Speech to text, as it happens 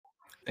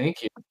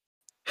Thank you.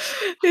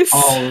 It's-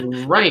 All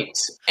right.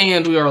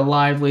 And we are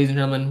live, ladies and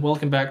gentlemen.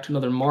 Welcome back to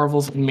another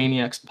Marvels and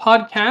Maniacs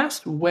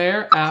podcast,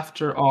 where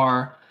after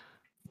our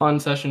fun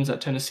sessions at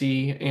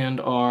Tennessee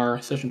and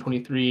our session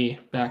 23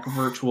 back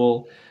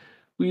virtual,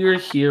 we are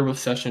here with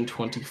session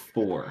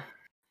 24.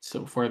 So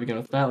before I begin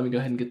with that, let me go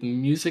ahead and get the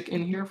music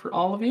in here for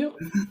all of you.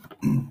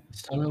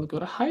 It's time to go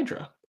to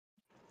Hydra.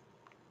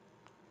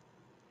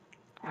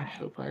 I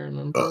hope I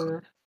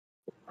remember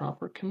the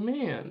proper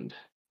command.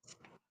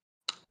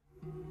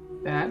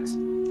 That's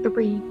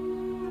 3.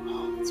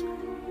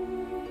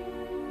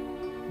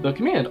 the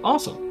command.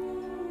 Awesome.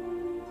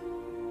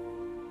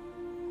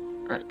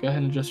 All right, go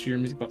ahead and adjust your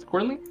music box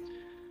accordingly.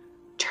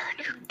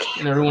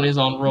 And everyone is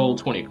on roll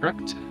 20,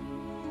 correct?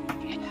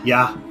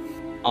 Yeah.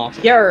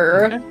 Awesome.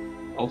 Yer. Okay.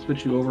 I'll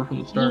switch you over from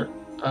the start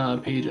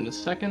page in a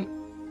second.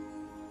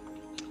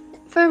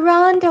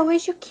 Veranda,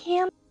 where's your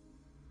camera?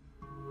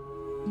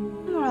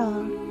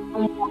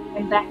 I'm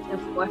walking back and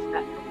forth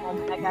at the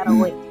moment. I gotta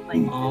wait.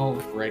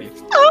 Alrighty.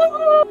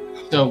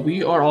 So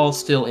we are all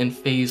still in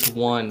phase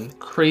 1.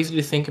 Crazy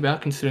to think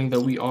about, considering that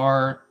we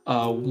are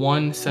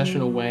one session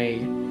away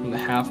from the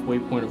halfway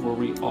point of where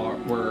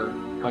were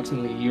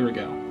approximately a year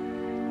ago.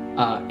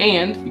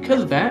 And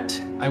because of that,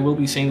 I will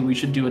be saying that we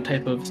should do a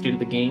type of state of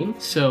the game.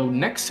 So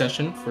next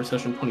session, for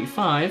session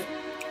 25,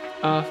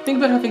 think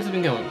about how things have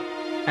been going.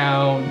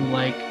 How you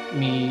like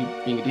me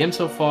being a DM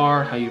so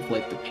far, how you've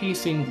liked the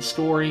pacing, the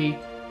story,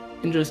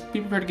 and just be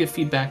prepared to give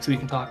feedback so we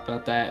can talk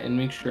about that and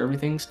make sure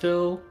everything's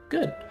still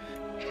good.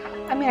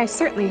 I mean, I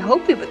certainly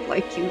hope we would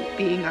like you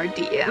being our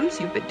DMs.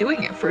 You've been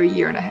doing it for a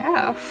year and a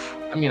half.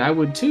 I mean, I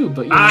would too,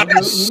 but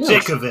I'm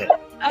sick of it.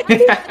 I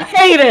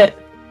hate it.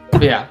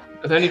 But yeah,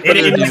 without any It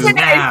further is ado,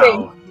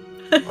 now.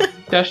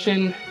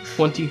 Session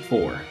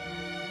 24.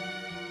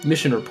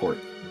 Mission Report.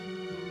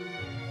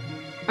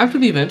 After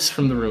the events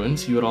from the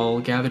ruins, you had all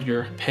gathered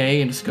your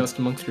pay and discussed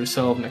amongst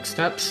yourselves next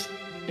steps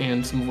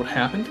and some of what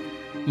happened.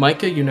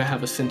 Micah, you now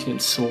have a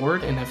sentient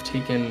sword and it's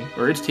taken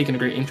a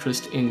great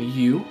interest in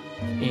you,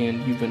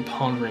 and you've been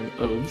pondering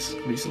oaths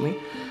recently.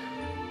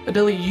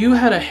 Adele, you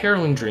had a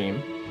harrowing dream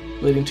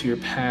relating to your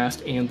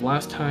past and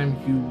last time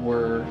you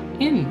were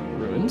in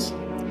ruins,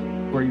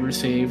 where you were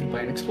saved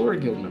by an Explorer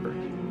Guild member.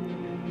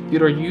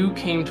 Theodore, you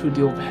came to a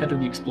deal with the head of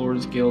the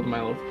Explorers Guild,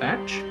 Milo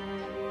Thatch,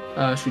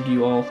 should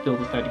you all still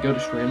decide to go to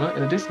Shurima,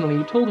 and additionally,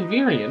 you told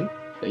Virion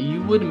that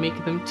you would make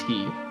them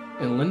tea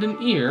and lend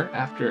an ear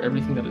after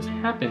everything that has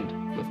happened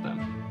with them.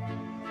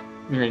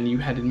 Virion, you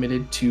had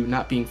admitted to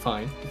not being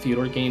fine.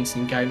 Theodore gained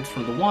some guidance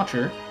from the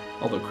Watcher,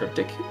 although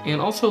cryptic,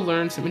 and also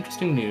learned some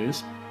interesting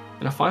news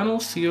and a final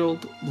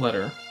sealed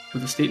letter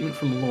with a statement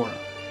from Laura.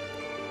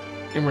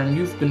 Imran,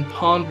 you've been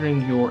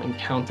pondering your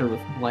encounter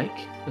with Blake,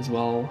 as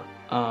well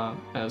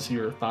as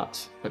your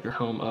thoughts about your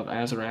home of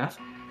Azarath.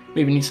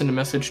 Maybe you send a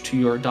message to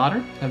your daughter,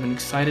 have been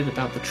excited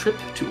about the trip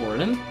to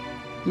Oridon.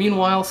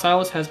 Meanwhile,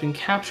 Silas has been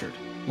captured.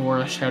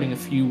 Laura, shouting a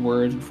few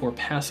words before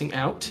passing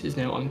out, is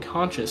now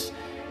unconscious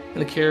in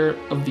the care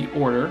of the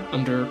Order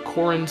under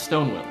Corin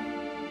Stonewell.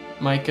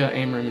 Micah,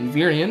 Amram, and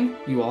Virion,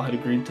 you all had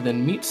agreed to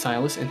then meet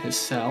Silas in his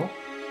cell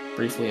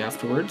briefly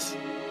afterwards.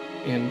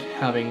 And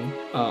having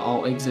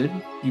all exited,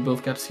 you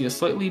both got to see a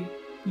slightly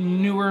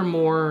newer,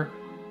 more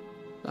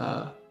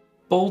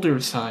bolder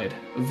side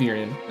of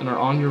Virion, and are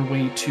on your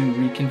way to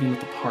reconvene with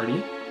the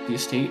party, the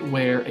estate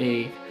where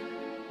a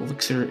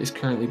elixir is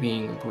currently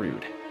being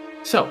brewed.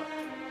 So,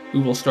 we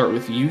will start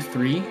with you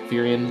three,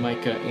 Virion,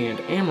 Micah, and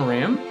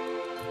Amaram.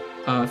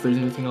 If there's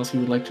anything else you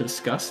would like to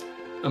discuss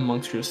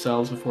amongst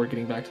yourselves before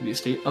getting back to the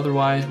estate,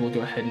 otherwise we'll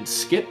go ahead and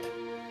skip.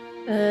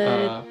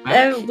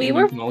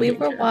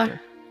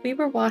 We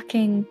were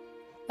walking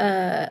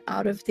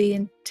out of the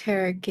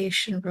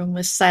interrogation room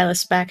with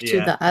Silas back to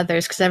the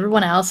others because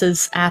everyone else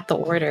is at the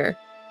Order.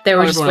 They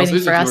were just waiting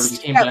for us.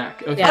 Came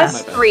back. Okay, Us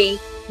my bad. 3,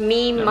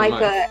 me, Never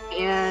Micah,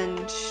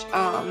 and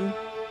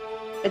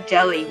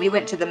Adeli. We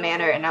went to the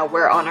manor, and now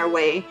we're on our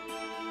way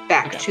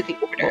back to the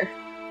Order.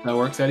 That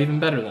works out even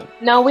better then.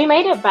 No, we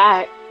made it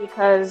back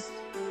because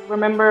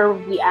remember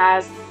we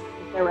asked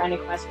if there were any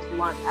questions we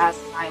wanted to ask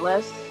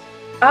Silas.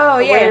 Oh, So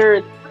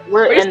yeah.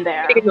 We're in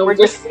there. We're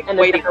just in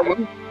the waiting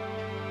room.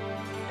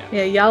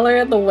 Yeah, y'all are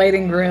in the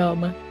waiting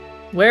room.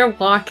 We're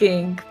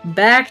walking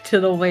back to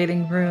the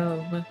waiting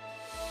room.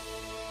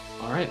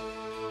 Alright.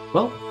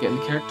 Well, get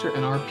into character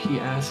and RP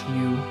as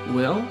you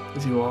will.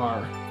 As you are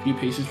a few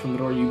paces from the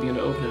door, you begin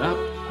to open it up.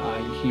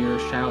 You hear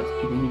shouts,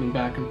 people moving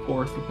back and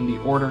forth within the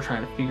Order,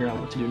 trying to figure out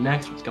what to do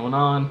next, what's going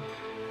on.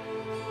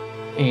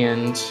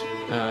 And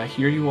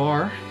here you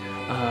are.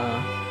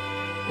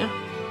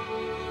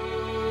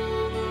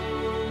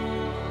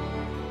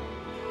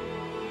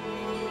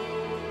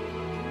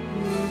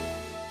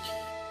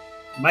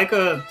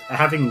 Micah,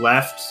 having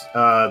left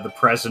the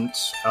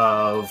presence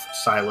of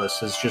Silas,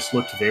 has just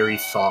looked very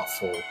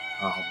thoughtful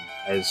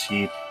as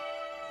he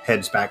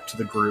heads back to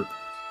the group.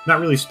 Not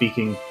really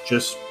speaking,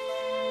 just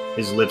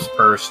his lips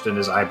pursed and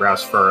his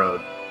eyebrows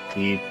furrowed.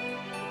 He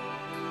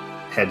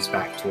heads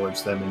back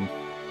towards them and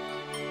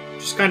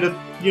just kind of,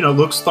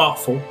 looks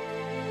thoughtful.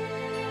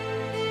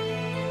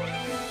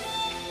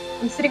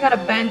 I'm sitting on a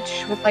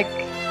bench with like,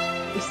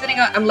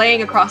 I'm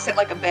laying across it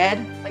like a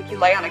bed, like you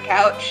lay on a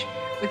couch,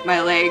 with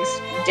my legs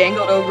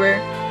dangled over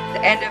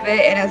the end of it,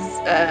 and as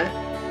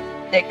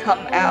they come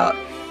out,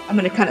 I'm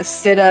gonna kind of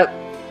sit up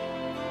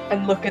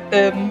and look at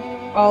them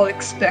all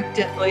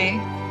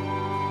expectantly.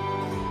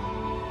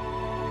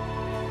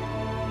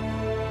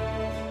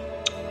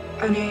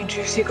 Any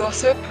juicy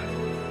gossip?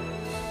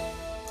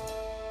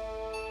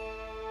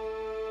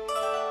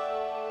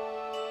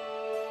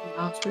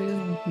 Not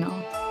really,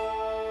 no.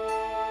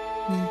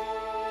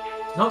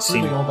 Not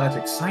really all that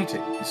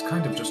exciting. He's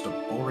kind of just a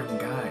boring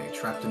guy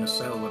trapped in a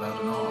cell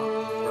without an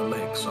arm. Or a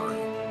leg, sorry.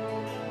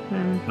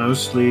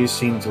 Mostly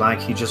seemed like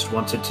he just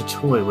wanted to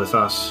toy with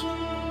us.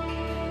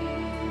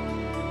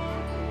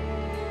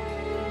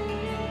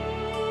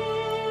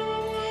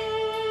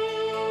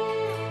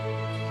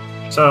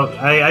 So,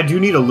 I do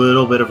need a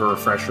little bit of a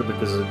refresher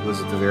because it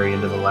was at the very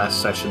end of the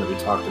last session that we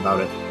talked about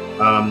it.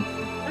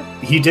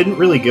 He didn't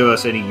really give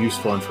us any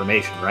useful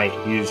information, right?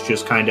 He was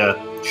just kind of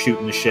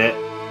shooting the shit,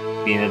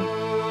 being a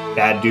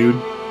bad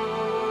dude.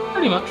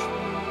 Pretty much.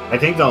 I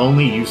think the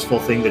only useful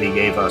thing that he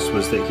gave us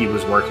was that he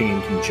was working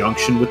in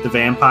conjunction with the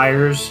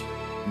vampires.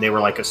 They were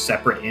like a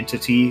separate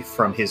entity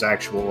from his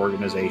actual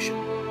organization.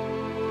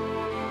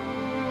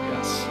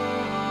 Yes.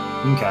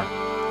 Okay.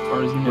 As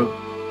far as you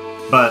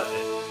know. But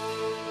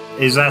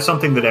is that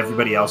something that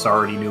everybody else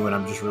already knew and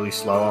I'm just really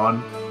slow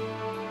on?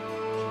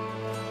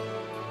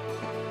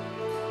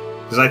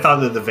 Because I thought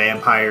that the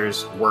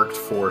vampires worked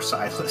for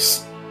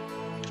Silas.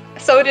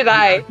 So did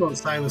I. I thought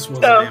Silas was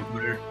a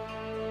vampire.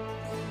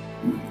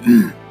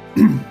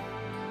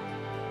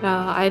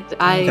 No,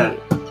 Okay.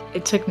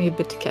 It took me a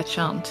bit to catch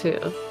on too.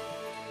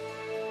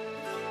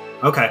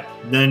 Okay,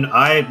 then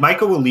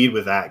Micah will lead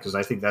with that because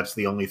I think that's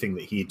the only thing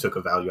that he took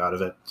a value out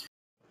of it.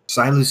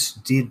 Silas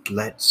did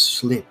let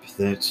slip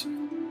that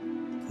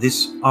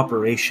this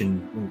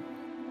operation,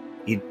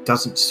 he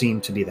doesn't seem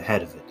to be the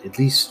head of it, at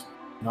least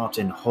not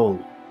in whole.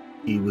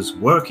 He was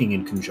working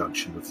in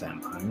conjunction with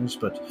vampires,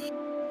 but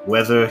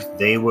whether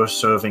they were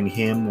serving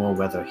him or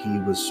whether he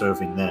was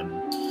serving them,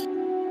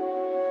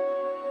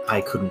 I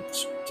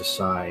couldn't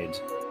decide.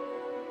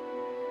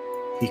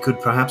 He could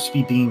perhaps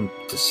be being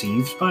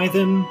deceived by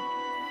them?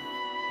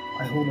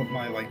 I hold up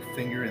my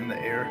finger in the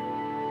air,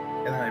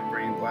 and then I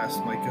brain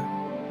blast Micah.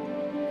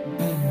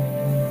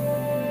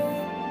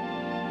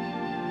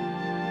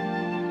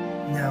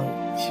 Now,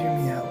 hear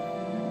me out.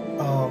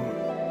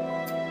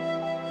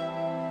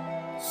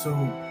 So,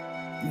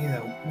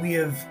 we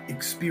have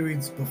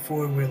experienced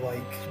before where,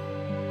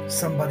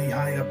 somebody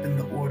high up in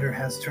the order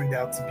has turned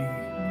out to be,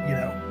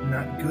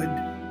 not good.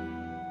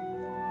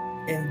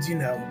 And,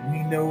 we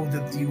know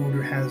that the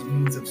order has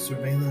means of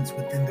surveillance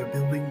within their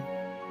building.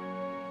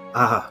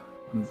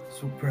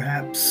 So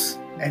perhaps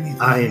anything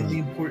really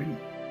important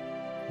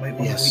might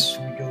want to wait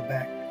till we go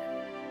back.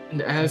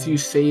 And as you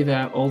say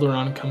that,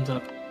 Alderaan comes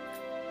up.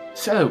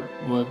 So,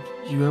 were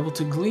you able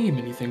to glean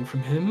anything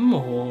from him,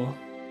 or...?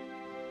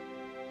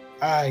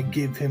 I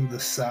give him the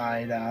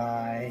side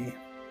eye.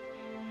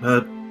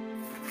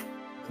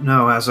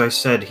 No, as I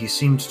said, he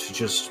seemed to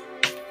just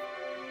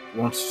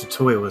want to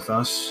toy with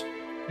us.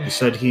 He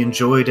said he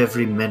enjoyed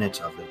every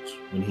minute of it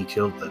when he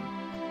killed them.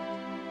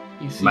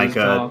 You see his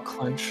jaw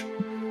clench.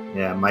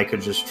 Yeah, Micah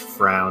just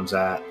frowns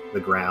at the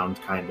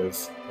ground, kind of,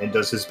 and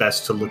does his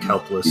best to look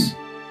helpless.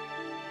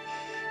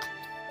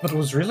 What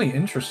was really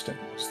interesting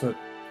was that,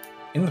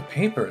 in the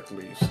paper at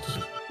least,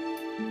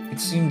 it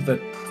seemed that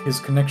his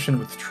connection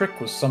with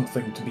Trick was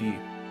something to be,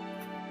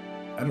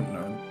 I don't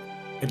know,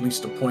 at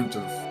least a point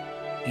of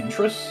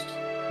interest,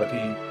 but he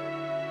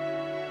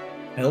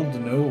held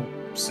no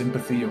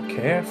sympathy or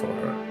care for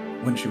her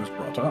when she was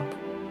brought up.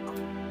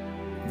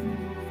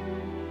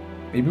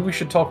 Maybe we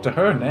should talk to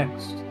her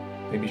next.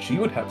 Maybe she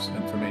would have some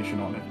information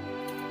on it.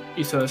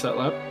 You said this out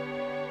loud?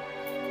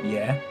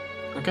 Yeah.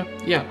 Okay.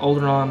 Yeah,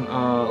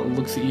 Alderaan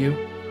looks at you.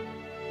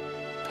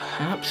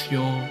 Perhaps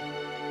you're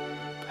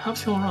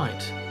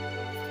right.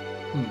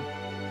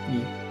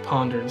 He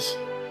ponders.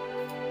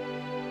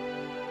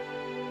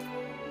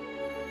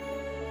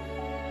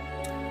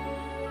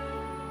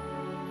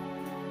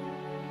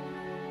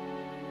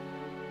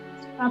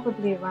 It's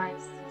probably wise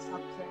to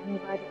talk to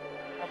anybody.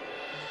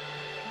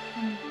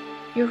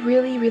 You're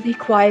really, really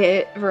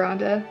quiet,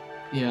 Veranda.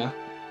 Yeah.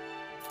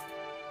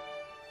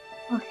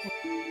 Okay.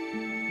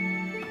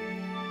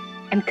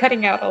 I'm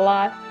cutting out a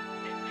lot.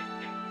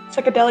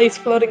 Psychedelics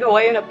floating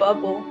away in a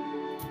bubble.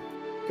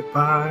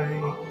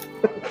 Goodbye.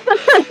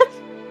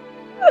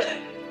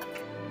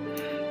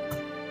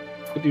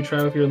 Could you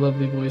try with your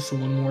lovely voice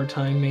one more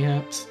time,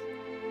 mayhaps?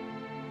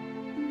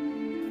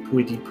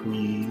 Pretty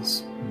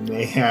please,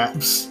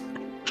 mayhaps.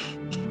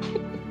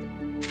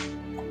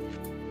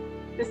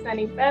 Is this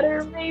any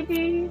better,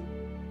 maybe?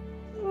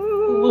 A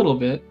little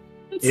bit.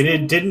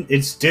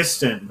 It's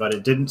distant, but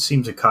it didn't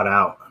seem to cut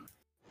out.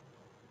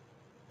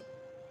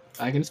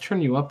 I can just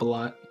turn you up a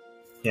lot.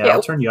 Yeah,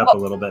 I'll turn you up a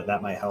little bit.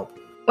 That might help.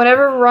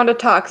 Whenever Veranda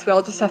talks, we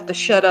all just have to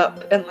shut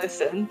up and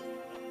listen.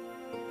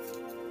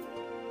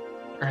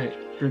 Alright,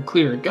 you're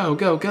clear. Go,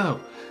 go, go.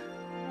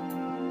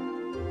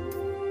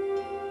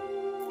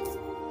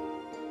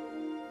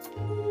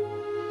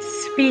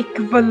 Speak,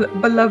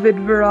 beloved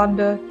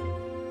Veranda.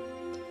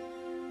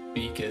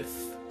 Speaketh.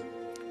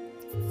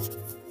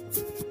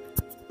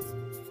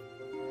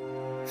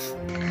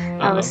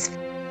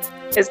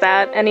 Is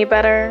that any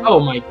better? Oh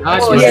my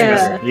god. Oh,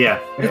 yes. yeah. Yeah.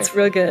 It's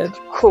real good.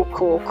 Cool.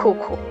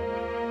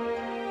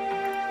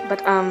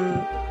 But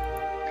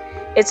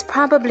it's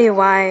probably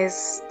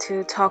wise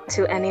to talk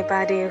to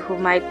anybody who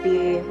might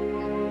be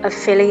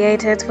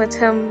affiliated with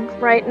him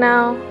right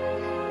now.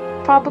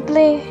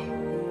 Probably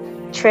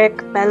Trick,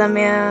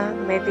 Bellamere,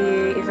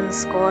 maybe even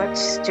Scorch,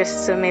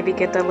 just to maybe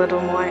get a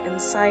little more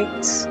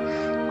insight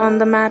on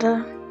the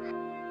matter.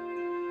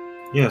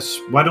 Yes,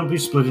 why don't we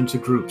split into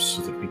groups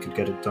so that we could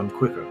get it done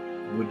quicker?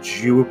 Would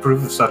you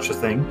approve of such a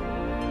thing,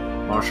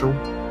 Marshall?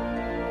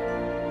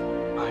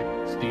 I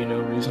see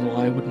no reason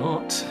why I would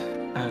not.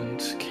 And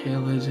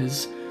Caled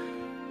is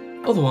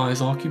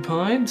otherwise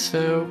occupied,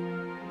 so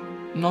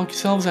knock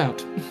yourselves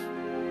out.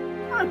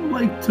 I'd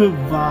like to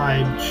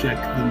vibe check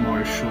the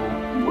Marshal.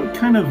 What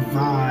kind of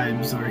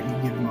vibes are he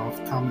giving off,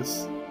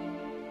 Thomas?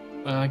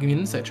 Give me an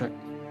insight check.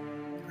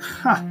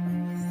 Ha!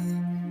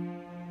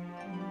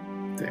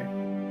 There.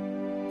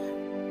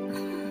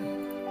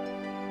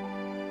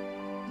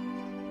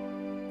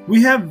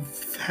 We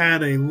have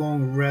had a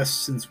long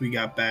rest since we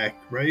got back,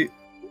 right?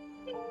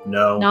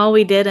 No. No,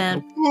 we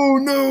didn't. Oh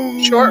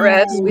no! Short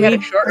rest. We had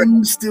a short rest.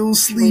 I'm still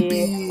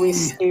sleepy. We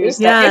snoozed.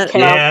 Yeah.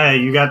 Yeah,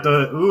 you got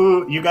the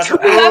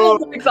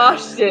Levels of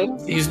exhaustion.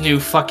 These new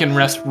fucking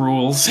rest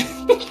rules.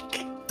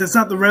 That's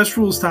not the rest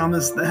rules,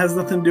 Thomas. That has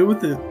nothing to do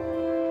with it.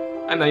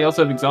 I know you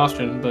also have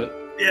exhaustion, but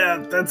Yeah,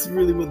 that's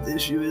really what the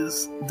issue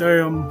is.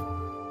 Damn.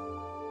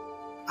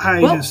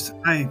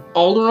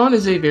 Alderaan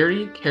is a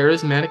very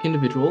charismatic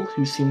individual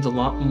who seems a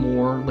lot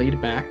more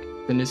laid back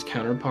than his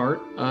counterpart,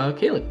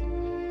 Caleb.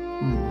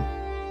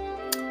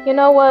 You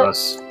know what?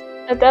 Us.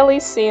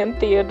 Adeli's seeing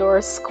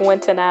Theodore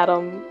squinting at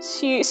him.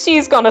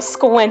 She's gonna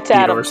squint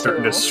at him Theodore's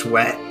starting too. to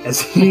sweat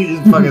as he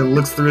fucking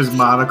looks through his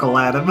monocle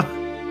at him.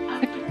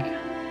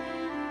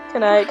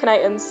 Can I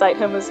insight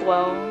him as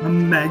well? A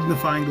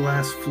magnifying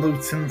glass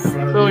floats in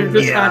front of So you. you're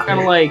just Yeah.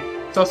 kind of like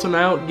suss him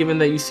out, given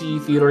that you see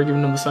Theodore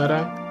giving him the side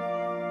eye.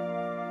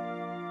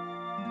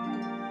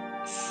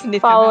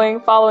 Sniff him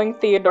out. Following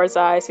Theodore's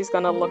eyes, he's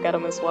gonna look at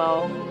him as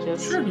well.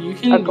 Just Sure, you a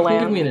can give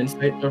glance. me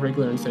a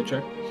regular insight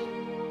check.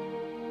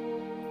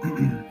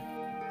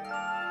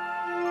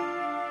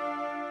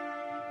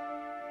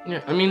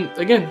 Yeah, I mean,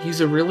 again,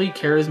 he's a really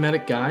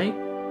charismatic guy.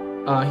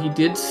 He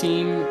did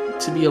seem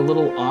to be a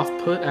little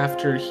off-put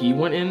after he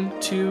went in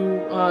to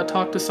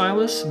talk to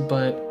Silas,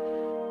 but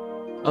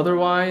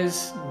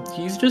otherwise,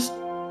 he's just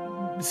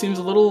seems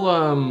a little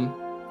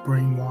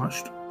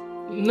Brainwashed.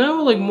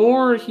 no, like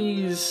more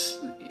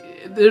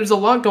there's a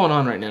lot going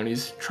on right now, and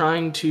he's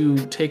trying to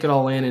take it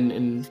all in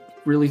and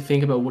really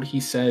think about what he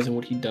says and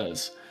what he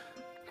does.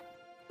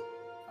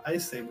 I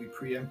say we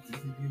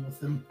preemptively deal with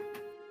him.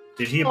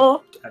 Did he?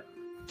 Oh.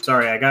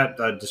 Sorry, I got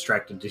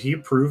distracted. Did he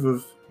approve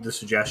of the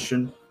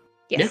suggestion?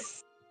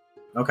 Yes.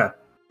 Okay.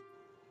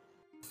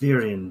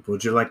 Virian,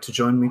 would you like to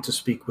join me to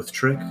speak with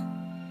Trick?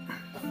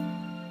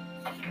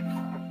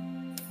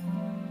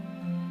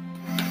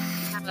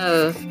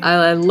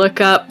 I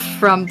look up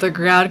from the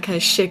ground, kind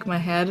of shake my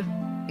head.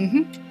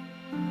 Mm-hmm.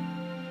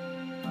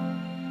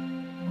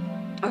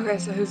 Okay,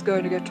 so who's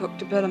going to go talk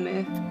to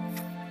Bellamere?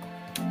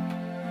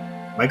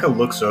 Micah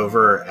looks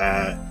over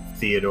at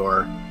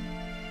Theodore.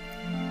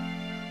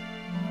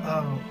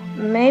 Oh.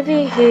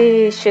 Maybe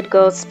he should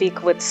go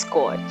speak with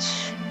Scorch.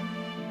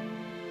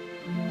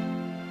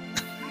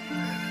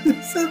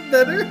 Is that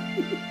better?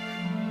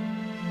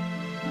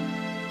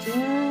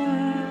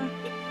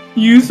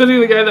 You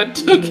studying the guy that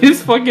took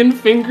his fucking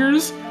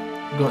fingers?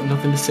 Got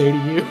nothing to say to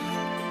you.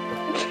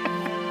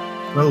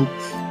 Well,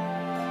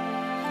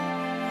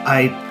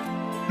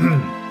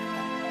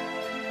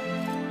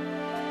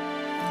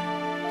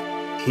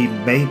 he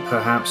may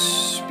perhaps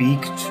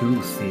speak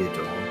to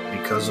Theodore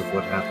because of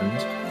what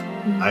happened.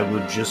 I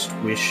would just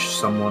wish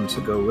someone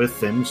to go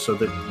with him so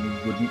that you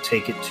wouldn't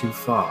take it too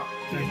far,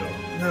 Theodore.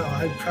 No,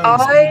 I'd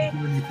probably not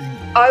do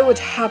anything. I would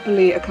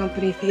happily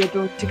accompany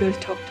Theodore to go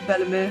talk to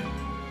Bellamere.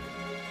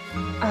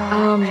 I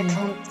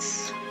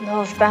don't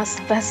know if that's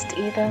best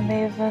either,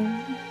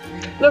 Maven.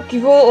 Look,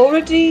 you've all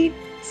already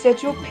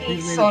said your He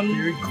piece made it on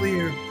very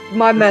clear.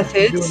 my Do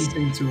methods.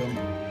 anything to him.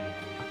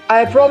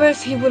 I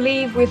promise he will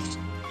leave with...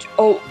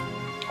 Oh,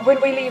 when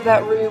we leave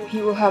that room,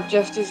 he will have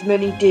just as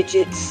many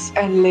digits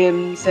and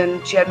limbs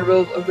and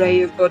general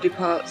array of body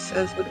parts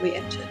as when we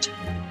entered.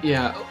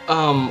 Yeah,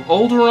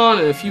 Alderaan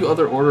and a few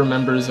other Order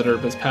members that are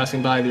just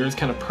passing by, they just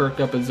kind of perk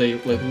up as they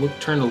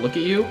turn to look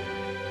at you,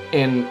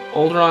 and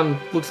Alderaan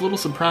looks a little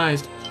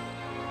surprised.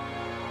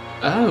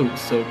 Oh,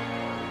 so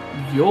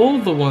you're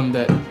the one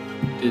that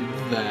did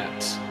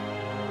that.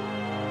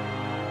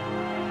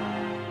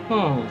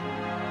 Huh.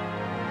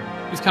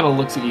 He just kind of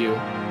looks at you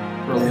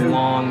for a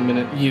long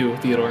minute. You,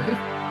 Theodore.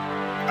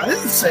 I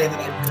didn't say that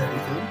I did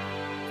anything.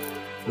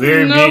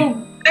 We're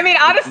No. I mean,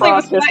 honestly,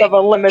 with Process my... of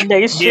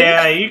elimination.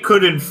 Yeah, you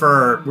could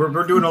infer.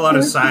 We're doing a lot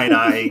of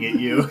side-eyeing at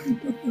you.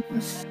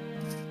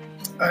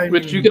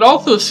 Which you could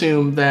also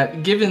assume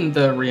that, given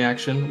the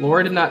reaction,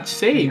 Laura did not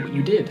say what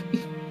you did.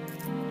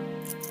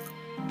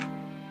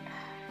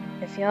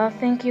 If y'all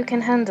think you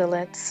can handle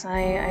it,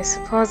 I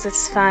suppose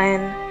it's fine.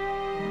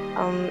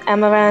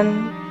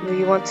 Amaran, do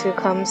you want to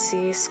come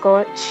see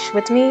Scorch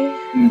with me?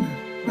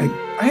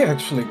 I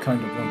actually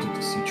kind of wanted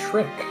to see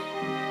Trick,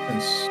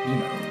 since,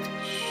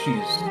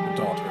 she's the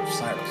daughter of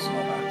Silas and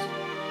all that.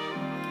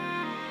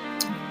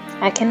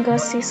 I can go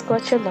see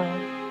Scorch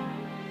alone.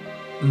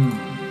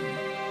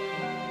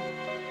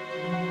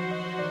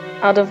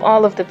 Out of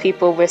all of the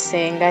people we're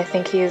seeing, I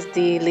think he is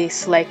the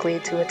least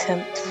likely to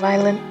attempt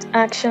violent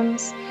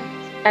actions.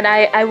 And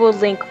I will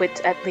link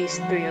with at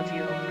least 3 of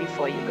you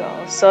before you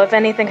go. So if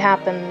anything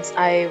happens,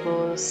 I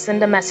will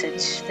send a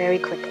message very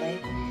quickly.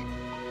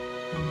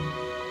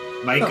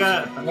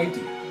 Micah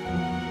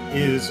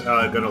is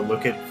going to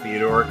look at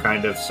Theodore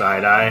kind of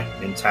side-eye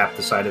and tap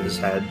the side of his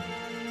head.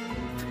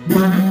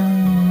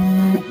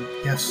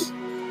 Yes.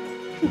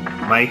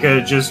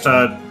 Micah just, in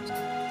a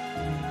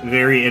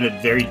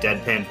very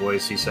deadpan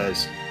voice, he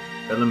says,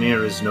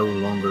 Belemir is no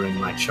longer in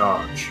my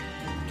charge.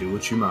 Do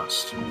what you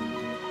must.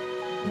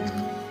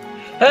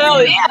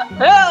 Hell yeah!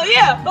 Hell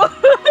yeah!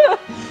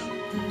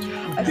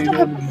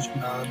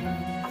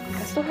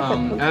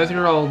 As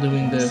you're all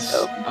doing this,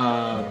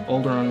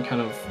 Alderaan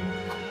kind of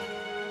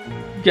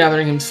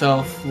gathering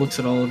himself, looks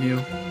at all of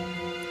you.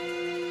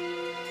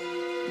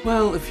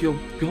 Well, if you're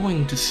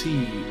going to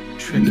see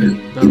Trick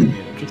and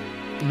Belemir, just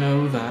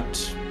know that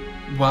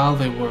while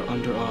they were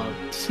under our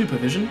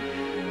supervision,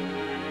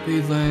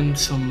 they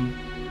learned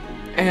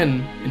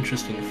an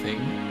interesting thing.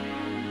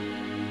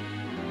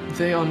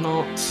 They are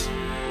not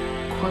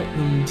quite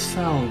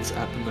themselves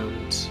at the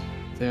moment.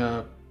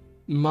 Their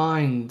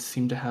minds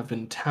seem to have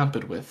been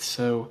tampered with,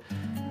 so...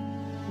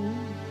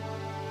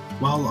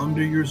 While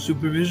under your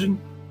supervision?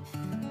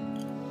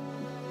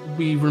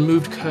 We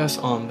removed curse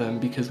on them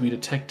because we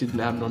detected an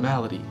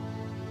abnormality,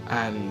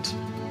 and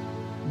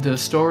the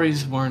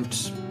stories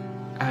weren't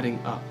adding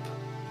up.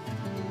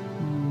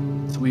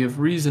 So we have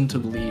reason to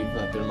believe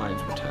that their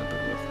minds were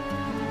tampered with.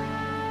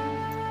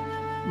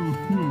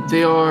 Mm-hmm.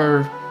 They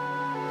are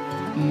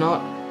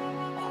not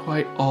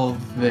quite all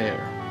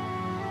there,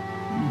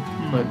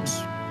 but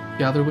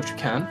gather what you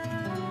can.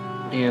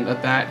 And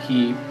at that,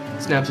 he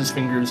snaps his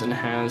fingers and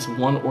has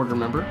one order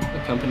member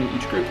accompany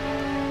each group.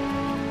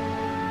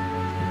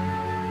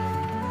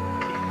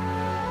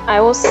 I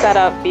will set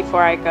up,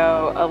 before I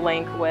go, a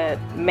link with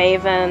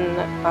Maven,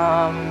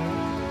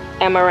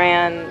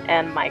 Amaran,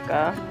 and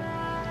Micah.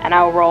 And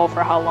I'll roll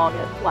for how long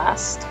it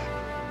lasts.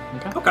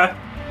 Okay.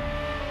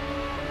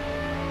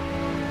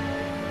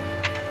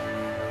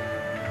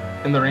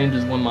 And the range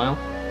is 1 mile?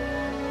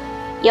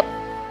 Yep.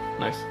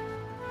 Nice.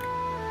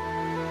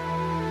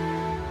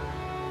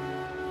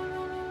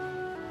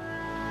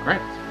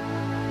 Alright.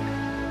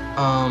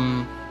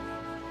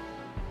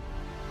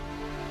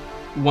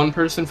 One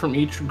person from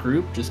each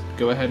group, just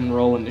go ahead and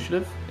roll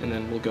initiative, and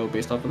then we'll go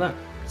based off of that.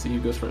 See who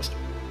goes first.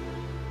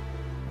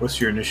 What's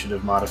your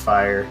initiative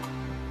modifier,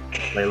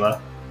 Layla?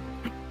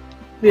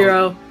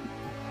 0.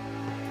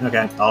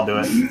 Okay, I'll do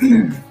it.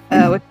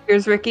 What's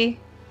yours, Ricky?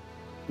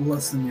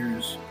 Less than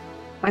yours.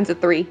 Mine's a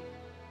 3.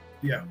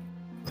 Yeah.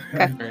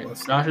 Okay. Alright,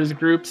 Josh's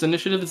group's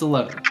initiative is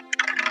 11.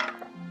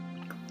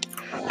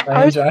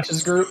 And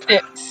Josh's group? Yeah,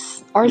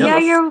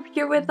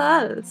 you're with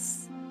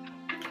us.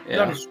 Yeah.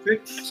 That is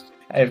fixed.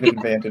 I have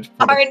advantage.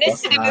 For Our the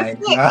initiative +9. is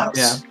 6.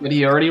 Yeah, but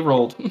he already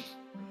rolled.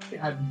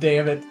 God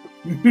damn it.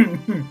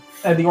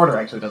 And the order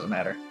actually doesn't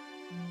matter.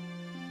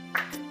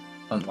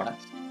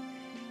 Unless.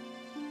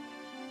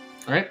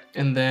 Alright,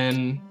 and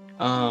then,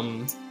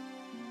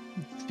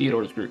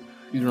 Theodore's group.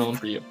 He's rolling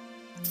for you.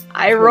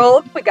 I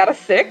rolled, we got a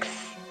 6.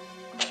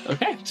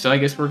 Okay, so I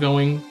guess we're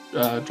going,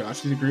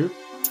 Josh's group,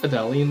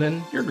 Adeli, and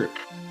then your group.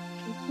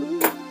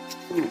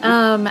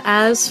 So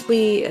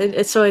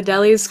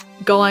Adeli's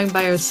going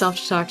by herself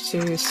to talk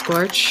to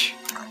Scorch.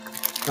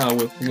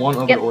 With one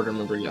other order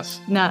member,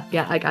 yes. No,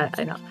 yeah, I got it,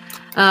 I know.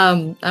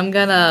 I'm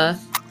gonna,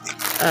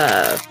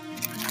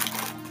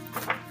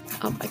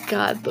 oh my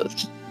god,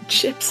 those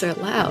chips are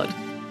loud.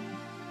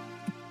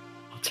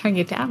 I'll turn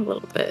you down a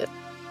little bit.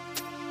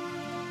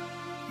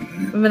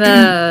 I'm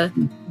gonna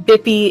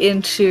bippy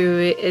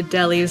into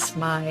Adeli's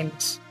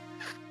mind.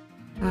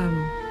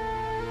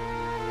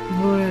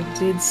 Laura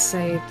did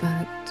say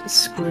that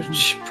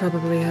Scorch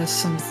probably has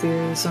some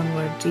theories on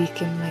where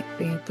Deacon might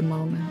be at the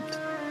moment.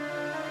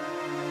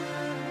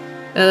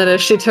 And then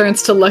as she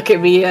turns to look at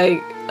me, I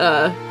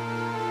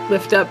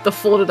lift up the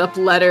folded up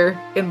letter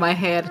in my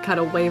hand, kind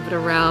of wave it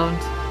around.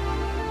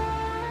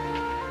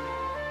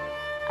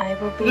 I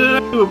will be...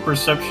 Do a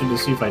perception to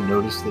see if I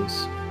notice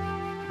this.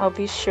 I'll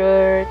be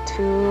sure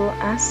to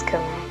ask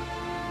him.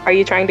 Are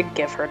you trying to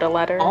give her the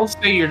letter? I'll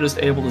say you're just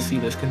able to see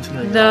this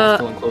considering you're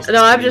still close to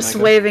I'm just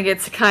Micah. waving it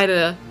to kind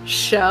of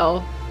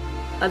show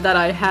that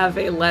I have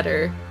a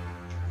letter.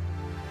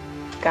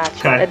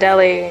 Gotcha.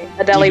 Okay.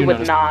 Adeli would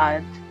notice.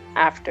 nod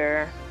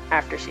after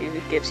she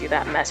gives you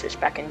that message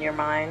back in your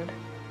mind.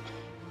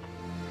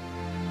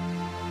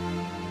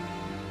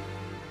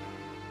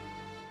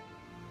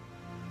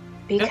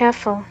 Be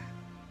careful.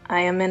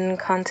 I am in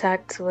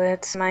contact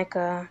with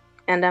Micah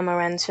and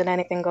Amaranth should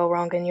anything go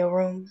wrong in your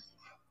room.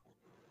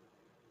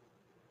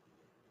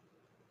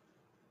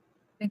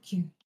 Thank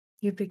you.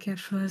 You be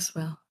careful as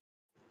well.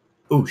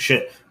 Oh,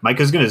 shit.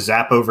 Micah's going to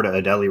zap over to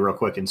Adeli real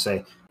quick and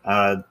say,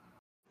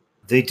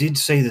 they did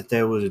say that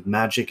there were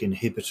magic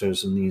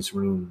inhibitors in these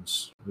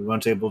rooms. We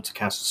weren't able to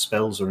cast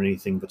spells or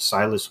anything, but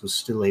Silas was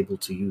still able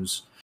to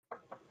use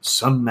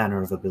some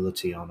manner of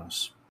ability on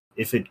us.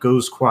 If it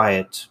goes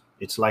quiet,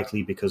 it's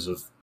likely because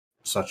of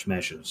such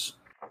measures.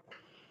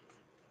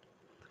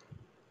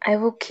 I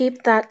will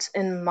keep that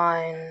in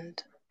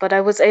mind, but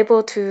I was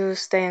able to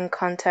stay in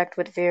contact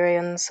with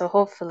Virion, so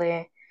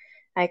hopefully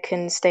I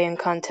can stay in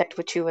contact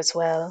with you as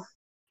well.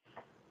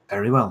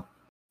 Very well.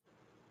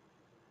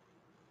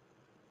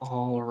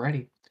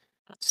 Alrighty.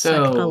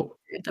 So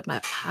into my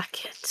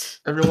pocket.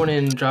 Everyone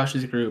in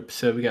Josh's group.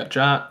 So we got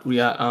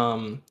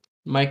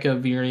Micah,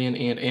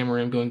 Virion, and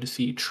Amarim going to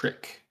see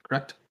Trick,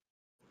 correct?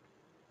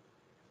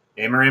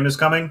 Amarim is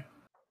coming?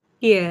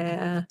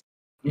 Yeah.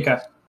 Okay.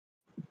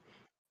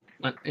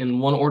 In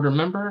one order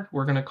member,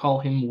 we're going to call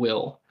him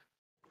Will.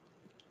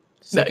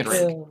 Second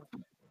rank.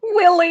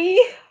 Willie!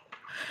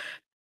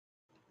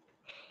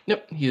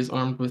 Yep, he is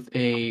armed with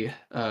a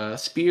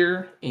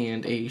spear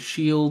and a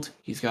shield.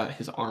 He's got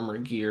his armor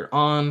gear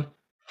on,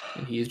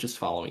 and he is just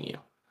following you.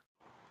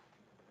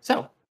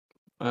 So,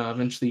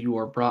 eventually you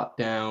are brought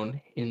down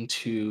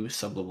into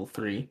sub-level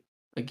 3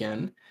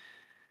 again.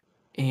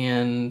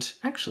 And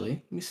actually,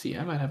 let me see.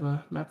 I might have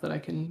a map that I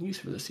can use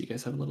for this. So you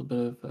guys have a little bit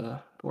of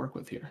to work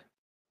with here.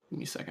 Give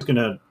me a second. I was going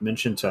to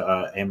mention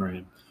to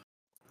Amaram.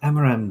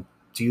 Amaram,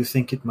 do you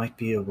think it might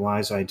be a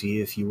wise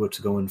idea if you were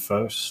to go in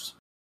first?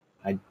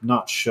 I'm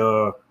not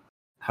sure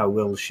how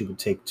well she would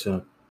take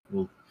to,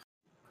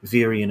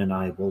 Virion and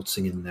I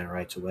waltzing in there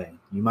right away.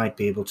 You might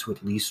be able to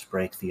at least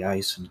break the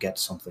ice and get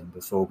something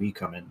before we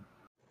come in.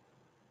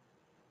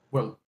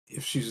 Well,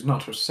 if she's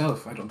not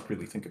herself, I don't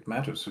really think it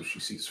matters who she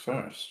sees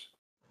first.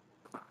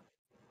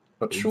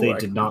 But sure, they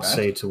did not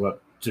say to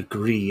what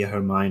degree her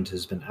mind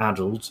has been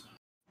addled.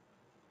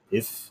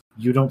 If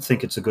you don't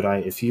think it's a good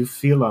idea, if you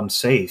feel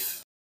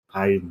unsafe,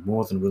 I'm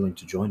more than willing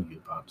to join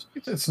you, but...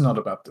 It's not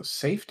about the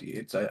safety.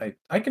 It's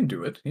I can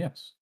do it,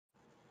 yes.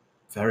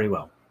 Very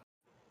well.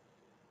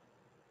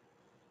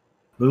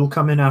 We'll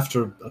come in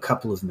after a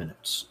couple of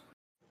minutes.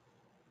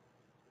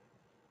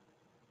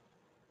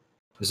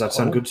 Does that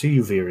sound good to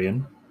you,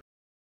 Virion?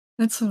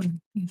 That's all right,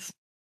 yes.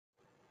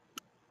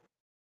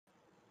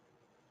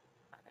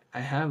 I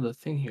have the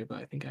thing here, but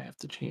I think I have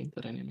to change the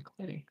dynamic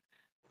lighting.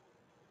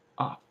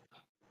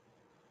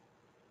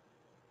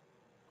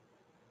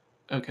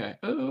 Okay.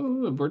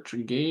 Oh, avert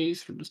your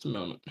gaze for just a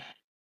moment.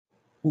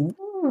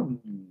 Ooh.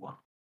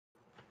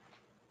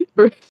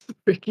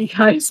 Ricky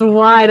eyes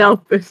wide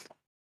open.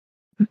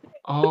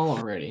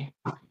 Alrighty.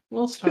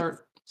 We'll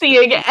start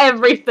seeing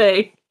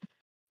everything.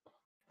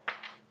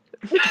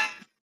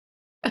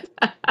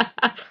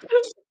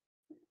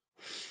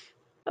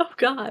 Oh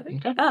God.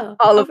 Okay. Oh,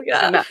 all of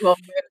God. in that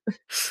moment.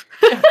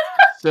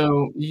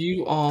 So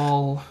you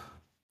all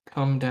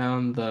come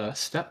down the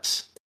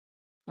steps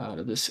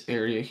to this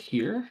area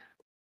here.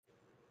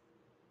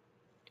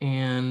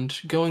 And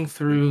going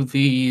through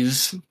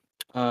these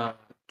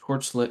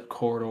torch-lit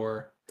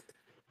corridor.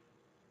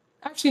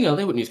 Actually, no,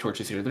 they wouldn't use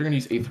torches here. They're going to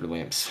use aether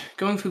lamps.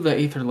 Going through the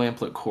aether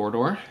lamplit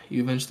corridor,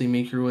 you eventually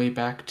make your way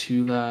back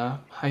to the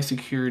high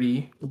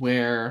security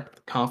where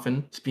the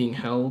coffin is being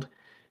held.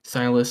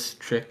 Silas,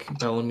 Trick,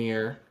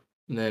 Bellamere,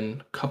 and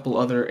then a couple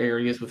other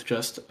areas with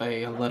just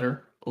a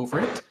letter over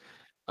it.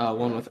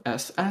 One with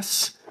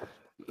SS,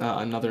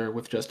 another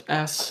with just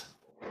S,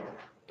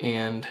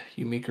 and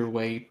you make your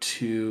way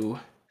to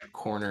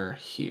corner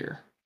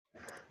here.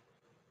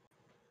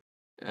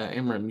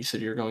 Amram, you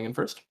said you're going in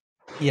first?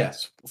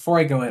 Yes. Before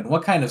I go in,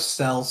 what kind of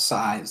cell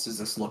size does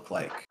this look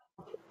like?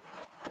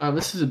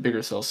 This is a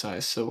bigger cell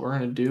size, so what we're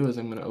going to do is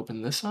I'm going to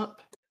open this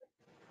up.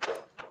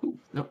 Ooh,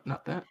 nope,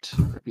 not that.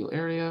 Reveal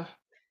area.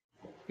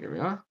 Here we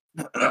are.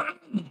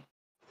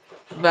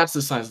 That's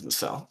the size of the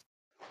cell.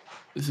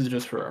 This is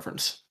just for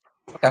reference.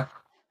 Okay.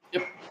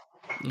 Yep.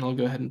 And I'll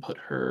go ahead and put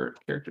her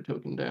character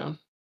token down.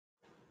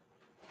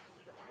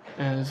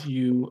 As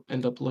you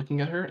end up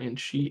looking at her, and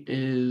she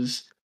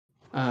is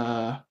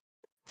not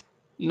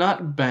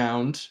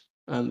bound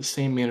in the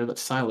same manner that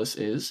Silas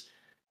is,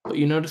 but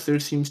you notice there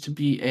seems to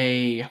be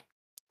a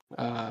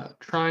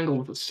triangle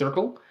with a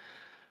circle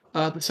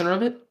at the center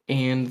of it,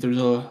 and there's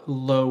a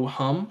low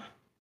hum,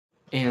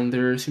 and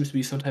there seems to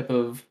be some type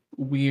of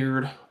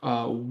weird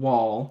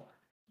wall,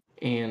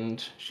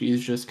 and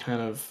she's just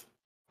kind of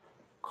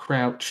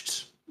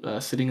crouched,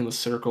 sitting in the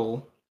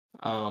circle,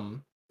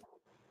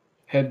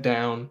 head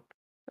down,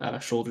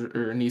 shoulder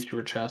or knees to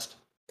her chest.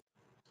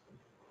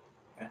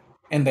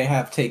 And they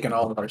have taken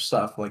all of our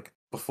stuff, like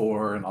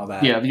before and all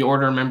that. Yeah, the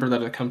order member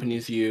that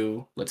accompanies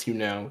you lets you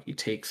know he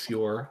takes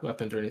your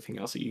weapons or anything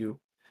else that you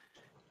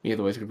may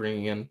otherwise be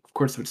bringing in. Of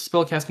course, if it's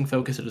spellcasting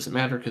focus, it doesn't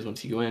matter because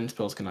once you go in,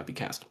 spells cannot be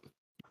cast.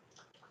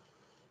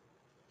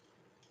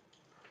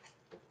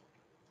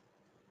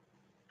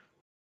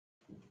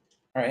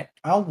 All right,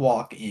 I'll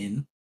walk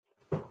in.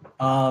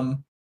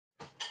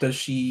 Does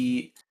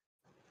she?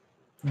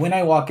 When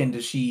I walk in,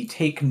 does she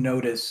take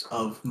notice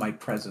of my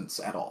presence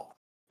at all?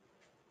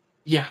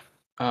 Yeah.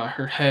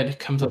 Her head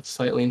comes up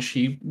slightly and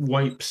she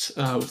wipes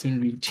what seem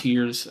to be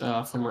tears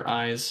from her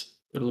eyes.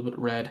 They're a little bit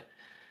red.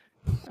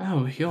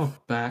 Oh, you're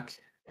back.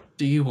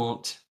 Do you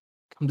want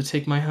come to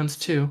take my hands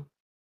too?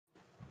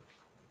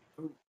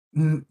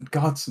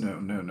 Gods,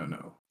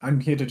 no. I'm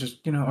here to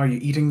just, are you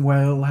eating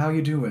well? How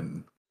you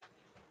doing?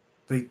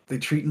 They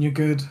treating you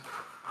good?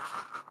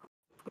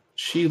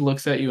 She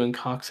looks at you and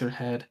cocks her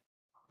head.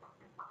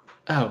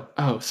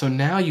 Oh, so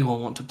now you all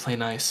want to play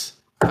nice.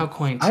 How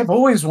quaint. I've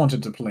always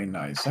wanted to play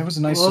nice. I was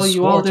a nice Well, you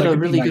sport. all did I a could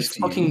be really good nice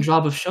to fucking you.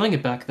 job of showing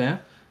it back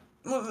there.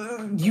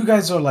 You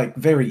guys are, like,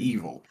 very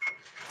evil.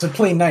 To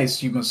play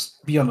nice, you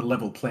must be on a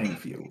level playing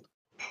field.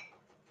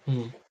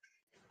 And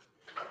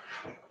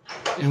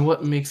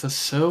what makes us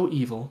so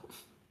evil?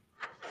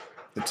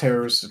 The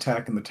terrorist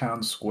attack in the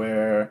town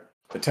square,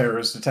 the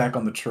terrorist attack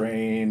on the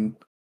train,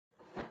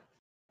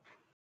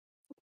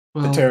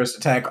 the terrorist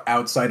attack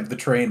outside of the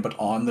train, but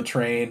on the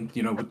train,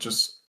 with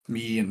just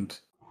me and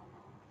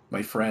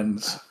my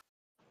friends.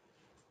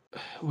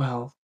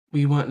 Well,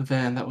 we weren't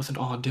there and that wasn't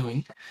our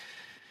doing.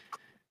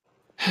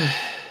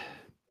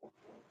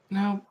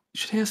 Now, you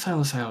should hear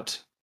Silas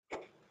out.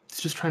 He's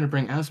just trying to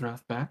bring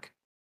Azrath back.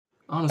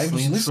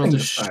 Honestly, this world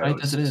is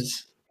shite as it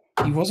is.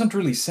 He wasn't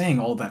really saying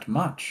all that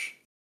much.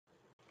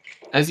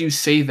 As you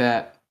say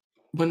that,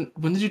 when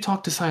did you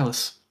talk to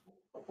Silas?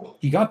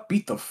 He got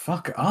beat the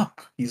fuck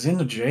up. He's in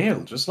the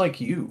jail, just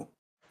like you.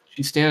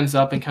 She stands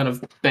up and kind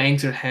of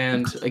bangs her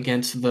hand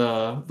against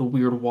the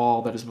weird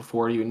wall that is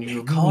before you, and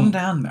you calm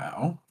down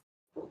now.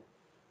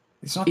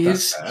 It's not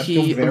that bad.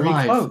 He very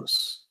alive?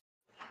 Close.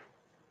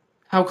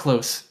 How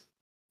close?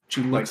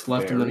 She looks Like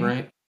left and then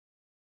right.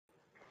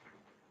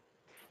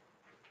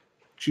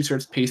 She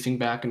starts pacing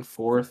back and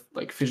forth,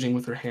 like fidgeting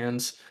with her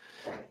hands,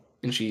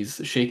 and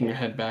she's shaking her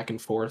head back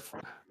and forth.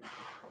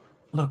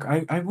 Look,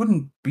 I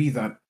wouldn't be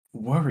that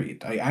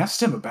worried. I asked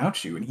him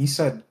about you, and he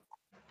said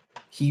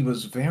he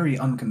was very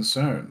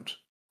unconcerned.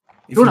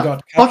 If You're you a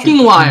got fucking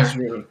liar!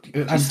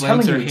 I'm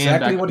telling you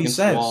exactly what he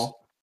says.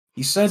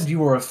 He said you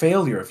were a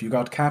failure if you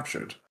got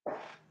captured.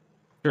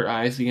 Her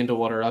eyes begin to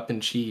water up,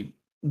 and she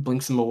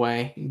blinks them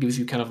away and gives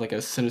you kind of like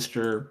a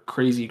sinister,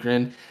 crazy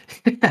grin.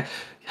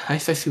 I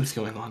see what's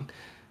going on.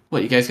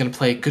 What, you guys gonna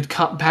play good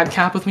cop, bad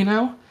cap with me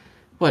now?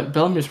 What,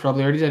 Bellemir's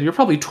probably already dead. You're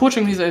probably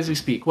torturing these as we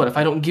speak. What, if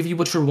I don't give you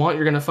what you want,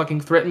 you're gonna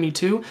fucking threaten me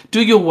too?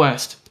 Do your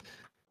worst.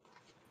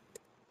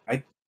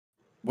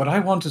 What I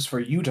want is for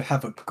you to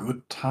have a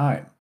good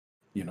time.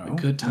 A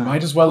good time. You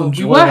might as well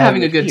enjoy it. We were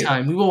having a good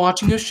time. We were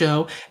watching your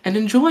show and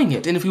enjoying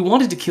it. And if we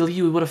wanted to kill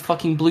you, we would have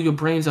fucking blew your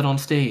brains out on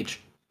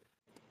stage.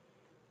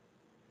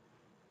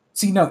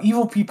 See, now,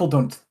 evil people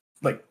don't...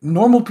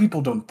 normal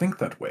people don't think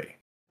that way.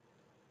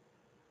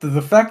 The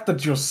fact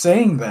that you're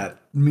saying that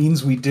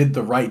means we did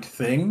the right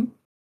thing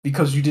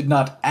because you did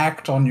not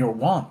act on your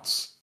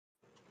wants.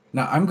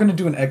 Now, I'm going to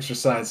do an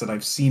exercise that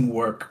I've seen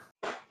work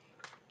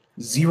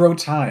 0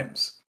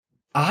 times.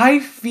 I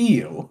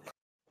feel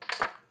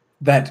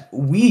that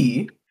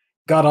we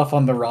got off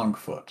on the wrong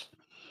foot.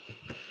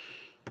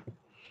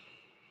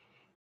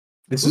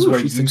 This is where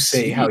you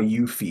say how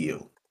you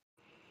feel.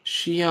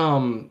 She,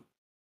 you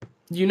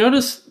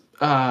notice,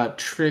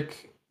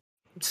 Trick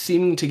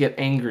seeming to get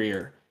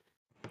angrier.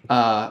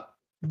 But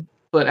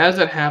as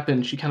that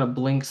happens, she kind of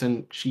blinks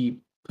and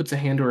she puts a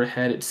hand to her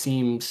head. It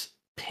seems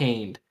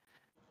pained.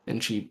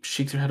 And she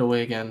shakes her head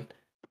away again.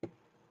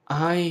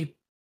 I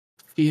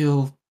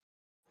feel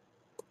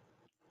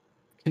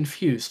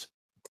confused.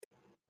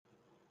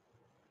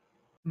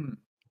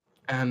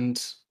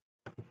 And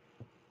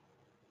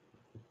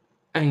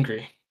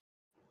angry.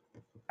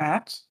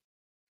 At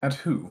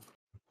who?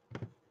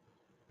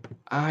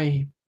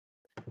 I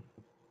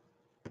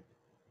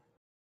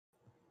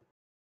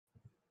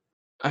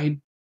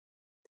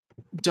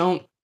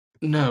don't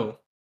know.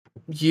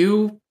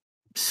 You,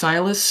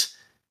 Silas,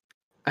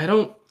 I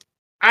don't...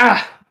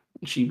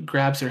 She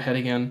grabs her head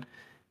again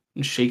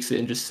and shakes it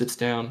and just sits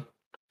down.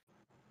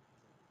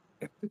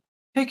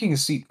 Taking a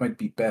seat might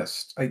be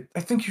best. I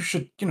think you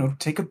should,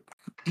 take a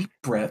deep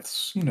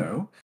breaths,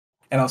 and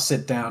I'll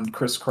sit down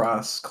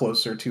crisscross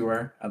closer to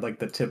her at,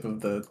 the tip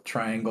of the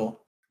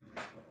triangle.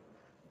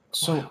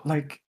 So,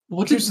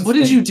 what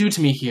did you do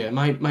to me here?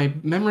 My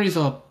memories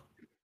are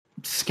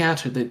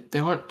scattered. They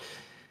aren't...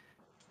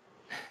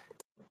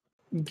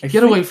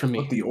 Get away from me.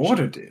 What the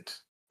Order did.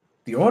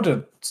 The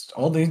Order,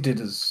 all they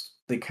did is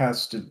they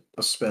casted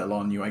a spell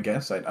on you, I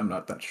guess. I'm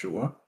not that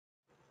sure.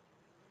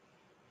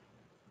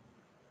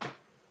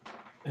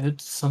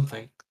 It's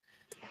something.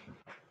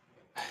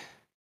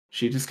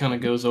 She just kind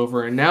of goes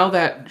over, and now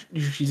that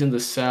she's in the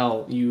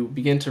cell, you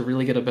begin to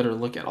really get a better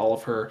look at all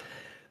of her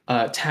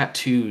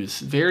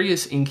tattoos,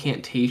 various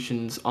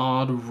incantations,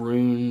 odd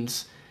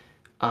runes,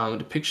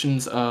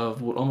 depictions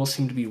of what almost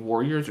seem to be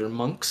warriors or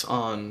monks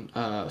on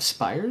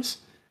spires.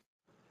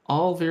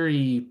 All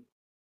very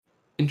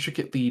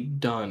intricately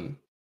done,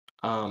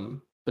 but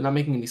not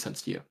making any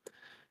sense to you.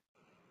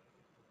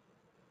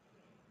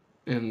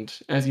 And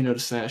as you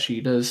notice that,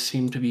 she does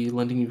seem to be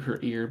lending you her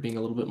ear, being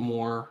a little bit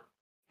more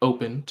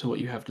open to what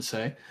you have to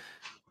say.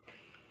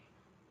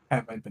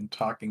 Have I been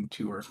talking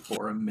to her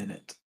for a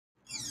minute?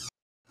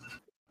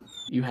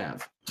 You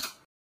have.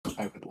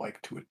 I would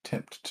like to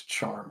attempt to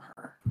charm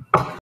her.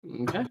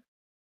 Okay.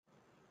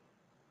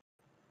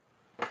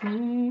 I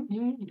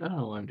don't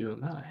know why I'm doing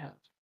that. I have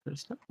a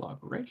step log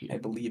right here. I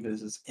believe it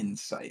is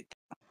insight.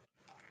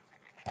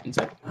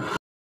 Insight.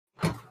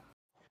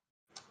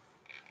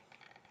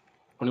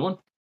 21.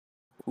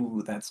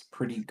 Ooh, that's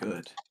pretty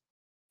good.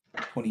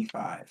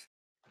 25.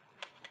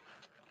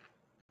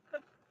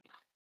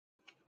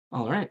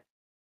 All right.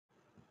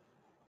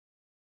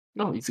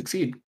 No, you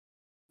succeed.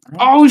 Right.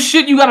 Oh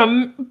shit! You got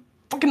a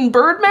fucking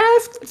bird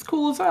mask. That's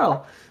cool as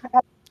hell.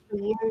 For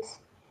years.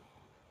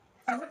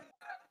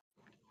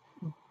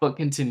 But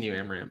continue,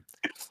 Amram.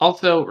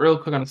 Also, real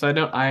quick on a side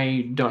note,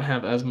 I don't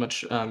have as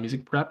much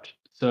music prepped,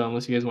 so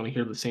unless you guys want to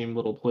hear the same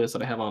little playlist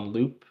that I have on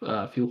loop,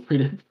 feel free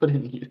to put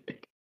in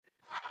music.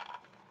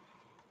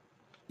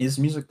 Is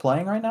music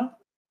playing right now?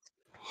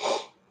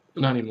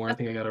 Not anymore. I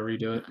think I gotta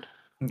redo it.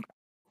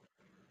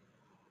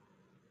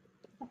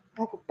 I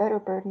have a better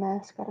bird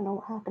mask. I don't know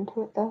what happened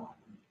to it though.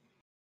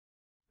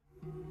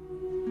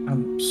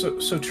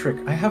 So Trick,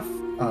 I have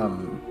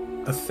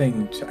a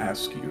thing to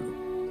ask you.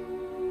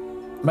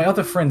 My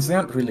other friends, they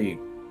aren't really...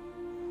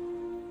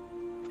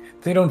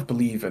 They don't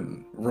believe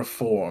in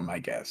reform, I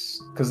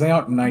guess, because they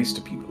aren't nice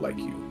to people like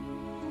you.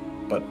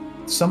 But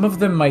some of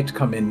them might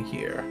come in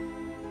here.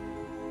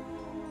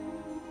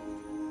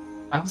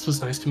 Alice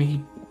was nice to me.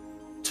 He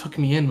took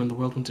me in when the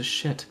world went to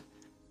shit.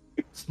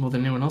 It's more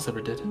than anyone else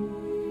ever did.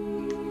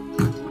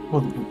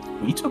 Well,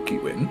 we took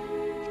you in.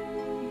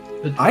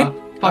 But,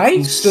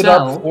 I stood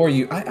up for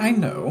you. I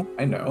know.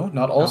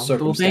 Not all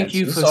circumstances. Well, thank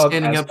you for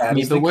standing up for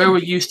me, but where were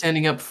you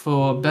standing up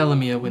for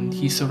Bellamere when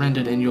he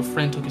surrendered and your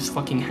friend took his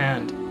fucking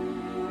hand?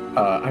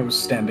 I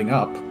was standing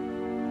up.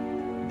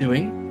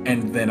 Doing?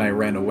 And then I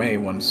ran away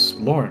once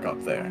Laura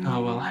got there.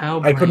 Oh, well,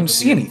 how I couldn't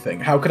see anything.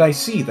 How could I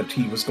see that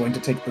he was going to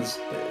take this...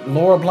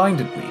 Laura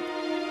blinded me.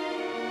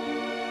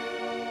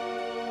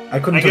 I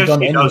couldn't have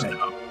done anything.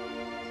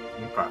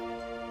 Okay.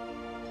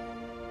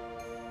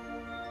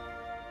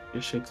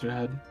 She shakes her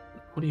head.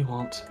 What do you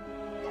want?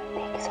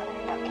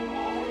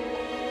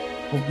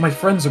 Well, my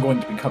friends are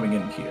going to be coming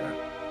in here.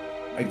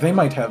 Like, they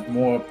might have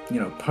more,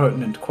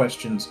 pertinent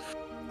questions.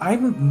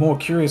 I'm more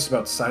curious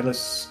about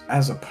Silas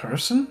as a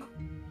person,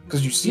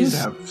 because you seem to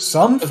have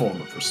some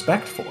form of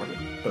respect for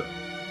him, but...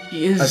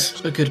 He is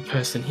a good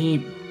person.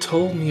 He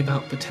told me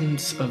about the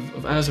tenets of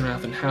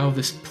Azarath and how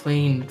this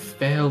plane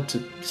failed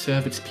to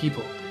serve its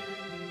people.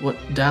 What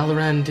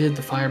Dalaran did,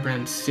 the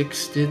Firebrand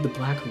Six did, the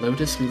Black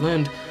Lotus, we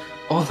learned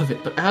all of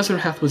it, but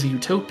Azarath was a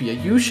utopia.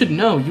 You should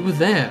know, you were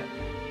there.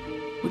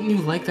 Wouldn't you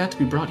like that to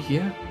be brought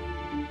here?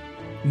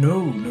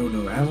 No.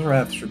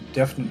 Azarath should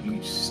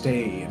definitely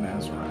stay in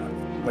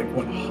Azarath. Like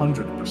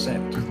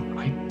 100%.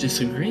 I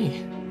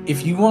disagree.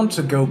 If you want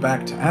to go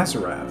back to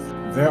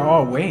Azarath, there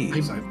are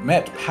ways. I've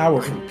met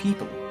powerful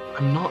people.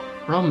 I'm not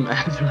from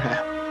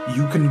Azarath.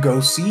 You can go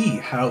see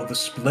how the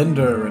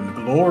splendor and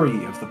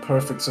glory of the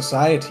perfect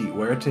society,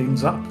 where it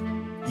ends up.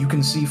 You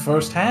can see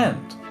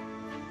firsthand.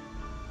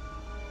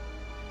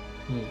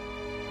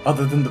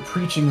 Other than the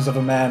preachings of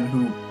a man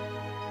who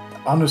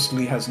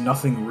honestly has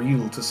nothing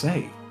real to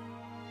say.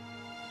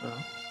 Well,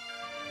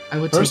 I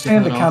would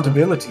first-hand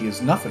accountability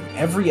is nothing.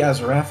 Every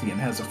Azarathian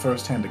has a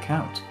first-hand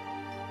account.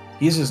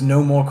 His is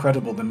no more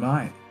credible than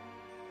mine.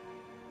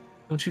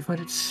 Don't you find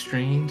it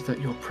strange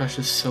that your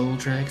precious soul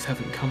dregs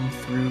haven't come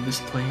through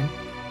this plane?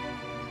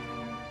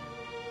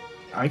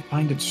 I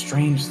find it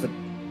strange that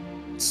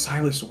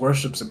Silas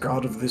worships a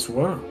god of this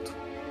world.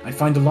 I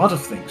find a lot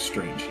of things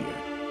strange here.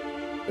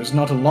 There's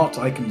not a lot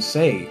I can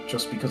say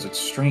just because it's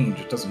strange.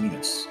 It doesn't mean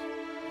it's,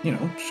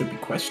 should be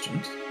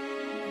questioned.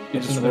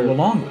 You just roll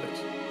along with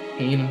it.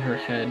 Pain in her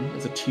head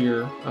as a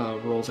tear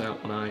rolls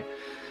out one eye.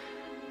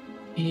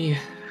 He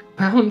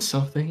found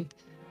something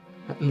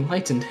that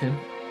enlightened him.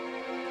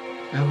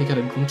 I only got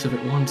a glimpse of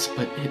it once,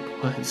 but it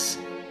was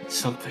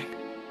something.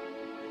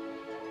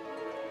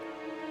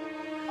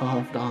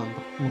 Carved on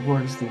the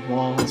floors, the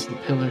walls, the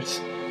pillars.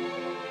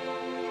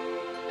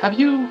 Have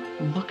you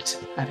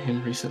looked at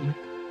him recently?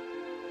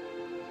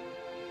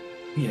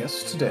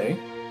 Yes, today.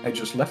 I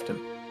just left him.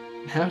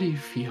 How do you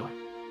feel?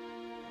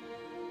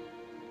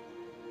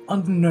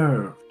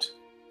 Unnerved.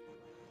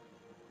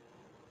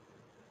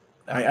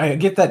 I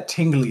get that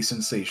tingly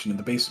sensation in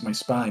the base of my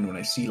spine when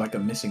I see, like, a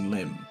missing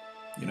limb,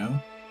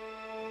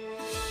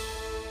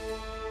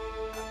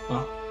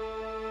 Well,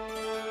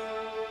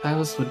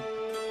 Silas would...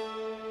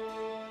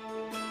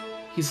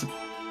 He's a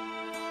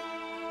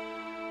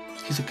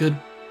good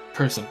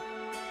person.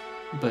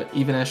 But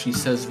even as she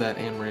says that,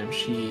 Amram,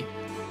 she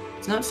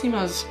does not seem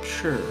as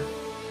sure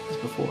as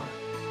before.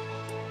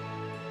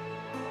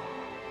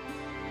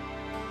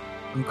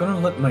 I'm gonna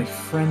let my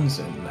friends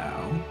in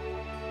now.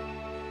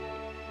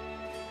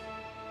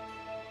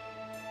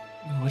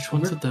 Which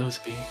ones would those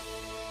be?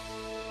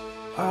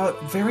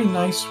 Very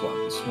nice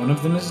ones. One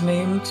of them is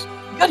named...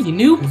 You got any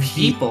new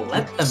people,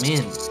 let them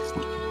in.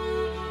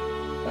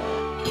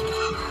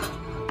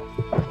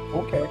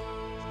 Okay.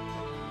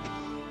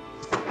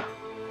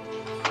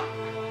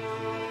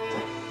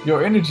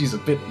 Your energy's a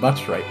bit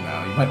much right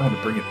now. You might want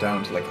to bring it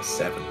down to like a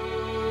 7.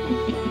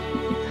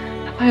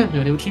 I have no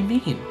idea what you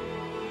mean.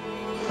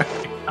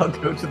 I'll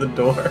go to the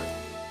door.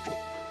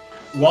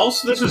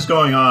 Whilst this is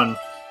going on,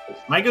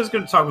 Micah's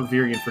going to talk with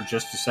Virian for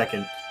just a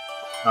second.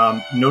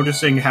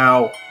 Noticing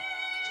how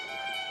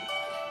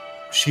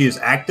she is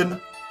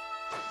acting,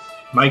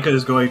 Micah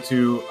is going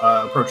to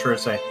approach her and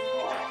say,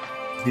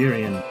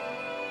 Virian,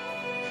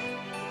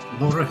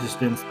 Laura has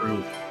been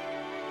through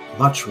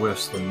much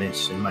worse than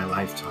this in my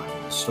lifetime.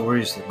 The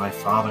stories that my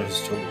father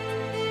has told,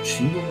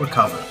 she will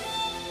recover,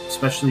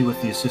 especially with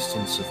the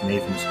assistance of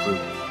Maven's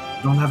group.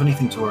 You don't have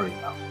anything to worry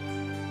about.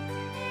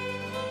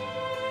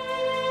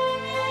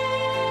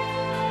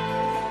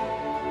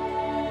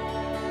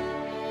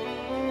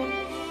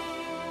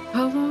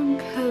 How long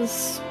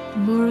has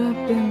Laura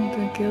been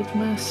the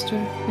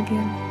guildmaster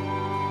again?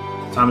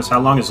 Thomas, how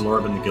long has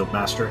Laura been the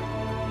guildmaster?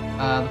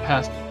 The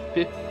past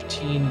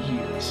 15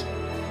 years.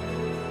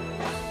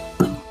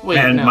 Wait,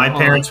 and no, my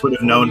parents would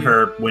have known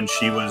her when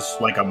she was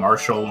like a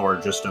marshal or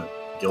just a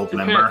guild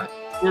member.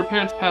 Your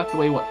parents passed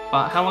away, what?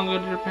 How long ago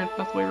did your parents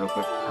pass away, real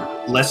quick?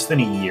 Less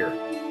than a year.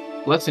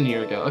 Less than a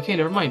year ago. Okay,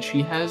 never mind.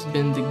 She has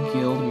been the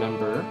guild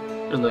member,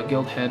 or the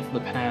guild head for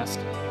the past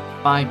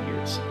 5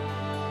 years.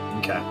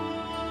 Okay.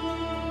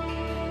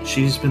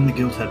 She's been the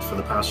guild head for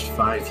the past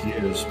 5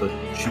 years, but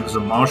she was a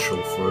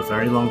marshal for a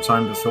very long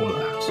time before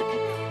that.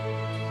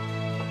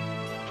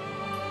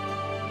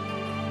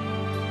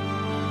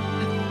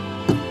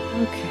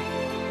 Okay.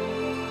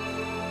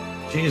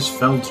 She has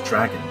felled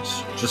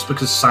dragons. Just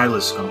because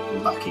Silas got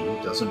lucky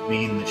doesn't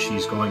mean that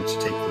she's going to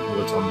take the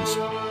bullet on this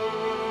one.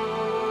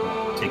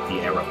 Or take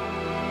the arrow.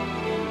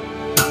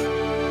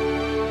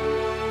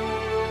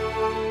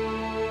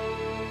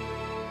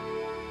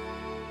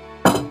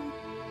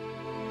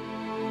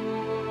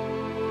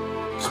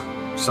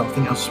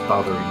 Something else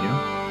bothering you?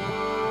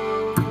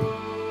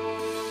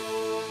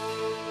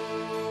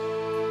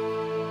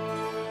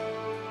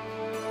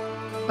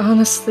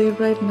 Honestly,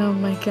 right now,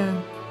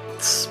 Micah,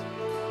 it's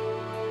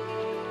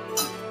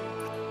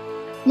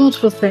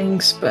multiple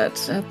things,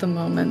 but at the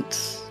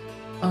moment,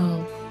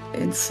 all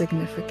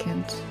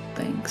insignificant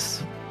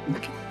things.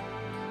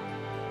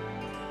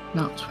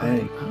 Not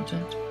worried about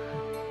it.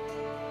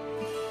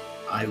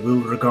 I will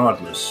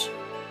regardless.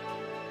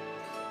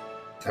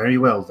 Very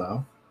well,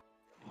 though.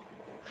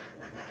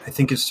 I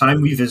think it's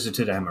time we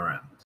visited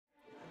Amaranth.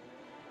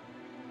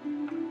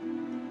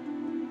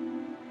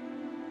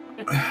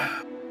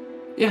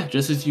 Yeah,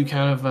 just as you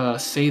kind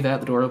of say that,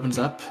 the door opens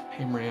up.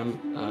 Amram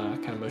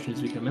kind of motions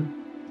you to come in.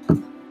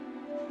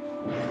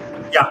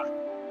 Yeah.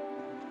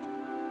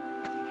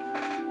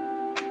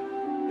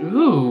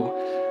 Ooh,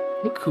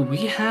 look who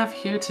we have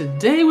here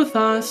today with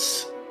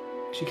us.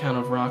 She kind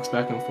of rocks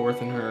back and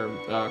forth in her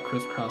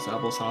crisscross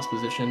applesauce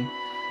position.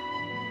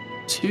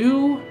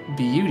 2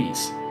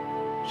 beauties.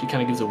 She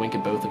kind of gives a wink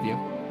at both of you.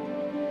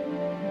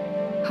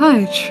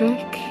 Hi,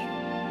 Trick.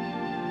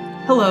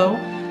 Hello.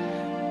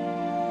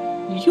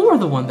 You are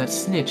the one that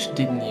snitched,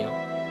 didn't you?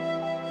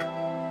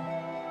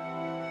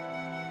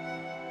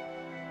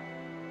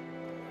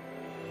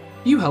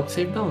 You helped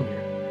save Bellemere.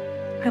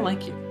 I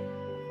like you.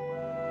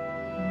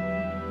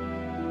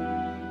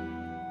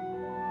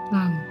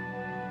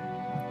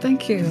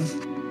 Thank you.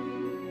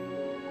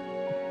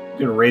 I'm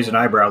gonna raise an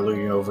eyebrow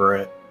looking over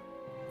at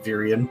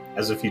Virian,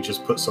 as if he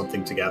just put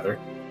something together.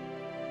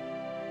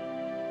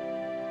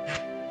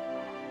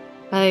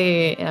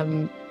 I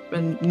am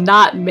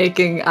not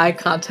making eye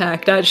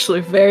contact,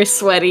 actually very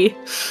sweaty.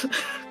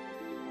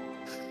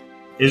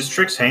 Is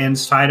Trick's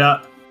hands tied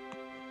up?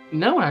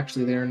 No,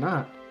 actually, they are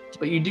not.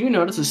 But you do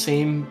notice the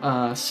same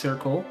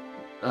circle,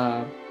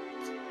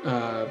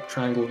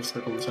 triangle with a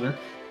circle in the center.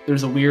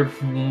 There's a weird,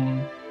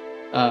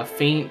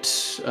 faint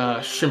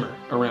shimmer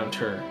around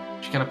her.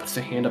 She kind of puts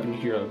a hand up and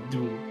you hear a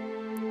doom.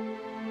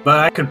 But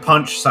I could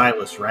punch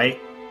Silas, right?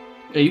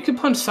 Yeah, you could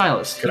punch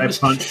Silas. Could I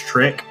punch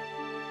Trick?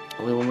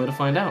 Only one way to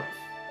find out.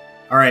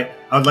 Alright,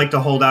 I'd like to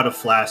hold out a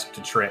flask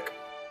to Trick.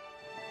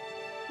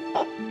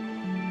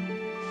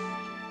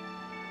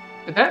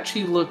 At that,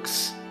 she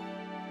looks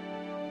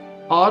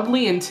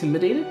oddly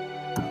intimidated.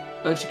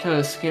 Then she kind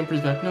of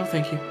scampers back. No,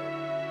 thank you.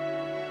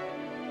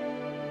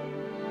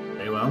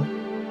 Very well.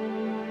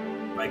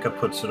 Micah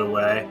puts it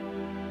away.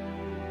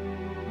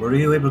 Were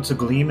you able to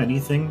glean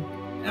anything,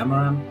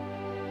 Amaram?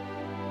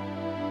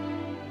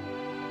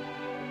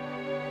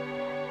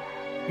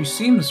 He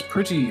seems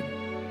pretty,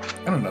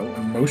 I don't know,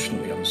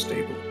 emotionally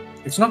unstable.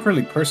 It's not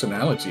really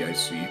personality I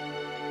see.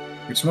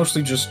 It's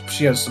mostly just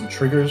she has some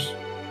triggers,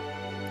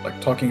 like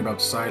talking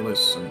about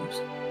Silas and...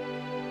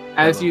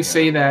 As you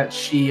say that,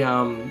 she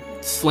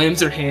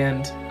slams her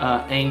hand,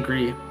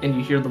 angry, and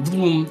you hear the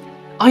boom.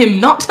 I am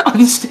not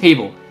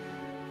unstable.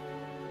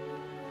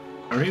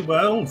 Very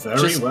well,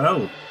 very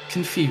well.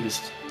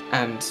 Confused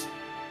and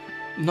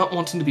not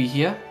wanting to be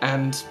here,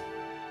 and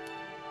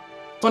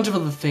bunch of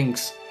other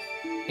things.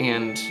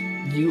 And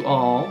you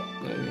all...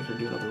 Let me make her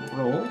do another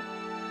roll.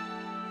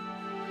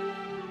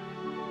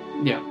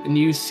 Yeah, and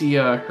you see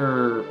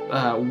her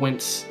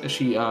wince as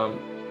she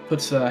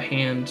puts a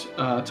hand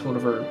to one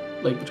of her,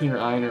 like between her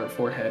eye and her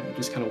forehead, and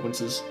just kind of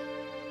winces,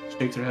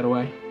 shakes her head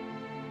away.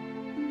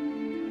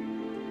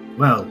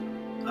 Well,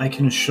 I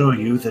can assure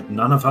you that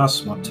none of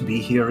us want to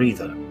be here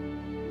either.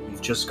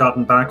 We've just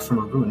gotten back from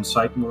a ruin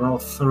site and we're all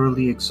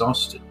thoroughly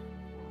exhausted.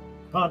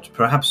 But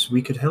perhaps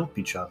we could help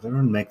each other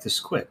and make this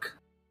quick.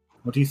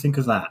 What do you think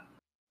of that?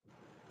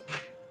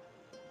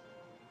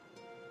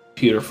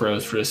 Computer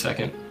froze for a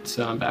second,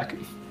 so I'm back.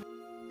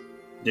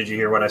 Did you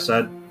hear what I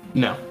said?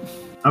 No.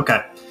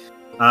 Okay.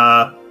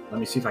 Let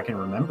me see if I can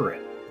remember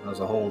it. That was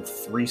a whole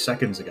 3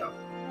 seconds ago.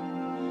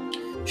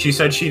 She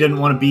said she didn't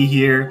want to be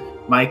here.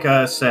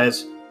 Micah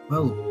says,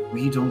 well,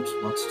 we don't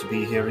want to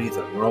be here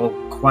either. We're all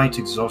quite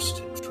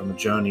exhausted from a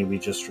journey we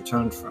just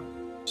returned from.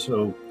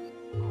 So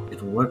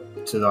it'll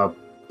work to our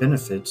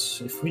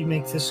benefits if we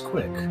make this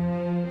quick.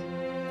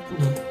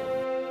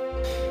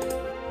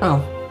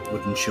 Oh.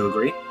 Wouldn't you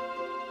agree?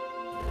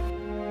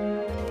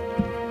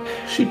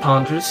 She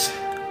ponders.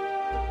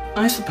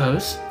 I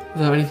suppose,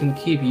 without anything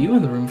to keep you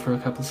in the room for a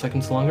couple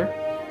seconds longer.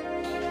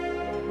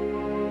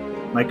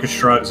 Micah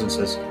shrugs and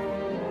says,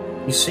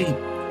 you see,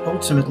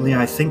 ultimately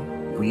I think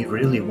we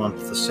really want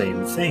the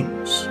same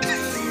things.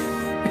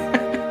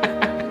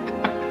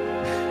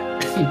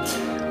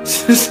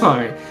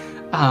 Sorry,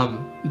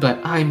 but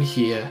I'm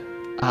here.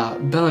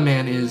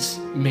 Bellaman is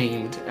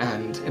maimed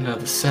and in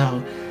another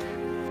cell,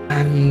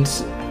 and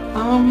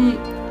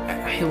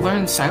I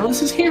learned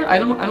Silas is here. I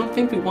don't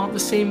think we want the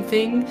same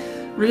thing,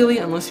 really,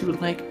 unless you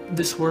would like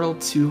this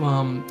world to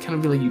kind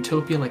of be like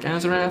utopia like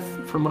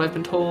Azarath, from what I've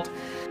been told.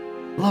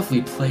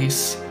 Lovely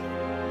place.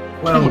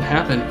 Well, I don't know what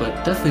happened,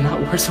 but definitely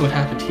not worse than what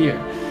happened here.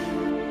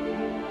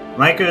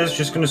 Micah is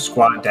just going to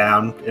squat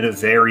down in a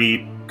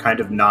very kind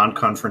of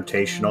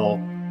non-confrontational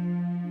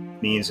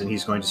means, and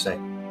he's going to say,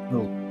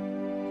 well,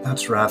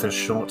 that's rather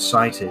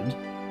short-sighted.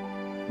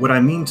 What I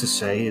mean to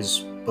say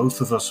is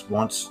both of us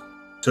want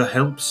to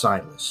help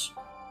Silas.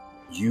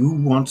 You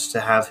want to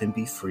have him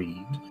be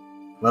freed.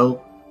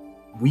 Well,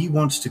 we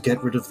want to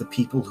get rid of the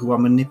people who are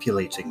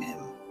manipulating him.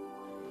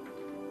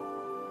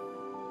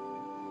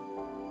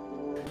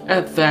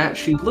 At that,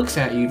 she looks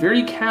at you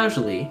very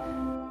casually,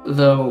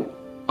 though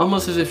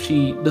almost as if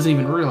she doesn't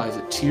even realize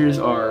it. Tears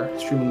are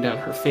streaming down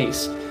her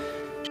face.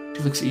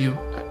 She looks at you.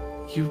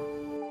 You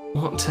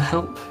want to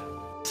help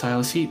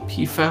Silas?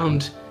 He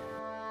found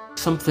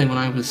something when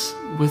I was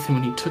with him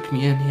when he took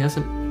me in. He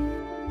hasn't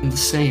been the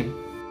same.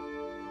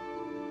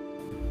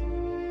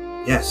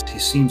 Yes, he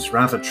seems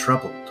rather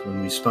troubled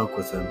when we spoke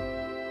with him.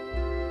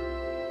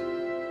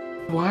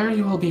 Why are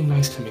you all being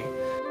nice to me?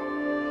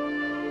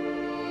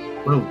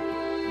 Well,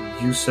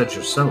 you said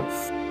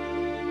yourself.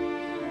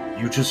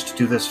 You just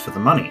do this for the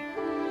money,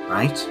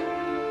 right?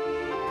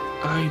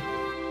 I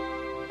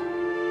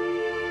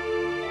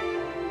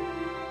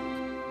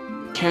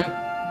can't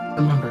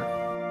remember.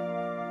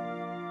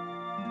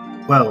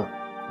 Well,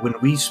 when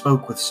we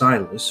spoke with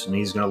Silas, and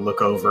he's going to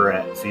look over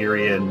at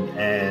Virion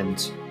and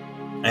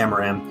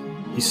Amaram,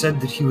 he said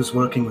that he was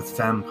working with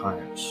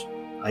vampires.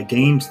 I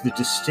gained the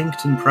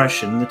distinct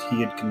impression that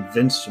he had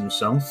convinced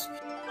himself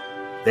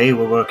they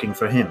were working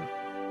for him.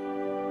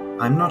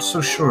 I'm not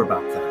so sure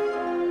about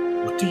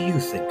that. What do you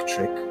think,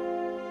 Trick?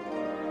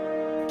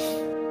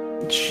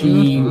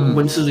 She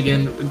winces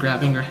again,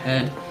 grabbing her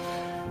head,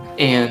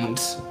 and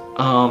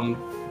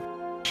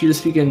she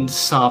just begins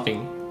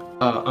sobbing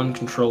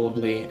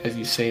uncontrollably as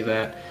you say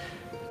that.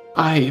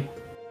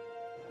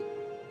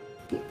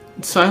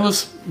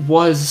 Silas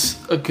was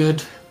a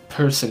good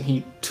person.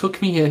 He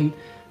took me in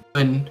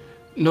when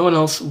no one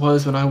else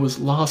was, when I was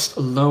lost,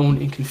 alone,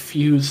 and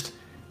confused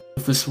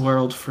with this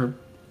world for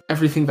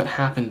everything that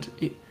happened.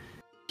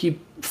 He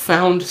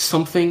found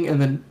something,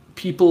 and then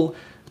people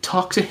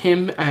talked to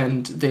him,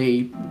 and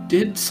they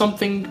did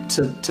something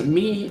to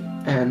me,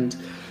 and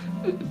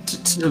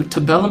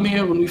to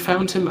Bellamere when we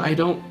found him. I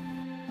don't...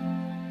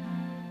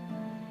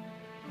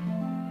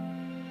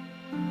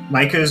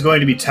 Micah is going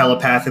to be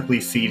telepathically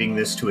feeding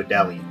this to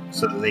Adeli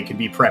so that they can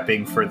be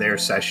prepping for their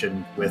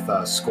session with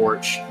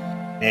Scorch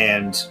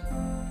and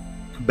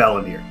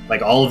Bellamere.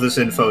 Like, all of this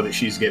info that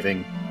she's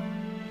giving,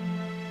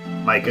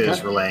 Micah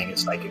is relaying it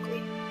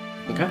psychically.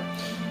 Okay.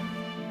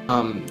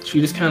 She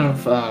just kind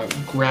of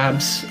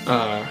grabs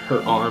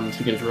her arms,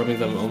 begins rubbing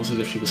them almost as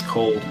if she was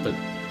cold, but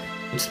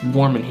it's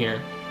warm in here.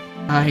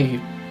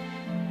 Give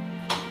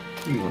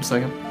me 1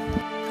 second.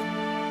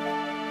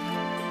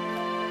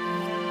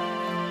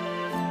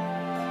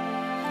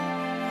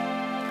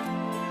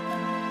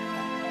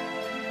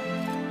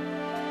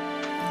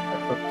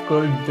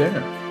 Good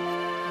dinner.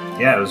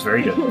 Yeah, it was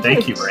very good.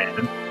 Thank you,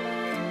 Brandon.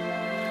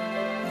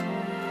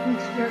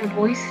 It's very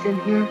moist in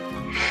here.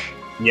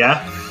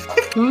 Yeah?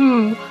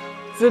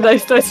 It's a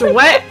nice and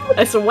wet.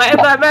 Nice and wet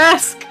in that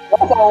mask.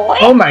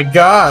 Oh my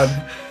god!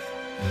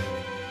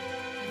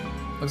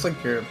 Looks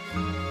like you're...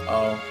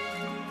 Oh.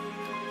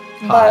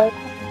 Hot.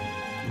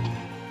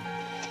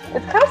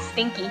 It's kind of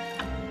stinky. A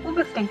little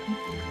bit stinky.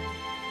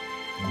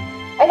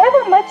 I have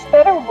a much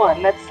better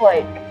one that's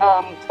like,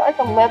 it's got like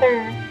a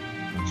leather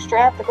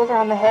strap that goes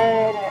around the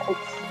head, and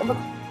it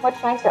looks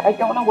much nicer. I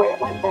don't know where it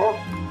went though.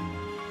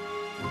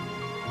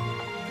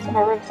 It's in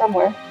my room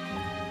somewhere.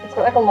 It's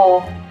got like a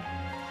little...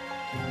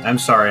 I'm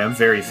sorry, I'm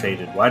very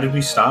faded. Why did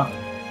we stop?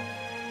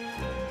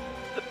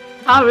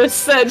 Thomas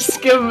said,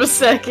 just give him a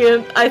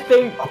second. I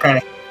think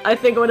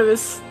one of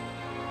his...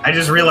 I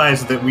just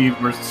realized that we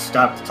were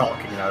stopped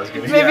talking and I was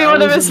getting... Maybe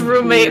one of his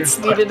roommates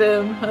needed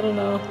him. I don't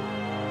know.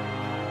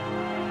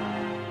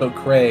 So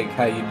Craig,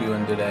 how you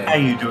doing today? How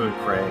you doing,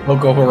 Craig?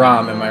 Boko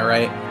Haram, am I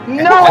right?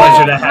 No!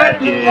 Pleasure to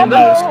have you in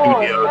the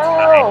studio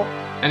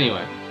tonight.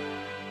 Anyway.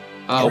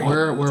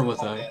 Where was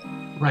I?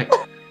 Right.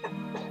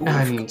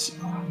 And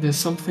there's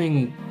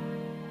something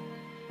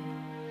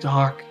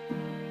dark.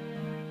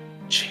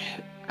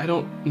 I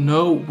don't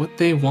know what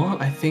they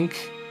want. I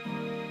think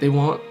they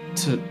want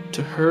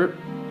to hurt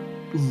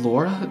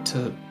Laura,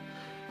 to...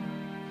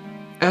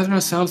 Azra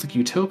sounds like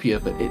utopia,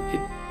 but it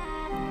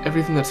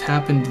everything that's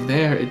happened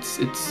there, it's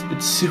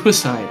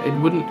suicide. It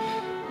wouldn't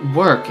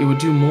work. It would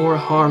do more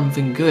harm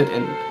than good.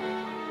 And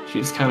she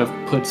just kind of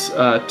puts 2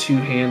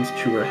 hands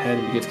to her head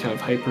and gets kind of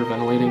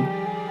hyperventilating.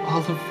 All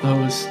of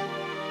those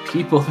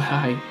people that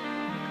I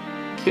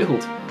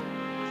killed.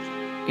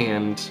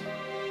 And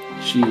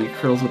she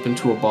curls up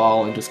into a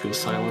ball and just goes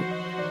silent.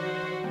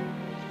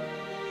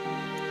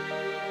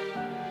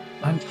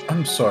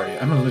 I'm sorry,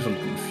 I'm a little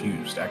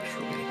confused,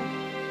 actually.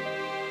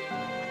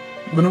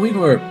 When we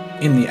were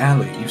in the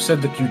alley, you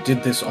said that you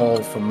did this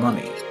all for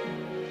money.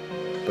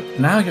 But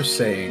now you're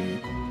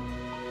saying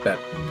that,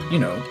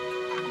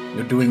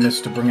 you're doing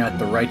this to bring out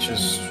the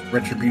righteous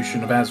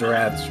retribution of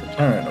Azarath's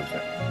return,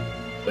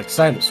 like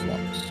Silas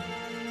wants.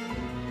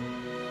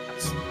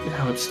 That's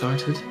how it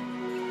started.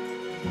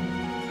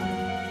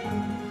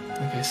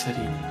 Like I said,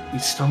 he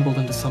stumbled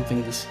into something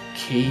in this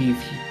cave.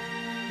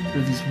 There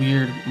were these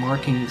weird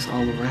markings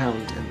all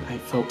around, and I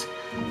felt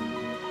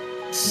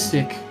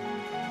sick.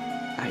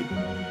 I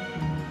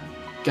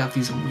got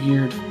these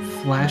weird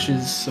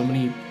flashes, so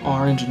many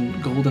orange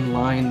and golden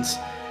lines.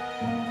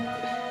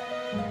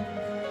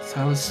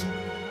 Silas...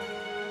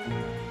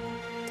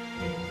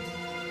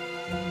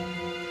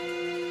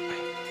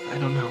 I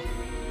don't know.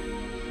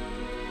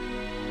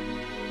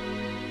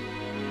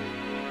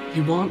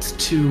 He wants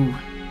to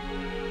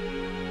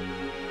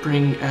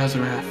bring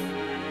Azarath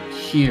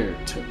here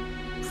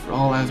for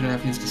all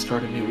Azarathians to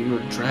start anew. We were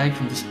dragged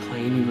from this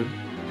plane. We were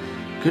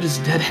good as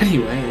dead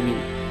anyway. I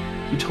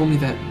mean, he told me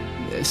that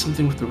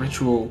something with the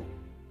ritual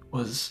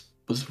was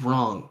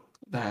wrong.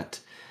 That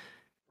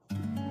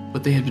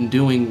what they had been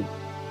doing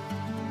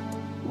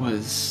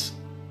was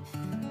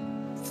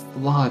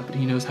flawed, but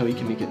he knows how he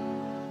can make it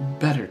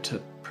better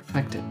to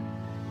perfect it.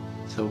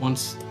 So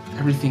once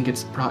everything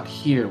gets brought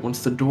here,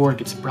 once the door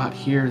gets brought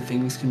here,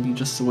 things can be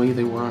just the way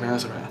they were on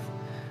Azarath.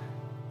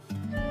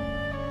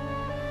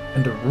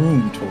 And a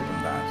room told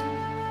him that.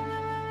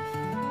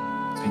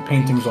 And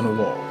paintings on a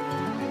wall.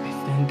 I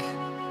think...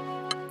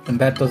 And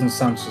that doesn't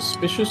sound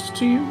suspicious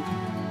to you?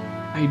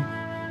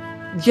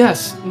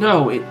 Yes,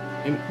 no,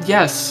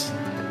 yes.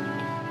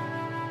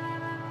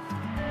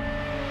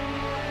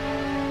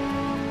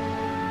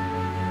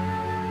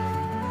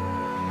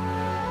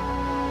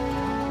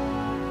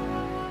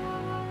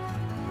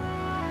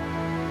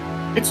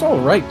 It's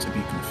alright to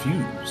be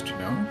confused,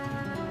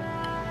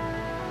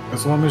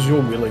 As long as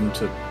you're willing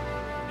to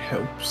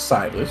help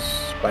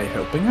Silas by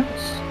helping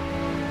us.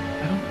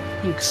 I don't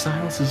think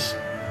Silas is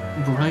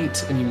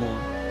right anymore.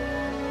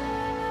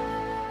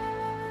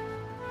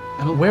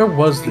 Where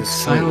was this?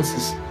 Silas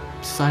is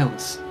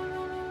Silas.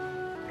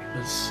 It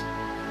was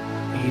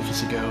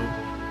ages ago.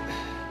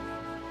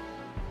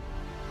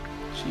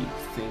 She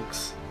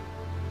thinks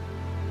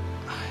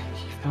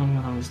he found me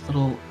when I was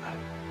little.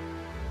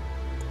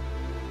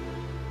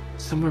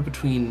 Somewhere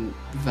between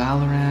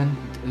Valoran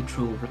and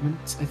Idril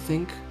Remnants, I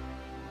think.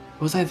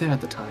 Was I there at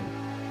the time?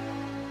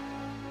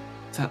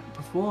 Is that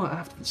before or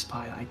after the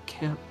spy? I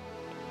can't...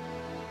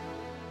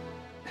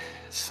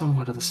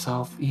 Somewhere to the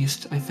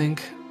southeast, I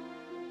think.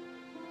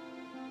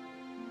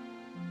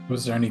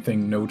 Was there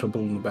anything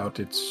notable about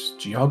its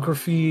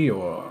geography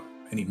or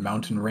any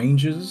mountain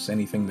ranges?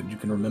 Anything that you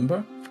can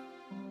remember?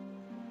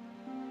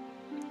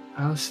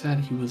 Alice said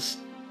he was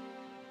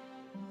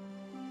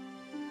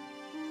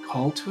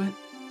called to it.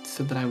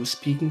 Said that I was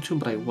speaking to him,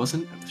 but I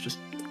wasn't. I was just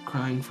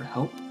crying for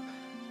help.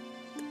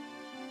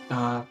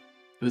 It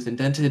was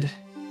indented.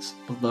 It's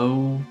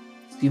below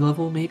sea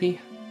level, maybe?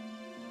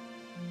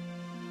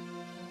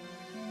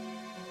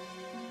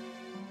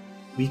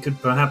 We could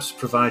perhaps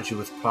provide you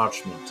with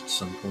parchment at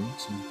some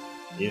point, and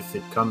if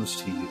it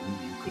comes to you,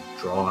 you could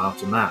draw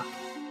out a map.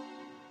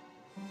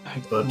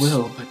 I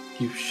will, but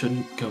you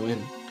shouldn't go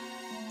in.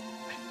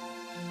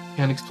 I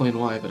can't explain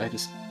why, but I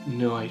just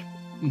know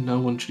no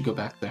one should go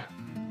back there.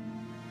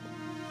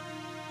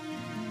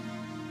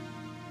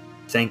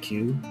 Thank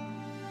you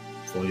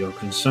for your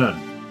concern.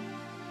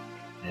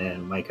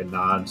 And Micah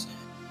nods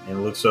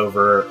and looks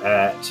over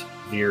at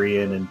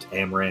Virion and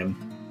Amram,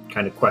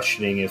 kind of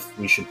questioning if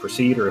we should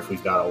proceed or if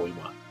we've got all we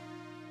want.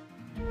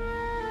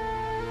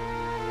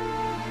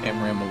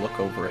 Amram will look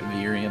over at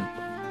Virian.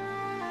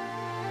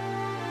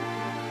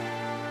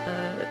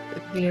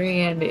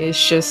 Virian is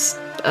just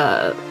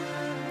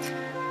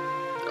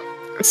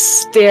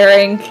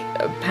staring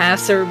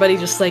past everybody,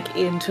 just like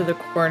into the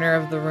corner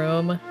of the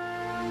room.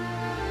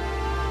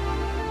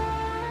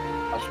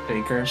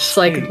 Baker. Just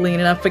like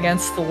leaning up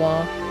against the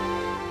wall.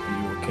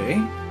 Are you okay?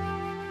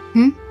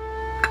 Hmm?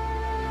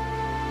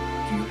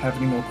 Do you have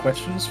any more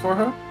questions for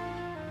her?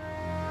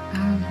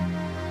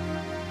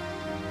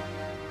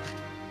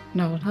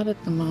 No, not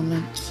at the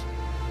moment.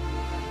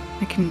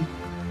 I can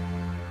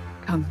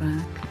come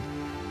back.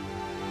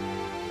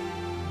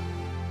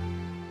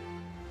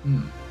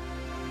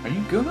 Are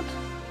you good?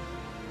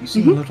 You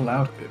seem a little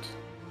out of it.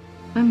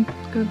 I'm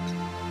good.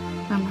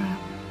 I'm right.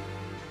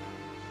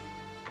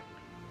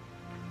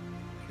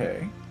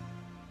 Okay.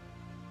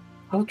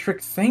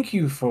 Aldrich, thank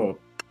you for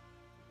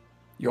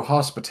your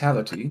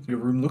hospitality. Your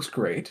room looks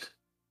great.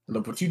 I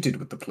love what you did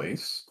with the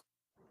place.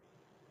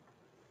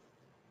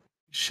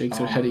 Shakes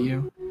her head at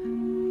you.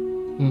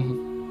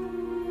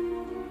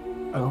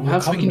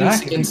 Perhaps we can do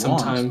this again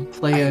sometime.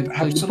 Play a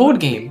board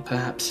game,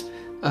 perhaps.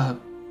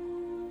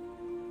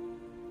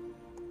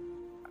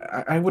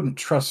 I wouldn't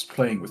trust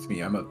playing with me.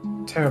 I'm a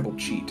terrible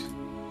cheat.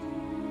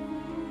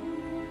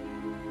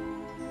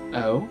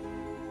 Oh?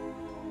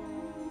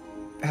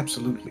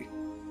 Absolutely.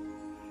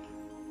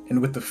 And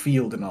with the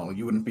field and all,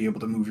 you wouldn't be able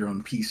to move your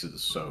own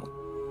pieces, so...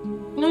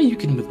 No, you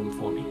can move them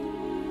for me.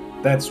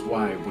 That's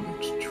why I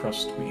wouldn't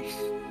trust me.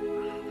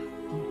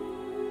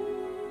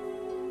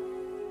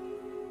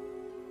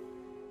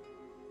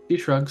 He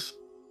shrugs.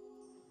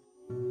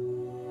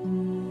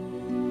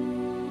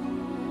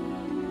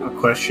 A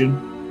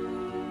question.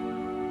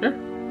 Sure.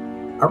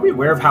 Are we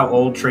aware of how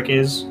old Trick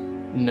is?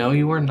 No,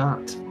 you are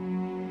not.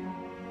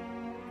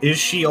 Is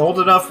she old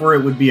enough where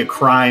it would be a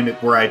crime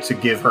were I to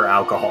give her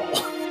alcohol?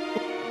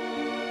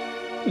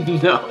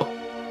 No.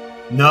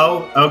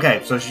 No?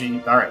 Okay, so she...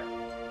 Alright.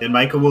 Then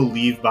Micah will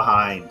leave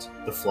behind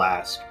the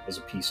flask as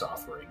a peace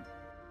offering.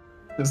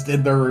 Just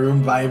in the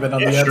room, vibing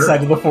on the sure.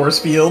 outside of the force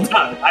field.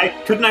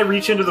 Couldn't I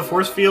reach into the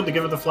force field to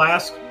give her the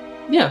flask?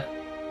 Yeah.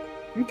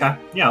 Okay.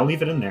 Yeah, I'll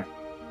leave it in there.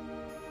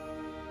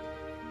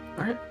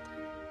 Alright.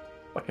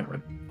 Fucking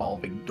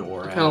revolving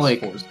door Kinda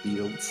like force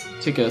fields.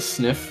 Take a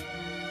sniff.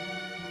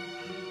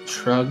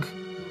 Shrug.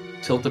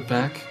 Tilt it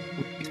back.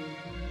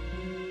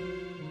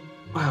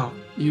 Wow,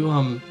 you,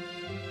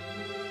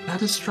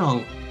 that is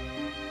strong.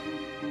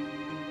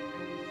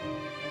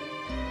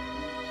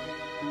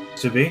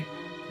 To be?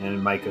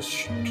 And Micah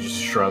just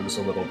shrugs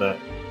a little bit.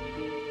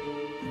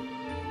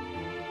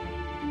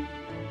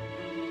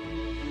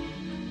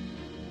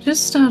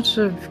 Just out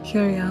of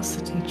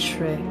curiosity,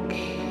 Trick,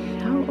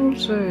 how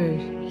old are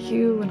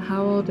you and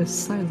how old is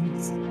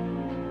Silas?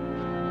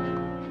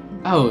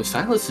 Oh,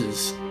 Silas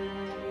is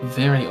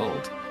very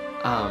old.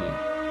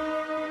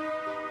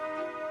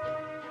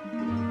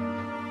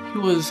 He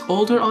was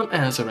older on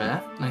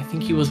Azarath, and I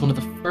think he was one of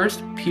the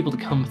first people to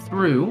come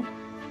through.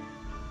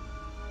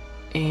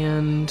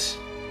 And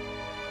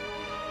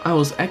I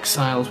was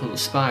exiled from the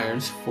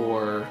Spires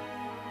for,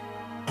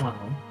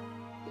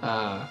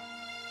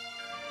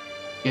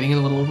 getting a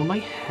little over my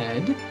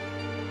head.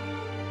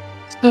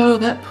 So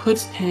that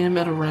puts him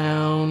at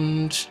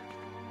around,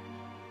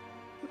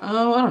 I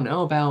don't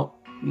know, about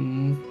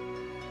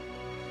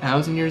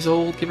 1,000 years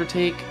old, give or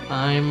take.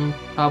 I'm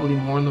probably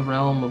more in the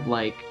realm of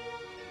like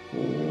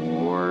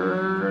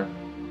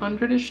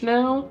 400-ish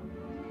now.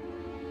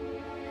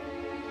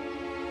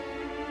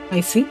 I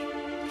see.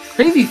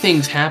 Crazy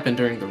things happen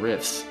during the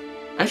rifts.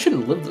 I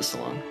shouldn't live this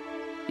long.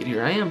 Yet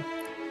here I am.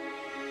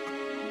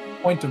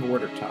 Point of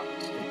order,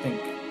 Thomas. I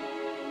think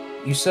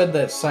you said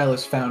that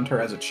Silas found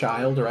her as a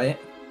child, right?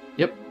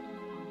 Yep.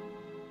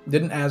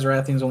 Didn't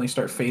Azarathians only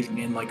start phasing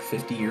in like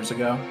 50 years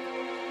ago?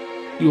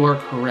 You are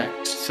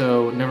correct.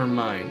 So never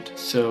mind.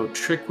 So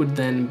Trick would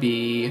then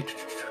be...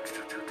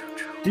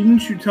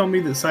 Didn't you tell me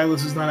that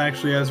Silas is not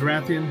actually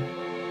Azarathian?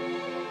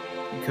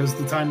 Because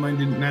the timeline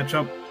didn't match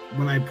up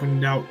when I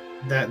pointed out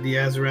that the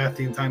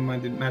Azarathian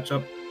timeline didn't match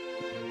up?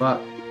 But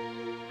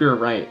you're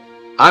right.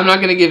 I'm not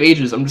going to give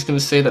ages. I'm just going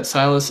to say that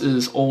Silas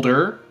is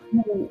older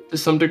to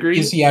some degree.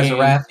 Is he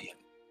Azarathian?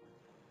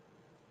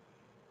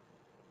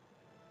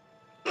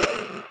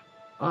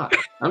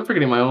 I'm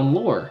forgetting my own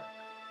lore.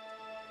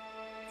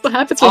 What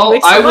happens when you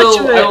make so much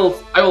of it?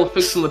 I will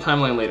fix in the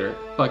timeline later.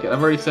 Fuck it.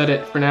 I've already said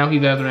it. For now,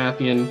 he's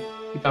Azarathian.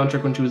 He found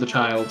Trick when she was a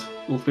child.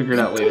 We'll figure it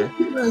out later.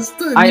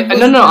 I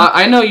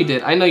know you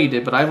did. I know you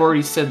did, but I've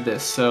already said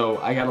this, so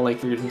I gotta like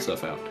figure some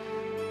stuff out.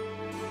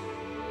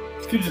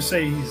 You could just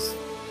say he's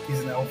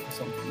an elf or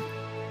something.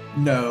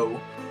 No.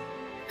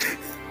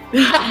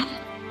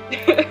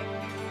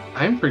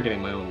 I'm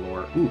forgetting my own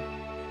lore. Ooh.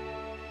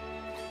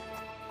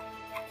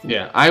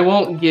 Yeah, I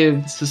won't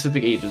give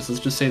specific ages.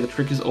 Let's just say the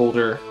Trick is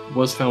older,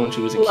 was found when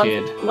she was a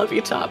kid. Love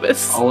you,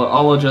 Thomas.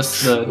 I'll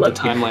adjust the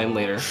timeline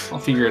later. I'll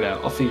figure it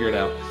out.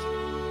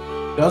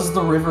 Does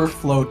the river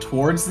flow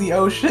towards the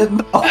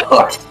ocean?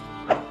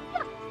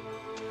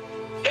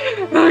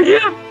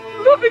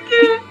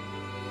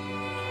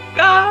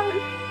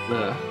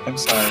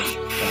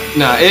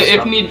 Nah,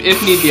 if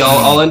need be,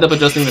 I'll end up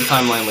adjusting the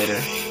timeline later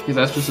because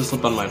that's just a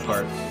slip on my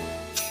part.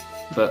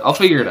 But I'll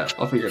figure it out.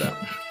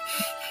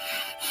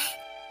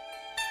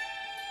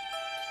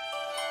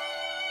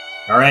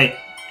 All right,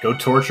 go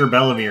torture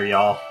Bellamere,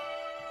 y'all.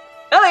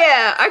 Oh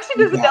yeah!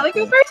 Actually, does Adele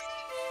go first?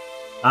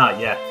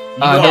 Yeah.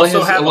 Adele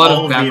has a lot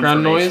of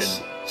background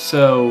noise,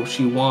 so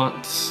she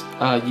wants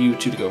you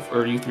two to go,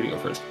 or you three to go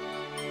first.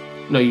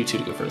 No, you two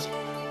to go first.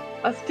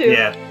 Us two.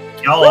 Yeah,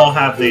 y'all all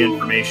have the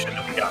information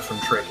that we got from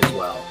Trick as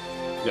well.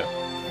 Yeah.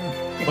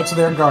 What's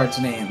their guard's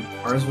name?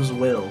 Ours was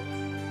Will.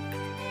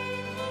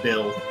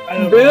 Bill.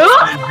 Bill.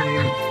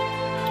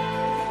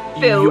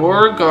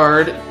 Your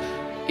guard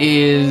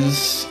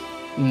is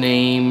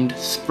named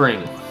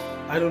Spring.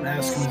 I don't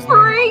ask him his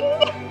Spring.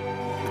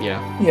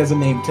 Yeah. He has a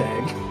name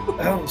tag.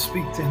 I don't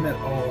speak to him at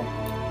all.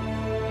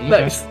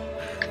 Nice.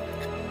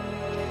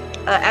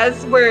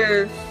 As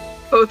we're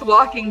both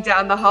walking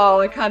down the hall,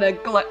 I kind of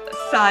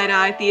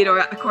side-eye Theodore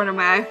at the corner of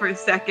my eye for a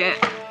second,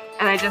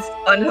 and I just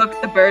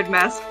unhook the bird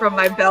mask from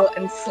my belt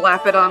and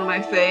slap it on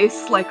my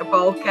face like a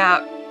ball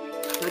cap.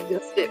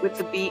 Adjust it with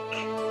the beak,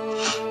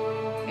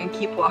 and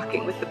keep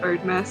walking with the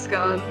bird mask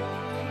on.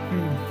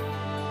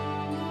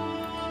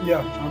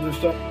 Yeah, I'll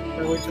just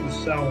my way to the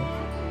cell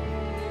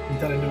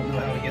that I don't know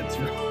how to get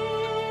to.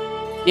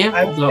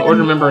 Yeah, the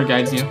order member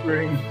guides you.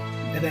 Spring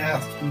and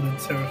asked him to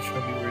show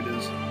me where it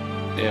is.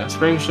 Yeah,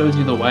 Spring shows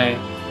you the way,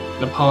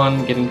 and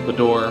upon getting to the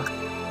door,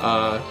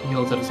 he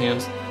holds out his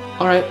hands.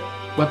 Alright,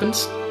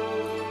 weapons?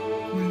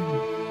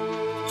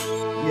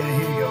 Yeah,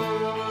 here you go.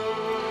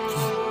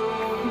 Just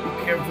be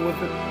careful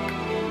with it.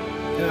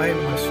 And I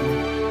have my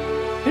sword.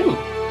 Ooh.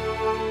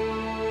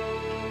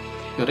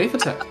 Good 8th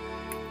attack.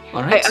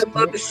 Alright. I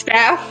unload the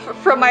staff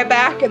from my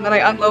back, and then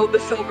I unload the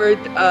silvered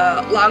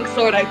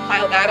longsword. I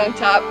pile that on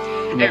top.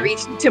 Yeah. I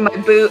reach into my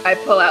boot, I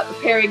pull out the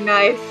paring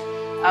knife,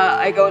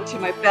 I go into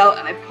my belt,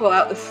 and I pull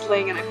out the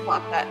sling, and I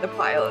plop that in the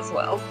pile as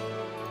well.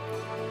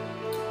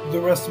 The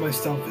rest of my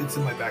stuff, it's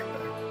in my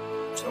backpack.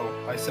 So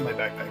I set my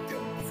backpack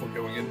down before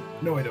going in.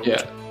 No, I don't.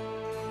 Yeah.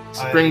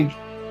 Spring.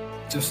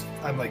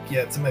 I'm like,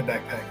 yeah, it's in my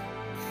backpack.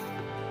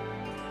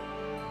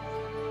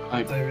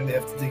 I really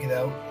have to dig it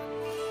out.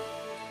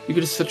 You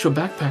could just set your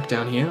backpack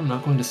down here. I'm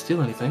not going to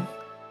steal anything.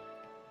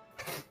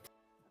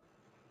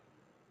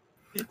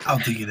 I'll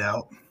dig it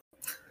out.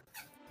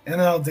 And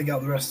then I'll dig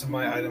out the rest of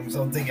my items.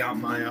 I'll dig out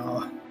my,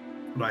 what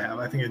do I have?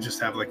 I think I just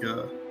have like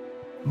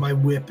my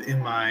whip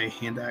and my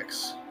hand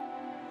axe.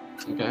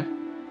 Okay.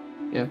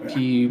 Yeah,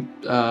 he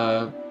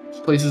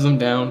places them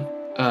down,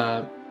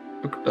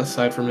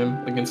 aside from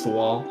him, against the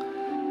wall.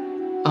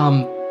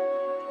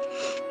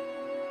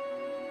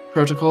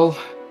 Protocol,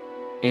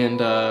 and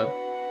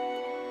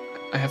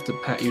I have to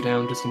pat you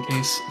down just in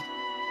case.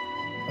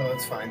 Oh,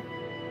 that's fine.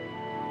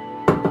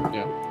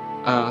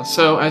 Yeah.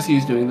 So as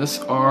he's doing this,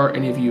 are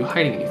any of you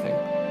hiding anything?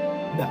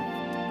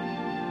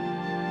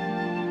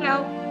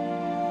 No.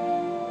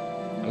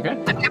 Okay.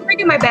 I'm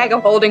bringing my bag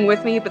of holding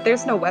with me, but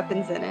there's no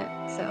weapons in it,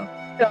 so.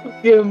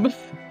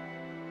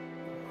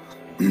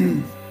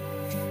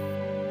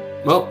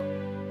 Well,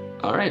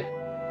 alright.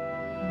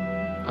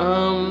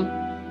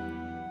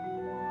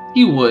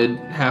 He would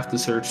have to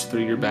search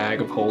through your bag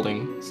of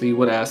holding, so he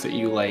would ask that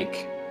you,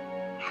 like...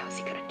 How is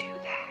he gonna do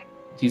that?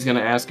 He's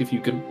gonna ask if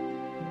you could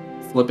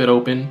flip it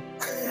open.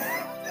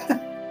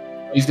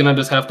 He's gonna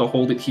just have to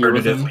hold it here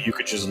with him. You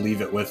could just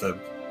leave it with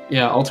him.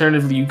 Yeah,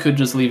 alternatively, you could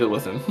just leave it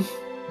with him.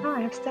 Oh,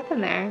 I have stuff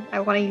in there I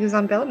want to use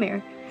on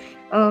Bellamere.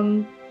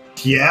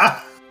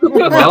 Yeah?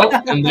 Well,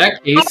 in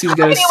that case, he's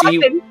gonna see...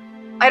 Weapons.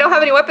 I don't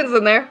have any weapons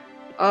in there.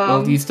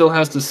 Well, he still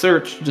has to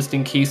search, just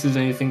in case there's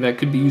anything that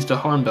could be used to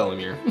harm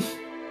Bellamere.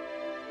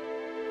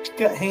 She's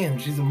got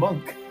hands. She's a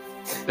monk.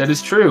 That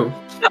is true.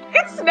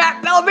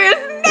 Snap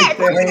Bellamere's neck!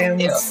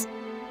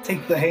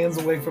 Take the hands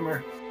away from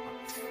her.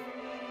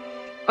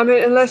 I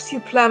mean, unless you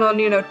plan on,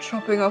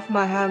 chopping off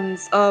my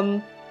hands,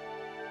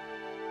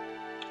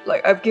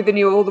 like, I've given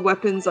you all the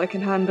weapons I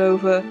can hand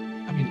over.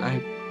 I mean,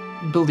 I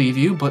believe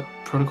you, but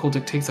protocol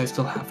dictates I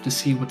still have to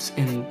see what's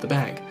in the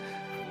bag.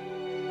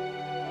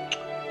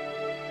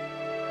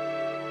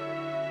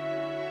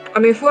 I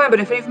mean, fine, but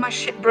if any of my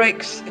shit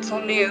breaks, it's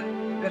on you.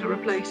 You better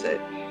replace it.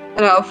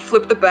 And I'll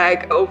flip the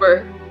bag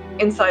over,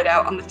 inside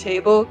out on the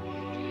table,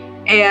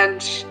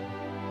 and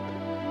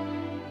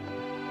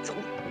so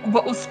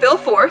what will spill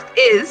forth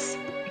is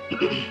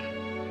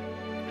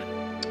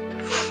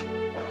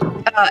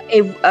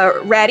a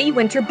ratty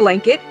winter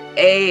blanket,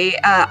 a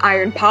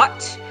iron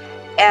pot,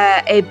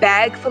 a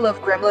bag full of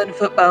gremlin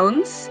foot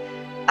bones,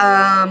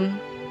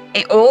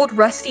 a old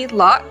rusty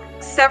lock,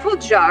 several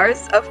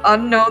jars of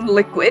unknown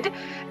liquid.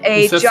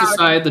 He sets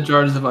aside the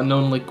jars of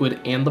unknown liquid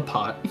and the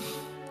pot.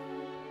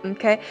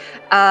 Okay.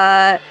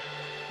 A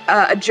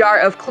jar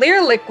of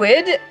clear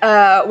liquid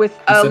with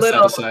a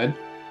little. He sets that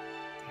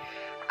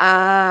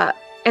aside.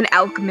 An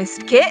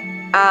alchemist kit.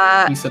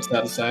 He sets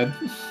that aside.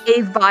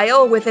 A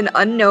vial with an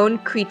unknown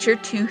creature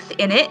tooth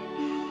in it.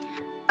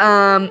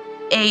 A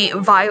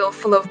vial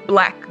full of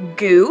black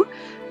goo.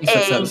 He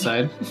sets that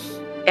aside.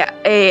 Yeah,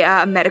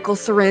 a medical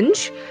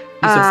syringe.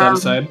 He sets that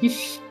aside.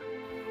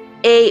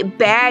 a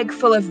bag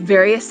full of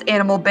various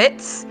animal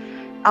bits,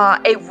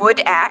 a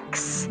wood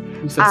axe.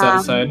 He sets that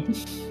aside.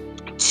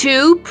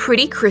 2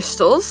 pretty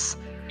crystals.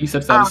 He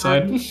sets that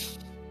aside.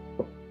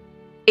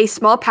 A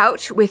small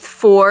pouch with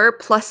 4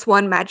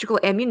 +1 magical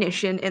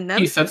ammunition in them.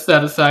 He sets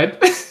that aside.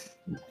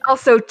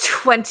 Also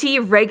 20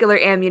 regular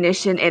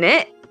ammunition in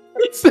it.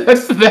 He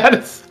sets that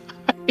aside.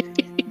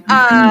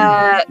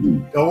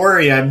 Don't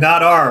worry, I'm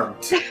not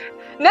armed.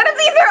 None of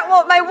these are,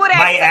 well, my wood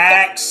axe. My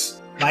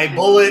axe, my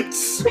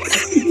bullets.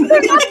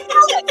 They're not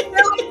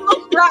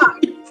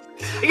rocks.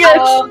 You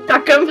gotta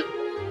chuck 'em.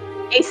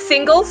 A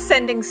single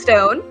sending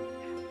stone,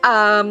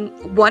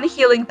 1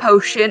 healing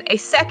potion, a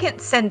second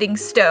sending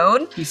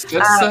stone. He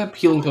sets that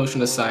healing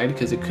potion aside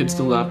because it could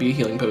still not be a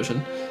healing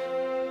potion.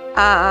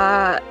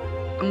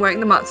 I'm wearing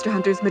the Monster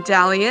Hunter's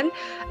medallion.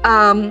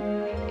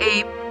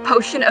 A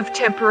potion of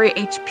temporary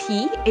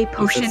HP, a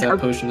potion He sets that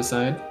of potion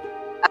aside.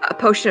 a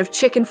potion of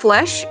chicken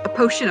flesh, a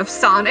potion of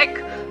sonic,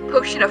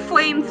 potion of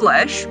flame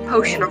flesh,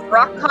 potion of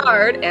rock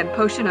hard, and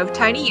potion of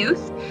tiny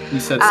youth. He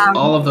sets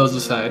all of those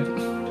aside.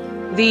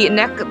 The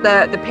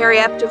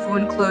periaptive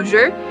wound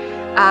closure,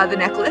 the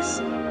necklace,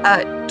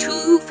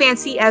 2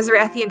 fancy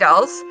Azarathian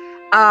dolls,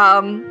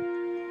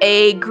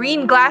 a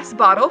green glass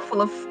bottle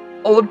full of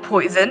old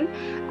poison.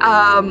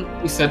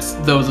 He sets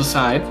those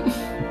aside.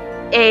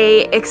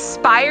 A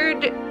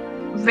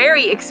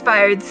very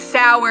expired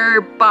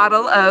sour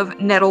bottle of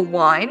nettle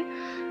wine.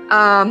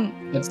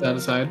 Sets that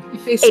aside.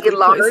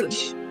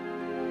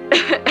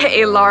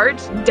 A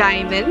large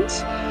diamond.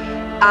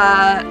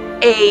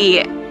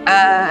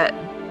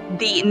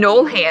 The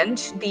knoll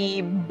hand,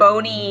 the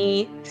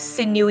bony,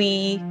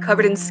 sinewy,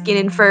 covered in skin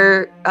and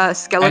fur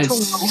skeletal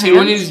knoll As soon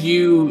hand. as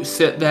you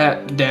set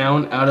that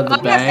down out of the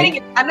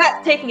bag, I'm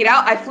not taking it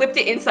out. I flipped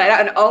it inside out,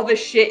 and all this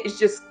shit is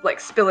just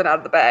like spilling out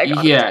of the bag.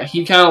 yeah,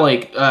 he kind of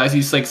like as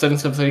he's like setting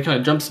stuff aside, he kind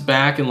of jumps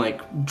back and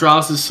like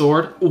draws his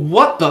sword.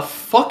 What the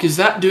fuck is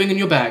that doing in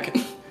your bag?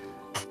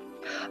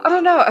 I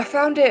don't know. I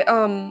found it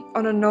on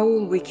a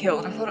knoll we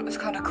killed. I thought it was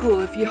kind of cool.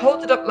 If you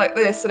hold it up like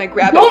this and I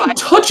grab Don't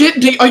touch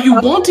it! Are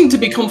you wanting to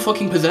become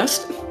fucking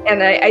possessed?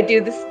 and I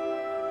do this.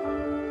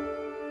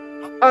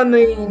 I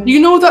mean, You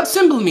know what that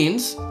symbol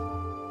means?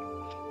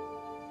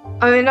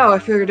 no, I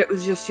figured it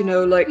was just,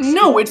 like...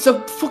 No, it's a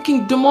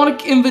fucking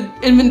demonic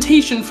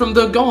invitation from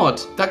the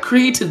god that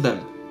created them.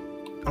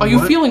 Are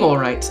you feeling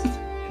alright?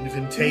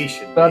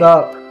 Invitation. Shut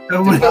up.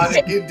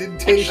 Demonic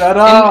invitation. Shut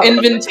up.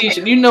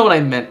 Invitation. You know what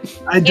I meant.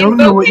 I don't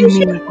know what you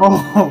mean at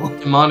all.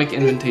 Demonic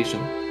invitation.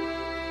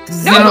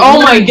 No,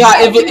 Oh my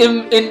god!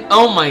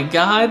 Oh my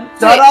god!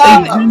 Shut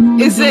up.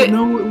 Is it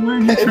know what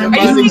word you're trying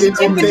Demonic to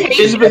say.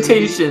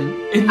 invitation?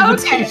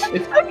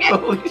 Invitation. Okay.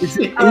 Holy It's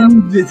shit! an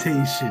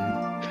invitation.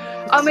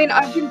 I mean,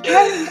 I've been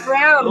carrying it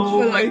around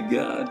Oh for my like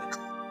god!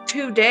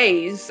 2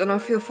 days, and I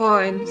feel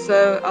fine.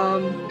 So,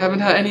 Haven't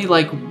had any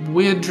like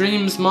weird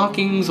dreams,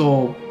 mockings,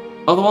 or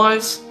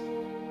otherwise?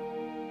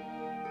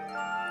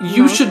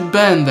 You should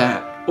ban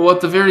that, or at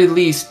the very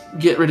least,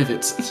 get rid of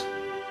it.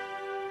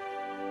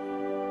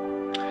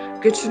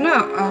 good to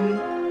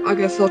know. I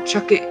guess I'll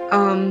chuck it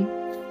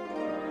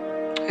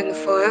in the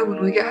fire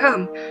when we get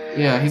home.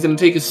 Yeah, he's gonna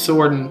take his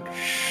sword and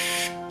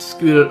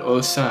scoot it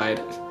aside.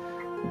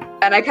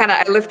 And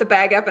I lift the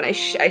bag up and I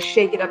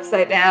shake it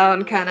upside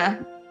down, kind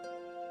of.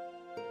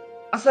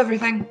 That's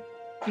everything.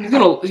 He's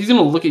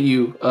gonna look at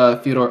you,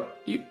 Theodore.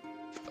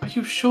 Are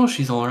you sure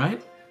she's all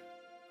right?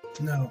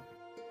 No.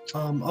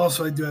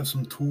 Also, I do have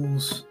some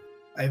tools.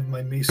 I have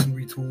my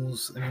masonry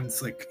tools. I mean,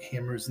 it's like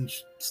hammers and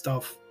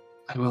stuff.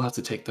 I will have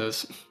to take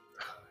those.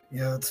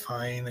 Yeah, that's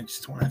fine. I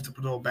just want to have to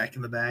put it all back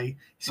in the bag.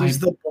 See, it's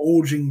the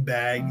bulging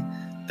bag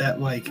that,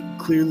 like,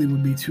 clearly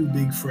would be too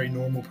big for a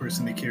normal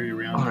person to carry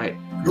around. All right.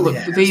 Really Look,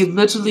 has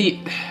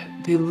they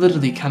to.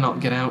 literally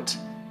cannot get out.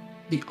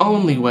 The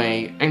only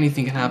way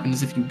anything can happen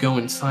is if you go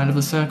inside of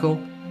the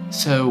circle.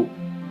 So,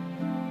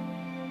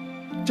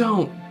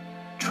 don't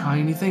try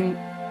anything.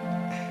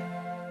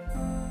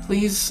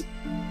 Please,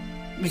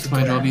 makes So my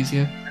do I job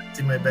easier.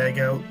 Empty my bag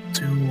out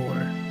too,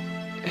 or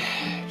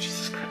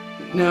Jesus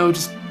Christ. No,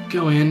 just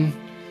go in.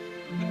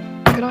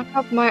 Can I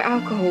have my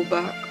alcohol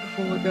back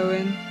before we go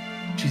in?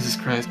 Jesus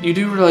Christ. You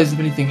do realize if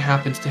anything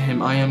happens to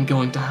him, I am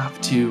going to have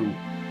to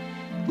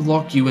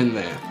lock you in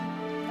there.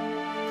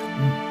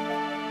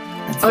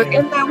 That's I'll fair.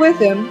 get there with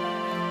him.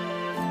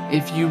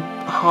 If you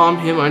harm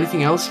him or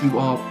anything else, you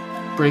are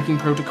breaking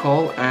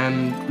protocol,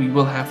 and we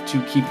will have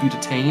to keep you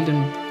detained,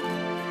 and,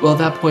 well, at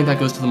that point, that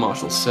goes to the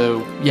marshals.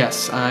 So,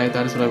 yes,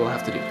 that is what I will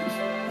have to do.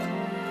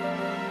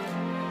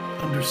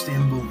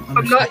 Understandable.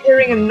 I'm not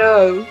hearing a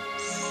no,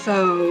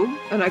 so...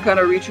 And I kind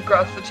of reach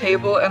across the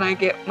table and I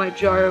get my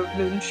jar of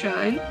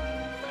moonshine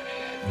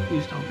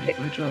Please don't make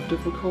my job in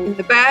difficult.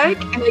 the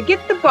bag, and I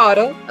get the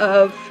bottle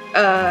of,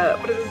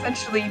 what is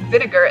essentially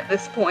vinegar at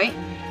this point,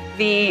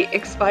 the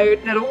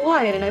expired nettle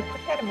wine, and I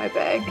put that in my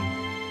bag.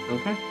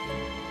 Okay.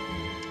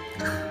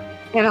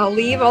 And I'll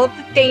leave all of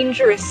the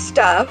dangerous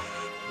stuff,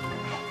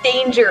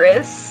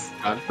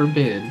 God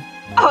forbid.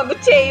 on the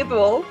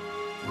table.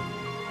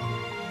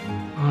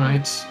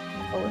 Alright.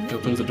 He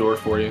opens the door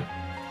for you.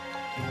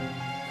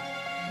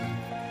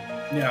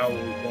 Yeah,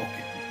 we'll walk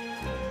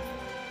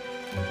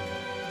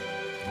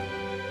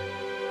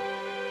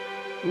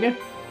in. Yeah,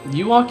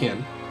 you walk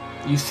in.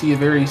 You see a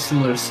very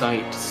similar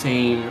sight,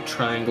 same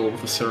triangle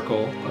with a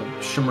circle,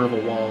 a shimmer of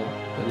a wall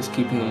that is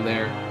keeping them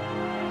there.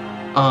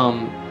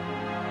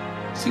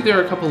 See there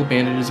are a couple of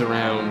bandages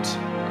around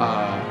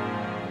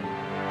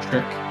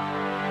Trick.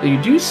 That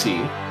you do see,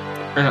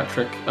 or not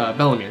Trick,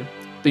 Bellamere.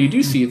 That you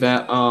do see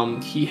that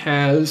he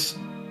has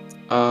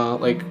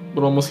like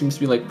what almost seems to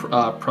be like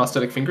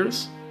prosthetic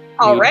fingers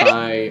Already?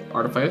 made by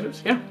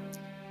artificers. Yeah,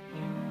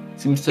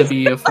 seems to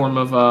be a form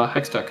of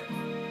hex tech.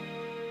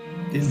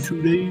 In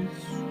 2 days?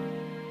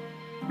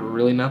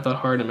 Really not that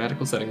hard in a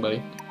magical setting,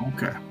 buddy.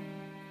 Okay.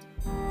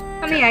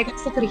 I mean, I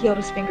guess I could have healed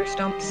his finger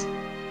stumps.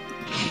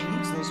 He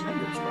needs those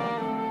fingers, bro.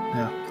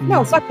 Yeah.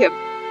 No, fuck him.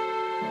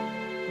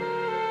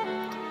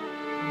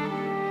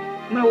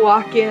 I'm gonna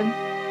walk in.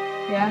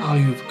 Yeah. Oh,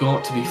 you've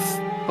got to be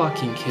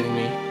fucking kidding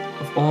me.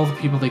 Of all the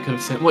people they could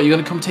have sent. What, you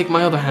gonna come take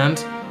my other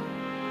hand?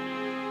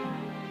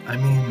 I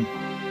mean,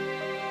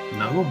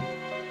 no.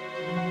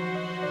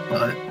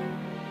 But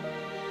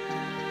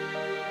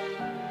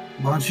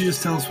why don't you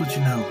just tell us what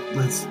you know?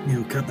 Let's,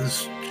 cut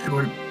this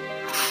short,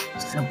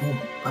 simple.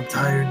 I'm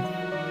tired.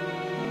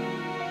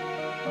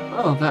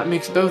 Oh, that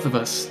makes both of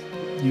us.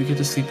 You get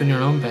to sleep in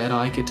your own bed,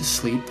 I get to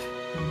sleep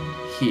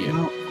here.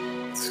 Well,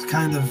 it's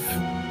kind of.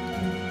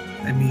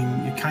 I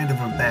mean, you kind of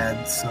are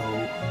bad, so.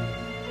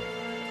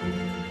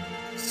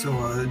 So,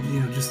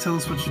 just tell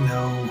us what you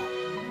know.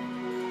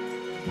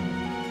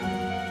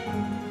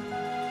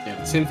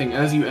 Yeah, same thing.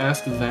 As you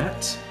ask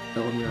that,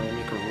 Bellamere will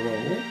make a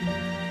roll.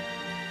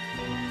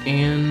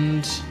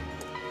 And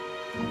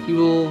he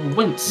will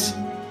wince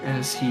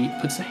as he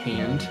puts a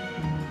hand.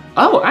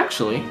 Oh,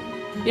 actually,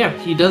 yeah,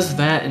 he does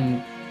that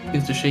and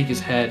begins to shake his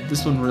head.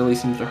 This one really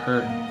seems to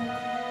hurt.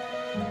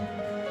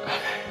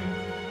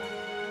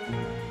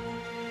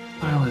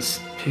 Silas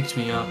picked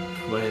me up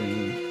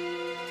when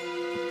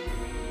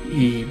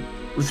he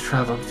was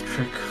traveling with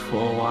Trick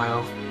for a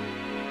while.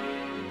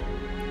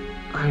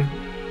 I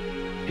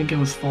think I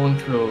was falling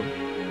through.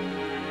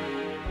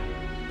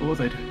 What was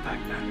I doing back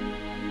then?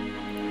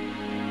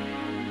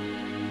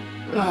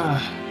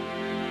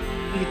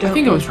 I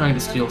think I was trying to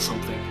steal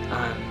something,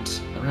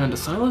 and I ran to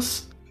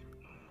Silas.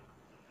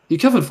 He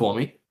covered for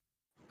me.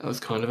 That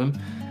was kind of him.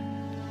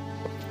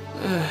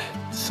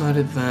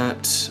 Decided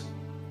that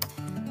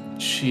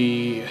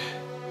she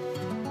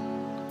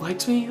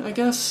liked me, I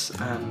guess,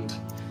 and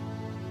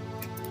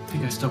I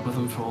think I stuck with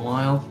him for a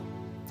while.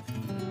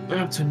 I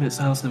have to admit,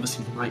 Silas never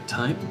seemed the right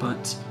type,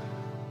 but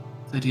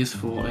the ideas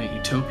for a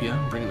utopia,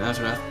 bringing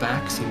Azarath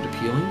back, seemed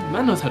appealing. The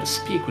man knows how to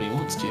speak when he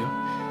wants to.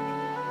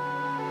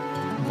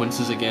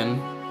 Winces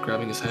again,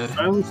 grabbing his head.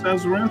 Silas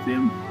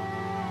Azarathian?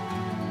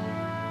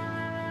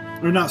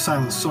 Or not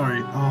Silas,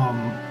 sorry.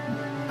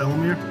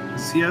 Bellamere?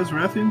 Is he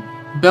Azarathian?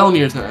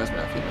 Bellamere's not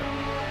Azarath,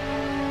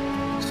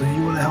 no. So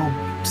you want to help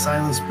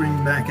Silas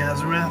bring back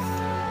Azarath?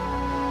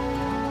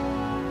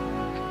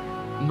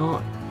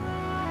 Not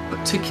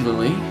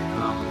particularly.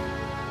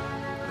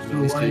 So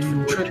why are you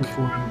working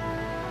for him?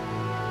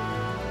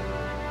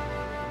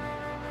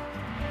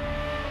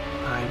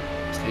 I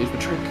stayed for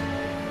Trick.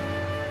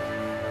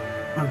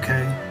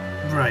 Okay,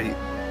 right.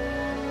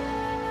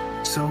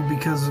 So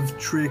because of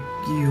Trick,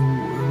 you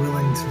were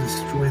willing to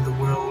destroy the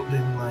world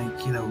and,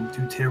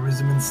 do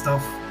terrorism and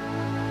stuff?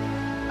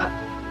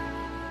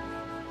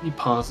 He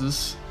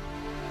pauses.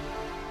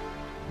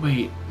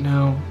 Wait,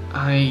 no,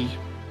 I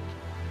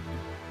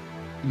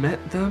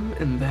met them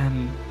and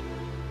then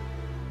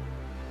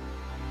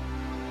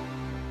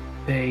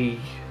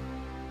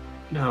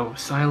No,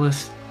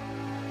 Silas...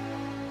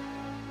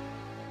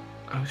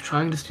 I was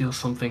trying to steal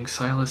something.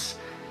 Silas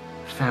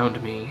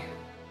found me.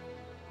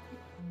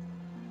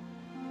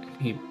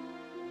 He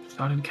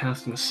started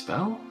casting a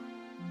spell?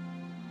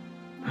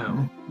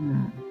 How?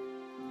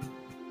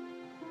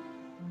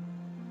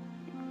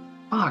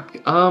 Fuck,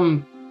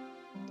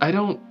 I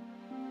don't...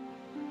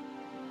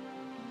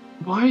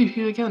 Why are you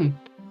here again?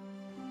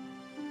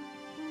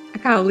 I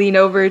kind of lean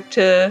over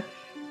to,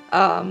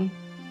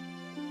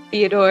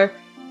 Theodore.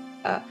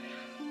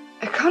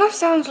 It kind of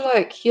sounds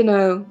like,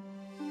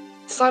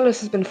 Silas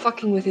has been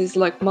fucking with his,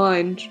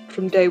 mind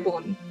from day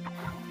one.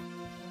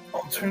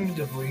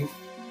 Alternatively,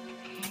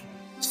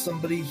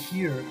 somebody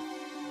here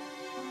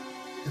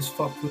has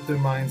fucked with their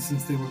minds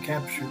since they were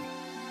captured.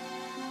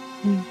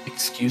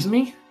 Excuse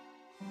me?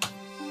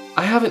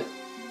 I haven't...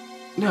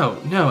 No,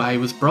 I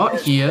was brought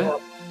here...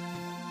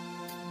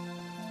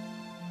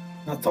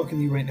 Not talking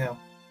to you right now.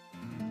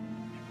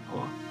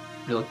 Oh,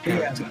 real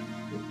character.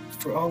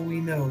 For all we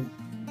know,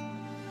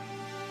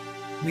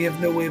 we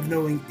have no way of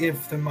knowing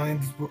if their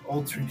minds were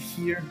altered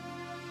here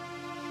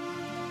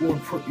or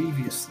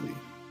previously.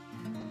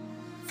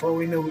 For all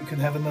we know, we could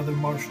have another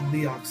Marshall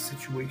Leox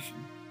situation.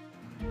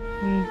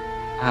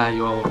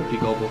 You all were pretty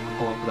gullible.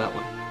 Hold on for that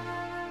one.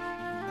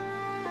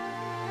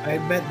 I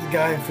had met the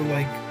guy for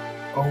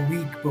a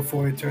week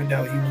before it turned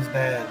out he was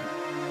bad.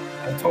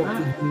 I talked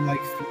to him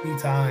 3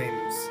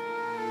 times.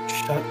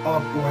 Shut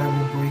up or I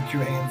will break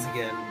your hands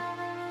again.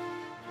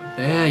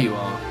 There you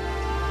are.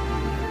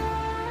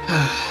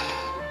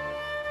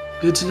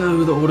 Good to know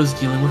who the Order's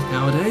dealing with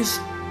nowadays.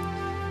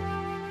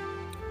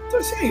 Did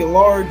I see any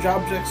large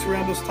objects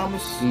around us,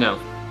 Thomas? No.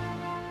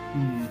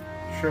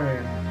 Sure I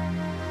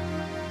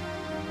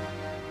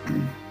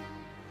am.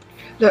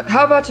 Look,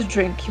 how about a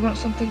drink? You want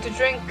something to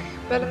drink,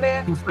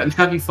 Bellamere? And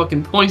have you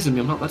fucking poisoned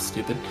me? I'm not that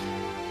stupid.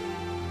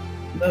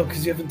 No,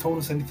 because you haven't told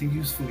us anything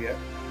useful yet.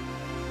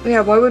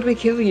 Yeah, why would we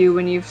kill you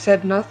when you've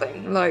said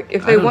nothing? Like,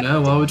 if I they don't want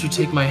know. Why would you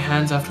take my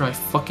hands after I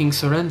fucking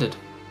surrendered?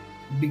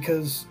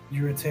 Because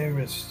you're a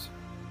terrorist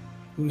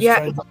who's Yeah,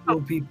 tried to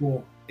kill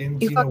people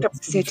in you fucked up the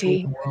control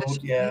city. the world.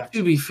 Yeah,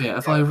 To be fair,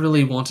 if I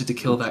really wanted to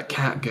kill that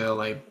cat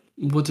girl, I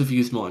would have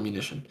used more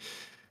ammunition.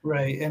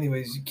 right.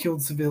 Anyways, you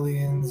killed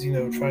civilians.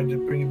 Tried to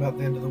bring about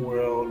the end of the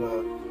world.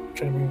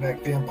 Tried to bring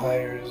back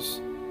vampires.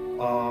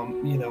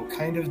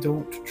 Kind of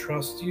don't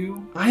trust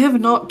you. I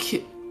have not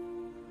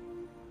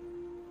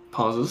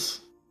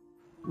pauses,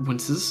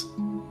 winces,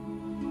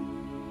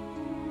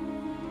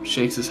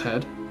 shakes his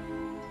head.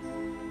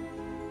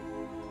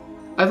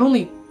 I've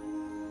only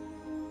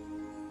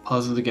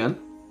pauses again.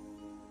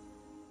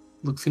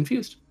 Looks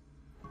confused.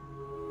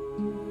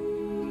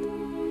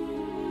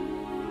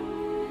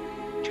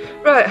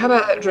 Right, how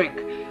about that drink?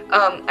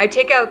 I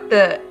take out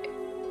the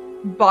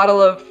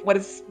bottle of, what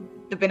is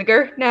the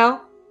vinegar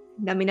now?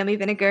 Nummy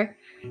vinegar.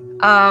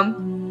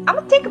 I'm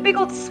gonna take a big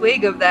old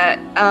swig of that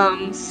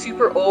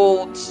super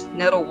old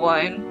nettle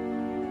wine.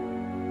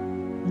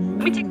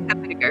 Let me take that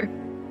vinegar.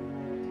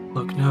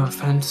 Look, no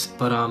offense,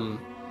 but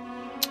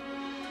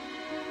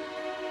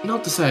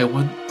not to say I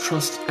would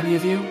trust any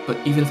of you, but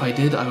even if I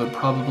did, I would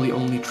probably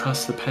only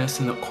trust the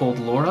person that called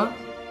Laura,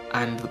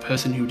 and the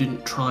person who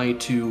didn't try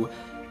to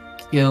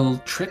kill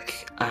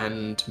Trick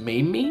and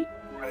maim me.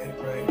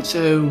 Right.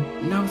 So,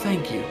 no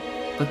thank you,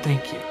 but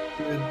thank you.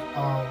 Good.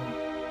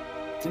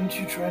 Didn't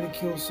you try to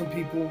kill some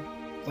people?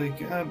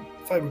 Like, if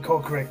I recall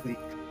correctly,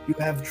 you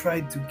have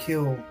tried to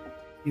kill,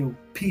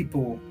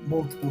 people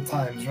multiple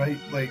times, right?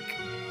 Like,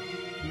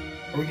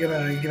 are you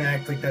gonna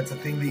act like that's a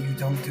thing that you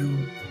don't do?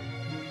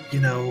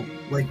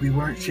 Like we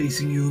weren't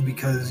chasing you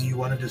because you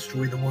want to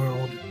destroy the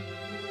world.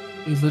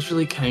 We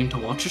literally came to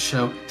watch a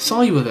show,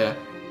 saw you were there.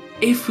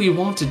 If we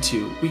wanted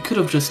to, we could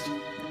have just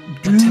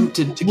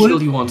attempted to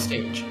kill you on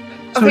stage.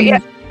 Okay, yeah,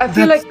 I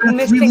feel like you're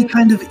that's missing... really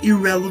kind of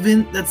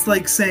irrelevant. That's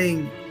like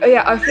saying... Oh,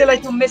 yeah, I feel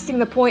like you're missing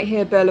the point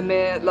here,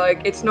 Bellamere.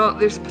 Like, it's not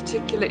this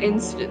particular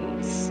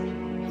instance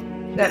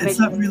that it's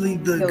not really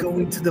the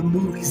going to the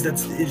movies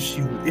that's the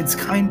issue. It's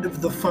kind of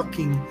the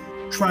fucking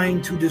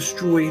trying to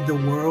destroy the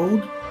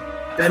world.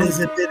 That is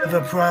a bit of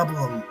a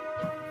problem.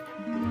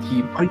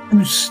 Are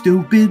you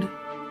stupid?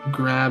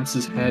 Grabs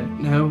his head.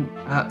 No,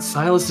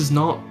 Silas is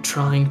not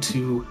trying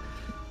to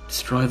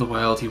destroy the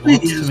world. He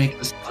wants to make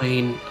this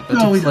plane a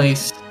better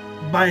place.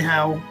 By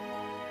how?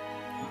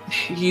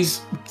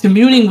 He's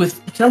communing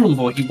with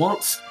Kellamvor.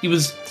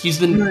 He's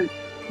been... Right.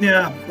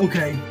 Yeah,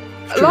 okay.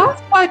 Sure.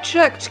 Last I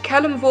checked,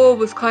 Kellamvor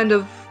was kind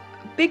of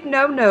a big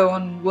no-no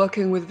on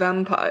working with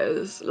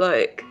vampires.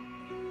 Like...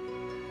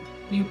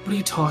 What are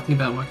you talking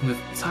about working with...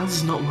 Silas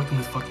is not working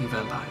with fucking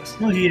vampires.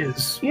 No, he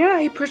is. Yeah,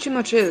 he pretty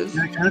much is.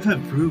 Yeah, I kind of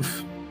have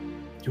proof.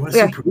 Do you want to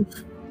see proof?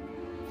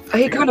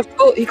 He kind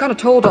of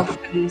told off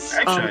things.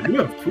 Actually, I do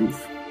have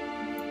proof.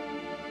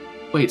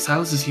 Wait,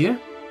 Silas is here?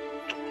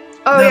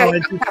 Oh, yeah,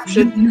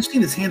 you've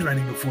seen his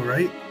handwriting before,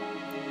 right?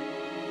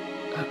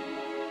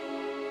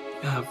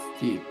 Yeah,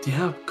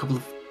 a couple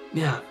of...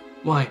 Yeah,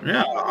 why?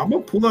 Yeah, I'm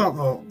gonna pull out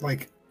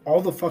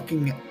all the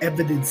fucking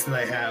evidence that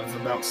I have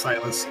about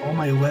Silas, all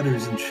my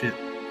letters and shit.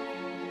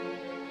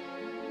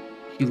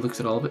 He looks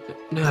at all of it.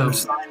 No. That were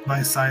signed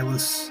by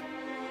Silas.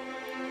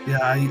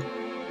 Yeah,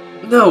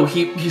 No,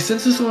 he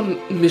sends us on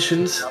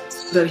missions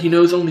that he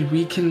knows only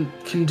we can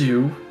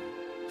do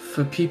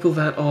for people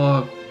that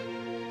are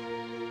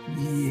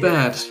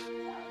bad.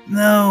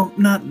 No,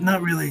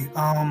 not really.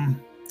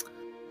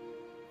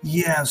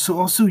 Yeah, so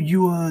also do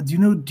you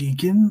know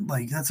Deacon?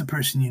 Like, that's a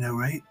person you know,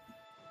 right?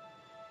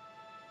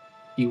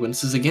 He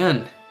winces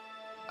again.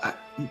 I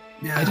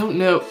don't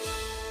know.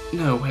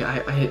 No, wait,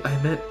 I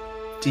met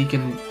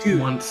Deacon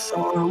once.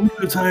 We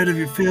were tired of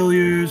your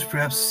failures.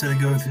 Perhaps instead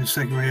of going through the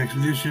secondary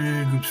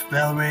expedition, groups of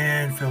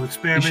Valorant, failed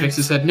experiments. He shakes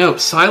his head. No,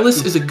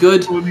 Silas is a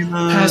good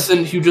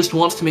person who just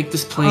wants to make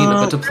this plane a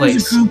better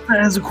place. There's a group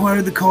that has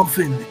acquired the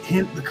coffin.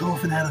 Hint, the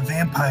coffin had a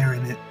vampire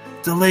in it.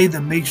 Delay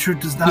them. Make sure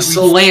it does not... He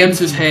slams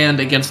his hand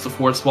against the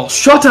forest wall.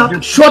 Shut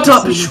up! Shut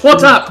up!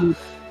 Shut up!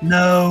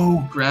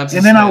 No. Grabs his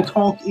and then head. I'll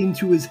talk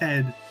into his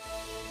head.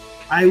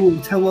 I will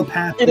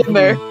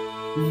telepathically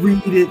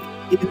read it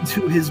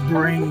into his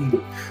brain.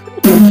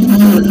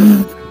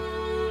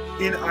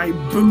 And I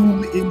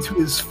boom into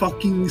his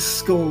fucking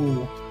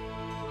skull.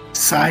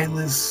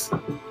 Silas.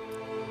 Oh,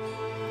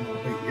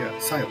 wait, yeah,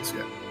 Silas,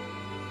 yeah.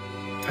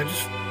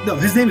 No,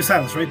 his name is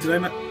Silas, right? Did I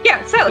not?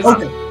 Yeah, Silas.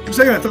 Okay. For a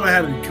second I thought I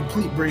had a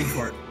complete brain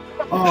fart.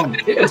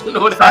 Silas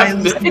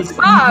is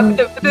Bob,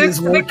 he is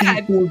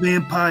working for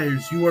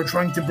vampires. You are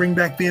trying to bring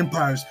back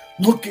vampires.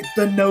 Look at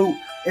the note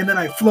and then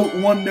I float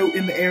one note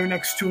in the air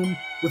next to him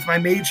with my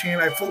mage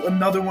hand. I float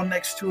another one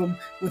next to him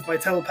with my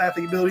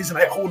telepathic abilities, and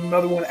I hold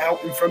another one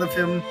out in front of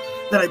him.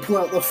 Then I pull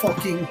out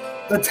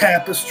the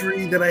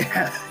tapestry that I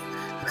had.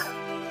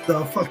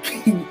 The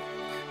fucking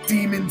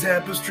demon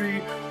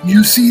tapestry.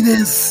 You see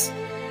this?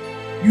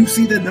 You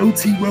see the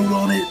notes he wrote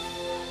on it?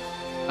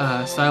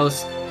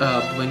 Silas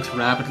blinks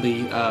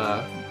rapidly,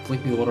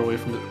 blinking the water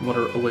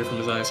away from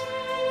his eyes.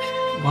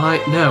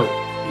 Why? No.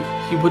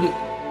 He wouldn't...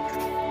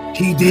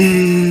 He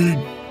did!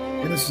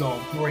 And this is all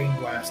brain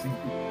blasting.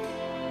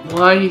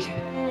 Why?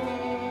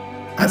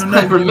 I don't know.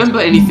 I remember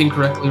anything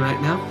correctly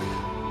right now.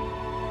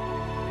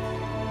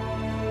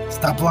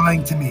 Stop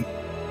lying to me.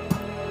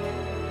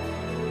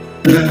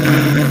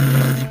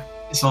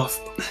 It's off.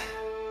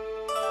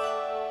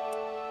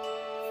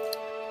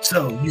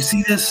 So, you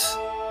see this?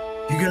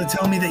 You're gonna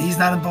tell me that he's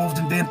not involved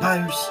in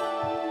vampires?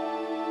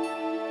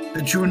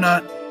 That you're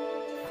not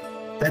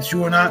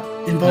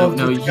involved?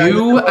 No,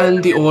 you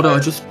and the Order are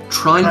just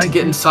trying to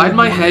get inside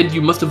my head.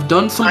 You must have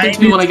done something to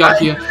me when I got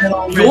here.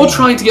 You're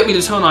trying to get me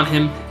to turn on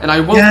him, and I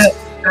won't. Yes,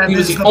 he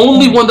was the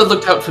only one that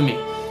looked out for me.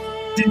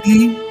 Did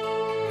he?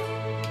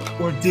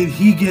 Or did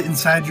he get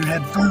inside your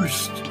head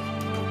first?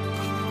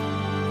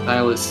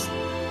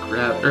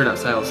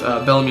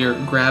 Belemir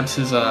grabs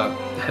his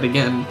head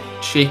again,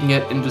 shaking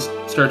it, and just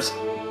starts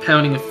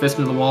pounding a fist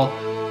into the wall.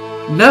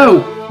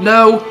 No!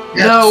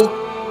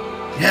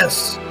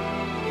 Yes.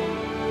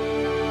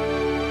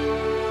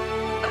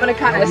 I'm gonna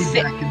kind of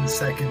sit back in a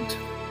second.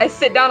 I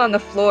sit down on the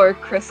floor,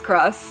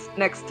 crisscross,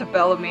 next to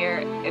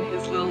Belemir in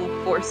his little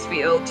force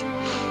field.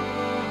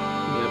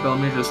 Yeah,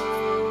 Belemir just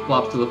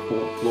flops to the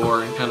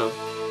floor and kind of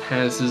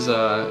has his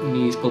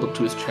knees pulled up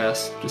to his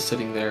chest, just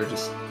sitting there,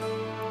 just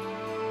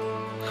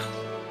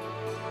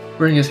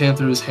running his hand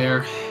through his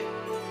hair.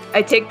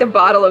 I take the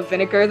bottle of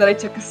vinegar that I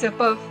took a sip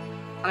of,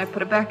 and I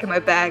put it back in my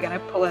bag, and I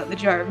pull out the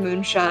jar of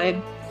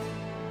moonshine.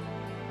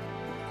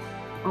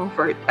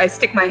 I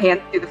stick my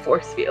hand through the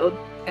force field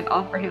and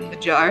offer him the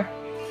jar.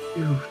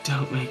 You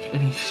don't make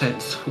any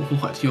sense.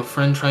 What, your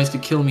friend tries to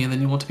kill me and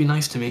then you want to be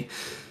nice to me?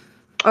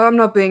 I'm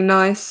not being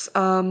nice.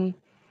 Alcohol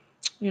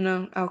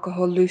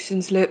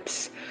loosens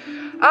lips.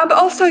 But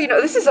also,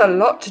 this is a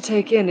lot to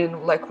take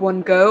in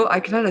one go. I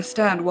can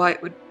understand why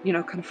it would,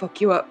 kind of fuck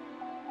you up.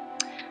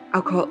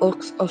 Alcohol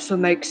also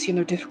makes,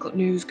 difficult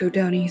news go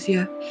down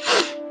easier.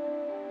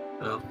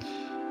 Well,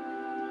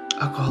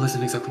 alcohol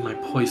isn't exactly my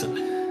poison.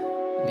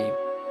 And he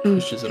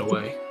pushes it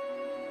away.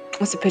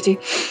 That's a pity.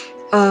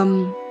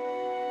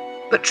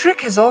 But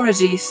Trick has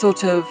already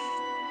sort of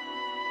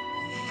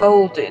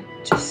folded.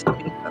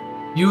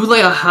 You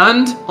lay a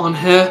hand on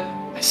her,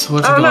 I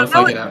swear to God if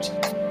I get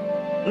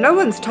out. No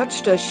one's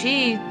touched her.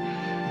 She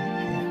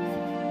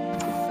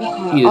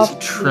is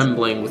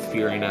trembling with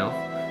fury now.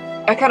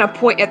 I kind of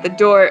point at the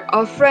door.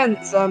 Our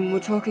friends, we're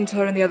talking to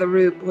her in the other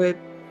room. We're,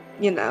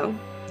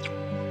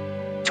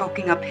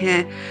 talking up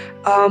here.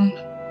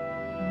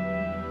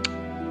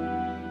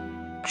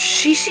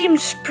 She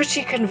seems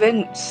pretty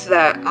convinced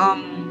that,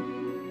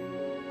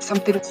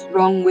 something's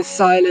wrong with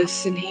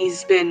Silas and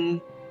he's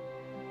been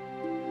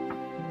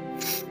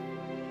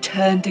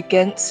turned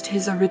against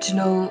his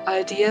original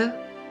idea.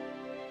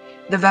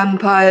 The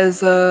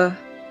vampires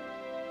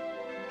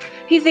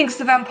he thinks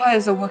the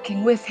vampires are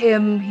working with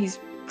him. He's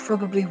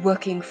probably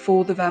working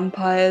for the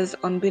vampires,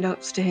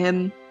 unbeknownst to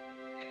him.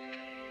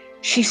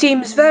 She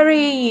seems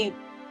very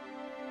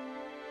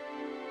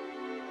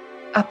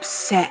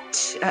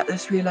upset at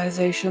this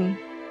realization.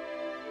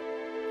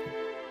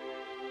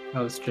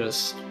 Alice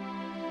just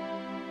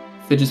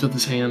fidgets with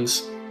his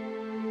hands,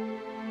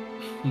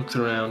 looks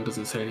around,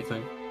 doesn't say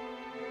anything.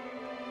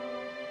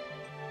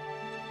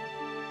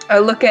 I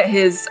look at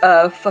his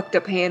fucked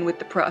up hand with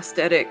the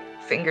prosthetic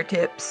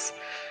fingertips.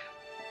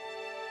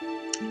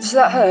 Does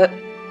that hurt?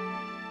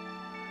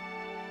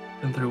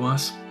 And through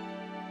us.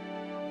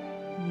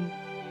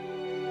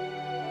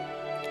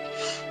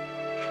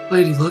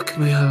 Lady Luck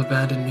may have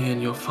abandoned me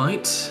in your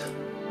fight,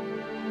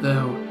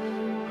 though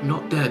I'm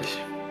not dead,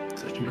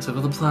 so she must have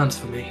other plans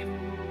for me.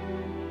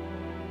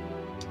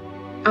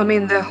 I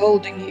mean, they're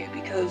holding you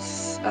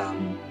because,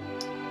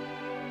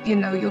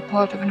 you're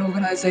part of an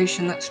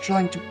organization that's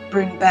trying to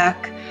bring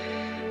back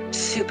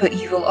super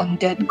evil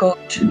undead god.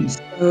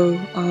 So,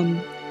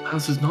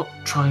 Alice is not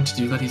trying to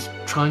do that, he's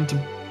trying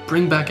to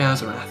bring back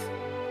Azarath.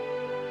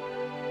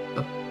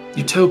 A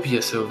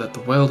utopia so that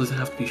the world doesn't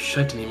have to be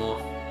shite anymore.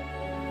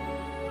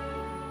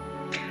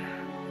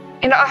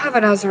 I have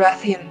an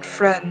Azarathian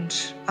friend.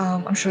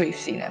 I'm sure you've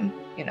seen him,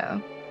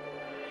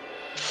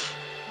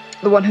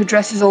 The one who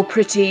dresses all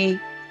pretty,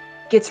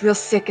 gets real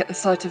sick at the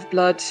sight of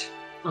blood.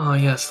 Ah,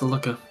 yes, the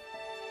looker.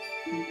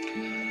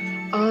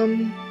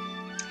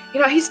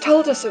 He's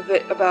told us a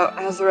bit about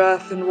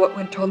Azarath and what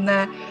went on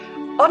there.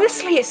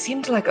 Honestly, it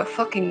seemed like a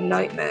fucking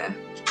nightmare.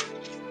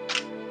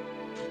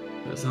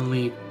 It was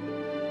only,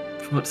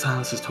 from what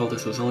Silas has told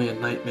us, it was only a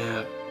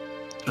nightmare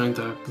during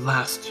the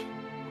last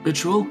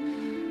ritual.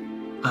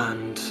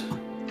 And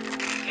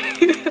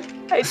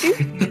I do.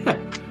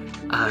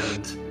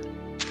 And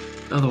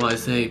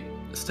otherwise they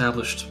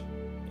established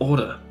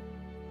order.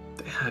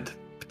 They had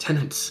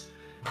tenants.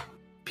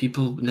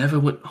 People never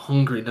went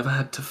hungry, never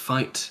had to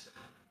fight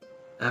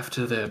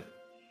after they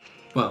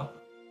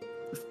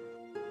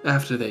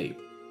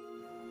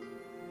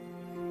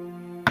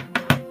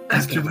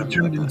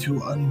turned into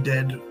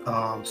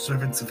undead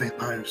servants of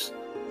vampires.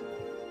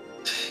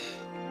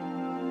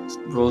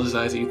 Rolls his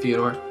eyes at you,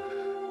 Theodore.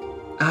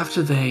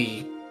 After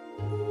they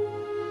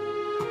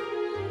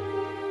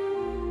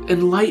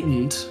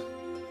enlightened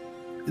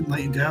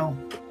how?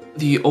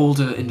 The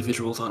older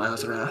individuals on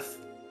Azarath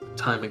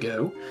time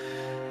ago,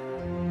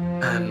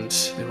 and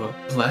they were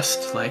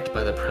blessed, liked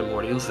by the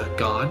primordials, their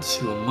gods,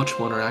 who are much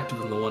more interactive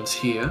than the ones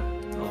here.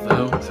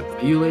 Although, except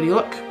for you, Lady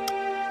Luck.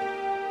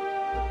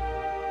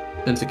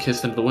 Sends a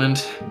kiss into the wind.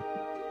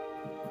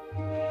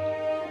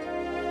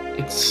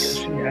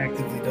 She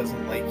actively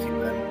doesn't like you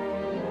then.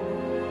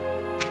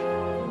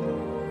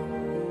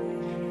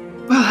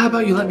 Well, how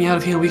about you let me out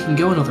of here and we can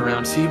go another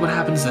round, see what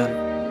happens then.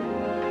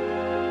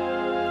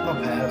 I'll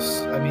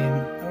pass. I mean,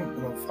 I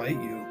don't want to fight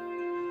you.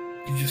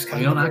 You just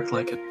kind of... You don't act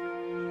like it.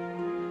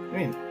 I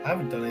mean, I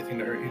haven't done anything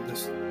to hurt you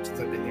just since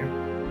I've been here.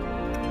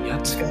 Yet.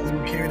 Just got a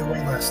little carried away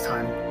last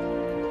time.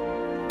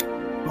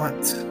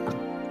 But,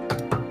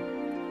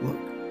 look,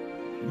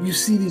 you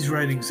see these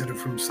writings that are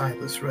from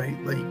Silas,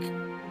 right? Like,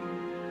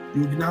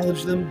 you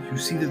acknowledge them, you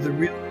see that they're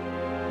real.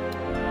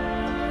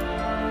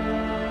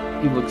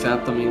 He looks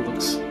at them, he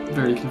looks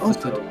very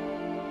conflicted.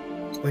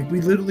 Also, like,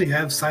 we literally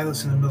have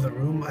Silas in another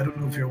room. I don't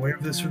know if you're aware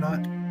of this or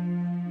not.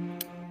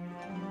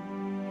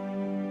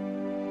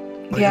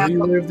 Like, yeah. Are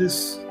you aware of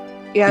this?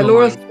 Yeah,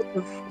 Laura sort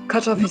of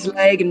cut off his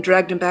leg and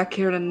dragged him back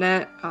here in a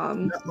net.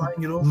 Not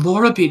lying at all.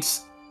 Laura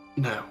beats...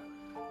 No.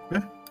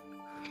 Yeah.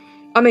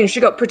 I mean, she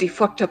got pretty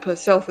fucked up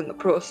herself in the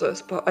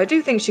process, but I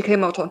do think she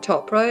came out on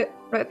top, right?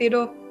 Right,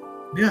 Theodore?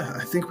 Yeah,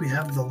 I think we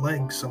have the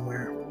leg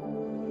somewhere.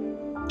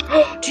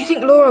 Do you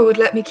think Laura would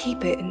let me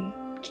keep it and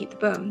keep the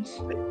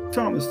bones?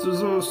 Thomas, does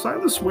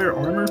Silas wear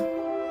armor?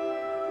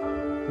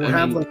 Or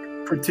have, like,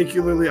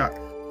 particularly...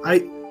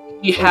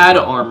 He had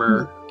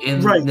armor,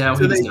 and right, now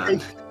so he's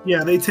not.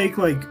 They take,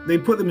 like... They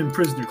put them in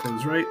prisoner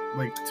clothes, right?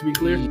 Like, to be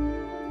clear?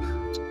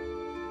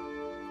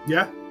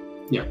 Yeah?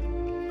 Yeah.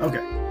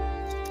 Okay.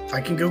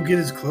 I can go get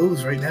his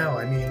clothes right now.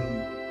 I mean,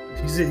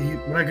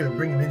 we're not going to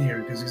bring him in here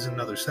because he's in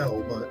another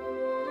cell, but...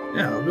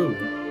 Yeah, I'll go.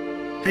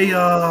 Hey,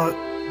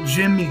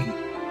 Jimmy.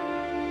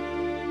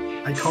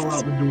 I call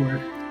out the door.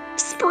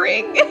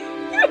 Spring.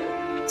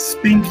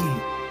 Spinky.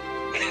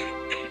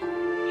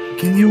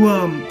 Can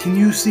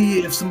you see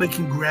if somebody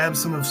can grab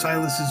some of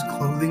Silas's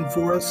clothing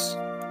for us?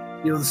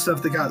 You know, the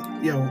stuff that got,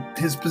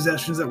 his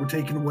possessions that were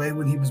taken away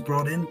when he was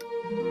brought in?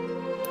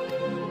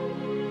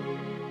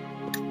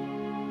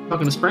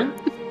 Talking to Spring?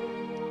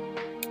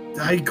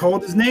 I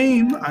called his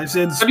name. I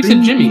said Spinky. You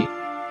said Jimmy.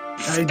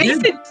 I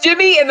did. said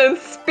Jimmy and then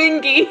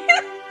Spinky.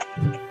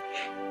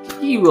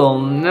 He will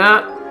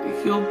not...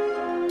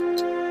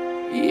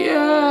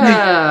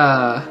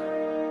 Yeah.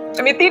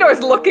 I mean, Theodore's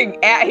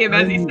looking at him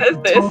as he says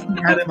this.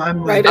 At him,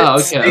 I'm right. Oh,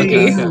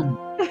 okay.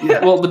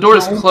 Yeah. Well, the door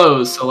is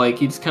closed, so like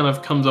he just kind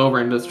of comes over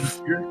and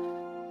just. I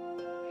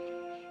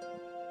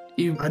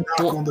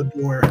knock on the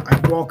door. I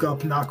walk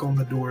up, knock on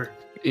the door.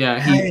 Yeah.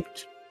 Hey.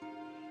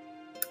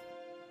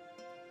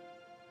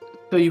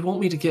 So you want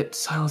me to get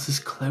Silas's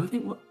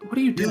clothing? What are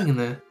you doing in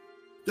there?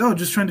 No,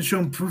 just trying to show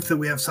him proof that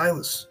we have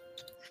Silas.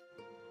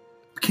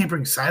 We can't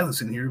bring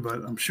Silas in here,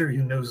 but I'm sure he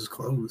knows his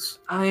clothes.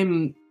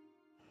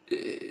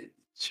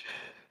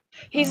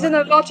 He's in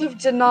a lot of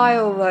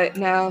denial right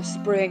now,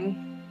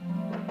 Spring.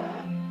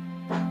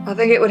 I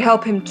think it would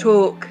help him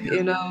talk,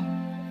 you know.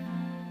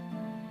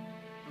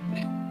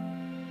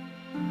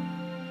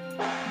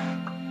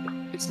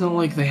 It's not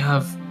like they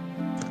have...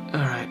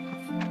 Alright.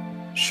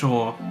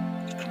 Sure.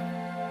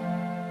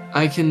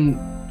 I can...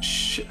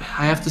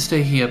 I have to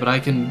stay here, but I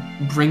can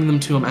bring them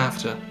to him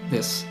after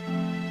this.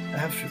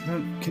 After?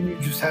 Can you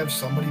just have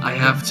somebody... I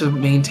have to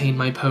maintain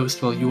my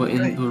post while you are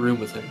in the room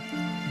with him.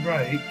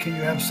 Right. Can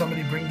you have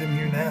somebody bring them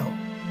here now?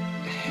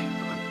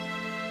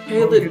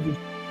 Hey, or we could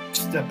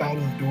just step out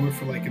of the door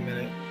for like a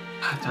minute.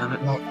 Damn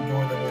it. Lock the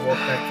door, then we'll walk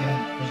back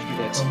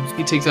in.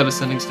 He takes out a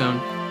sending stone.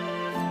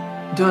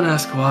 Don't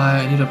ask why.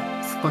 I need a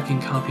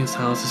fucking copy of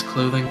Silas's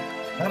clothing.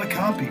 Not a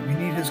copy. We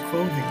need his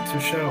clothing to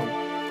show.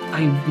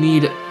 I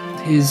need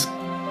his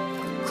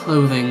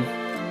clothing.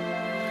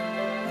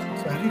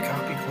 So how do you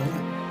copy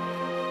clothing?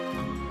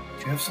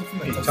 Do you have something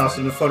that you toss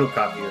in a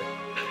photocopier.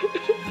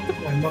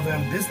 My mother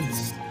had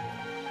business.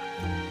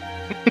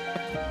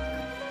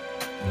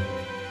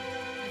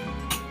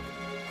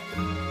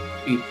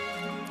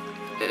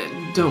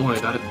 Don't worry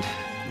about it.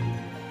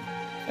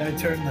 And I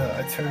turn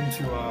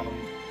to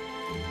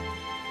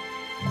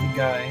the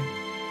guy.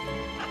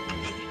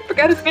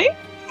 Forgot his name?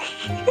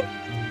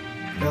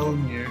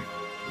 Bellamere.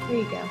 There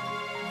you go.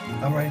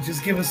 Alright,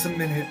 just give us a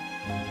minute.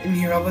 In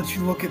here, I'll let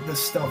you look at the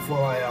stuff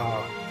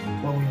while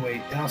we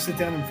wait. And I'll sit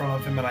down in front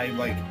of him and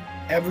I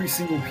every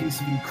single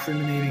piece of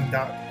incriminating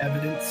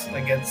evidence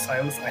against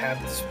Silas I have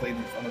displayed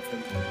in front of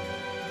him.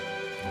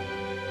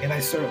 And I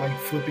start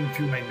flipping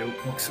through my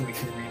notebook so we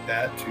can read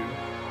that too.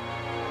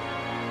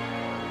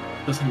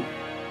 doesn't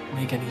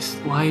make any.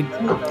 Why?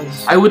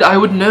 I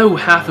would know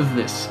half of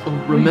this, or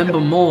remember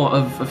more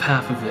of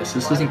half of this.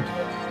 This doesn't.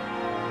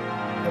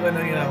 How do I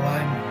know you're not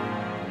lying?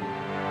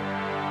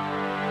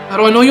 How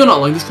do I know you're not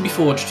lying? This could be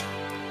forged.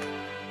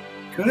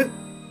 Could it?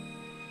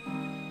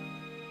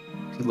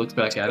 He looks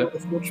back at it.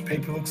 What forged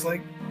paper looks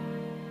like?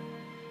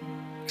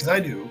 Because I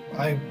do.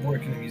 I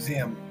work in a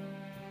museum.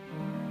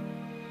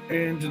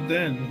 And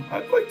then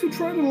I'd like to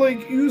try to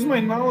use my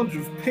knowledge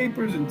of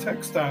papers and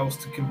textiles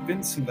to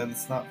convince him that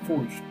it's not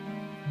forged.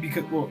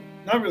 Because, well,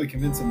 not really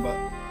convince him, but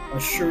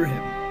assure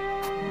him.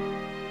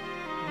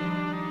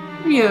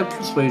 Yeah,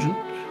 persuasion.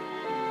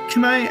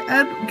 Can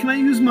I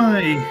use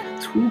my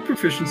tool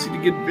proficiency to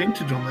get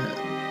advantage on that?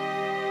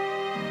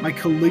 My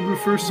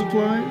calligrapher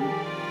supply?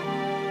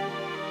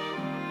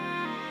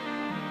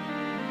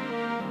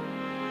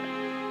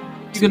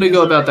 You're gonna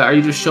go about that. Are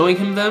you just showing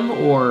him them,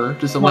 or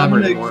just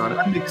elaborating more on it?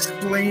 I'm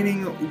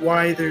explaining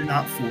why they're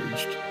not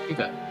forged.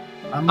 Okay.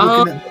 I'm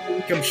looking at the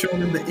ink, I'm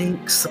showing him the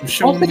inks, I'm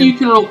showing him... you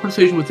can roll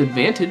persuasion with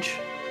advantage.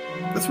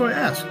 That's what I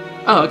asked.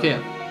 Oh, okay.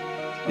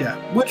 Yeah,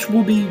 which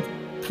will be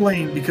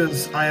plain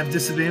because I have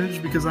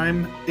disadvantage because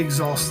I'm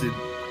exhausted.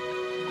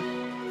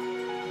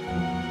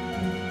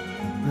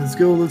 Let's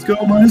go,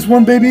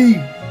 -1, baby!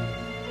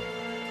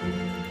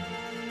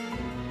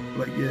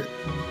 Like it.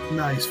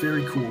 Nice,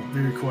 very cool,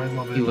 I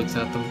love it. He looks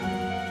at them.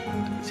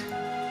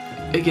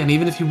 Again,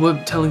 even if you were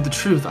telling the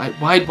truth,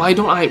 why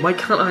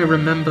can't I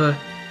remember?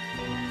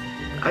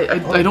 I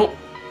don't.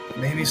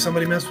 Maybe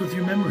somebody messed with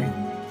your memory.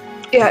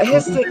 Yeah,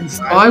 here's the.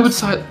 Why would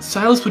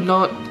Silas would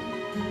not?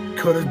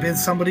 Could have been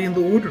somebody in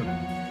the order.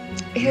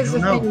 Here's the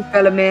thing,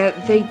 Bellamere.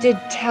 They did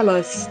tell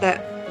us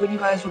that when you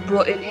guys were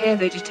brought in here,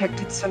 they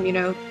detected some,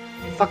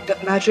 fucked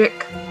up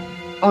magic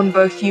on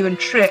both you and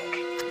Trick.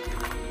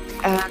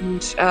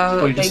 And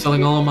you're just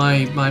telling all of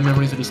my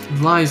memories are just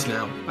lies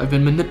now. I've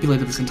been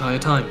manipulated this entire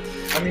time.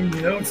 I mean,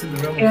 it's in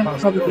the realm of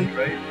possibility,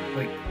 right?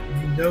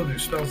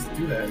 There's spells that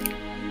do that.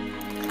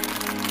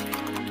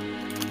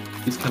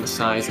 He's kind of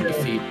sighs in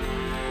defeat.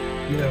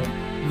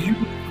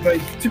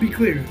 To be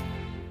clear,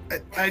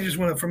 I just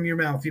want to, from your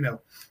mouth,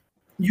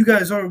 you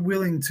guys are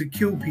willing to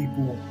kill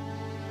people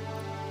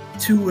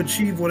to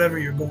achieve whatever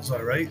your goals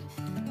are, right?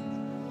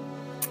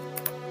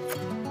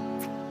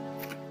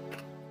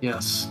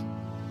 Yes.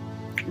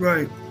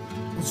 Right.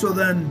 So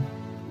then,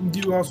 do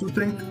you also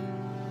think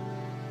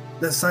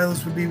that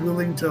Silas would be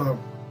willing to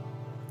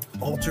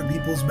alter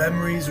people's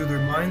memories or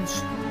their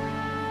minds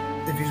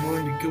if he's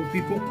willing to kill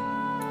people?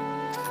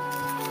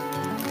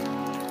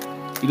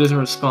 He doesn't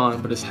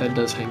respond, but his head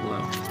does hang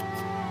low.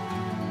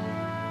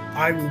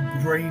 I will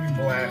brain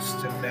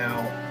blast him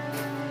now.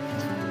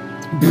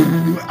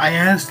 I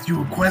asked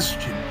you a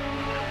question.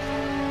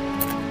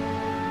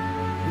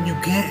 You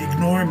can't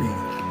ignore me.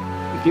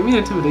 Give me an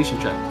intimidation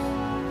check.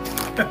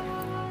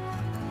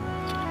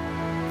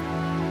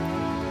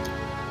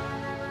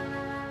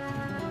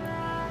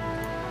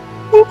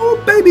 Oh,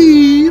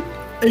 baby!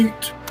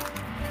 8.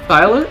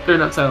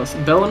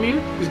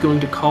 Bellamere is going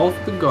to call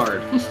for the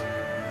guard.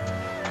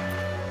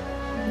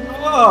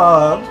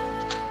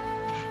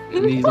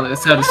 And he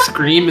lets out a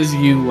scream as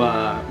you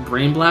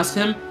brain blast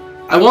him.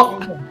 I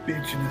want a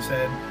bitch in his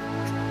head.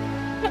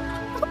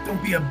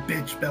 Don't be a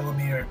bitch,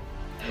 Bellamere.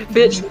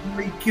 Bitch.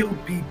 You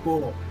killed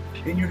people,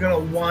 and you're gonna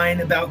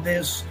whine about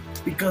this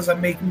because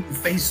I'm making you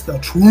face the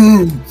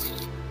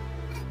truth.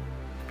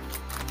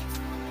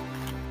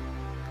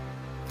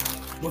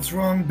 What's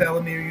wrong,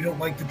 Bellamere? You don't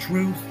like the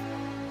truth?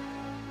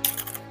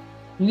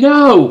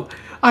 No,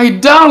 I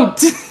don't.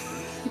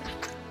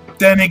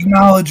 Then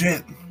acknowledge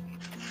it.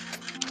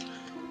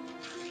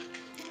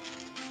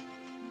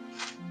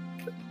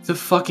 It's a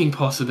fucking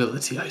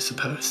possibility, I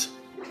suppose.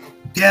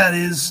 Yeah, it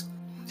is.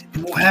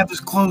 And we'll have his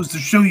clothes to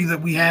show you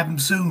that we have him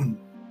soon.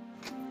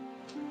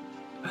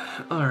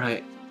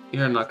 Alright,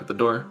 you're gonna knock at the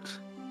door.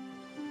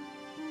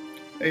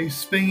 Hey,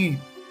 Spingy.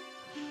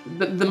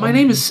 My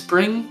name is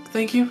Spring,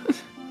 thank you.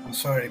 Oh,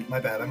 sorry, my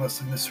bad. I must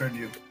have misheard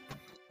you.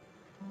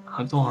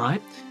 That's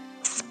alright.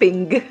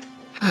 Sping.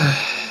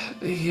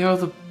 Here are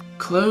the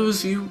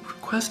clothes you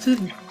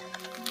requested.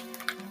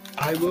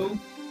 I will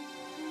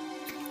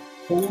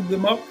hold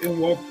them up and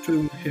walk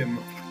to him.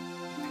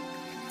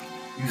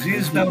 You see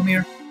this,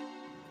 Bellamere?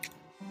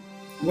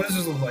 What does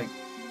this look like?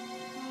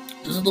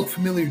 Does it look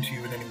familiar to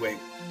you in any way?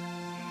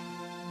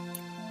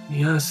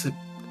 Yes,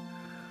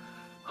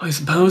 I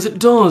suppose it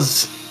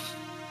does.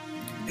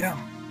 Yeah.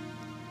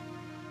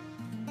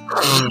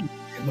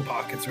 In the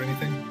pockets or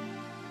anything?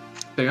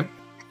 There.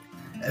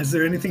 Is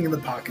there anything in the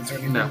pockets or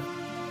anything? No.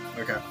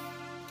 Okay.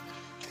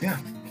 Yeah.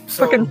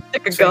 So, fucking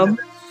stick of gum.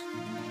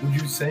 Would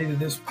you say that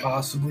this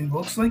possibly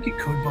looks like it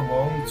could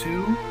belong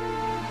to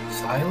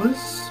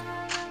Silas?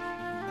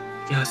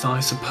 Yes,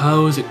 I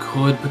suppose it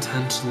could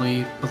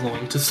potentially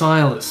belong to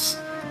Silas.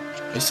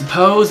 I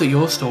suppose that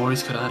your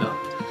stories could add up.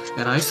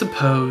 And I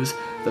suppose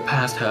the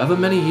past however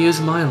many years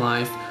of my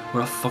life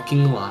were a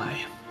fucking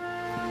lie.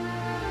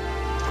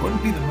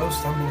 Wouldn't be the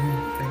most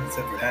unbelievable thing that's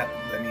ever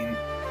happened. I mean,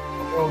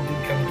 the world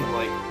did kind of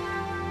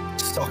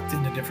get, sucked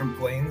into different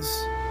planes.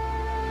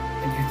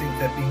 And you think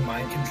that being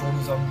mind controlled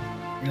is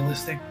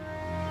unrealistic?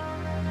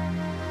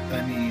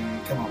 I mean,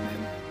 come on,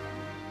 man.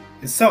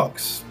 It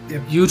sucks.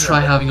 You try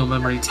having your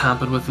memory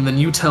tampered with, and then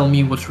you tell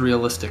me what's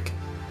realistic.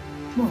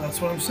 Well,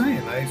 that's what I'm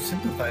saying. I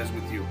sympathize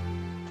with you.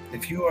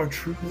 If you are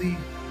truly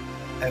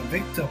a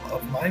victim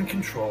of mind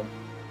control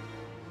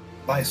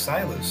by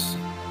Silas,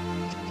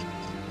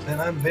 then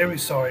I'm very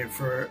sorry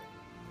for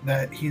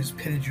that he's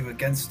pitted you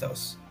against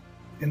us,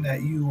 and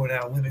that you are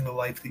now living the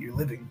life that you're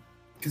living,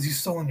 because he's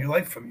stolen your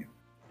life from you.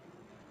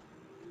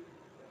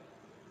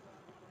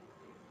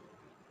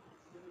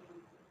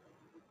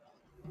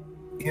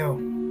 You know,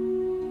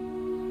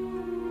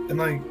 and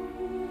like,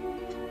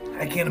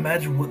 I can't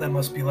imagine what that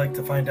must be like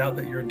to find out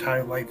that your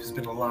entire life has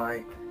been a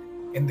lie,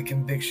 and the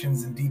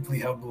convictions and deeply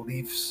held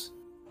beliefs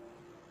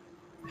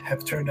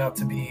have turned out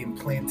to be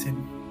implanted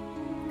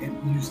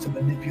and used to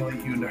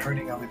manipulate you into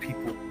hurting other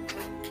people.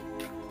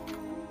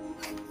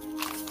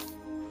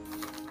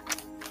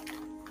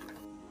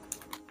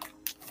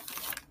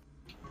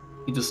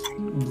 He just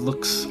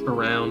looks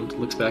around,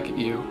 looks back at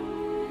you.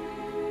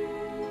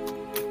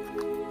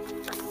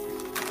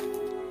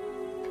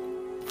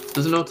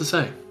 Doesn't know what to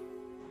say.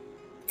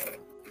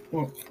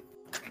 Well,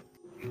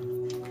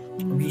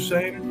 I'm just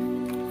saying,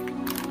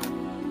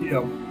 you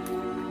know,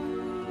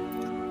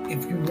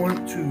 if you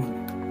want to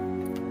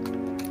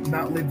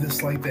not live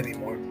this life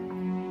anymore,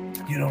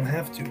 you don't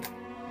have to.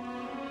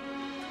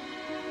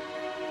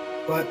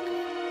 But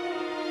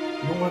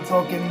you don't want to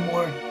talk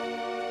anymore?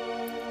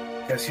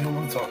 Guess you don't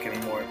want to talk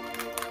anymore.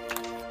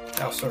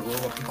 I'll start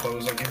rolling up the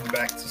clothes. I'll give him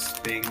back to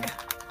Sping.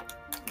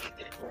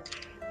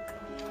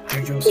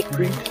 Here goes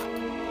Spring.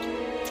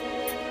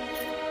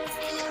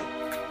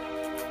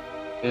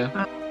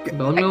 Yeah.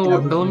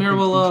 Bellamere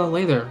will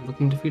lay there,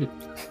 looking defeated.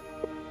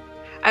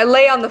 I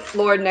lay on the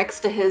floor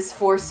next to his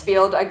force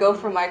field. I go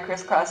for my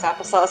crisscross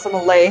applesauce. I'm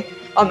gonna lay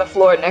on the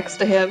floor next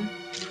to him.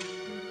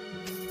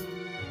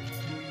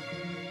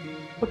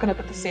 Looking up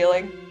at the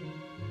ceiling.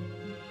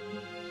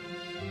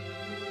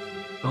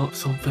 Got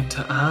something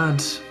to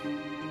add.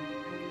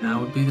 Now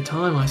would be the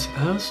time, I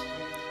suppose.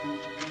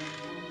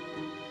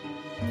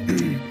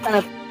 Kind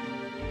of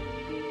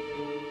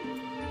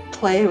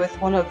play with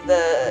one of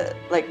the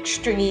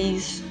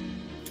stringies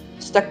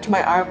stuck to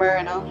my armor,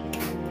 and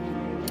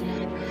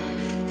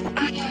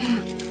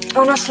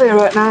honestly,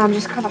 right now I'm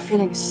just kind of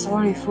feeling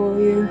sorry for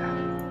you.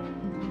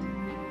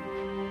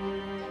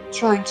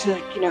 Trying to,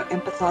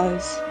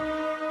 empathize.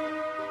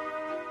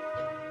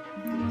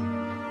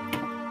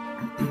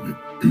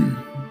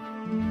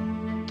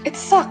 It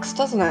sucks,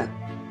 doesn't it? Are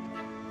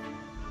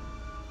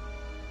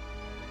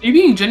you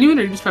being genuine,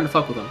 or are you just trying to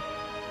fuck with him?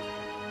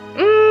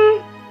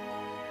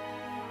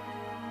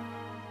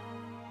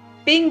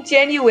 Being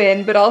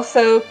genuine, but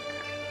also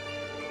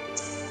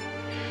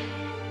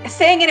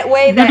saying it in a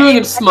way that you're doing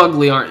it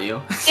smugly, aren't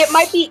you?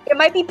 It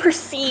might be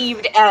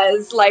perceived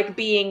as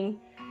being,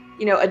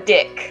 a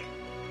dick.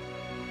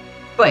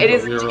 But it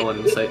is. Roll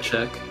an insight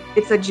check.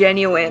 It's a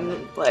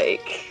genuine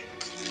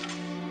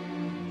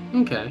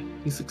Okay,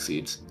 he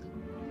succeeds.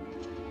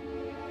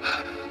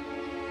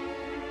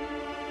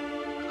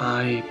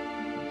 I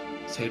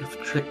stayed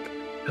with Trick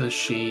because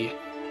she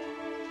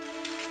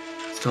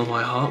stole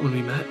my heart when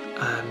we met,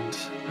 and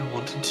I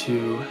wanted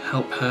to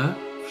help her.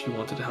 She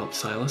wanted to help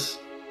Silas.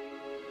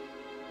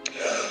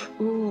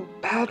 Ooh,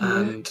 bad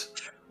move. And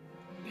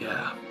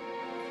yeah.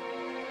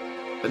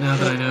 But now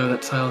that I know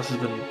that Silas has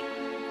been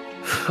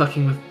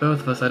fucking with both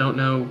of us, I don't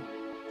know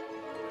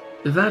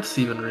if that's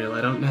even real.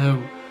 I don't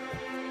know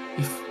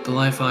if the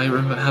life I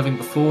remember having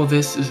before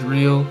this is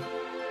real.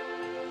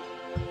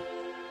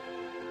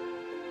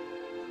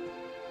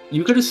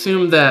 You could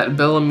assume that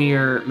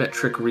Bellamere met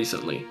Trick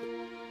recently.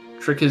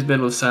 Trick has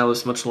been with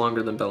Silas much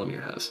longer than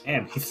Bellamere has.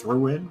 Damn, he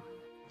threw in.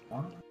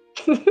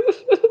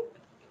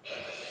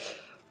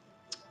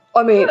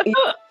 I mean,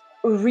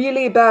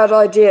 really bad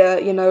idea,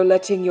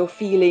 letting your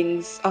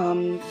feelings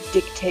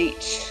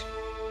dictate,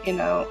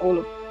 all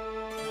of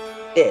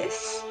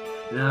this.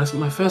 Yeah, that's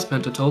what my first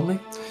mentor told me.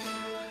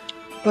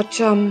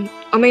 But,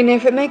 I mean,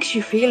 if it makes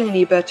you feel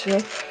any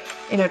better,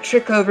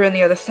 Trick over in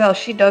the other cell,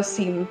 she does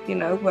seem,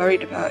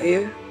 worried about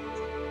you.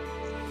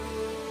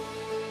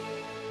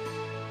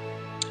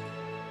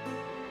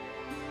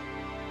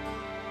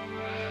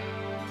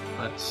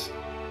 That's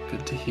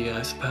good to hear,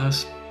 I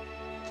suppose.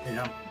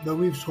 Yeah, though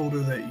we've told her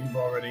that you've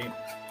already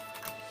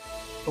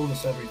told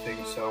us everything,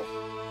 so...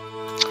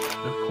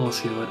 Of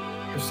course you would.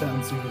 Your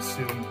sentencing is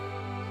soon.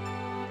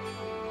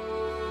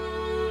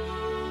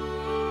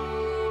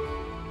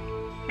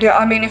 Yeah,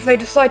 I mean, if they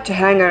decide to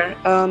hang her,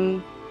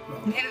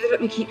 maybe they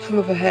let me keep some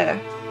of her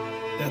hair.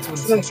 That's what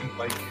it's looking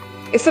like.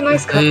 It's a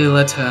nice cut. If they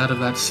let her out of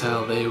that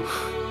cell, they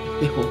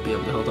won't be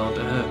able to hold on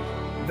to her.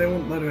 They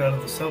won't let her out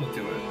of the cell to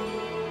do it.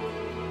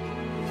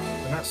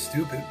 They're not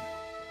stupid.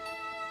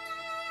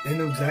 They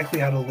know exactly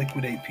how to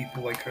liquidate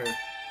people like her,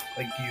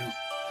 like you.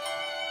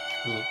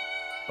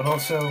 But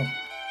also,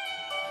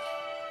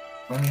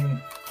 I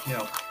mean,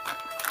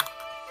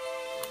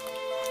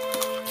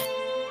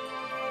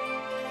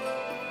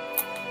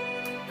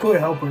 could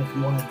help her if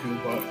you wanted to,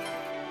 but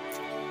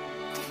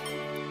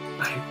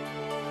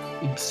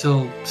I'm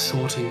still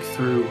sorting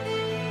through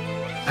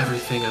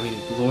everything. I mean,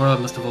 Laura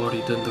must have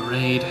already done the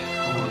raid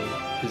on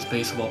his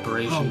base of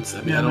operations.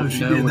 I mean, I don't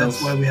know what else.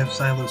 That's why we have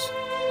Silas.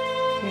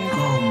 Yeah.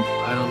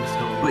 I don't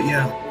understand. But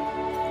yeah,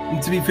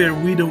 and to be fair,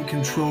 we don't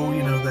control,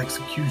 the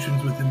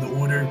executions within the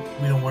order.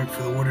 We don't work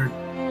for the order.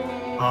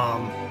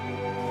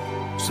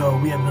 So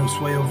we have no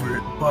sway over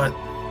it. But,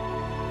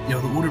 the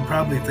order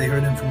probably, if they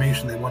heard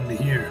information they wanted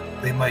to hear,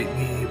 they might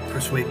be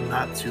persuaded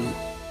not to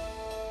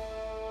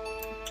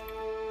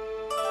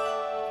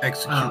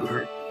execute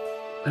her.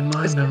 And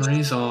my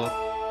memories are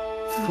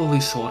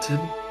fully sorted.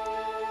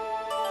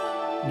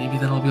 Maybe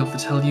then I'll be able to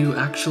tell you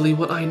actually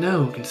what I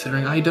know,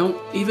 considering I don't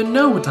even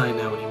know what I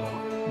know anymore.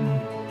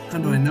 How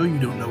do I know you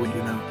don't know what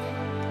you know?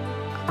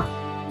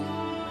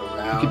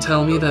 You could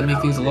tell me, that'd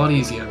make things a lot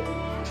easier.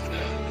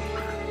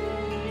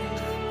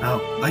 Oh,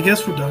 I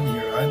guess we're done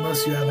here,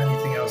 unless you have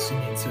anything else you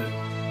need to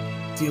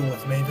deal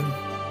with, Maven.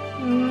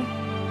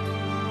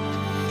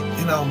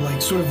 And I'll,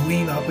 sort of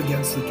lean up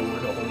against the door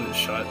to hold it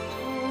shut.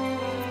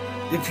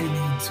 If you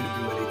need to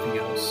do anything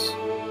else.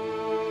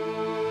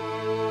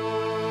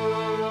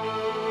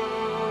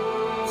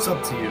 It's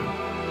up to you.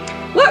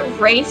 What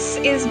race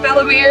is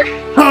Bellamere?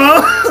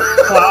 What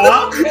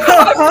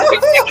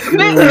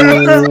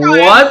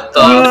the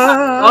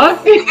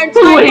fuck?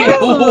 Wait,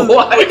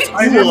 what?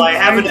 Cool, I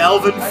have an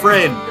elven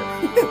friend.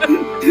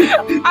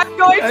 I'm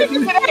going to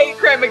commit a hate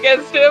crime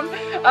against him.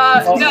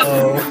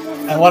 No.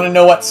 I want to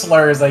know what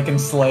slurs I can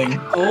sling.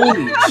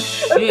 Holy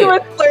shit.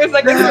 What slurs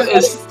I can sling.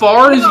 As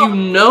far as you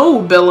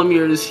know,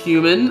 Bellamere is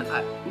human.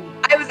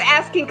 I was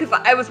asking because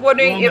I was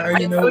wondering if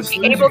I would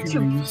be able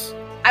to...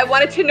 I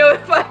wanted to know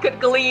if I could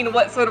glean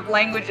what sort of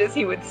languages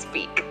he would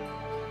speak.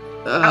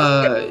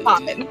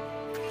 Common.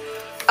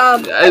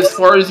 As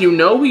far as you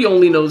know, he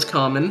only knows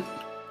common.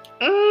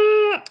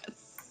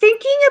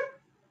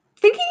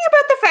 Thinking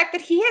about the fact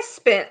that he has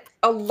spent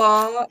a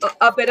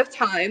bit of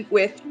time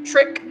with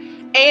Trick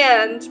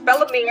and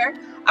Bellamere,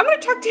 I'm going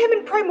to talk to him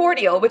in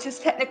Primordial, which is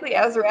technically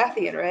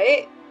Azarathian,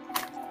 right?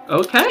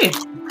 Okay.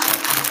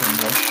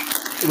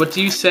 What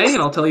do you say,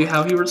 and I'll tell you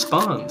how he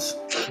responds.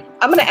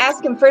 I'm going to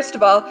ask him first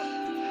of all,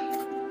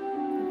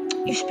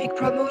 you speak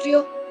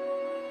Primordial?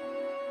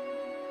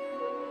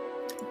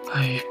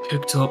 I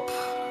picked up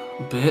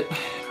a bit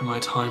from my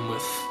time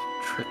with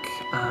Trick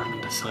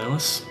and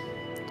Silas.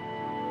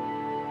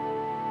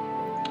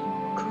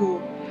 Cool.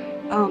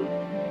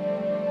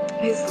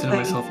 Here's the Did thing.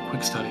 myself a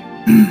quick study.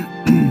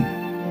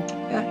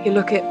 Yeah, you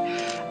look it.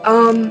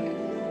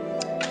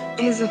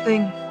 Here's the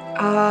thing.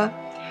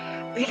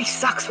 Really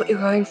sucks what you're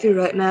going through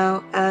right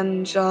now,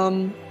 and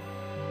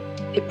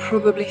it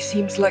probably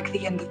seems like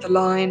the end of the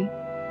line.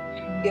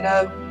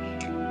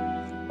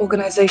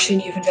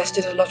 Organization you've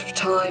invested a lot of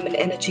time and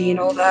energy and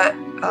all that,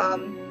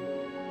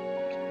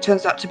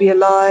 turns out to be a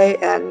lie,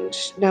 and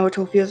now it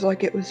all feels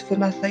like it was for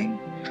nothing.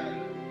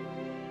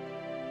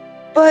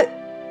 But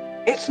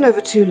it's never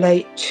too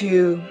late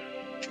to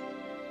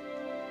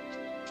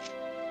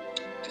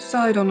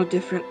decide on a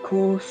different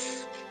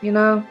course,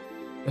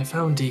 They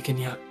found Deacon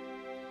yet?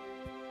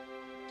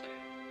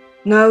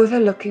 No, they're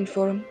looking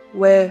for him.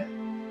 We're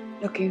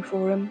looking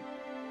for him.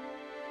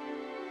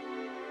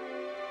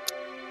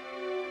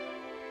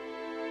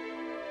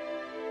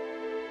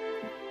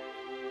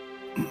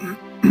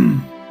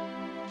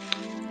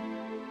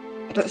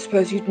 I don't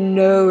suppose you'd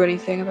know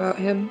anything about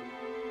him.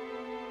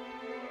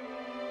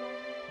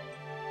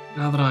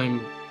 Now that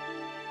I'm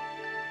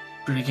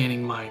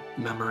regaining my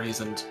memories,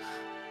 and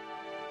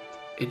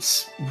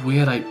it's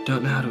weird, I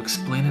don't know how to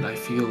explain it, I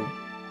feel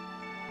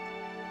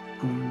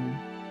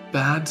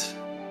bad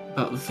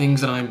about the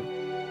things that I'm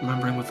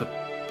remembering with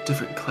a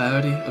different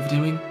clarity of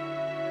doing.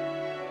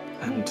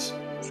 And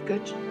it's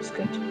good.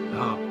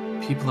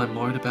 People I'm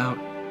worried about.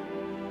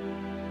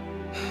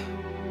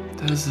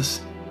 There's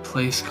this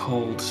place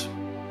called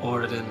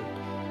Oridon.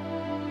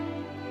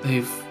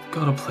 They've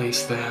got a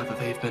place there that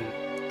they've been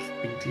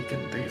keeping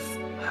Deacon. They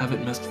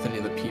haven't messed with any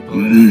of the people.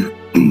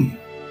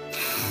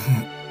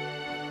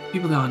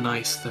 People that are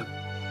nice, they're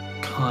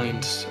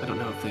kind. I don't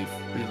know if they've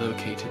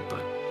relocated,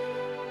 but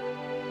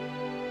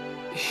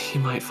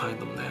you might find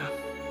them there.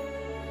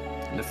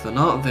 And if they're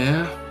not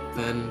there,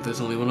 then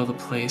there's only one other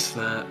place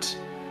that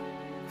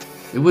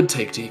it would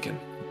take Deacon.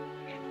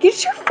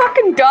 Get your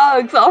fucking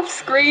dogs off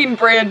screen,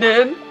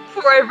 Brandon,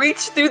 before I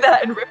reach through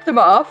that and rip them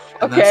off,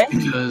 And okay? that's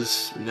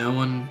because no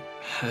one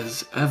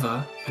has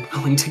ever been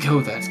willing to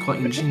go there. It's quite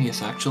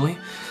ingenious, actually.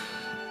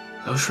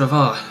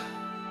 Oshravar,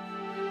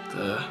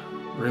 the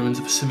ruins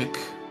of Simic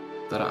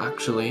that are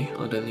actually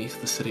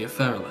underneath the city of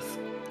Feralith.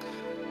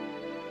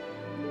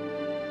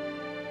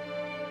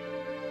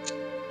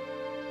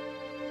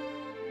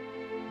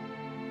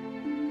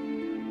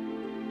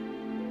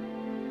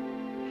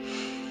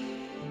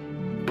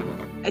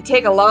 I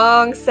take a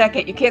long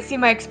second. You can't see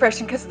my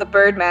expression because of the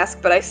bird mask,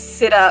 but I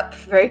sit up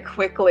very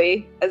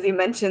quickly as he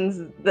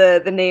mentions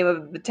the name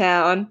of the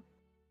town.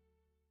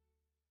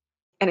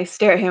 And I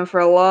stare at him for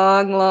a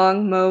long,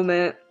 long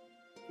moment.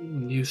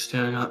 You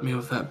staring at me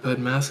with that bird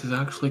mask is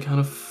actually kind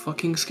of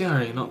fucking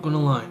scary, not gonna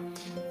lie.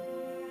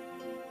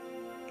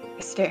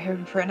 stare at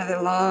him for another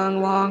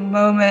long, long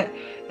moment,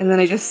 and then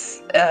I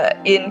just,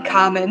 in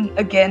common,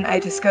 again, I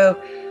just go,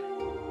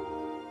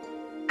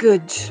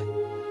 good.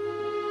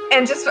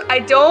 And just, I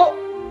don't...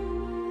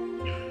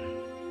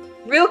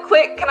 Real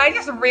quick, can I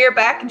just rear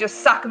back and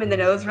just sock him in the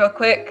nose real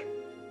quick?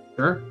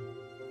 Sure.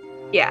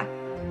 Yeah.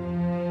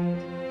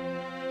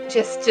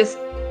 Just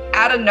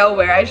out of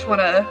nowhere, I just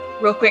want to,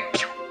 real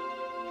quick,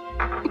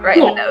 right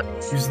in the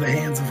nose. Use the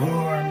hands of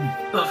harm.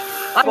 The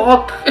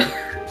fuck?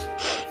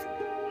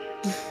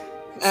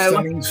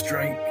 Stunning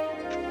strike.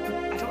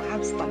 I don't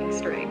have stunning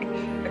strike.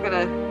 I'm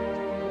gonna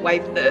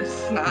wipe the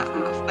snot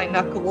off my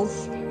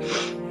knuckles,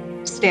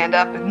 stand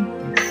up, and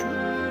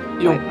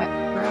Yo, wipe my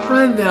brow.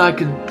 friend there, I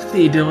can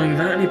see doing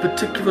that. Any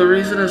particular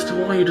reason as to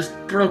why you just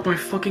broke my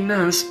fucking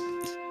nose?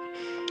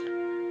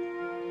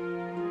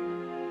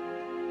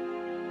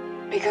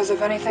 Because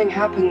if anything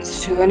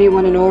happens to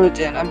anyone in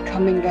Oridon, I'm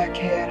coming back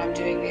here and I'm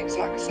doing the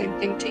exact same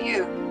thing to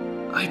you.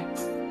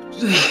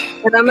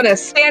 And I'm gonna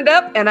stand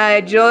up and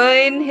I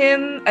join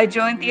him. I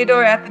join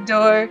Theodore at the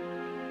door,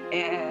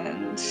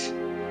 and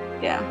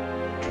yeah.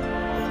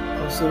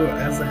 Also,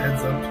 as a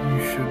heads up,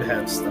 you should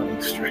have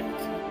stunning strike.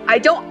 I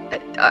don't.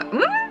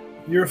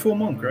 You're a full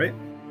monk, right?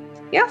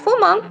 Yeah, full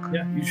monk.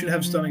 Yeah, you should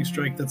have stunning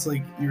strike. That's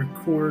like your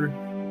core,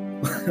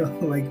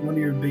 like one of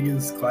your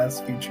biggest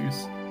class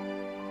features.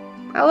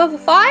 At level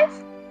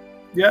 5?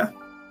 Yeah.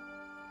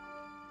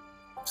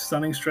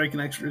 Stunning strike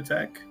and extra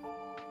attack.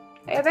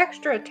 I have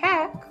extra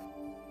attack.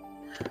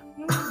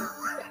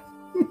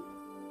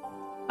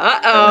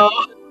 Uh-oh.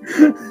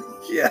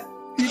 Yeah,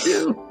 you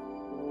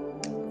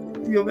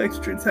do. You have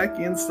extra attack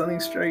and stunning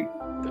strike.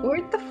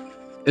 What the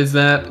Is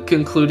that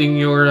concluding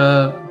your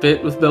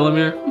bit with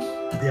Bellamere?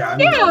 Yeah, I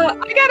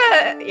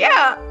gotta,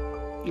 yeah.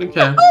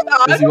 Okay. Hold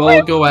on. As you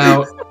all go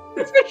out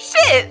For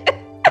shit.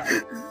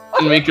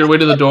 and make your way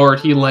to the door,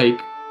 he like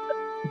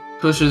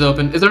pushes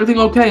open. Is everything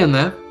okay in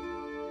there?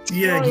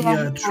 Yeah, he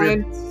I'm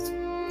tripped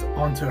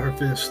onto her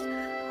fist.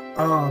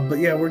 But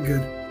yeah, we're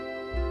good.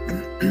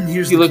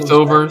 Here's He the looks close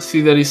over, back.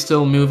 see that he's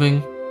still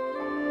moving.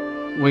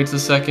 Waits a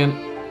second.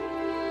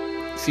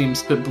 See him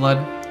spit blood.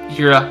 You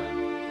hear a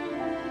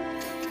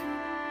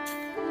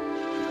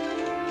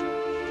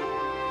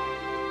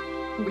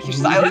We hear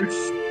silence.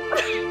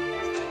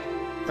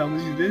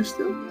 Thomas, you there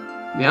still?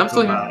 yeah, I'm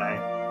still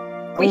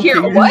here. We Okay, hear a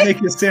you didn't what?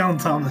 make a sound,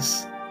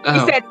 Thomas. He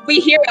Oh. said, we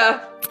hear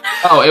a...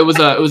 Oh, it was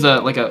a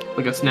like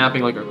a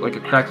snapping, like a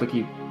crack, like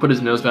he put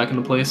his nose back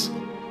into place.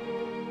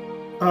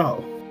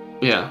 Oh.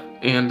 Yeah,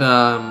 and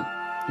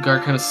Gar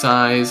kind of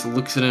sighs,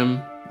 looks at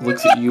him,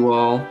 looks at you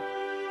all,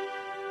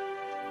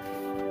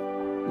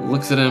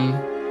 looks at him,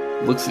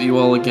 looks at you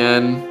all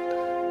again.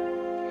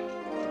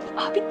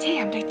 I'll be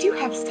damned, I do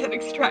have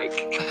stunning strike.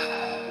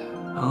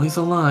 Well, he's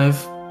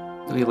alive,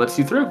 and he lets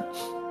you through.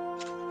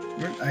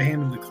 I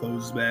hand him the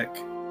clothes back.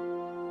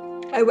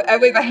 I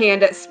wave a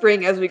hand at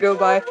Spring as we go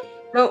by.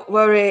 Don't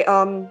worry,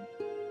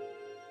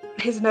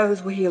 his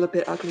nose will heal a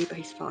bit ugly, but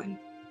he's fine.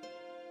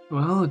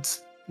 Well,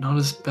 it's not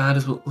as bad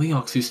as what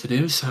Leox used to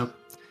do, so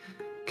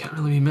can't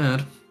really be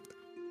mad.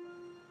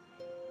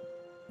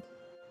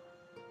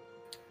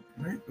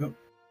 Alright, well,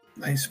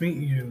 nice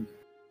meeting you.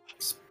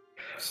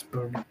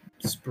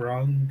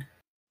 Sprung.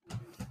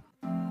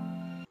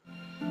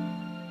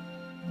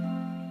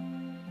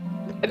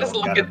 I just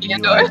look Gotta at be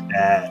Theodore. like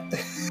that.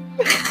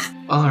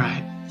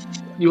 Alright,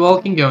 you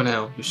all can go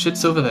now. Your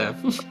shit's over there.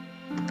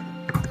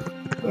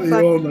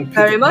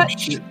 Very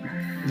much.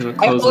 I'm gonna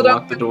close and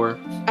lock the door.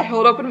 I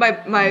hold open my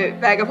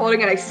bag of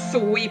holding and I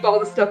sweep all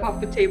the stuff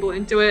off the table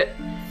into it.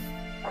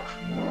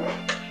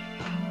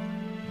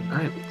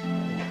 Alright.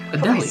 Oh,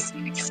 Adele,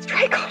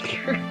 strike on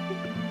here.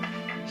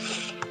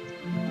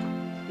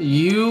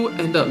 you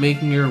end up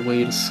making your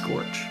way to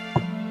Scorch.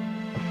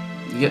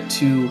 You get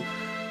to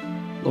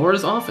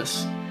Laura's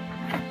office.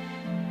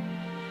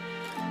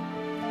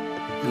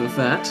 And with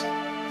that,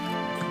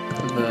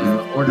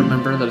 the order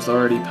member that is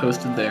already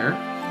posted there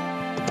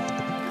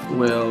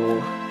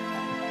will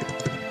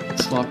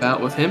swap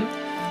out with him.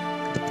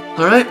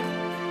 Alright,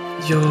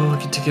 you'll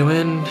get to go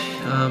in.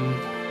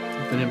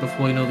 You've been in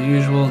before, you know the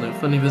usual, no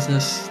funny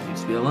business,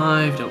 needs to be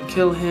alive, don't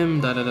kill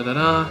him, da da da da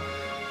da.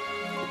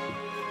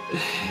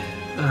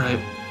 Alright,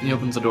 he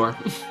opens the door.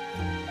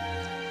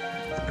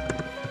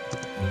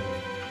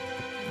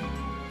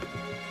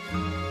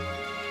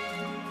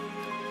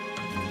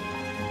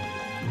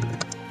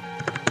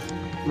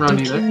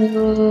 Rondi there.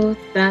 You,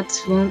 that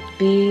won't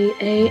be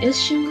a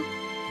issue,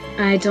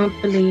 I don't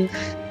believe.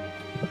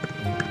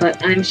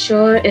 But I'm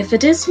sure if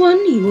it is one,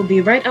 you will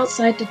be right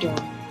outside the door.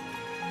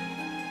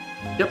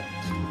 Yep.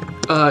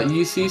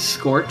 You see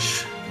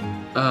Scorch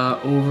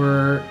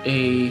over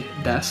a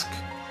desk.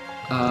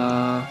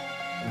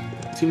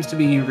 Seems to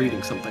be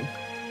reading something.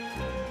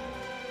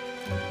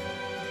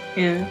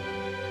 Yeah.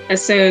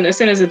 As soon as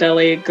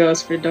Adele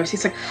goes for the door,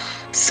 she's like,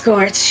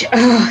 Scorch,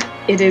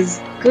 it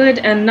is good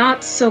and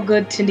not so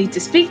good to need to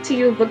speak to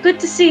you, but good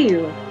to see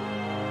you.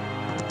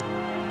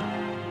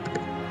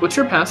 What's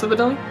your passive,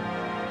 Adele?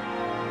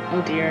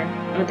 Oh dear.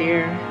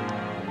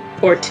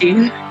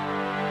 14.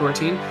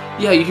 14?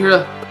 Yeah, you hear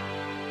a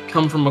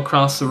come from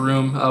across the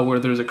room where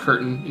there's a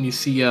curtain, and you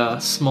see a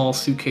small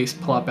suitcase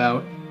plop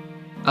out.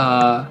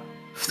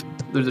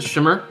 There's a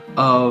shimmer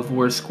of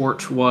where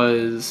Scorch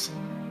was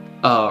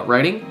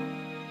writing,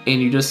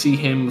 and you just see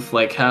him with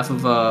like half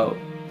of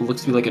what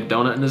looks to be like a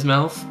donut in his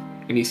mouth,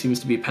 and he seems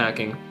to be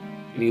packing,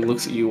 and he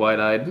looks at you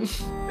wide-eyed.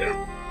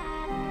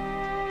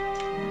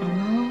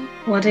 Oh,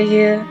 what are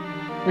you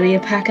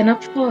packing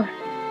up for?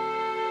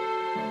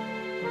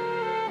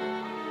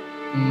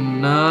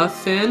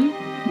 Nothing.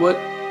 What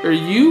are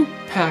you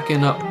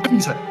packing up?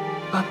 I'm sorry.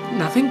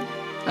 Nothing.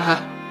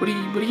 What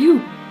are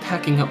you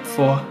packing up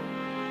for?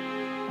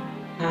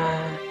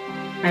 I'm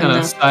kind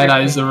of side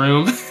eyes the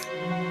room.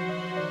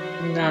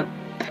 I'm not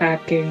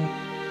packing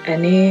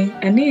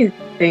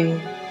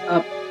anything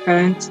up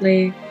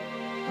currently.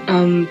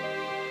 Do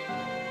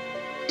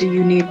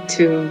you need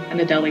to? And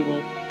Adeli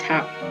will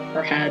tap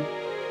her head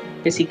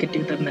because he could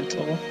do the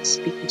mental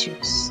speaky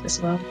juice as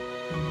well.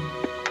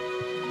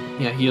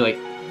 Yeah, he like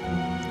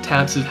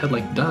taps his head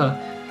like duh.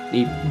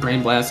 He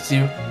brain blasts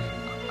you.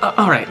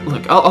 Alright,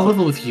 look, I'll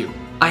level with you.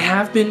 I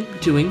have been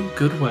doing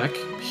good work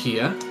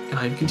here, and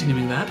I'm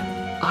continuing that.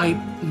 I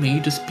may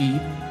just be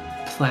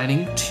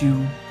planning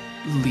to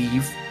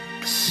leave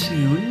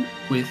soon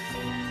with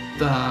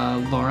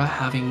Laura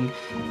having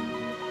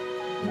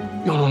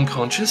gone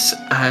unconscious,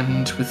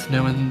 and with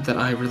knowing that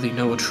I really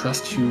know or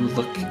trust to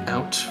look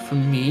out for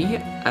me,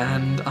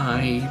 and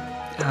I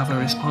have a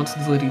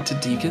responsibility to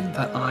Deacon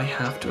that I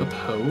have to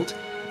uphold.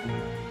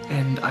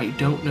 And I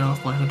don't know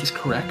if my hunt is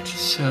correct,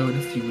 so in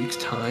a few weeks'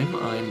 time,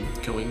 I'm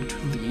going to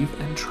leave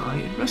and try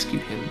and rescue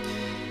him.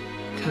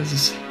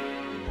 Because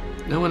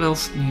no one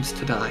else needs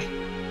to die.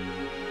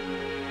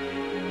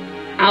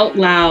 Out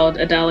loud,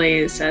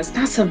 Adeli says,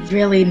 "That's a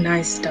really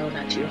nice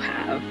donut you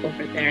have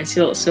over there." And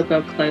she'll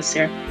go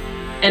closer.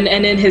 And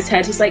in his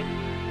head, he's like,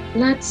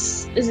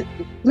 let's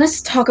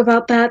talk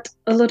about that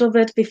a little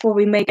bit before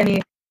we make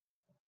any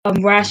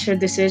rasher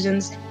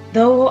decisions.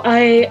 Though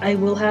I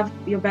will have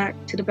your back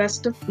to the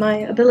best of my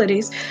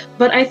abilities.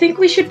 But I think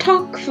we should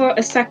talk for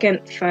a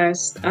second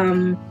first.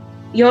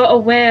 You're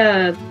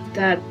aware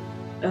that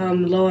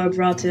Laura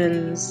brought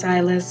in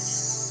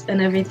Silas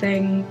and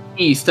everything?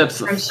 He steps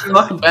the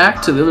fuck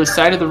back to the other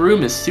side of the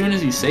room as soon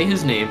as you say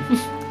his name.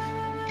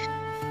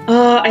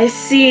 I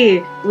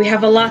see. We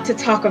have a lot to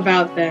talk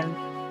about then.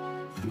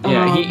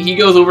 Yeah, he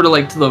goes over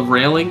to the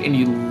railing and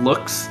he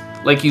looks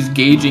like he's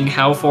gauging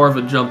how far of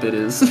a jump it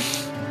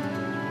is.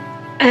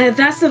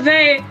 That's a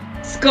very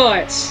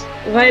Scorch.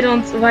 Why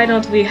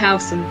don't we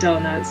have some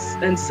donuts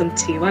and some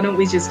tea? Why don't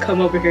we just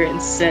come over here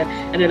and sit?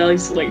 And then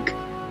he's like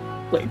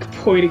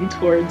pointing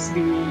towards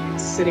the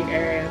sitting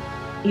area.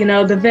 You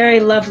know, the very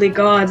lovely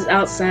gods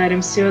outside,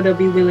 I'm sure they'll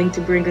be willing to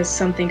bring us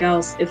something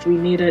else if we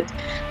need it.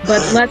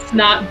 But let's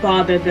not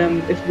bother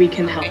them if we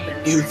can help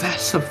it. Knew that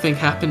something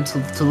happened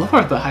to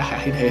Laura, but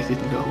I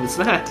didn't know it was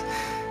that.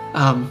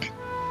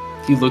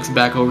 He looks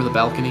back over the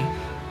balcony.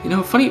 You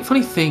know, funny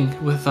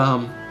thing with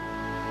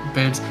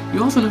bands,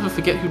 you also never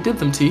forget who did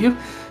them to you.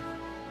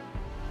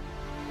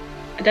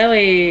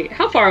 Adeli,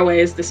 how far away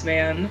is this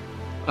man?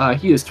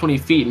 He is 20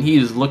 feet, and he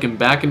is looking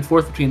back and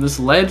forth between this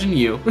ledge and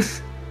you.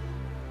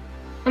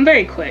 I'm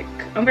very quick.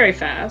 I'm very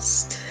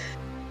fast.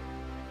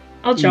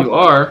 I'll jump. You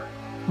are?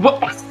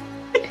 What?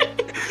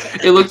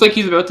 It looks like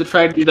he's about to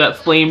try to do that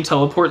flame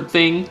teleport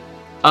thing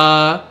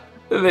that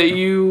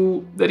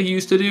he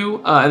used to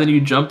do, and then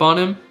you jump on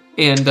him,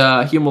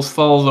 and he almost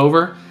falls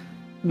over.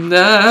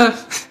 Nah.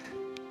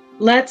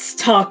 Let's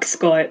talk,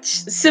 Scorch,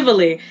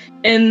 civilly,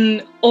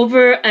 and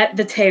over at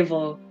the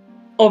table,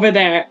 over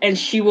there, and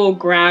she will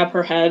grab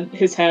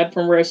his head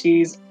from where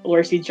she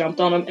jumped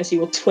on him, and she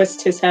will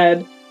twist his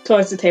head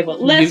towards the table.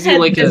 Let's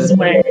head this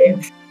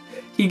way.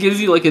 He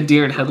gives you like a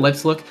deer in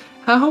headlights look.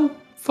 How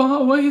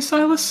far away is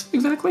Silas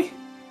exactly,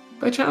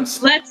 by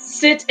chance? Let's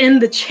sit in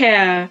the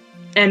chair,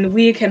 and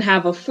we can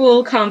have a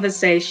full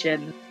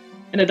conversation.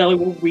 And Adeli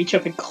will reach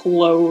up and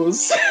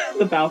close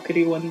the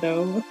balcony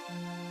window.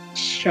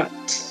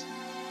 Shut.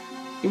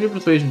 Give me a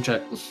persuasion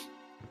check.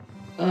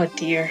 Oh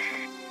dear.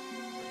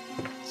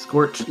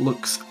 Scorch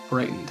looks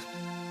frightened.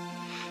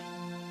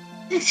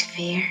 That's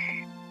fair.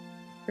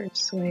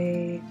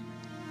 Persuade.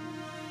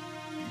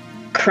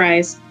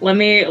 Christ. Let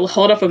me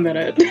hold up a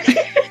minute.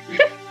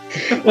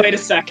 Wait a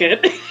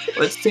second.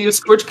 Let's say if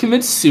Scorch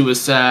commits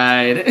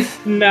suicide.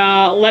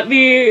 No, let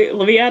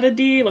me add a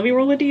D. Let me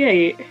roll a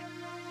D8.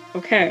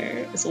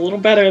 Okay, it's a little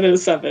better than a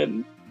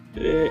 7.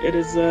 It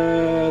is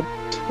a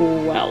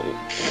 12.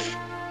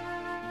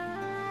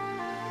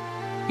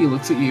 He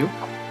looks at you.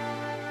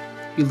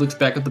 He looks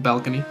back at the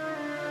balcony.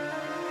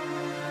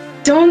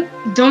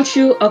 Don't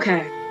you?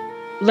 Okay.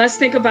 Let's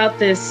think about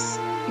this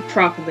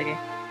properly.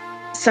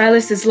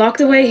 Silas is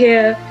locked away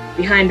here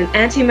behind an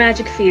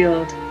anti-magic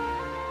field.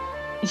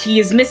 He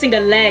is missing a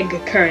leg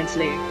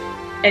currently,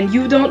 and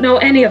you don't know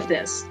any of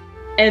this.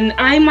 And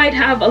I might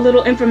have a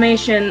little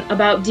information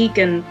about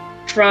Deacon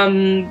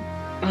from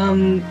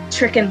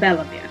Trick and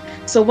Bellamere.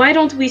 So why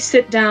don't we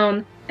sit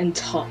down and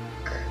talk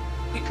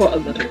for a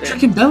little bit?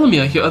 Trick and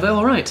Bellamere, are they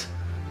all right?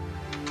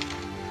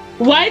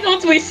 Why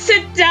don't we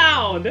sit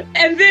down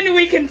and then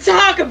we can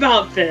talk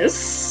about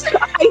this?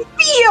 I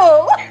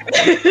feel.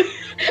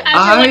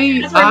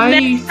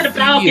 I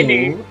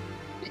feel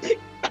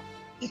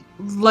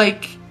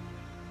like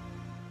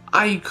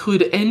I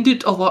could end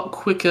it a lot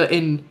quicker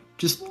and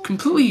just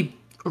completely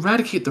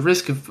eradicate the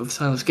risk of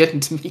Silas getting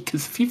to me,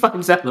 because if he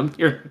finds out I'm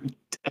here, I'm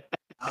dead.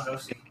 I'll go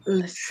see.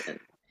 Listen,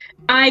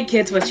 I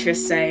get what you're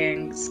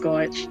saying,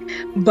 Scorch,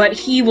 but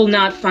he will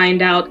not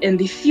find out in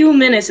the few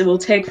minutes it will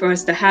take for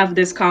us to have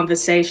this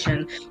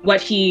conversation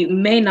what he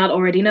may not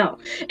already know.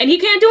 And he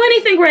can't do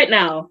anything right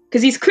now,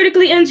 because he's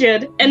critically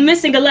injured and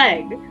missing a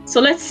leg. So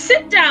let's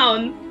sit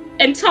down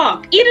and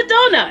talk. Eat a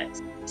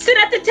donut. Sit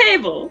at the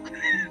table.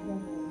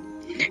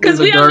 Because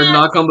we guard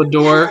knock on the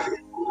door.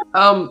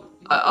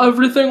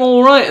 Everything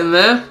all right in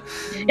there?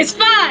 It's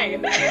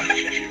fine.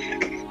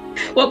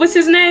 What was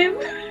his name?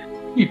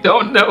 You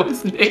don't know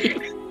his name.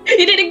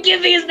 He didn't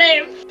give me his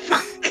name.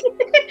 Fuck.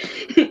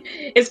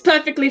 It's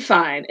perfectly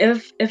fine.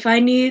 If I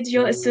need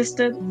your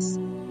assistance,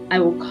 I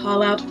will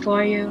call out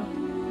for you.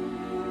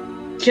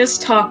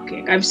 Just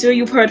talking. I'm sure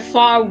you've heard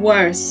far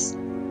worse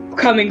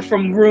coming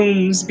from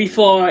rooms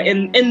before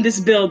in this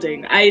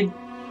building.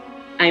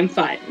 I'm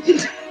fine.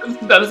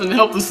 That doesn't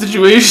help the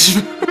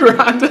situation,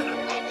 Rhonda.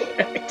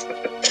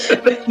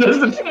 That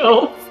doesn't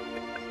help.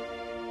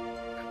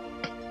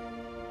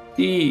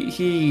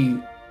 He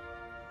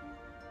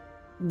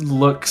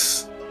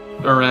looks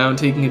around,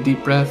 taking a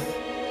deep breath,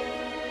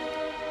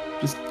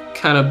 just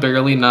kind of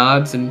barely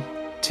nods and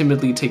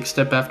timidly takes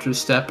step after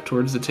step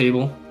towards the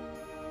table.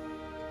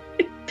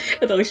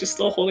 I thought he's just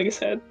still holding his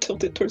head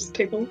tilted towards the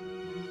table.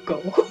 Go.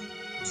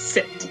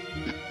 Sit.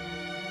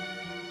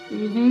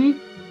 Mm-hmm.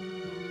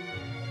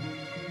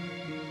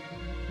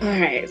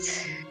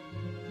 Alright.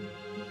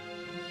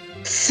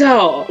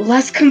 So,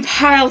 let's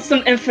compile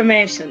some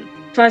information.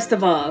 First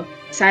of all,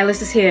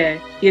 Silas is here.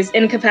 He is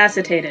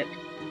incapacitated.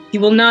 He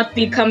will not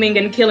be coming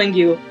and killing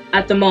you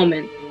at the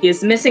moment. He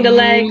is missing a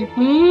leg,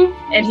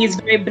 and he's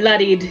very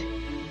bloodied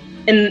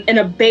in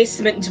a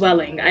basement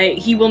dwelling.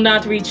 He will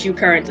not reach you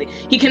currently.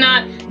 He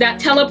cannot,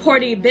 that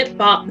teleporty bip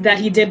bop that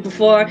he did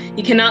before,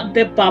 he cannot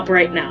bip bop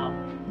right now.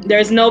 There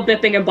is no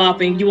bipping and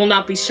bopping. You will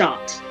not be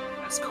shot.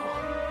 That's cool.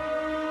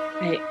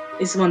 Right.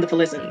 It's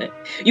wonderful, isn't it?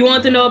 You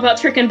want to know about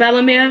Trick and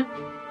Bellamere?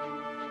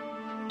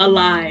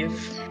 Alive.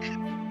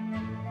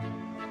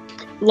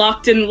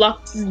 Locked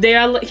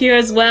there here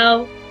as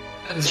well.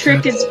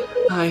 Trick good.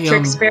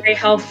 Trick's very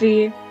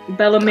healthy.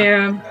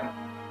 Bellamere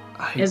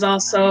is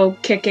also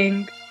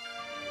kicking.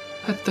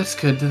 That's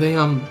good. Do they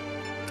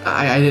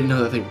I didn't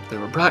know that they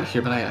were brought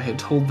here, but I had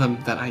told them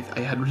that I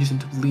had reason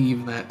to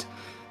believe that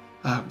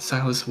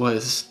Silas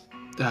was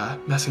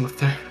messing with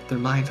their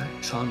minds. I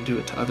saw him do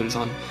it to others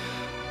on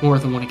more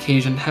than one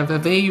occasion. Have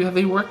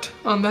they worked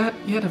on that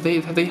yet?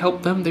 Have they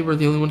helped them? They were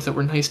the only ones that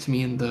were nice to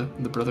me in the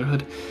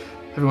Brotherhood.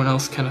 Everyone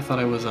else kind of thought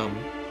I was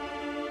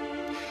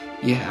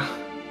yeah.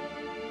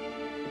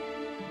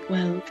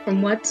 Well,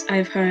 from what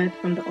I've heard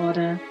from the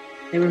Order,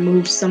 they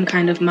removed some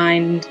kind of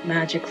mind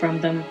magic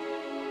from them.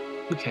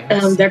 Okay.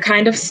 They're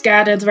kind of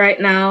scattered right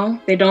now.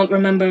 They don't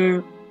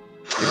remember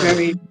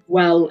very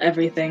well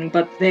everything,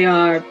 but they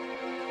are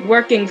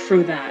working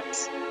through that.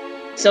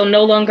 So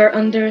no longer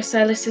under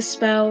Silas's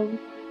spell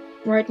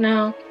right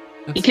now.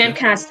 You can't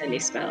cast any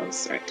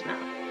spells right now.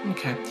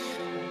 Okay.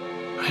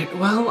 Right,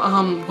 well,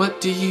 what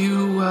do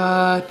you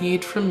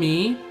need from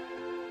me?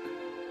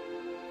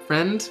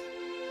 Friend?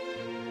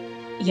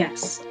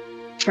 Yes,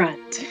 friend.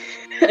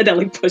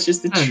 Adele pushes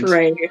the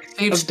tray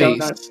Save of space.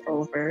 donuts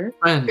over.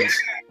 Friend.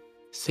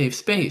 Save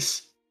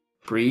space.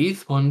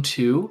 Breathe. 1,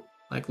 2,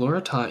 like Laura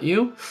taught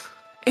you.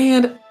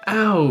 And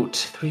out.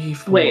 3,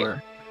 4. Wait,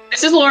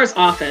 this is Laura's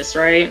office,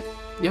 right?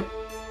 Yep.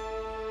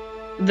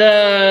 Is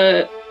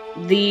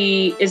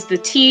the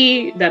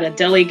tea that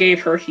Adele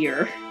gave her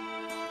here?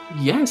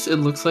 Yes, it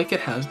looks like it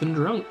has been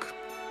drunk.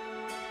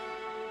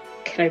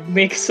 Can I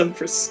make some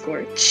for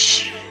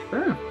Scorch?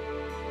 Sure.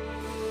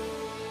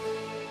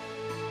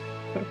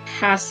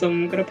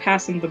 I'm gonna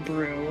pass him the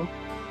brew.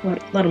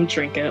 Let him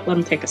drink it. Let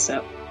him take a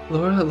sip.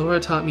 Laura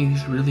taught me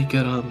these really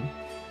good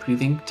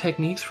breathing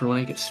techniques for when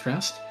I get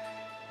stressed.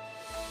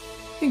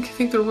 I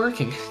think they're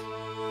working.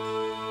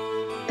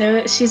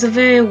 She's a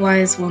very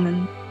wise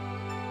woman.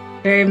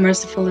 Very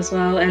merciful as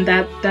well, and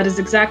that is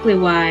exactly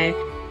why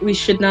we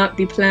should not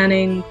be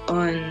planning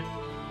on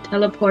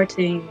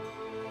teleporting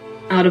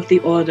out of the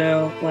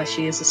Order while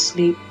she is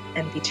asleep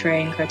and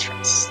betraying her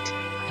trust.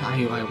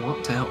 I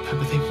want to help her,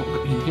 but they won't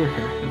let me near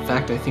her. In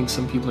fact, I think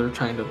some people are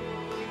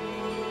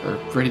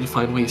ready to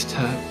find ways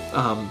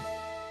to,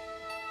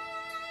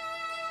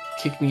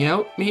 kick me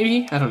out,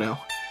 maybe? I don't know.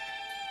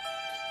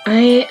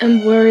 I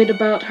am worried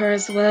about her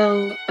as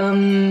well.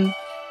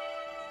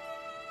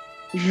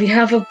 We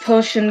have a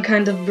potion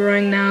kind of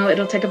brewing now.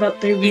 It'll take about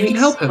 3 weeks. You can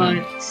help him.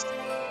 But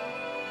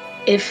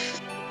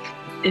if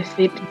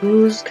it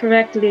brews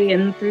correctly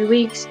in 3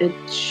 weeks, it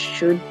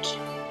should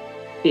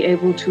be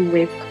able to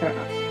wake her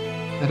up.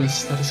 That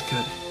is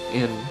good.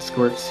 And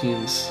Scorch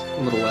seems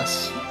a little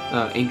less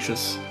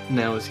anxious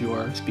now as you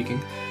are speaking.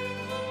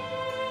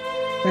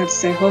 Let's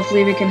say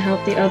hopefully we can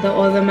help the other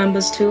Order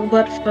members too,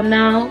 but for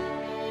now,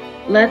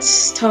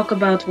 let's talk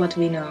about what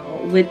we know.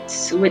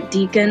 With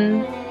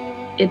Deacon,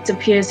 it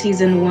appears he's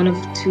in one of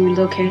 2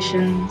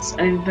 locations,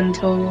 I've been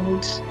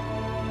told.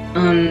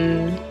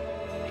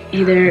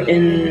 Either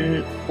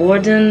in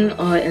Orden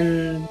or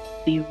in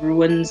the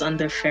ruins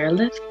under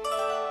Fairlift.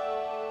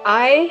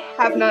 I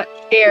have not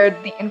shared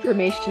the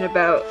information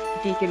about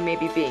Deacon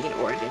maybe being in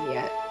Orden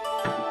yet.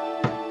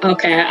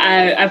 Okay,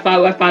 I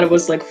thought it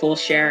was like full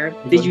share.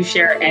 Did you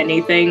share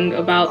anything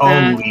about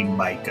that? Only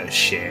Micah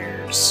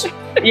shares.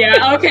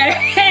 Yeah, okay.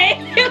 Hey,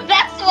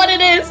 that's what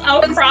it is.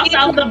 I'll cross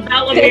out the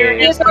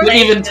Bellamere I didn't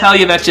even tell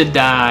you that you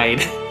died.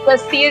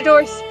 Does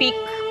Theodore speak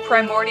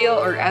Primordial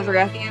or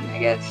Azarathian, I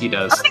guess? He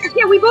does. Oh,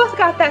 yeah, we both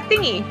got that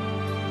thingy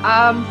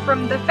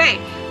from the Fae.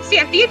 So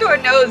yeah, Theodore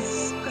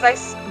knows,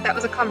 because that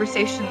was a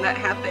conversation that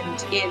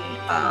happened in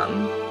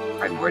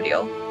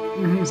Primordial.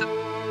 Mhm. So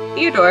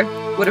Theodore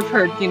would have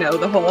heard,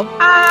 the whole,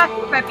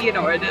 he might be in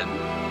Orden.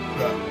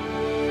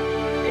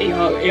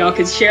 Y'all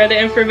can share the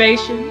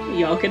information.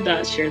 Y'all can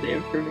not share the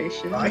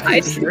information. I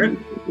can share it.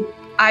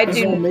 I That's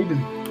do. all Maiden.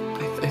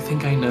 I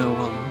think I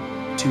know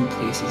 2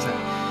 places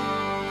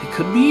that it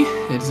could be.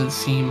 It doesn't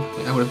seem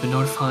like I would have been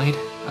notified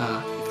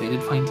if they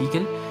did find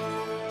Deacon.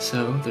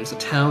 So there's a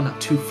town not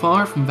too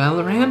far from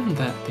Valoran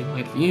that they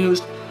might have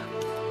used,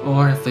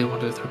 or if they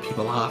wanted to throw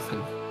people off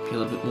and be a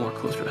little bit more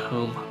closer to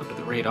home, under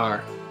the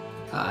radar,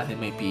 they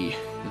might be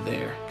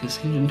there,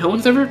 because no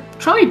one's ever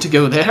tried to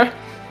go there.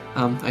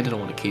 I did on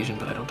one occasion,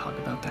 but I don't talk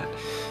about that.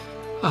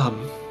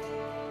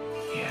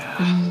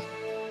 Yeah.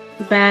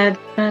 Bad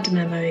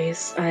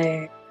memories.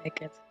 I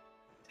get.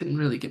 Didn't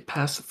really get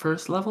past the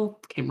first level,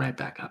 came right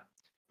back up.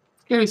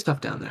 Scary stuff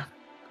down there.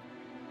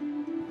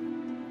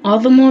 All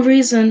the more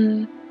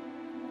reason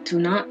to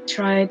not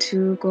try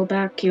to go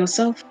back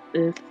yourself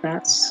if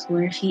that's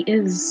where he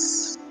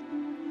is.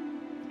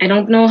 I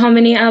don't know how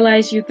many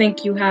allies you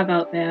think you have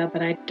out there,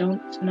 but I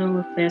don't know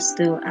if they're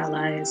still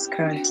allies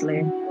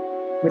currently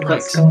with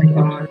what's going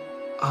on.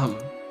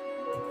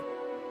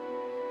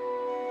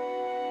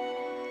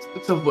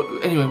 So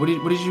anyway, what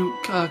did you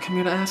come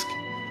here to ask?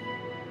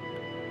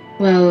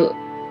 Well,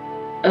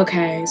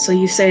 okay, so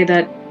you say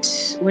that.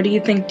 What do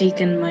you think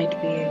Deacon might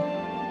be?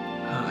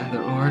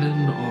 Either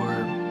Orden or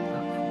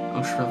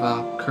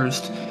Oshrava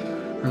cursed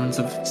ruins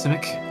of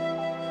Simic.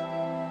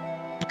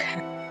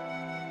 Okay.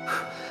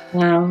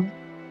 Well,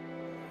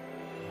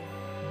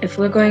 if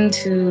we're going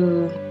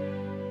to,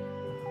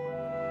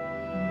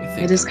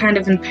 it is kind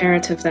of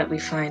imperative that we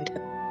find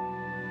him.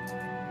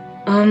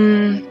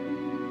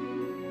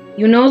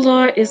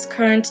 Laura is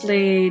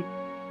currently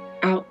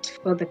out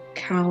for the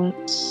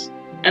count,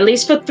 at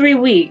least for 3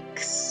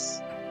 weeks.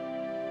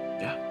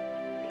 Yeah.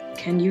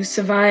 Can you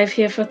survive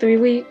here for 3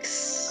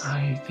 weeks?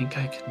 I think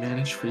I could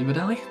manage for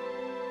Ibadeli.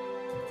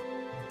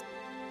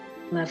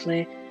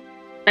 Lovely.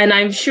 And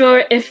I'm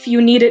sure if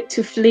you needed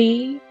to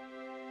flee,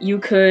 you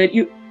could.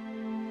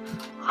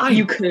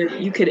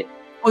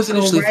 I was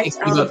initially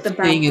thinking about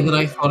fleeing, and then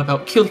I thought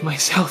about killing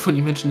myself when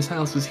you mentioned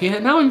Silas was here.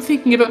 Now I'm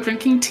thinking about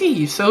drinking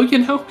tea. So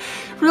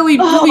really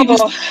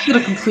just did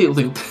a complete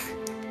loop.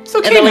 It's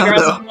okay and then now,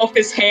 though. Off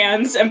his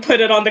hands and put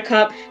it on the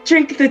cup.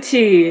 Drink the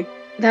tea.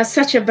 That's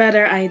such a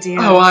better idea.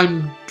 Oh,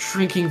 I'm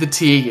drinking the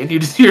tea, and you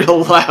just hear a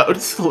loud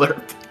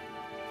slurp.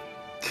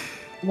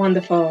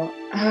 Wonderful.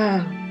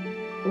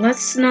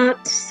 Let's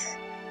not.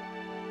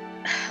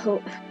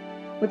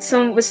 With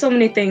so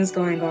many things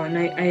going on,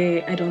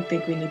 I don't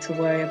think we need to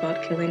worry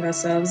about killing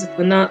ourselves. If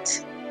we're not,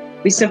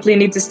 we simply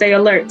need to stay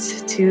alert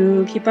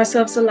to keep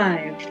ourselves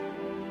alive.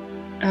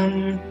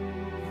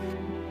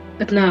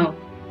 But no.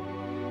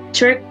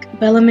 Trick,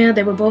 Bellamere,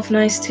 they were both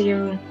nice to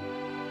you.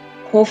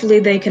 Hopefully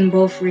they can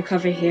both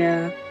recover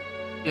here.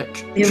 Yeah,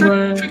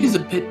 Trick is a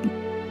bit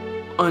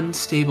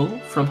unstable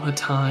from her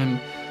time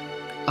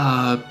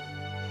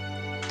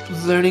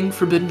learning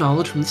forbidden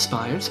knowledge from the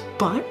Spires,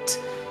 but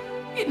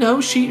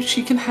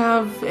she can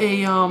have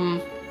a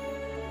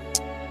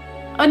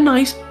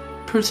nice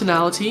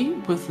personality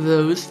with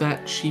those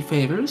that she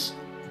favors.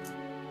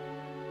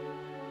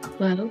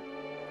 Well,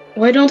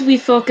 why don't we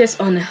focus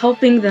on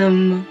helping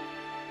them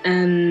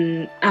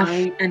and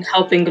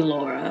helping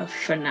Laura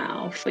for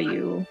now, for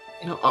you?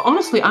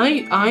 Honestly,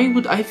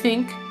 I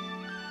think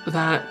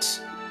that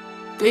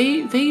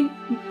they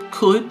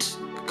could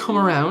come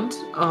around.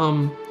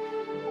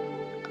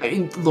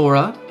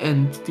 Laura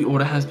and the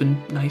Order has been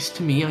nice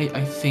to me.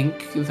 I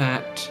think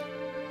that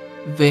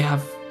they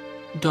have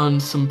done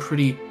some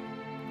pretty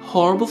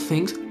horrible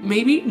things.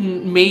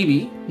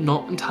 Maybe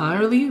not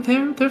entirely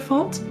their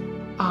fault.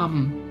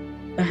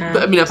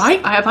 But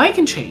if I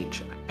can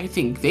change, I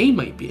think they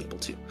might be able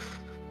to.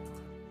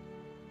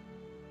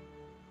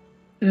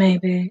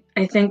 Maybe.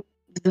 I think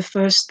the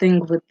first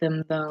thing with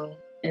them, though,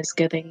 is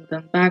getting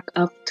them back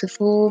up to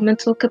full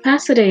mental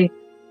capacity.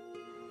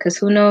 Because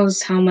who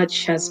knows how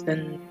much has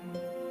been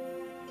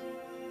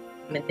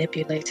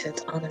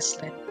manipulated,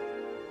 honestly.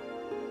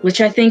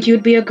 Which I think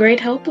you'd be a great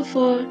helper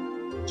for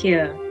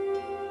here.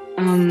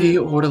 The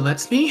Order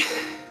lets me?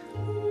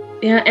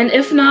 Yeah, and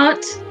if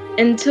not,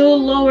 until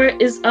Laura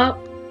is up,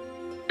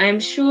 I'm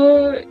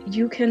sure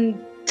you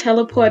can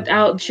teleport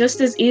out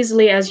just as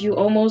easily as you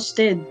almost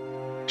did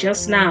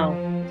just now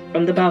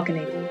from the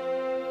balcony.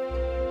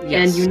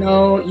 Yes.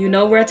 And you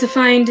know where to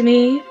find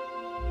me,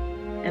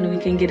 and we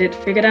can get it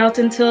figured out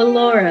until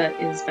Laura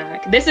is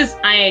back. This is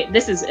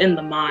in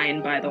the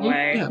mine, by the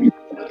way. Yeah.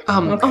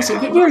 Okay. Also,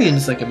 Varian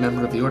is like a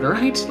member of the Order,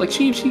 right? Like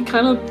she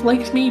kind of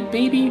likes me,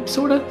 maybe,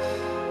 sorta.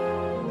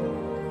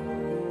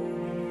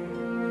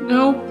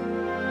 No.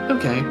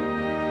 Okay.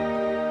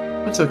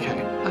 That's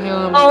okay.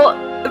 Oh,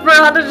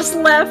 Veranda just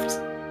left.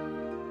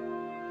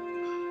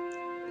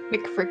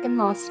 McFrickin'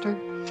 lost her.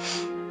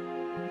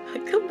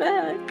 Come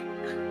back.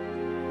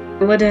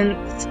 I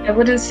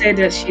wouldn't say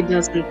that she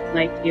doesn't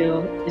like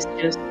you. It's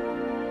just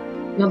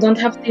you don't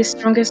have the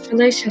strongest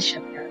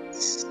relationship yet,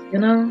 you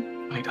know?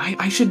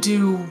 I should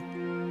do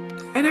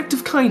an act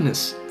of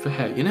kindness for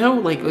her, you know?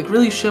 Like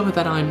really show her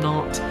that I'm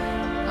not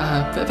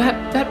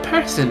that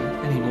person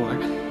anymore.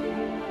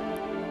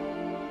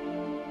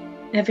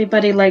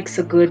 Everybody likes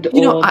a good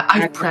old act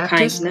I've of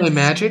practiced my kindness.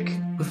 magic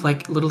with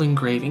like little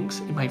engravings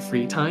in my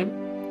free time.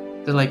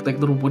 They're like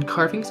little wood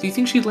carvings. Do you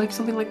think she'd like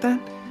something like that?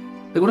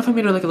 Like what if I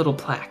made her like a little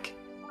plaque?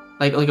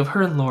 Like of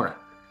her and Laura?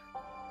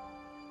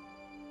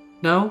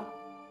 No?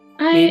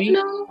 Maybe?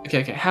 No.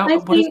 Okay.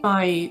 What if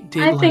I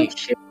did I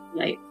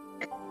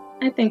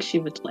think she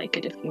would like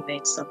it if you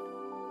made something.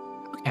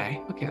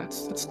 Okay,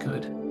 that's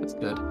good. That's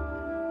good.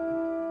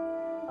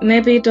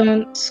 Maybe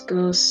don't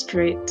go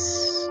straight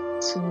to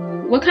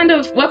what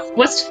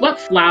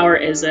flower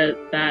is it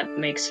that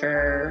makes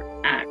her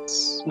act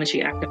when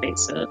she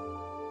activates it?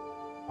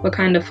 What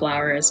kind of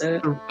flower is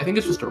it? I think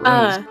it's just a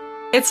rose.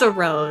 It's a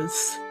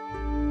rose.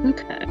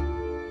 Okay.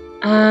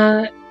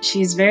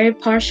 She's very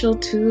partial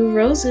to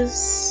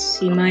roses.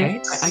 She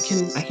might. I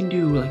can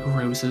do like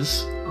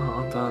roses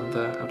on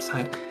the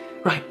outside.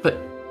 Right, but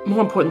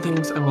more important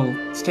things, I will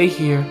stay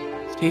here,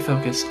 stay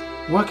focused,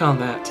 work on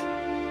that,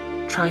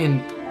 try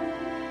and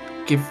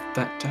give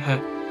that to her.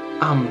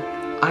 I'm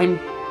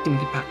gonna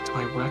get back to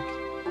my work,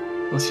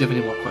 unless you have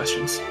any more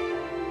questions.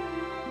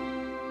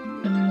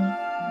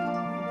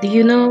 Do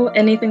you know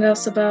anything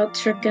else about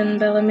Trick and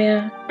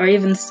Bellamere? Or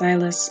even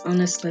Silas,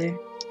 honestly?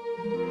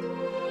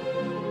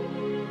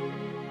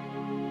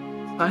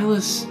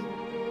 Silas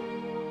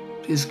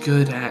is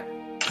good at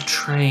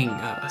portraying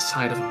a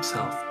side of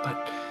himself,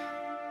 but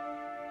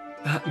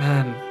that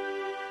man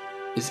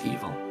is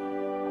evil.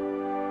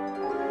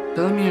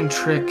 Bellamere and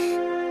Trick,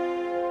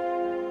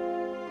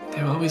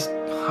 they were always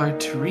hard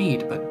to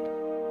read, but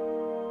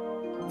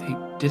they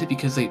did it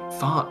because they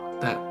thought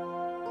that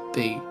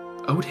they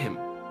owed him,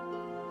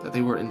 that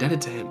they were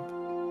indebted to him.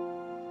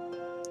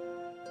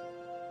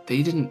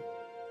 They didn't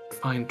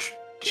find...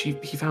 he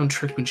found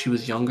Trick when she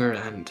was younger,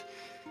 and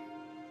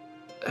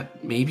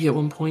maybe at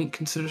one point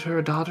considered her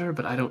a daughter,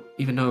 but I don't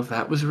even know if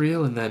that was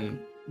real. And then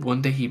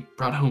one day he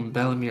brought home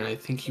Bellamere. I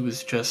think he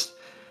was just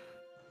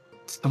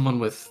someone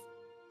with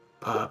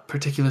a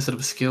particular set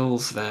of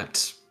skills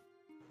that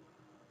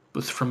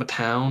was from a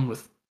town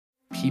with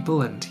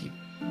people, and he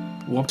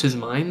warped his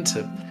mind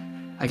to,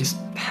 I guess,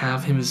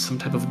 have him as some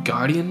type of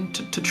guardian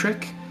to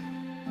Trick.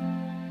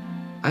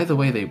 Either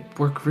way, they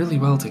work really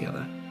well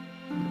together.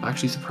 I'm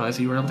actually surprised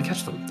you were able to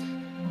catch them.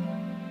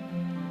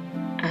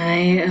 I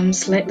am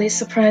slightly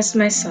surprised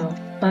myself,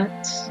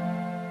 but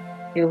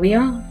here we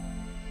are.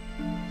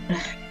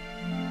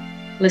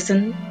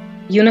 Listen,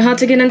 you know how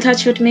to get in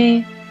touch with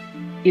me.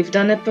 You've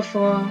done it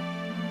before.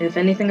 If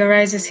anything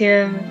arises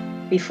here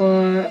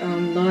before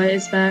Laura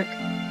is back,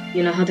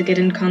 you know how to get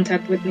in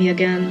contact with me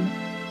again.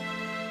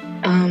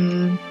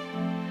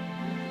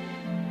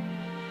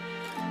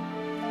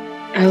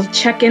 I'll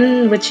check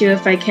in with you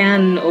if I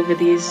can over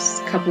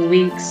these couple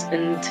weeks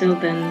until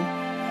then.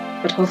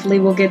 But hopefully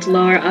we'll get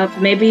Laura up.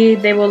 Maybe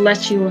they will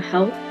let you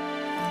help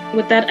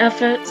with that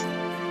effort.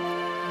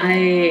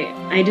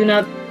 I do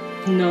not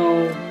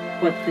know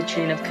what the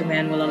chain of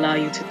command will allow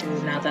you to do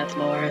now that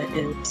Laura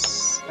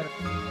is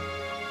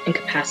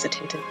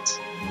incapacitated.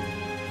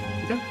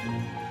 Okay.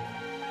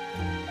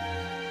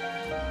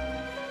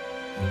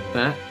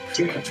 That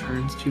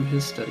returns to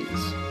his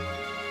studies.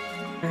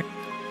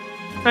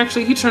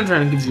 Actually, he turns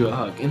around and gives you a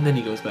hug, and then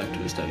he goes back to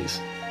his studies.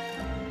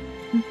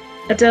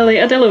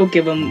 Adele will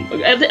give him.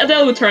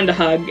 Adele will turn to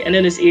hug, and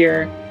in his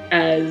ear,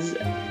 as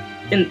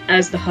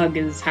the hug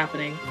is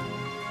happening.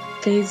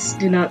 Please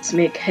do not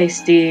make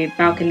hasty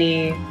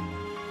balcony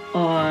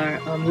or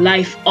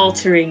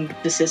life-altering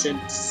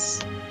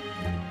decisions.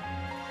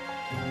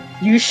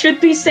 You should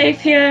be safe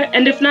here,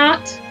 and if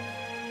not,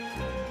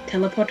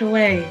 teleport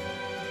away.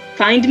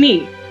 Find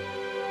me.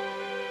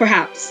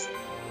 Perhaps.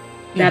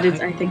 Yeah,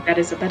 I think that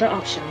is a better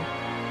option.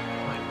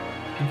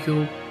 I think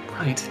you're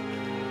right.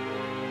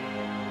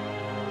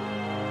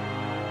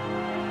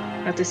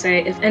 I have to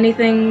say, if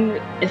anything,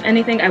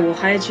 I will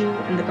hide you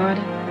in the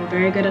garden. I'm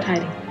very good at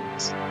hiding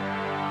things.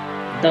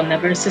 They'll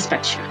never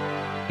suspect you.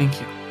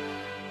 Thank you.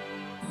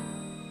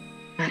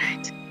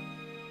 Alright.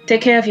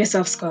 Take care of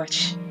yourself,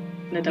 Scorch.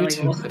 You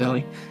too,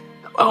 Adele.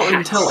 Oh,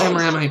 and tell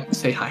Amaram I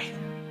say hi.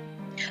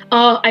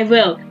 Oh, I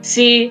will.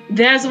 See,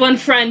 there's one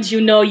friend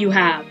you know you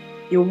have.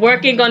 You're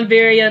working on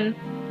Virion.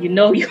 You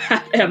know you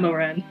have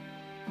Amaran.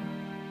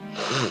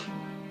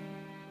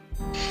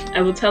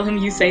 I will tell him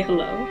you say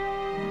hello.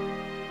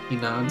 He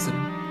nods and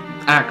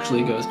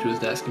actually goes to his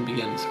desk and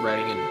begins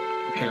writing and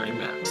comparing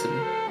maps and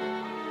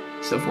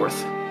so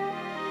forth.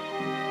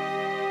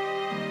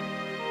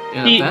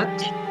 And at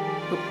that...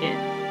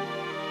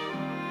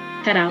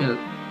 Head out. And,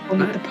 We'll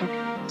meet the party.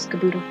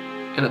 Skaboodle.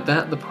 And at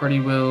that, the party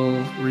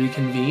will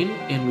reconvene,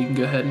 and we can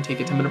go ahead and take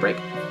a 10-minute break.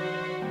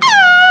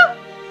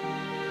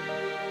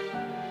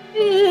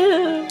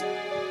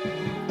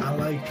 I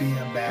like being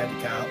a bad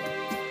cop.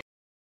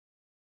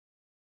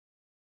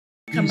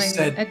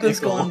 Echo's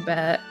going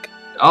back.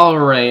 All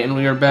right, and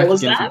we are back What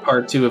was again that? for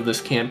part 2 of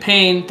this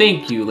campaign.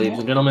 Thank you, ladies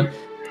and gentlemen.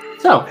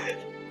 So,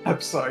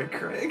 I'm sorry,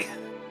 Craig.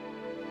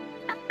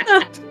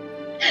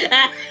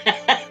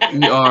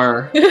 we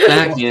are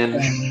back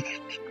in,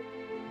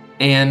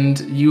 and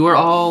you are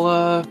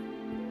all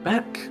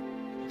back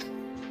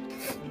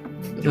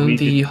in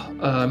the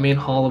main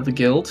hall of the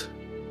guild.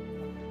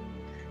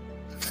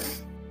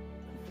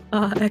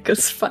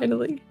 Echo's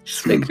finally.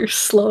 Just make your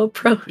slow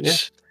approach. Yeah.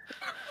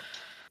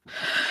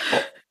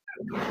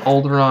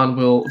 Alderaan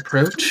will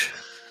approach.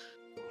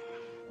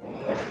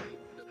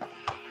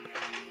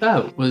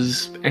 Oh,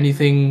 was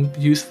anything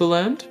useful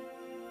learned?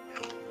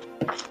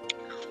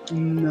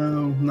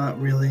 No, not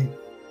really.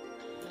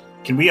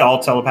 Can we all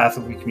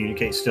telepathically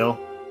communicate still?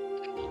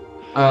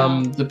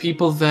 The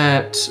people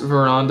that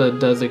Veranda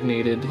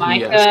designated,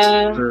 Micah,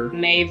 yes.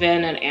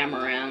 Maven, and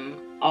Amaram.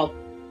 All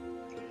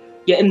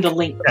in the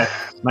link. Okay.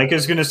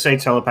 Micah's gonna say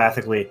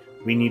telepathically,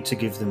 we need to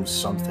give them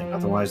something,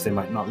 otherwise they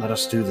might not let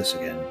us do this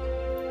again.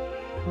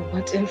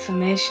 What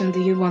information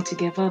do you want to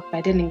give up?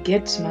 I didn't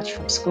get much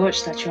from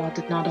Scorch that y'all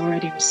did not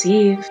already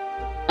receive,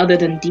 other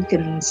than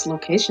Deacon's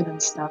location and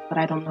stuff, but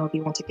I don't know if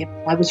you want to give...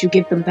 Why would you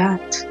give them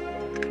that?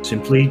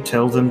 Simply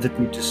tell them that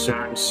we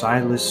discerned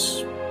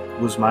Silas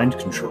was mind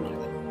controlling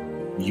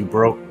them. You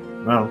broke...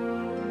 well...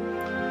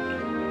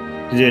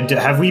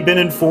 Have we been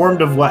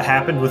informed of what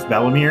happened with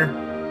Bellamere?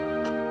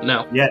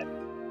 No. Yet.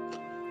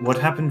 What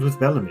happened with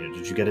Bellamere?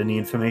 Did you get any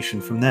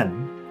information from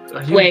them?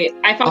 Wait,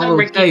 I thought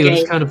Ricky you're gave...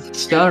 just kind of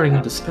staring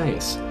into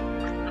space.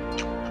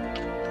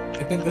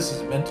 I think this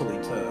is mentally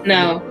to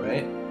No.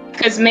 right?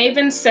 Because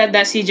Maven said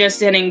that she just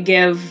didn't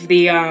give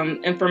the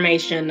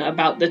information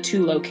about the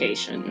 2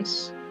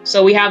 locations.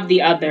 So we have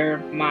the other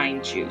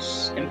mind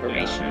juice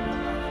information.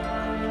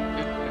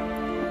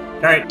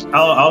 Alright,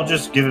 I'll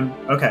just give him...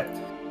 Okay.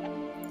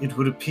 It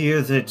would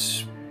appear that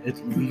at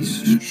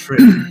least Trick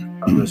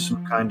under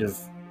some kind of...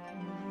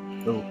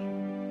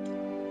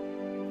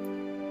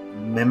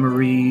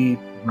 memory,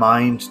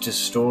 mind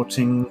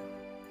distorting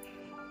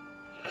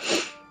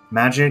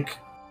magic,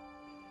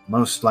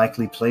 most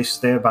likely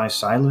placed there by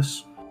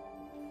Silas.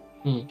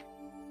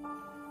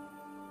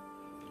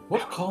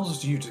 What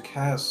caused you to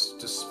cast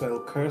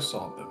Dispel Curse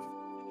on them?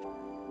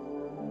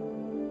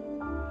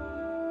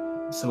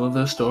 Some of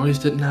those stories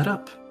didn't add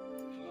up.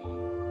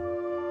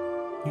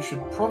 You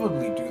should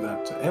probably do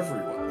that to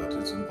everyone that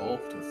is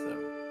involved with them.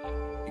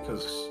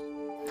 Because,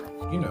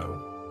 you know,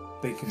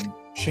 they can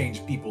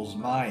change people's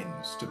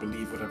minds to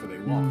believe whatever they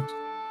want.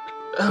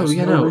 Oh, There's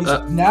yeah, no no.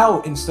 reason-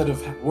 Now, instead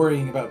of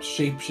worrying about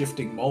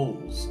shape-shifting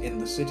moles in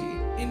the city,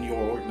 in your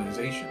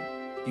organization,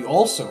 you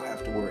also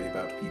have to worry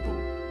about people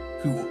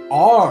who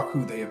are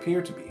who they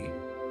appear to be,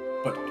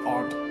 but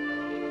aren't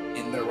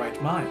in their right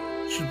mind.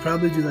 Should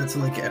probably do that to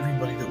like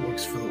everybody that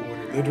works for the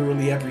order.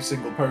 Literally every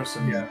single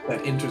person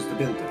that enters the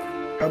building.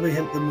 Probably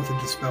hit them with a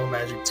dispel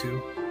magic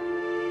too.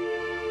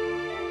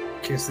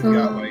 In case they've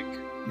got like,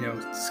 you know,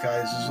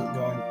 disguises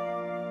going.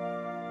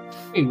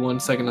 Give me 1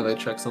 second while I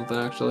check something,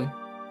 actually.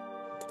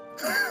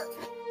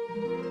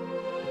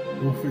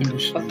 Go for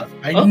initiative.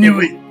 I knew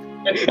it!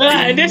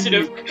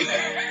 Initiative!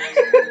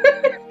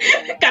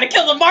 Gotta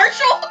kill the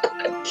marshal!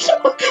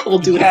 We'll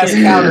do it Cast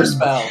again.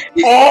 counterspell.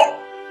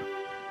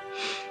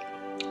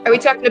 Are we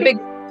talking a big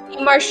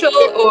marshal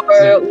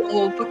or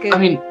we'll fucking... I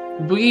mean,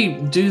 we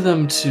do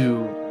them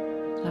to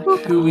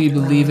who we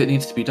believe it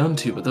needs to be done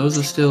to, but those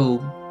are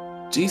still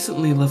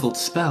decently leveled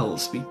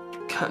spells. We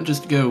can't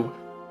just go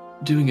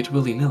doing it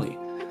willy-nilly.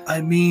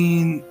 I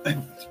mean, I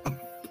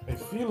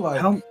feel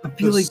like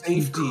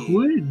safety... you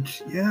could,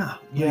 yeah.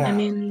 Yeah. I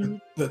mean,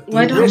 the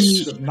why don't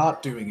risk we- of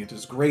not doing it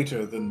is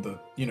greater than the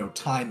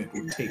time it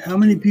would take. How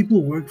many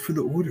people work for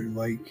the order?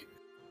 Like,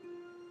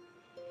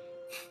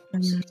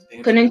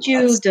 couldn't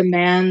you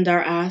demand or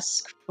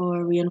ask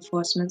for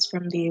reinforcements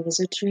from the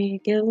Wizardry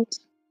Guild?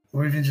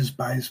 or even just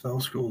buy spell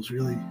scrolls,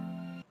 really.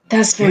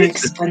 That's very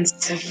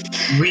expensive.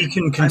 We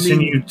can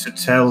continue to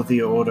tell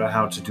the Order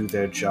how to do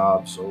their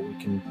jobs, or we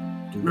can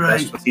do the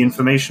best with the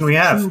information we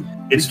have. True.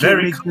 It's We can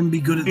very make them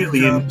be good at their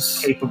clearly in jobs.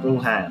 capable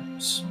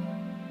hands.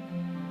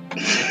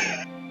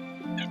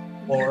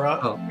 Laura?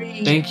 Well,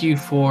 thank you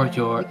for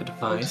your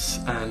advice,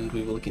 and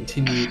we will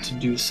continue to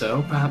do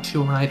so. Perhaps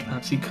you're right,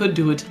 perhaps we could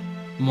do it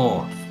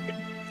more.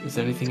 Is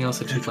there anything else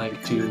that you'd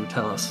like to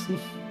tell us?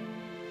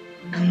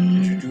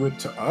 Did you do it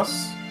to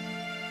us?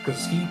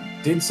 because he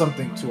did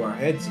something to our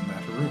heads in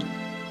that room.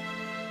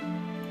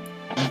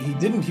 He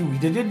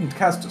didn't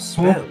cast a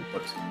spell,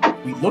 but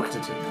we looked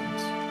at it.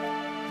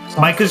 And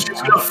Micah's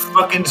just gonna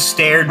fucking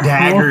stare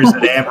daggers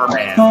at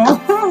Amaranth.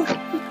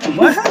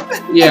 What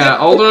happened? Yeah,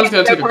 Alderon's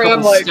gonna take a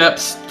couple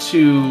steps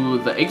to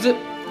the exit,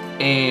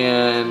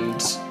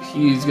 and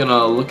he's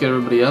gonna look at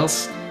everybody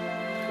else.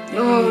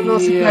 Oh,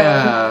 not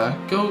yeah,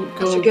 go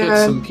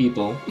get some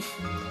people.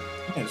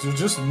 Yeah, so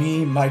just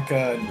me,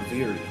 Micah, and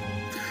Viri.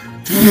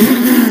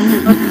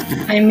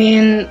 I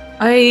mean,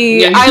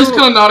 he's just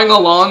kind of nodding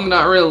along,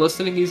 not really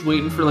listening. He's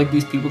waiting for like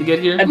these people to get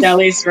here.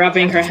 Adeli's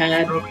rubbing her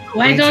head.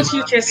 Why don't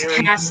you just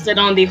cast it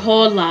on the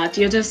whole lot?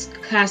 You're just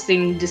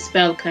casting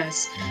Dispel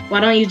Curse.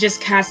 Why don't you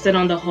just cast it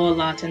on the whole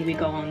lot and we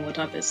go on with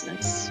our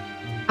business?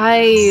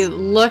 I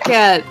look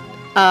at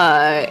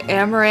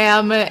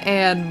Amaram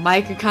and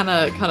Micah kind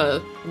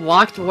of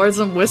walk towards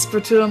him, whisper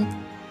to him,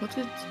 "What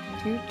did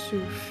you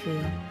two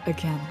feel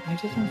again?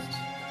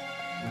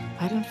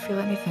 I didn't feel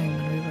anything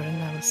when we were in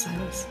there with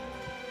Silas."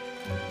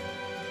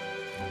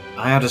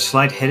 I had a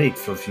slight headache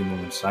for a few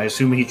moments. I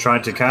assume he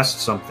tried to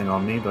cast something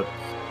on me, but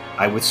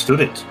I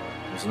withstood it.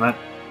 Wasn't that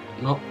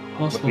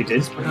what we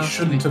did? He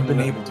shouldn't have been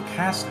able to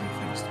cast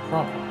anything is the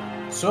problem.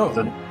 So,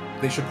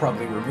 they should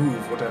probably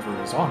remove whatever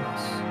is on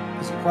us,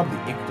 because it probably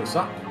icked us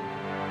up.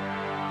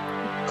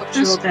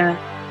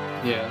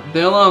 Yeah,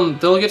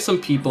 they'll get some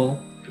people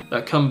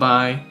that come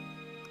by.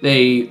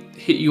 They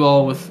hit you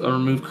all with a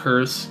remove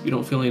curse. You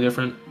don't feel any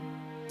different.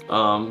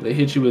 They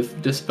hit you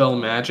with dispel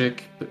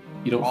magic, but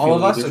you don't feel any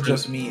different. All of us, or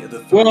just me? The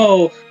three?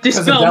 Whoa,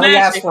 dispel magic. magic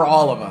Asked for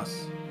all of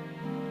us.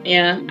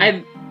 Yeah,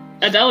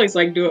 Adeli's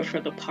like, do it for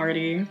the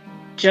party,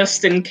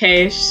 just in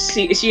case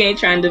she ain't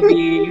trying to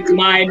be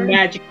mind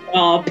magic.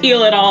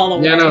 Peel it all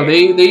away. Yeah, no,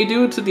 they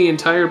do it to the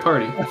entire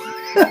party.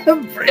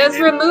 Does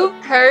remove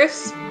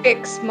curse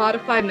fix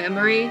modify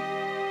memory?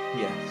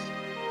 Yes.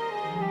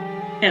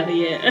 Hell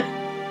yeah.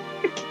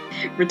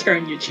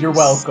 Return your juice. You're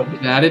welcome.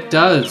 That it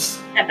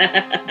does.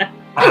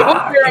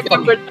 I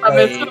remember,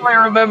 Thomas. What do I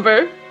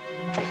remember?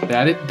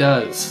 That it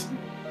does.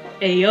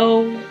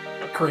 Ayo.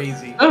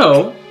 Crazy.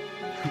 Oh.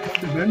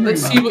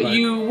 Let's see what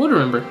you would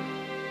remember.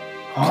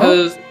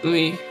 Because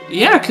Maven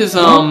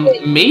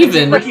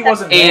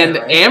and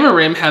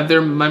Amarim had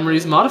their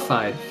memories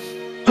modified.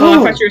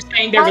 Oh, I thought you were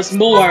saying there was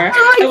more.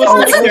 I was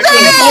like, there's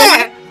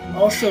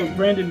more. Also,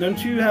 Brandon,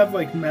 don't you have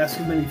like Mask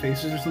of Many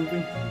Faces or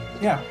something?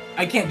 Yeah,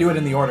 I can't do it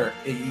in the order.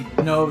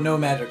 No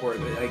magic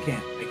word. I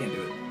can't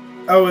do it.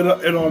 Oh,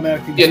 it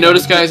automatically. Yeah, no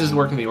disguises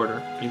work in the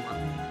order.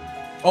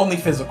 Only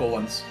physical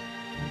ones.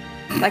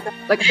 Like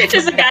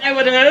just a guy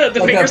with a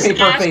paper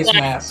face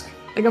mask.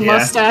 Like a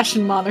mustache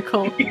and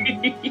monocle.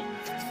 You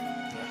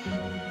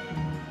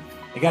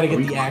gotta get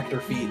the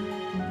actor feet.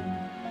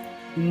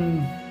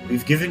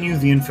 We've given you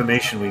the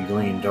information we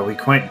gleaned. Are we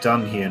quite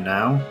done here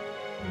now?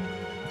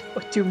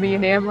 What do me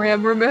and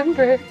Amram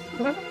remember?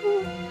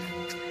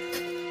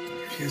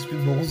 She has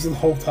been moles the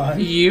whole time.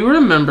 You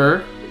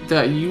remember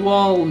that you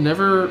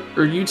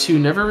two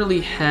never really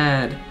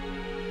had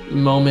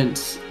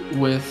moments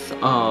with,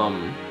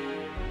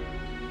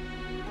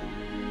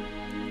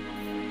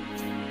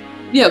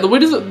 Yeah, the way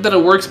that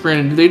it works,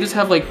 Brandon, do they just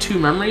have, like, two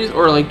memories?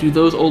 Or, like, do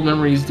those old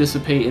memories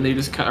dissipate and they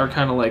just are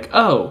kind of like,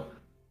 oh.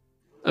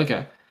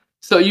 Okay.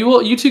 So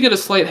you two get a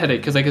slight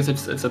headache, because I guess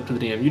it's up to the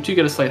DM. You two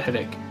get a slight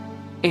headache.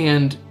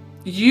 And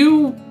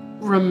you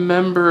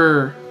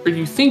remember, or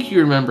you think you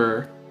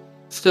remember,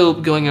 still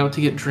going out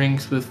to get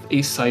drinks with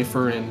a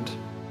cipher and,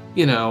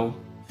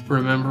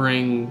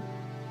 remembering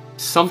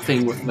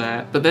something with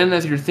that. But then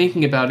as you're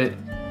thinking about it,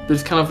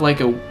 there's kind of like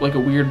a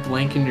weird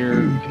blank in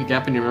your a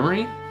gap in your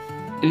memory.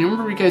 And you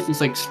remember you guys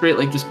just like straight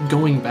like just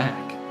going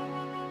back.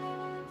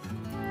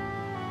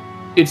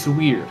 It's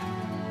weird.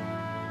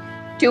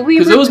 Do we?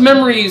 Because those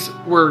memories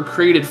were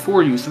created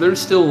for you, so they're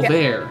still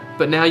there.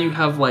 But now you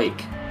have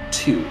like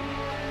two.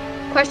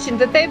 Question: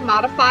 did they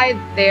modify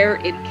their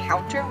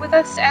encounter with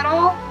us at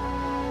all?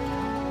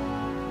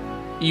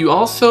 You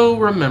also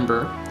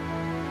remember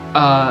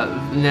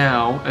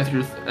now,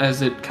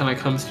 as it kind of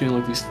comes to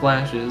like these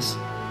flashes,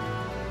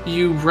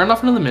 you run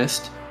off into the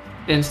mist,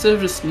 and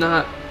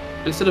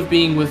instead of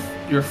being with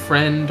your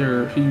friend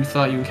or who you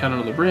thought you encountered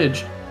on the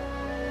bridge,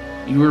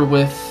 you were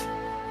with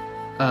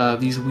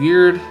these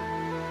weird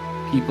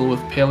people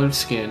with paler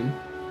skin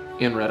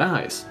and red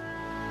eyes,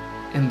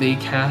 and they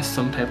cast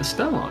some type of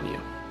spell on you.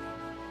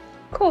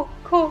 Cool.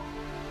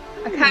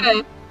 I kind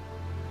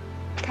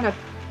of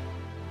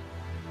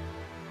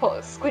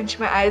squinch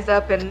my eyes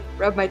up and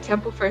rub my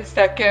temple for a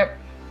second.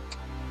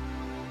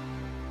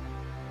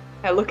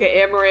 I look at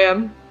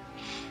Amaram.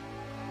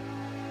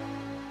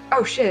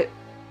 Oh shit.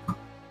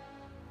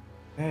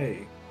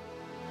 Hey.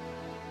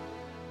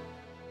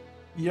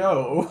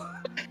 Yo.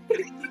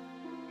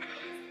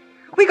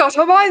 We got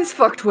our minds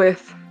fucked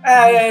with.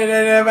 As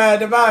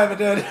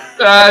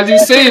you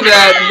say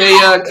that, they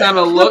kind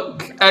of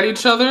look at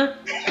each other.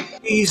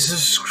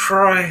 Jesus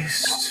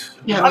Christ.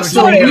 Yeah, I'm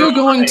so sorry. we are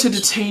going to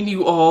detain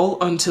you all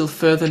until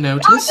further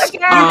notice. You just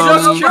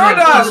cured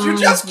us! You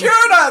just cured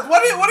us!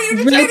 What are you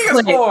detaining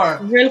us for?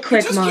 Real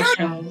quick, just cured-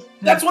 Marshall.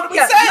 That's what we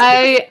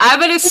said! I'm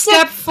gonna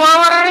step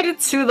forward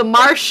to the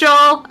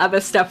marshal.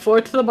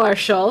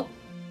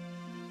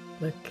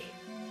 Look,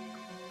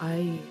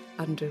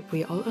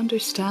 we all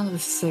understand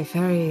this is a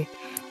very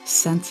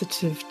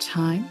sensitive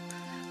time,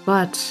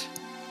 but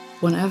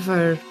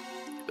whenever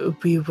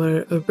we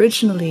were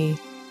originally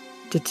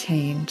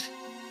detained,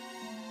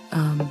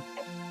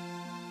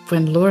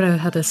 when Laura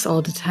had us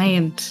all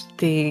detained,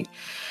 the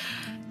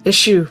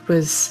issue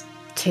was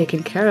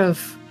taken care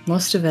of,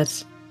 most of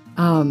it.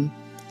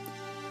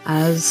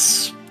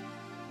 As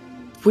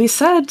we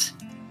said,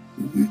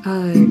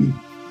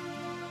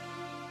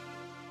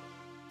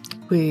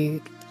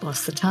 we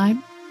lost the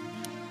time.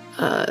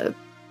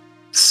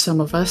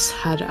 Some of us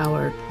had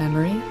our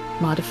memory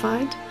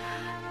modified,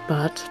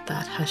 but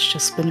that has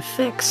just been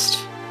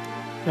fixed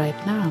right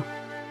now.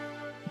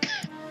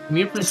 Give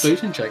me a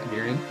persuasion check,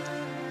 Miriam.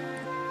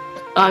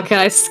 Can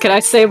I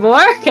say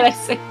more? Can I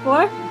say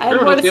more? I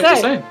have more to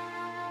say.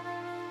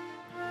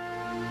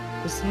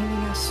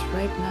 Detaining us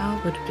right now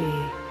would be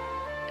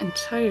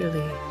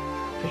entirely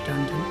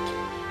redundant.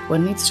 What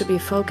needs to be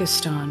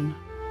focused on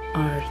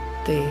are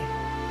the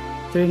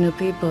 3 new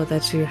people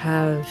that you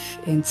have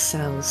in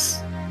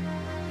cells.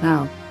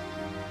 Now,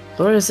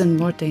 Laura's in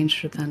more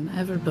danger than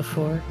ever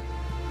before.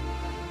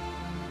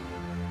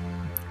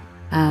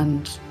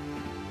 And,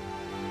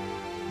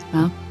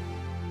 well,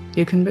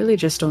 you can really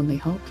just only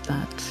hope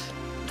that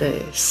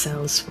the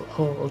cells will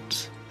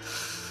hold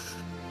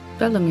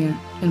Bellamere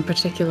in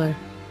particular.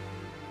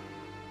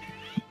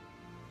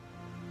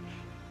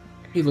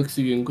 He looks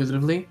at you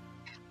inquisitively.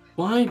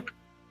 Why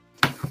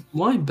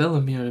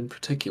Bellamere in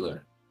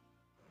particular?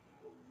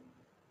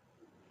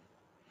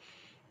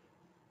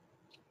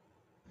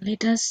 He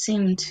does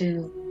seem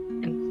to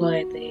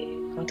employ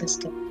the goddess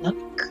of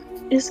luck,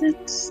 is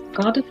it?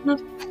 God of luck?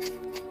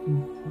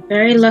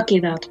 Very lucky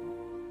that.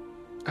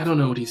 I don't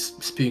know what he's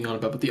speaking on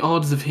about, but the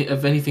odds of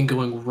anything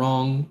going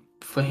wrong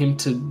for him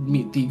to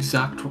meet the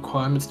exact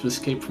requirements to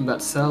escape from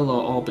that cell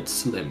are all but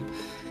slim.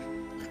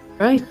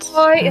 Right.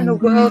 Why in the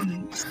world would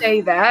you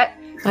say that?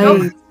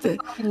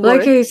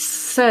 Like I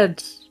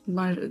said,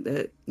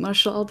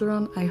 Marshal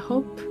Alderon, I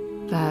hope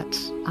that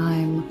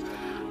I'm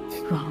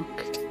wrong.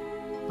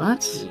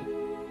 But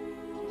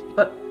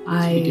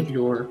I give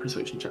your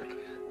persuasion check.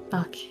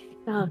 Okay.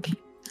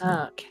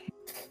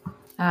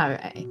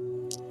 Alright.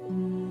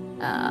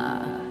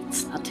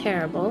 It's not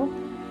terrible.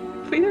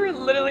 We were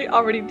literally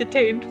already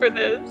detained for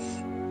this.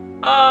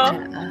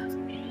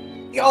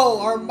 Yo,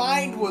 our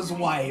mind was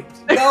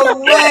wiped. No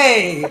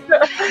way!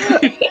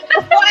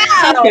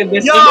 Wow!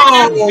 Yo!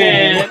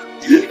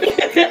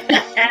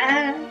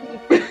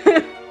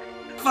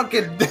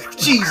 Fucking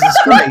Jesus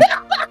Christ!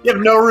 You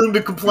have no room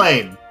to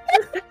complain.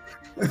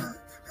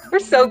 We're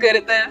so good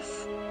at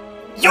this.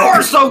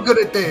 You're so good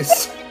at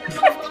this.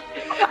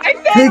 I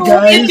said Hey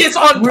guys, Did this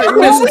on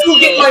purpose to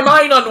get my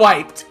mind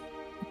unwiped.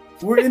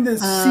 We're in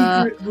this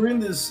secret. We're in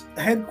this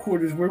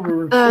headquarters where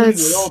we're recording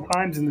at all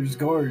times, and there's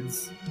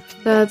guards.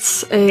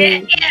 That's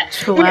a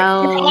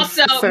 12.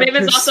 Also, for maybe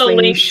it's also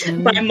linked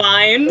persuasion. by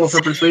mind. Roll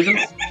for persuasion?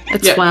 A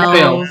Yeah, 12.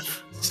 you fail.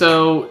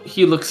 So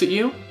he looks at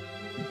you.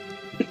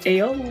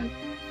 Ayo.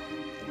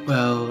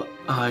 Well,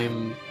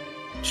 I'm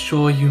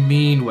sure you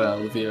mean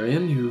well,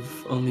 Virian.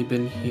 You've only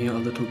been here a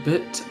little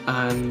bit,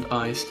 and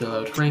I still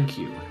outrank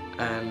you.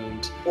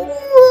 And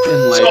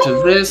in light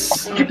of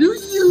this,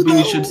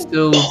 we should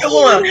still Kill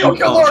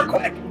Laura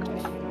quick!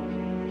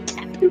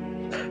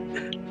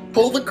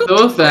 Pull the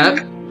So with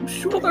that,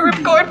 Pull the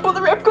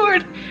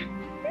ripcord!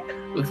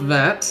 With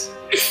that,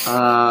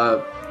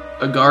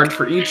 a guard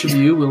for each of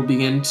you will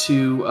begin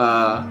to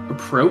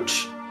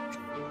approach.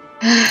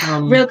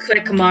 Real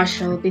quick,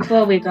 Marshall,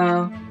 before we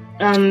go,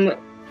 I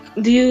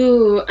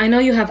know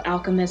you have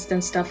alchemists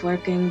and stuff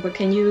working, but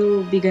can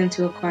you begin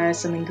to acquire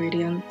some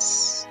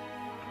ingredients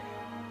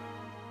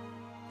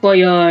for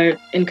your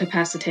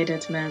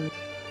incapacitated men?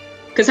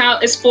 Because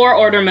it's 4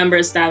 order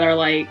members that are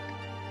like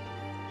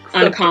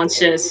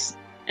unconscious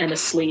and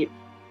asleep,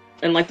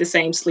 and like the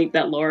same sleep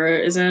that Laura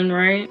is in,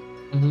 right?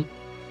 Mm-hmm.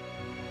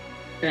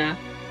 Yeah.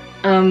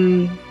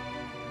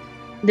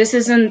 This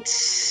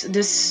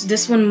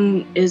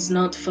one is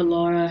not for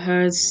Laura.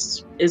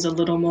 Hers is a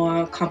little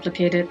more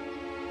complicated.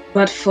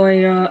 But for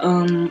your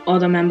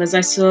other members,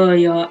 I saw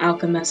your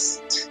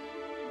alchemist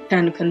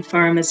can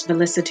confirm his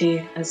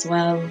felicity as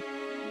well.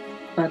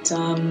 But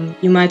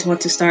you might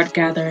want to start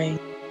gathering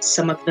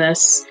some of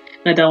this.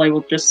 Nadeli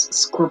will just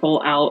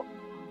scribble out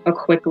a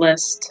quick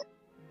list.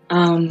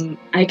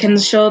 I can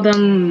show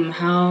them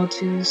how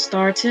to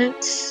start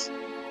it.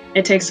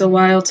 It takes a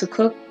while to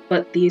cook,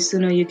 but the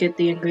sooner you get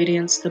the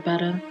ingredients, the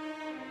better.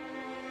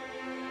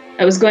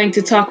 I was going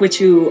to talk with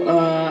you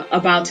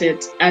about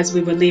it as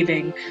we were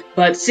leaving,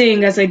 but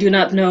seeing as I do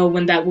not know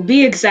when that will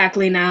be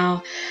exactly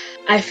now,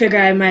 I figure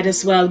I might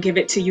as well give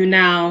it to you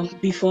now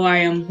before I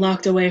am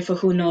locked away for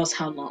who knows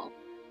how long.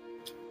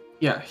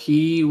 Yeah,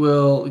 he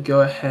will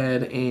go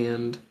ahead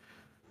and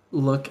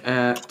look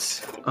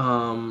at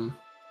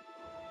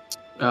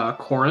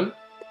Corin,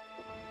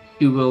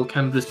 who will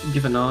kind of just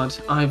give a nod.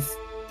 I've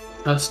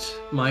trust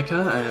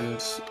Micah,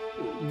 and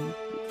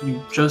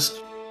you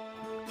just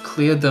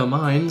cleared their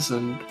minds,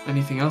 and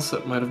anything else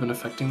that might have been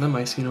affecting them,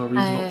 I see no reason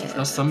not to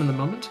trust them in the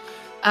moment.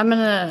 I'm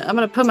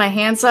gonna put my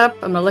hands up.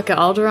 I'm gonna look at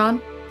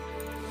Alderaan.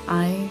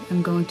 I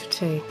am going to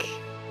take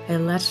a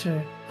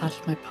letter out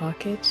of my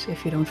pocket.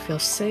 If you don't feel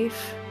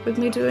safe with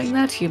me doing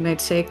that, you may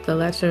take the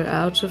letter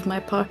out of my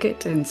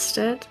pocket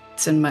instead.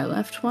 It's in my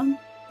left one,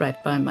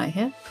 right by my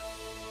hip.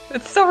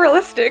 It's so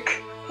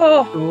realistic.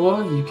 Oh.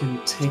 Or you can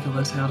take a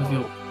letter out of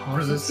your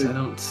pocket. I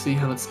don't see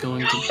how it's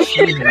going to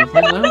change anything,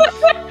 though.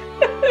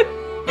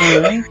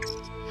 Alright.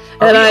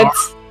 And I'd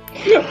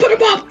put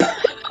him up.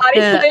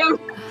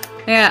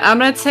 Yeah, I'm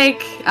gonna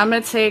take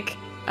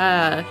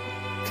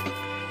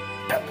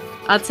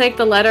I'll take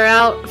the letter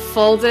out,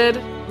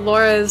 folded.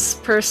 Laura's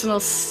personal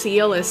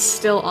seal is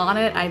still on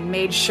it. I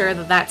made sure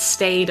that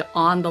stayed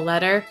on the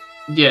letter.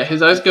 Yeah,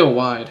 his eyes go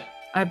wide.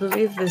 I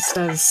believe this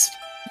does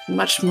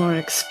much more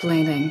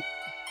explaining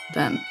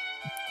than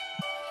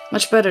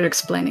much better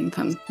explaining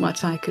than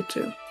what I could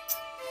do.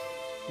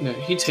 No,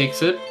 he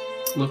takes it,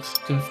 looks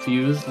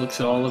confused, looks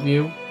at all of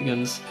you,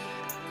 begins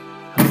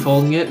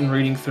unfolding it and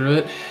reading through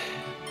it.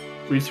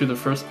 Reads through the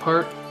first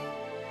part,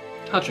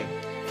 touching.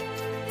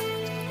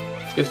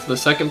 Gets to the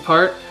second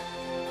part.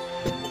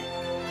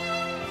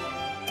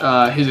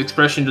 His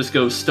expression just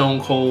goes stone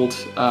cold.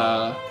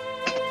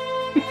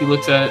 He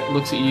looks at it,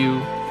 looks at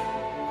you,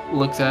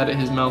 looks at it,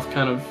 his mouth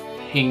kind of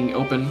hanging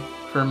open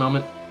for a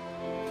moment.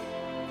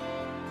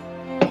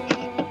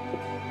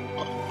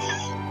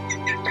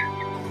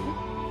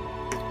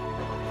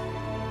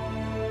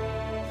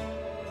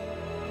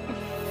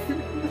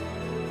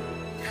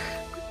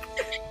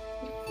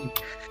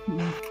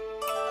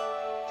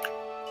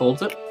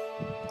 Holds it,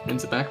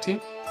 hands it back to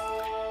you.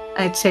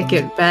 I take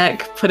it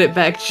back, put it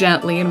back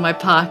gently in my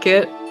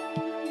pocket.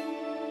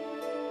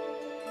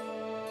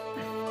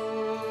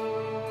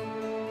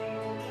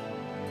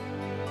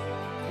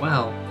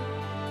 Well.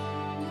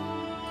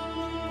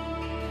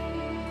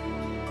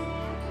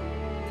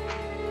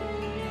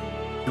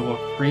 You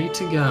are free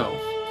to go.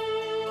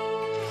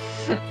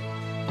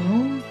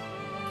 Oh,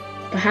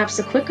 perhaps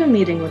a quicker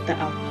meeting with the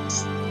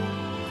elves.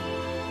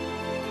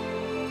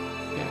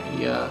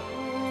 Yeah,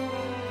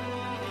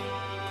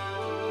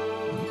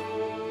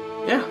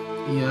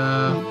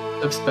 he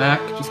steps back,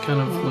 just kind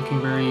of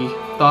looking very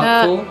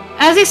thoughtful.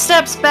 As he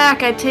steps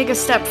back, I take a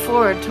step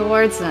forward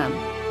towards him.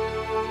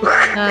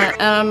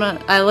 And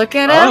I look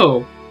at him.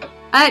 Oh.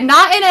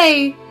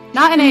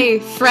 Not in a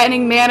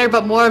threatening manner,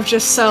 but more of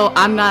just so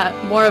I'm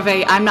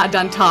not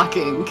done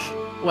talking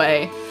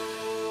way.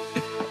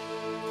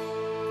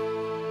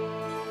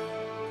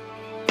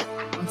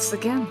 Once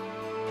again,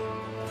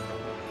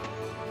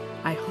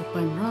 I hope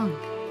I'm wrong,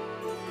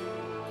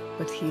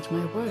 but heed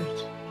my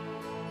word.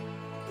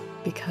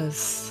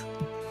 Because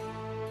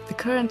the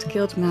current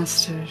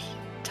guildmaster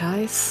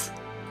dies.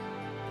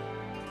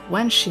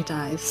 When she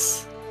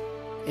dies,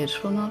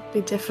 it will not be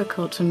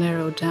difficult to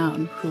narrow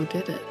down who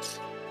did it.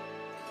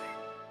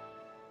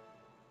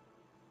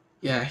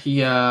 Yeah,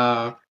 he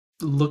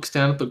looks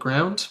down at the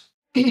ground.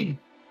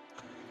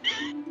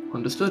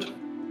 Understood.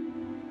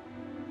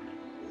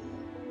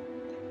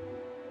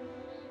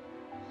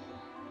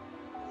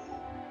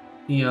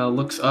 He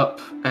looks up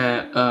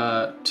at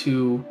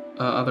two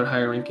other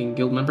higher-ranking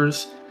guild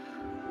members.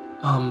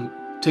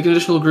 Take an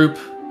additional group,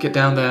 get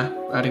down there,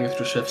 adding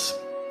extra shifts.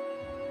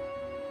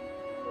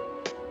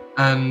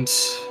 And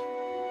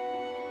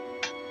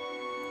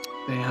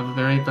they have a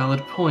very valid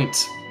point.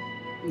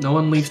 No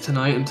one leaves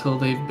tonight until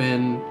they've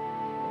been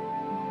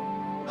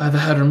either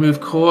had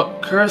remove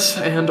curse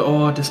and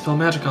or dispel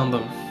magic on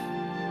them.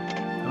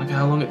 Look at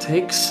how long it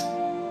takes,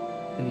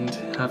 and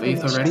have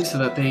Aether ready so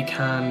that they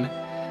can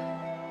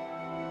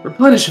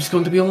replenish. It's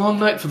going to be a long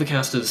night for the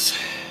casters.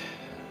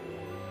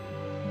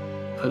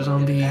 Put it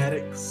on the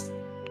addicts.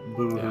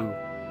 Boo-hoo.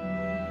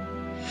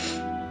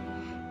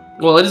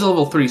 Well, it is a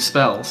level 3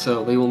 spell,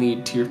 so they will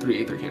need tier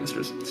 3 Aether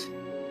canisters.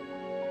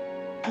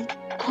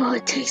 Oh,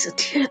 it takes a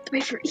tier 3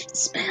 for each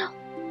spell.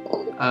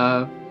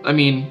 I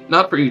mean,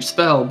 not for each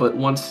spell, but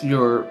once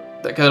you're...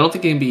 I don't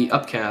think it can be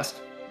upcast.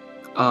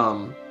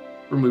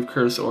 Remove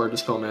curse or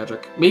dispel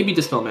magic. Maybe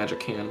dispel magic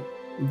can,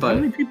 but...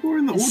 How many people are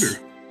in the order?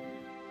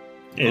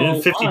 Yeah,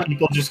 didn't 50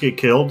 people just get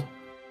killed?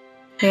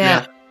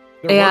 Yeah.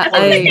 Much less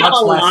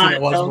than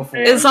it was before.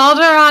 Is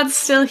Alderaan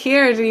still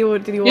here? Did you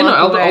walk away?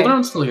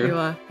 Alderaan's still here. You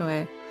walk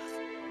away.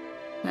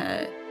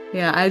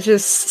 Yeah, I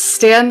just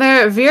stand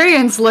there.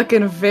 Virian's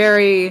looking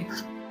very,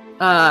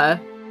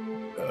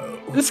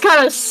 just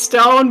kind of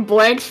stone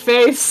blank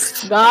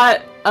face.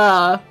 Not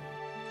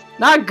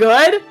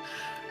good.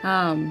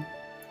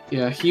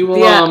 Yeah, he will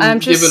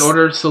give an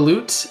order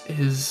salute.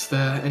 Is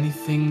there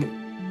anything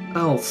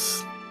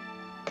else?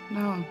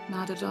 No,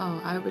 not at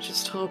all. I would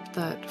just hope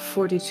that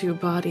 42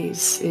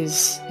 bodies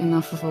is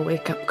enough of a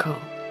wake-up call.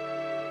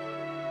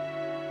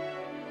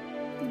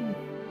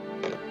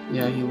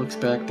 Yeah, he looks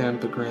back down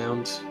at the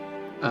ground.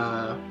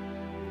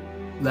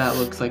 That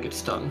looks like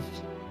it's done.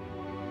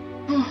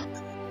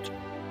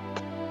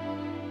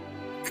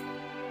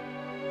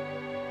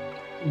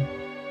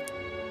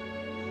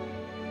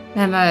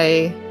 And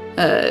I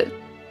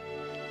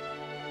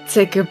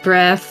take a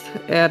breath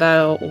and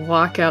I'll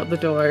walk out the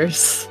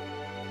doors.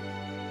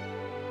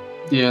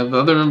 Yeah, the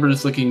other member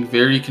is looking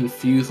very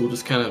confused. Will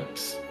just kind of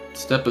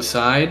step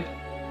aside,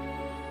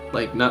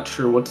 like not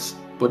sure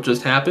what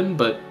just happened,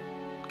 but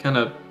kind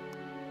of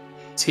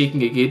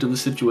taking a gauge of the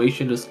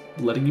situation, just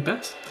letting you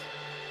pass.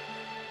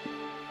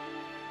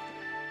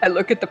 I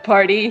look at the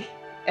party,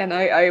 and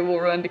I will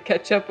run to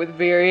catch up with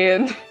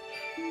Varian.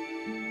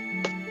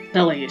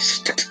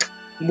 Ellie's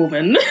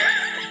moving.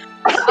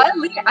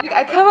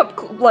 I come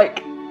up,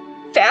 like,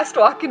 fast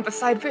walking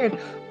beside Varian.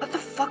 What the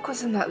fuck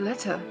was in that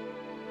letter?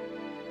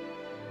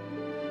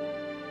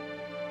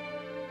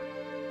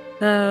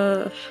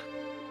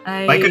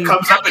 Micah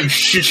comes up and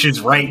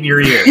shishes right in your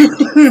ear.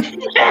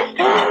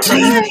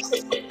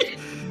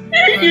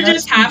 You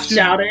just half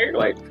shouted,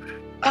 like,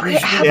 We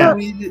should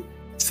read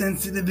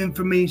sensitive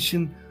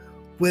information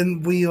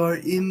when we are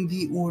in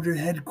the Order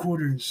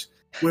headquarters,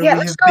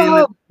 where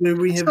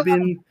we have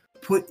been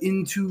put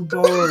into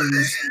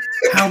bars.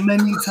 How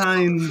many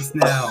times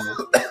now?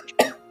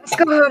 Let's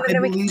go home and I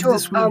then we can believe talk.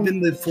 this would have been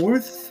the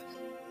fourth.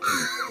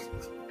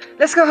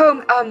 Let's go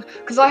home,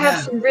 because I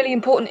have some really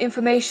important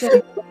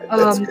information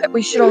that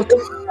we should all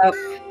talk about.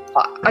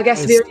 I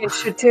guess Varian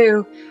should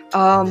too.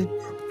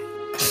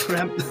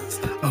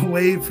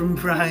 Away from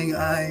prying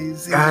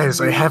eyes. Guys,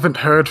 I haven't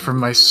heard from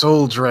my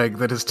soul dreg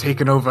that has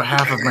taken over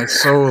half of my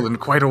soul in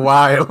quite a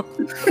while.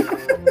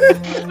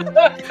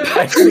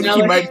 I think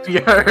he might be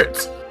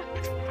hurt.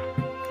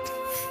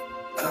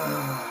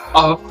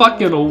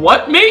 Fucking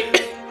what,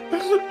 mate?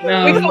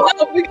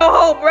 We go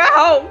home, we're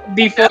home!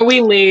 Before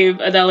we leave,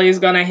 Adeli's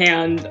gonna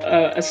hand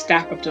a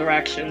stack of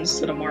directions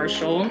to the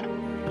marshal.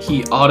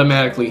 He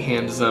automatically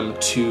hands them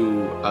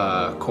to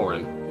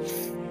Corin.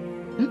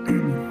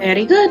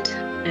 Very good.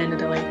 And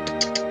Adeli,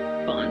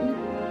 fun.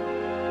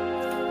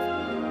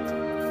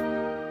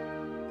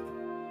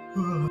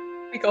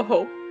 We go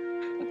home.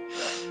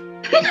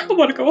 I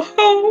wanna go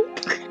home.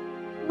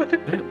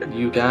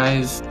 You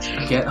guys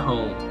get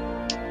home.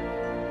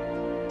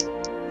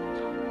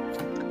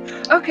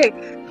 Okay.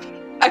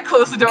 I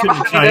close the door Can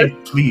behind I us.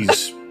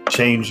 please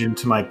change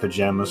into my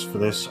pajamas for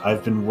this?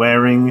 I've been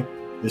wearing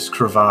this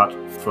cravat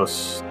for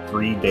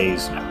 3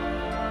 days now.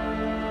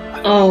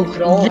 Oh,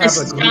 all this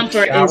have a group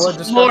jumper shower is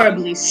discussion?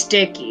 horribly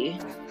sticky.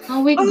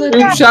 Oh, we could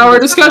Group shower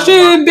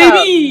discussion,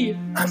 baby!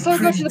 I'm So go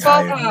pretty to the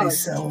tired bathhouse.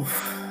 myself.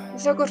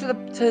 Let's all go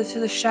to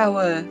the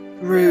shower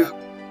room.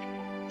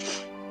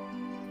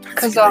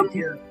 Because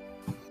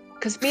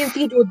Because me and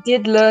Theodore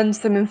did learn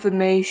some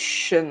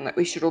information that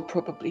we should all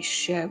probably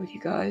share with you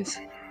guys.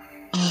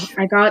 Oh,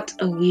 I got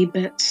a wee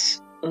bit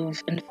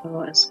of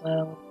info as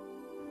well.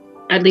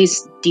 At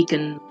least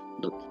Deacon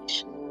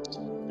location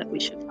that we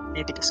should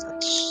maybe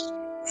discuss.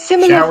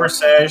 Similar. Shower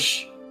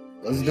sesh.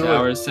 Let's do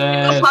Shower it.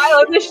 sesh.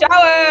 Pile in the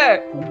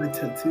shower! My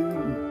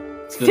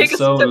tattoo. It's been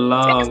so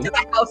long. Take us to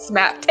the house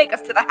map. Take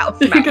us to the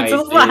house map. Take us to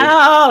the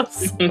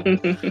house!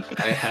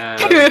 I have.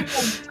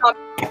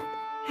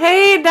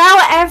 Hey, now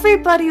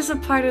everybody's a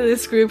part of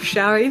this group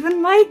shower,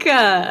 even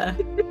Micah!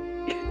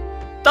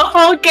 The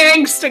whole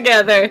gang's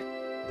together!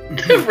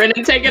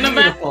 Brennan taking a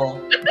bath.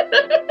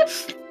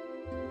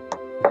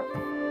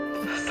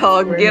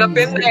 So get up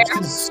in there.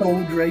 Just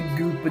soul drag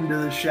goop into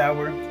the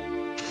shower.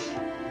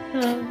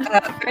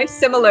 Very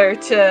similar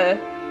to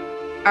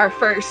our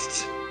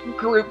first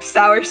group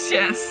sour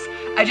shifts.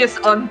 I just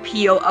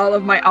unpeel all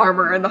of my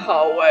armor in the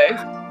hallway.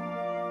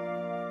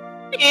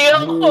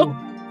 Ew!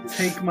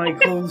 Take my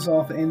clothes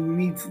off and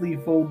neatly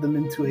fold them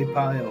into a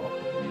pile.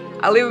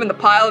 I leave them in the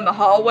pile in the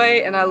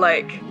hallway, and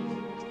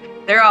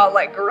they're all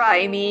like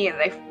grimy, and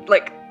there's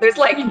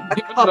like a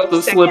About couple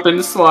to slip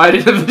and slide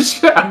into the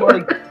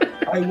shower.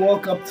 I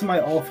walk up to my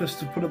office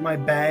to put up my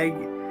bag,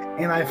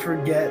 and I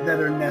forget that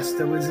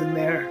Ernesto is in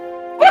there.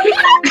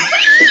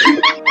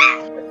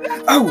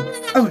 Oh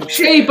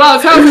shit! Hey,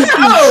 Buzz,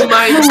 oh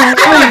my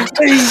god!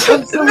 Hey,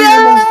 I'm sorry,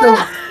 Ernesto.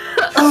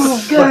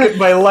 Oh Look god! at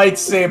my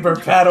lightsaber,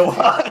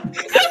 Padawan.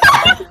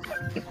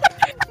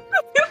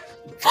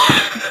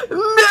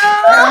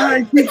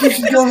 I think you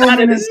should go home,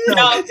 Ernesto.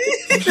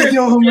 You should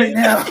go home right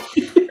now.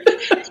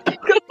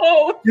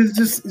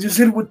 Just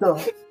hit it with the.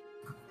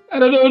 I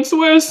don't know, it's the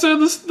way I said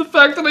this, the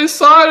fact that I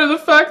saw it and the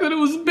fact that it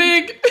was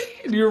big.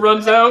 And he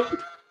runs out.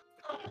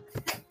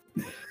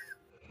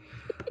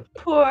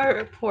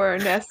 Poor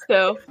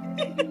Ernesto.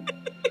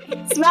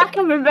 It's not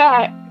coming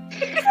back.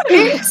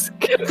 He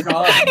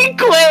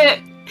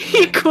quit.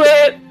 He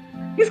quit.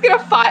 He's gonna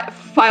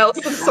file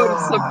some sort of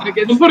something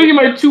against I'm putting in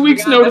my 2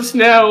 weeks notice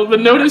now. The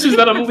notice is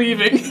that I'm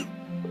leaving.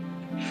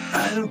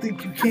 I don't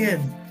think you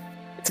can.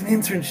 It's an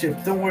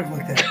internship. Don't work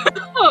like that.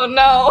 Oh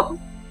no!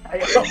 I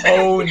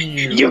own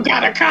you. You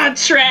got a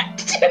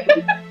contract.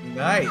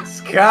 Nice.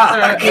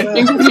 God.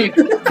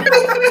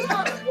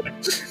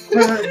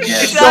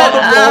 Yes. Saw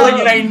the rolling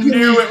and I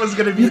knew it was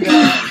gonna be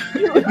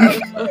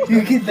that.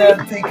 You can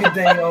take a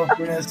day off,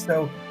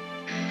 Ernesto.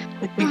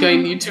 I think I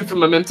need to for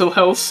my mental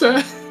health,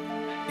 sir.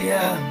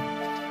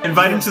 Yeah.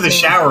 Invite him to the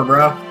shower,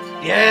 bro.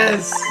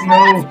 Yes.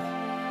 No.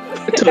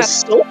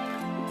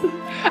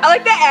 I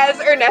like that as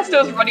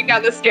Ernesto's running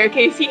down the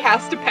staircase, he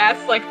has to pass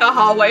like the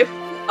hallway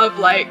of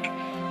like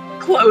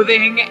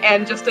clothing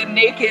and just a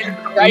naked.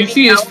 You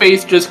see his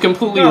face just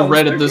completely No,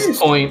 red at this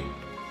staircase. point.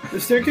 The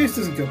staircase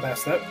doesn't go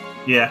past that.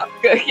 Yeah.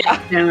 Yeah.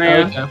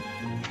 Okay.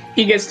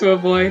 He gets to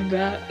avoid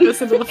that.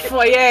 This is the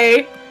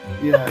foyer.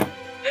 Yeah.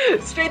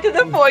 Straight to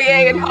the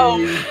foyer and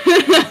home.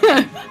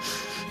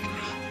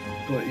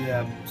 But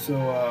yeah,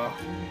 so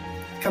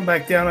come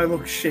back down. I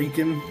look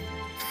shaken.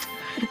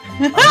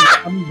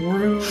 I'm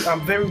bruised.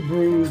 I'm very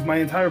bruised. My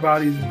entire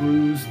body is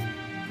bruised.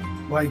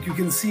 Like you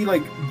can see,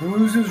 like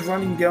bruises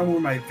running down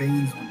where my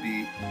veins would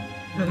be.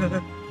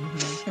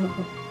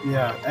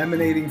 Yeah,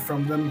 emanating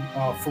from them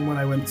from when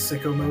I went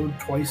sicko mode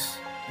twice.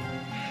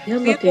 You're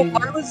Yeah, looking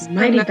why was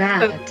mighty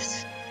Ernesto- bad.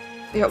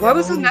 Yeah, why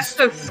was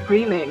Ernesto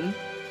screaming?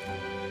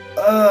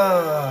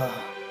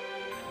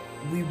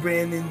 We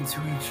ran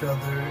into each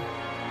other.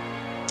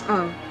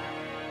 Oh.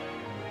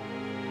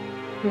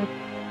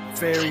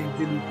 Fairy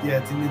didn't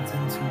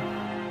intend to.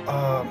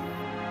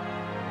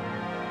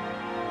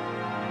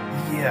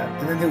 Yeah,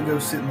 and then he'll go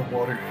sit in the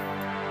water.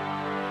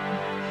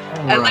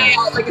 And lay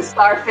out like a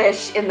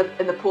starfish in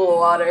the pool of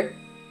water.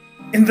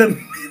 In the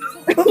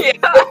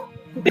Yeah.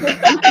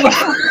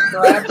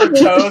 Grab her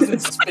toes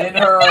and spin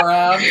her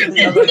around to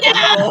the other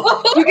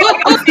people. You get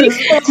like a face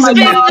full of my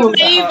Spin dog. the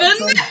Maven.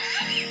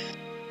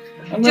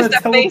 I'm gonna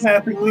Just a face-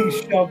 telepathically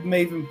shove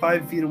Maven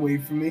 5 feet away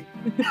from me.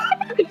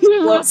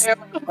 Float there.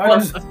 I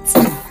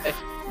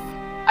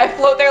I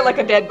float there like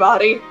a dead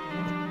body.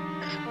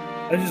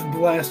 just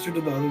blast her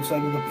to the other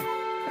side of the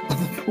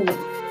pool.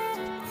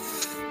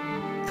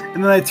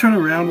 And then I turn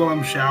around while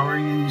I'm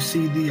showering and you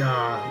see the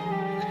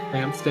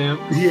Stamp, stamp.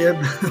 yeah,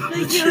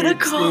 The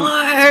tramp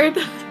stamp.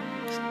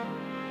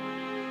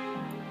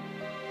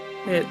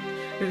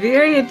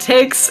 Viria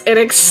takes an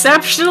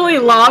exceptionally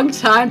long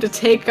time to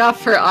take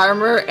off her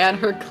armor and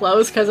her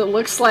clothes because it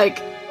looks like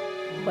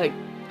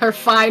her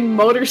fine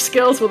motor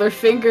skills with her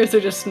fingers are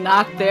just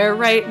not there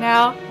right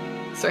now.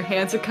 So her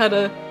hands are kind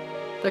of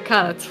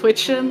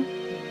twitching.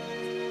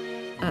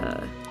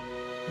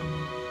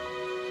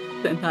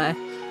 Then I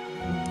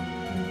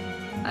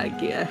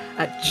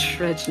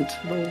trudge into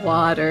the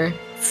water,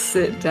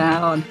 sit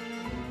down.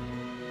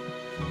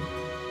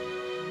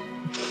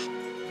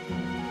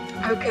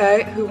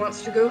 Okay, who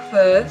wants to go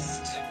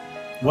first?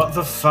 What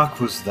the fuck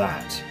was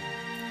that?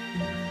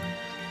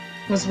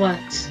 Was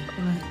what?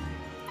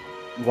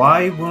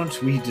 Why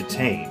weren't we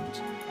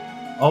detained?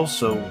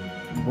 Also,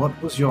 what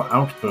was your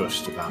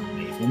outburst about,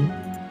 Nathan?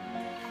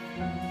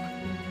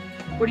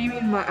 What do you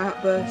mean my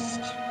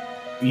outburst?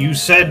 You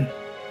said,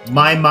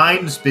 my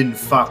mind's been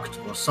fucked,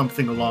 or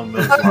something along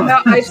those lines. Oh,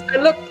 no, I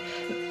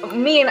look.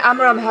 Me and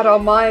Amram had our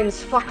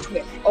minds fucked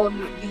with on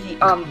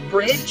the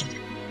bridge.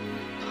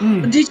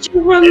 Did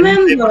you And they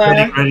were remember?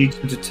 getting ready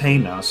to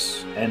detain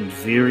us, and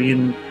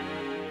Virian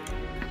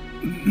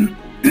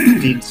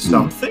did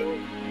something?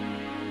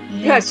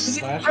 Yes, we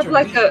Slashed have her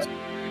like knees.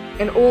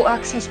 an all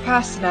access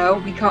pass now.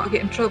 We can't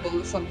get in trouble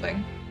or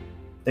something.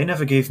 They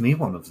never gave me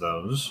one of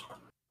those.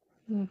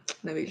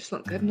 Maybe just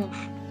not good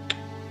enough.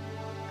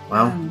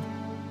 Well,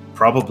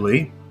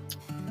 probably.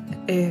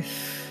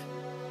 If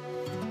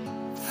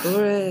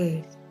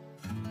Ure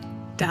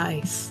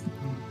dies,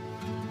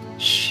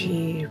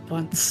 she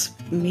wants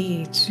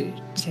me to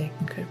take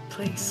her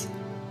place.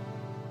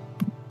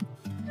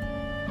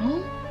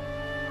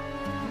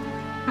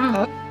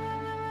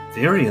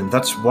 Virian,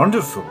 that's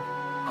wonderful.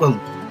 Well,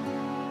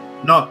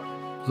 not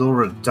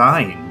Laura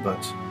dying, but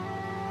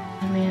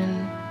I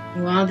mean,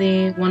 you are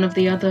one of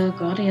the other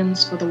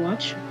guardians for the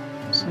Watcher,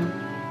 so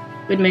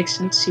it would make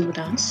sense you would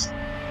ask.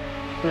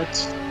 But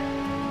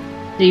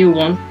do you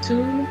want to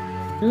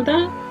do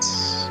that?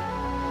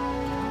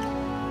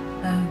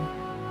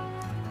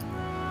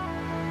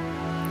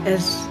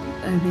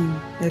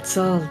 It's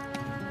all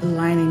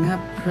lining up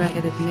right.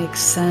 It makes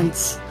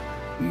sense.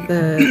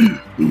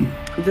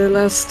 The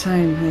last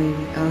time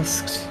I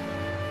asked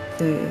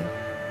the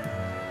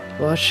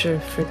Watcher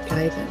for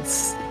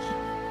guidance,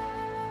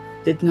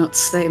 he did not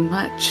say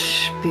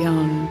much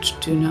beyond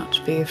 "do not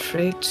be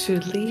afraid to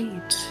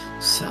lead."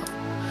 So,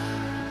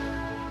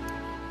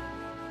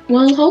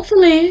 Well,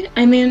 hopefully,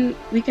 I mean,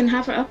 we can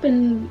have her up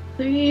in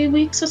 3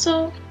 weeks or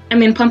so. I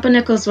mean,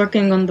 Pumpernickel's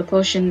working on the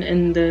potion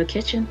in the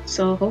kitchen,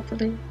 so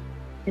hopefully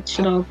it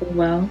should all go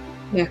well.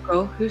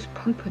 Nickel? Who's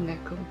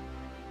Pumpernickel?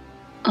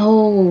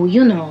 Oh,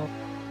 you know,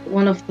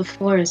 one of the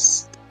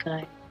forest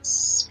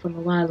guys from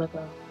a while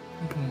ago.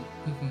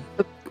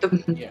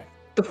 Yeah.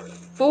 The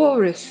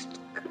forest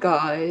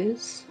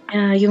guys?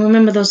 You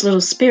remember those little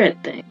spirit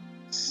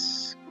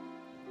things?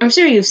 I'm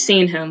sure you've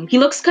seen him. He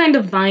looks kind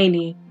of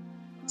viney,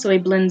 so he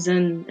blends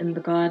in the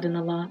garden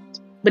a lot.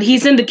 But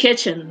he's in the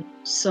kitchen,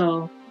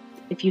 so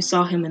if you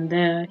saw him in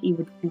there, he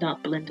would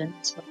not blend in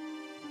as well.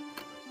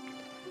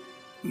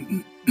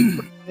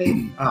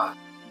 ah,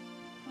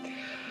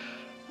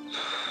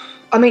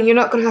 I mean, you're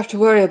not gonna have to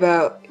worry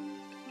about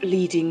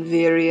leading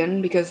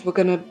Virion, because we're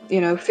gonna,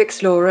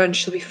 fix Laura and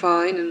she'll be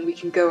fine and we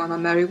can go on our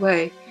merry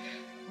way.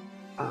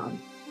 For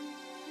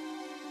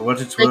what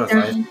it's worth,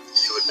 I think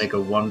she would make a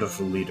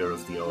wonderful leader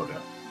of the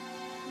Order.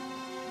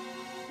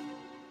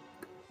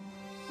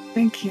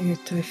 Thank you,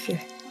 Tofi.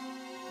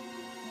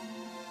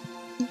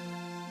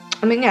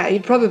 I mean, yeah,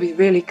 you'd probably be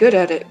really good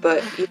at it,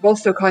 but you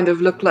also kind of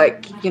look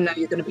like,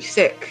 you're gonna be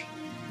sick.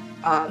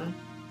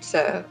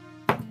 So...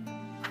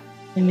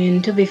 I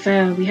mean, to be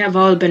fair, we have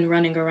all been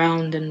running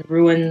around in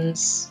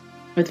ruins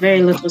with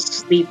very little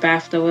sleep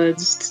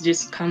afterwards to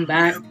just come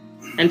back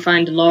and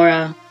find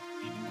Laura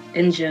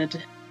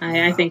injured.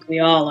 I think we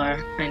all are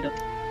kind of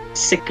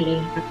sickly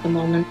at the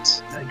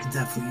moment. I could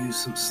definitely use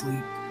some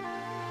sleep.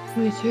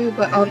 Me too,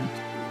 but,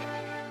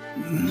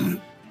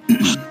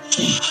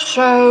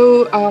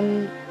 So,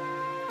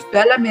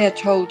 Bellamere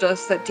told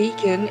us that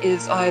Deacon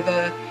is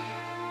either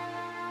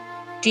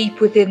deep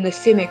within the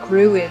Simic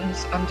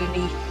ruins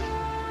underneath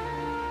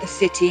the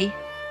city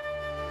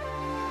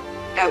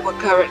that we're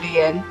currently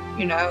in,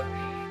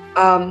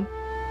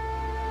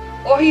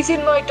 or he's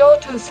in my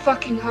daughter's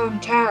fucking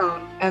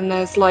hometown, and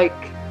there's like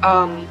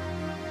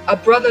a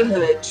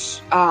brotherhood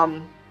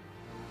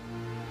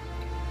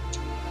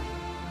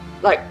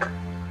like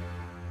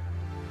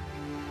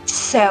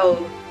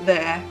cell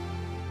there.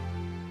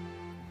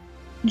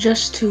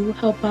 Just to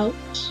help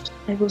out,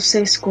 I will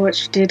say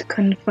Scorch did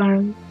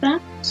confirm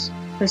that,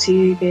 because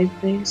he gave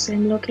the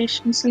same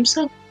locations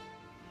himself.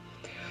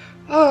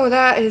 Oh,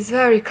 that is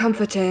very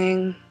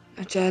comforting,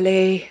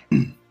 Jelly.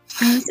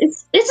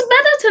 It's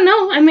better to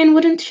know. I mean,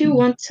 wouldn't you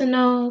want to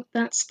know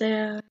that's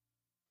there?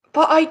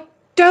 But I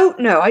don't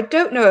know. I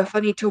don't know if I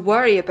need to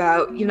worry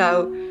about,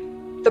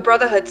 the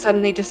Brotherhood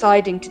suddenly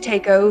deciding to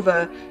take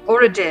over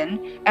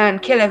Oradin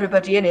and kill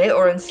everybody in it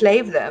or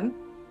enslave them.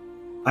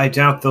 I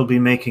doubt they'll be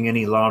making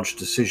any large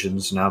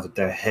decisions now that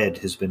their head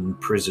has been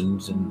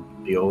imprisoned in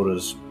the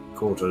Order's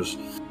quarters.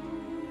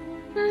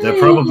 They're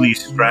probably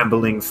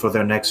scrambling for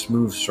their next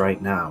moves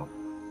right now.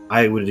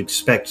 I would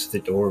expect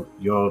that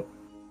your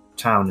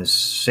town is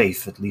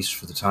safe, at least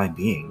for the time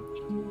being.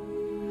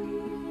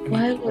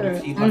 While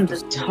we're on the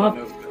top...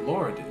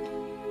 Laura did.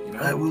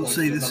 I will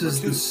say this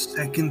is the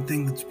second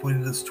thing that's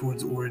pointed us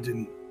towards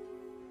Oradin.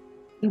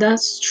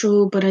 That's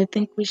true, but I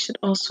think we should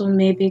also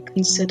maybe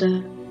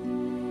consider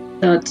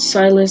that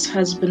Silas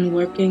has been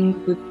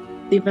working with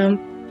the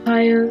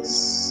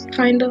vampires,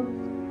 kind of.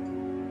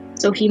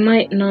 So he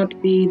might not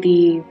be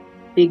the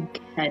big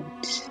head.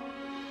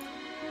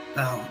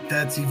 Oh,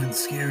 that's even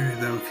scarier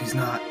though if he's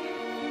not.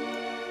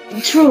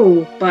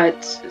 True,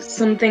 but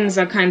some things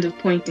are kind of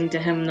pointing to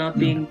him not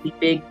being the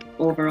big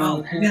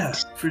overall head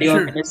of the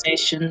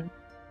organization.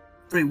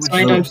 Right, which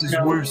so is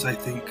worse, I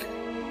think.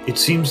 It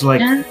seems like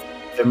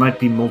there might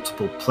be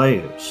multiple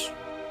players,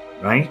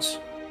 right?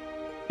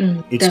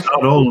 It's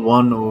not all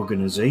one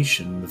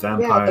organization. The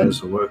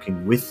vampires are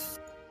working with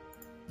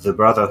the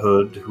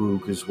Brotherhood, who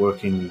is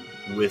working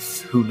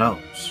with who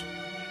knows.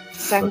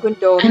 Sanguine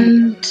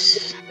Dawn.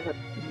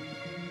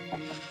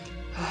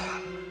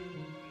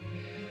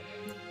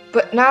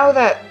 But now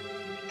that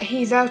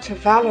he's out of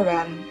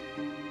Valoran,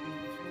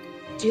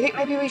 do you think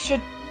maybe we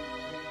should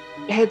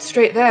head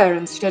straight there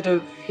instead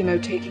of,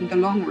 taking the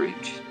long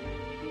route?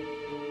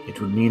 It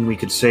would mean we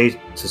could say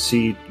to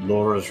see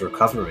Laura's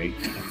recovery,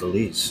 at the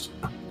least.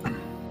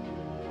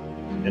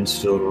 And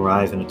still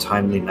arrive in a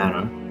timely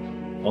manner.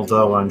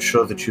 Although I'm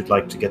sure that you'd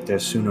like to get there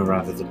sooner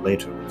rather than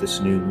later with this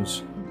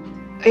news.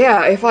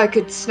 Yeah, if I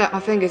could snap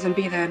my fingers and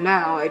be there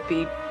now, I'd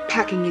be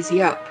packing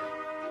easy up.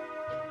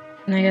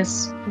 And I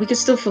guess we could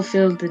still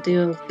fulfill the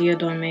deal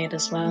Theodore made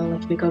as well.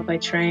 If we go by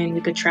train,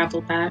 we could travel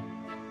back.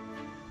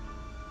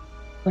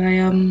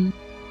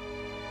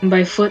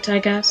 By foot, I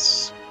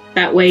guess.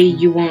 That way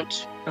you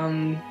won't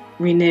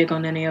renege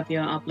on any of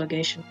your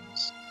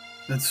obligations.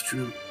 That's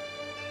true.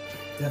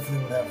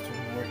 Definitely would have to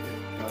rework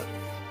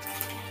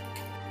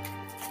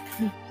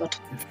it, but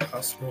if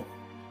possible.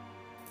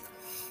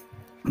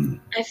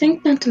 I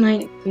think that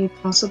might be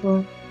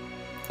possible.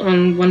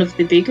 One of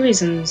the big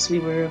reasons we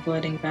were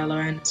avoiding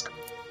Valoran is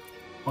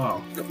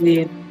wow.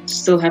 We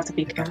still have to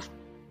be careful.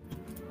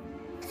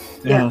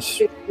 Yes.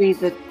 Yeah,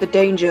 the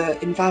danger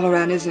in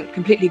Valoran isn't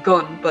completely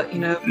gone, but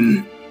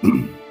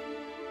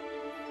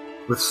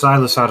With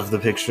Silas out of the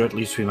picture, at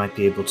least we might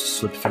be able to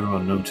slip through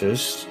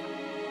unnoticed.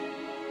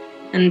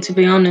 And to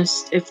be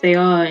honest, if they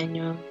are in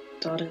your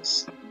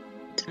daughter's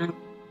town,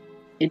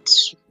 it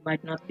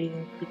might not be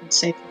even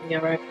safe when we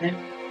arrive there.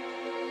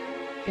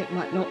 It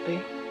might not be.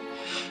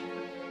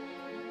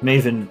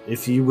 Maven,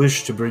 if you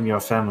wish to bring your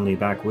family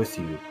back with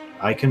you,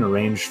 I can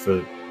arrange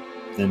for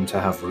them to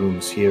have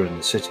rooms here in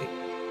the city.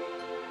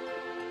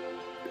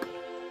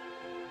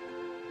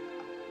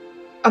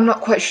 I'm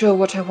not quite sure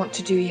what I want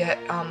to do yet,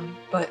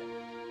 but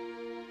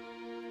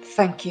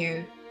thank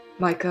you,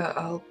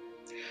 Micah.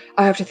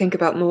 I have to think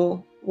about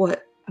more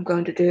what I'm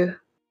going to do.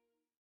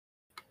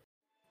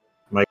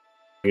 Micah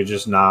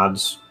just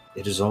nods.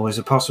 It is always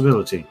a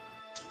possibility.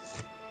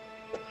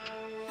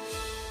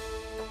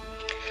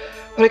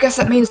 But I guess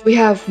that means we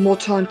have more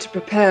time to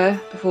prepare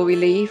before we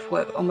leave.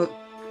 We're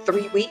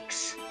 3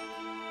 weeks?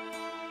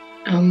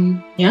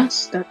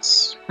 Yes,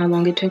 that's how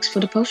long it takes for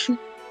the potion.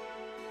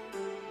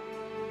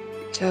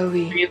 So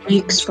 3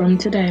 weeks from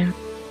today.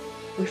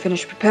 we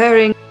finish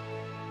preparing.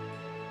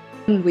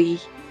 We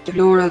give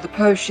Laura the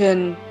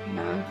potion, you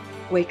know,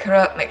 wake her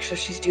up, make sure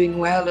she's doing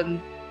well,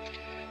 and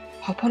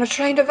hop on a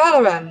train to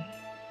Valoran.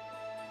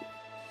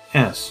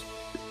 Yes.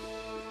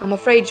 I'm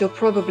afraid you'll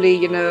probably,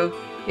 you know,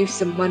 leave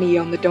some money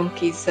on the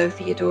donkeys, though,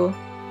 Theodore.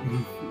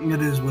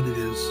 It is what it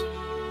is.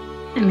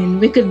 I mean,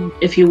 we could,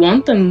 if you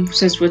want them,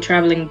 since we're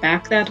traveling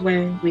back that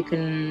way, we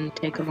can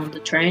take them on the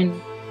train.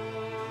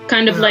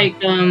 Kind of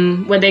like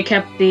where they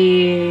kept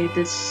the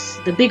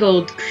big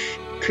old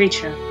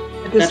creature.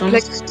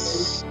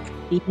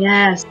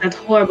 Yes, that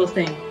horrible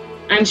thing.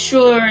 I'm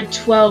sure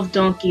 12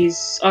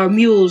 donkeys or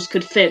mules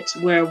could fit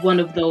where one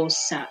of those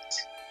sat.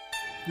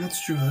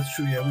 That's true,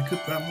 yeah. We could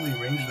probably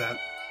arrange that.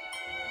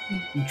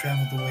 And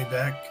travel the way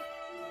back.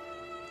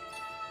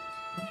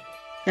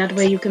 That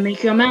way you can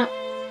make your map.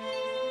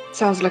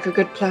 Sounds like a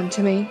good plan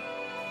to me.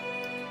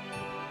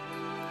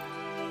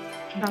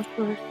 That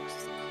works.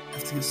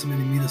 Have to get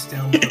somebody to meet us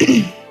down.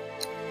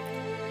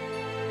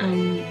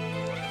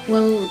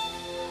 Well,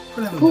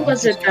 who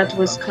was it that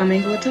was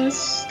coming with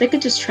us? They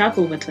could just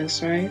travel with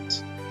us, right?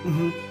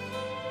 Mm-hmm.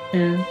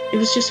 Yeah, it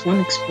was just one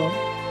explorer.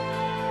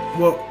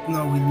 Well,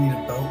 no, we need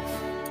a boat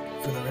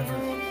for the river.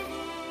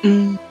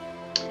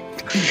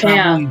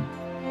 Yeah.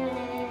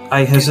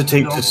 I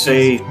hesitate to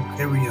say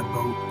carry a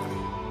boat.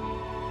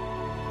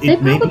 They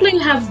probably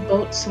have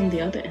boats on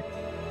the other end.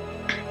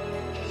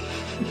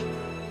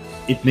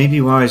 It may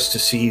be wise to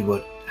see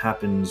what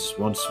happens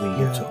once we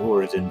get to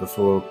Oregon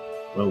before,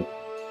 well,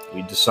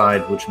 we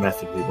decide which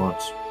method we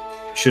want.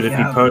 Should it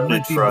be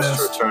pertinent for us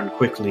to return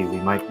quickly, we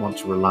might want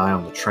to rely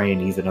on the train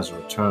even as a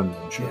return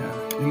venture.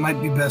 Yeah, it might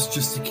be best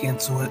just to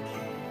cancel it.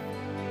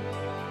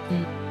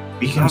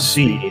 We can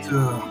see.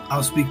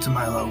 I'll speak to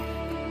Milo.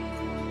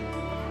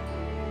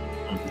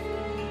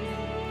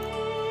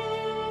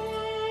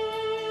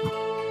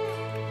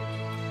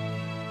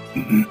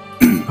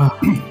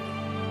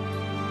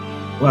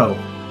 Well,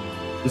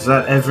 is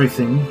that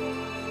everything?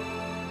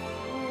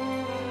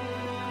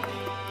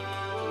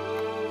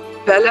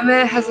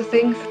 Bellamere has a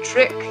thing for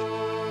Trick.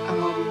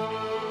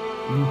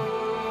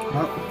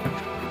 Well,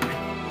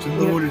 it's in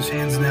the Order's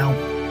hands now.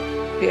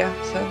 Yeah,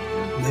 so.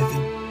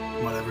 Nathan,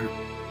 whatever.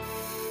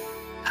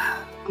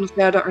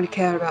 Honestly, I don't really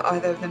care about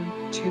either of them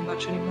too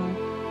much anymore.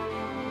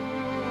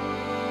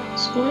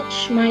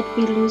 Scorch might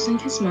be losing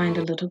his mind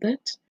a little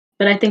bit,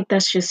 but I think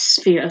that's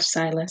just fear of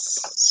Silas,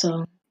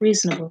 so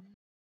reasonable.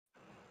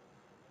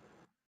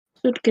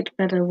 Should get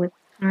better with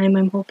time,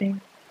 I'm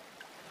hoping.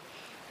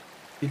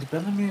 Did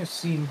Bellamere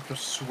seem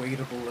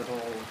persuadable at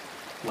all?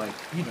 Like,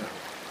 you know,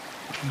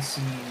 he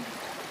seemed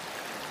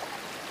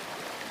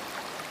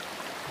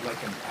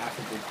like an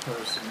affable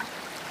person.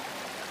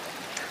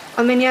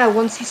 I mean, yeah,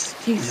 once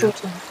he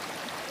sort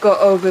of got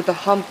over the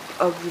hump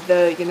of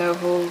the, you know,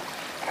 whole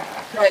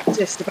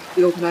practice about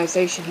the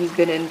organisation he's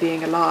been in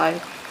being a lie,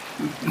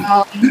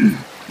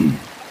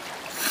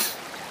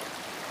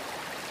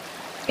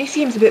 he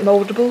seems a bit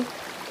moldable.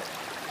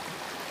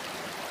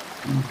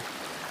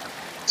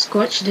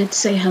 Scorch did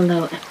say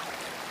hello. Have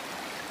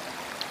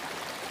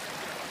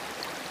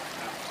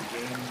to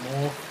gain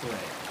more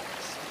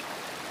friends.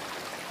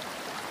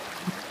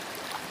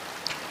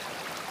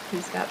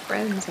 He's got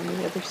friends on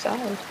the other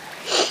side.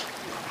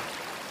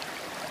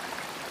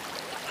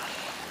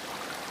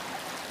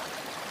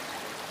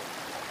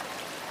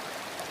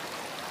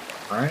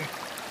 Right?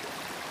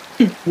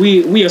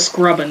 We are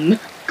scrubbing.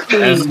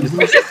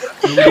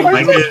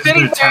 Mike gets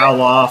their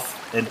towel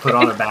off and put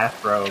on a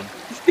bathrobe.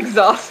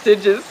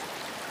 Exhausted, just.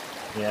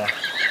 Yeah.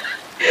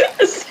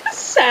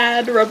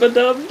 Sad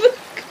rub-a-dub.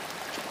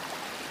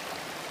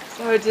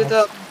 So did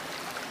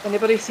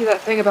anybody see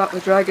that thing about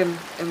the dragon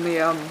in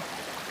the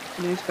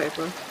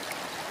newspaper?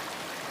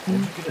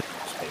 Where'd you get a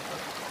newspaper?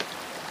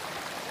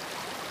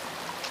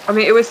 I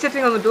mean, it was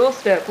sitting on the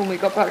doorstep when we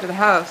got back to the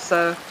house,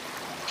 so.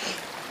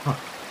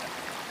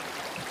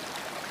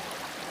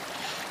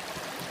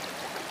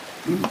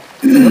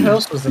 What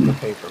else was in the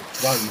paper?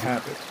 While you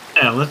have it.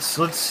 Yeah, let's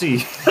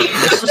see.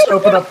 Let's just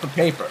open up the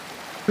paper.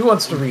 Who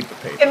wants to read the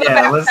paper?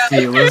 Yeah, let's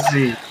see.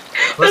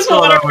 What's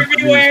going on with the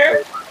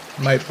newspaper?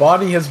 My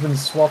body has been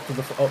swapped to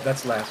the... Oh,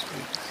 that's last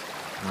week's.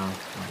 Oh.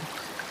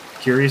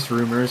 Curious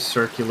rumors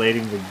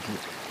circulating the...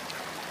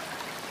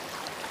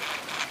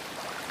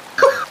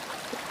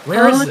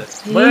 Where is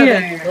this?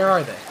 Where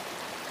are they?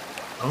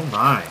 Oh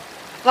my.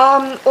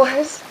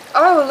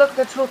 Oh, look,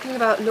 they're talking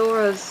about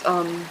Laura's,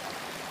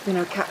 you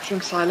know,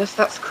 capturing Silas.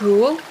 That's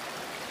cool.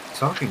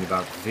 Talking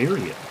about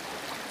Viria.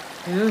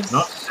 Yes.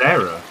 Not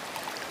Sarah.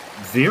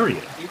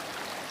 Viria.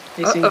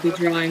 They seem to be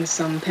drawing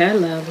some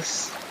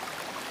parallels.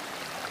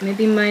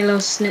 Maybe Milo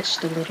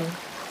snitched a little.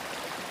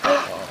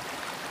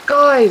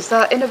 Guys,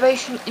 that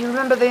innovation... You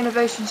remember the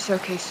innovation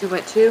showcase we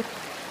went to?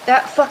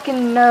 That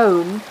fucking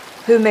gnome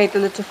who made the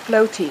little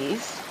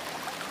floaties,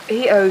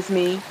 he owes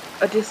me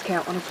a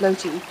discount on a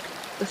floaty.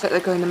 Looks like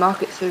they're going to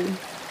market soon.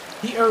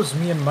 He owes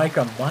me and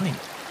Micah money.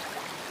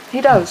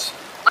 He does.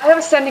 I have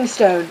a sending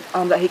stone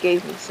that he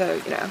gave me, so,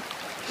 you know.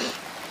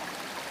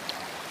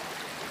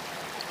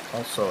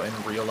 Also, in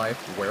real life,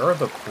 where are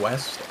the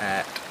quests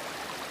at?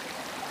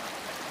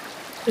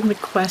 In the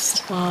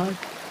quest log.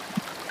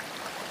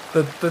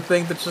 The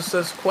thing that just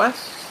says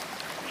quests?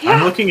 Yeah.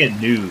 I'm looking at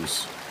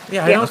news.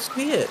 Yeah, I don't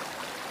see it.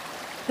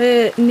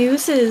 The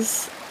news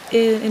is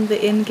in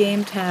the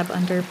in-game tab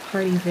under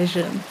Party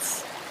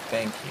Visions.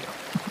 Thank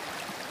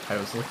you. I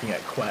was looking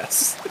at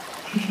quests.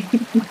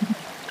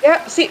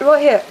 Yeah, see,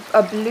 right here.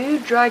 A blue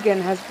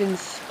dragon has been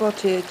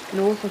spotted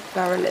north of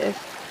Barrelith.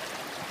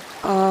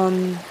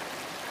 I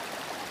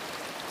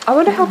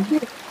wonder how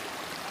cute.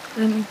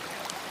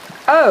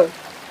 Oh.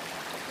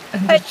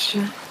 And Hey.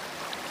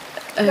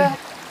 a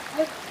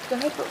Go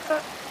ahead, what's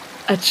that?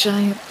 a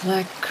giant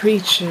black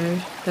creature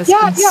has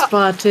Yeah, been yeah.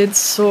 spotted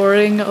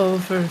soaring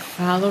over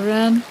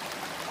Valoran.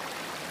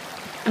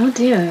 Oh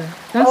dear,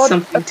 that's Oh,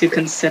 something to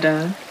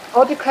consider.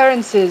 Odd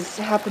occurrences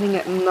happening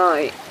at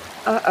night.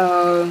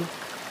 Uh-oh.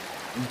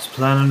 Let's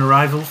plan an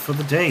arrival for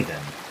the day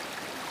then.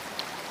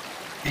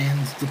 And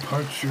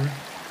departure.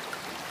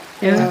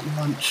 Yeah. At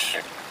lunch.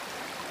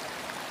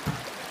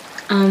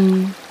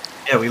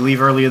 Yeah, we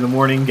leave early in the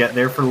morning, get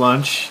there for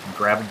lunch,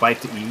 grab a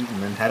bite to eat,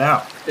 and then head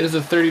out. It is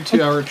a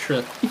 32-hour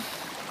trip. We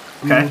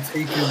Okay. will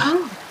take it.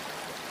 Oh,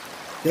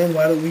 Then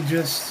why don't we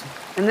just...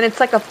 And then it's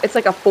like a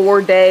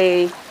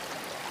 4-day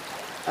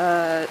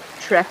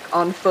trek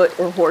on foot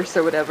or horse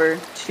or whatever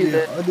to Yeah,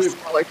 are the there-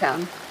 smaller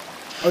town.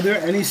 Are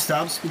there any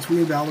stops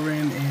between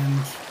Valoran and...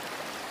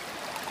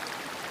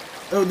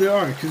 Oh, there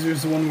are, because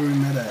there's the one where we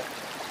met at.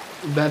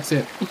 That's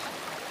it.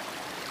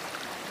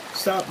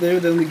 Stop there,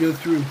 then we go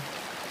through.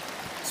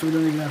 So we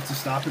don't even have to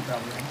stop at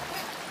Valoran.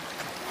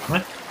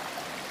 What?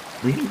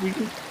 We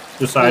can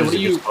decide Yeah, as what it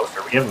do gets you-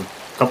 closer. We have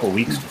a couple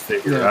weeks to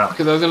figure it Yeah, out.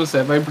 because I was gonna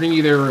say, if I bring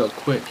you there real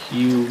quick,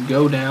 you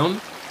go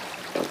down.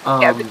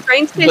 Yeah, the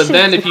train station. But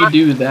then is if you not-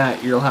 do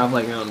that, you'll have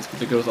like mountains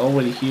because it goes all the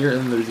way to here, and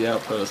then there's the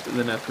outpost, and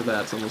then after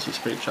that, it's almost a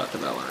straight shot to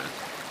Valorant.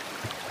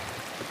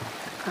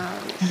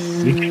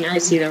 I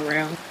see the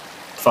rail.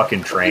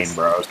 Fucking train,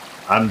 bros.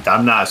 I'm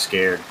not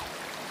scared.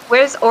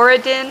 Where's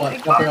Oridin?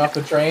 What, jumping off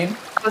the train?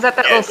 Was that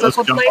Yeah, little let's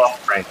circle jump place?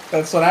 off the train.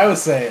 That's what I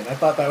was saying. I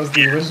thought that was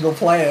the original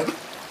plan.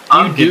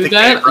 You do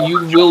that, you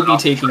will be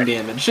taking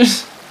damage.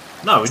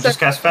 No, we So just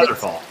cast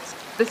Featherfall.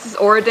 This is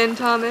Oridin,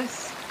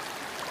 Thomas.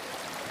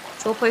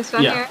 This little place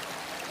down Yeah. here?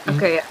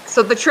 Okay, yeah.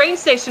 So the train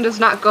station does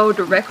not go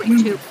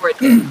directly to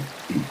Oridin.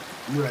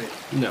 Right.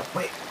 No.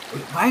 Wait,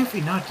 why have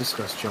we not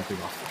discussed jumping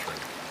off the train?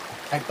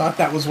 I thought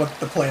that was what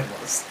the plan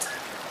was.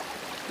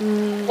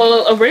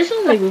 Well,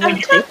 originally we were Can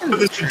you put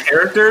this in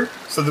character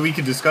so that we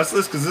can discuss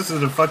this? Because this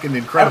is a fucking I'm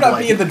incredible not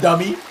being idea. the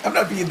dummy. I'm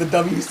not being the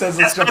dummy who says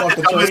let's jump off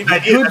the dumbest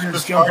train. idea. We That's could the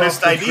just jump off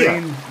smartest the idea.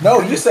 train.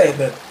 No, you say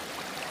that.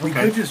 We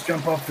Okay. could just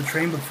jump off the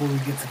train before we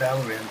get to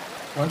Valoran.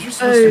 Aren't you And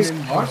supposed to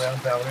then go what? around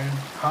Valoran.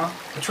 Huh?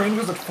 The train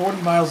goes at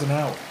 40 miles an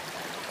hour.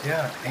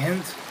 Yeah,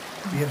 and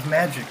we have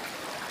magic.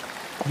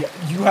 Yeah,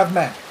 you have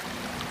Matt.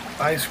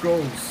 Buy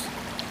scrolls.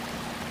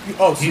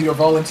 So you're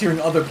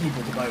volunteering other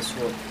people to buy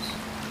scrolls.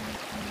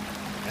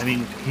 I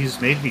mean,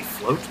 he's made me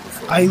float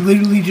before. I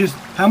literally just...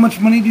 How much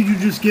money did you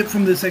just get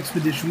from this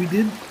expedition we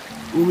did?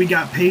 Where we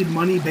got paid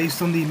money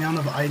based on the amount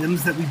of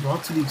items that we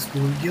brought to the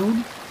Explorer Guild?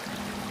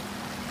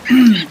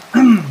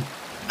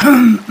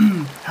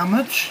 How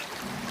much?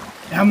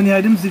 How many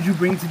items did you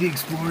bring to the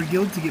Explorer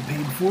Guild to get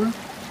paid for?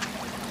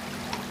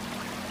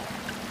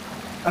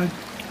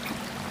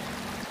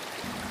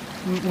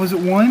 Was it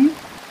one?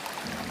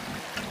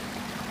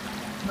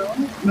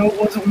 No, it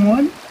wasn't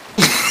one?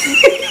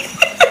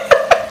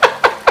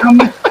 How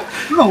much?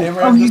 No,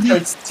 Imran you just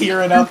did- starts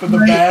tearing up in the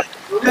back.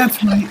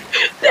 That's right.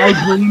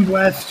 I brain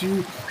blast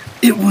you.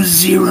 It was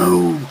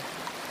 0.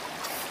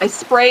 I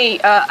spray.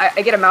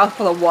 I get a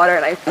mouthful of water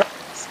and I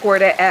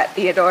squirt it at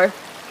Theodore,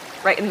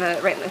 right in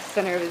the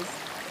center of his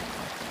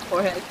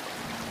forehead.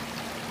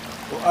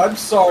 Well, I'm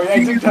sorry, I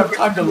didn't have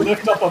time to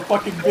lift up a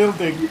fucking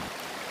building.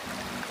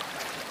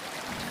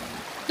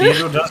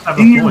 Diego does have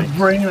In a your point.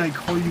 brain, I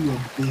call you a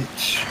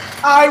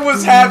bitch. I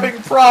was having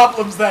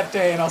problems that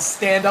day, and I'll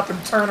stand up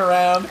and turn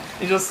around,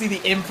 and you'll see the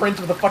imprint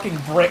of the fucking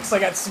bricks I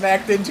got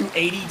smacked into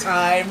 80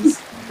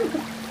 times.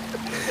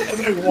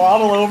 As I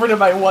waddle over to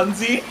my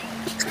onesie.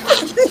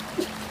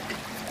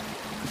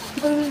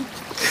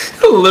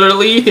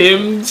 Literally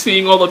him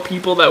seeing all the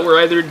people that were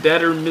either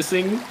dead or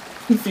missing.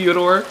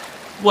 Theodore,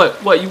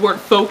 what, you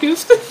weren't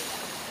focused?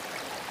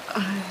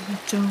 I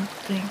don't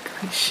think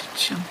we should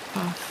jump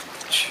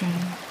off the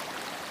train.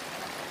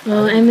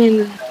 Well, I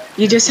mean,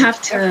 you just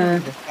have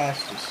to. The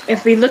fastest.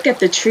 If we look at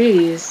the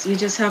trees, you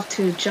just have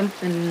to jump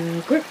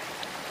and grip.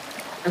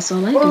 That's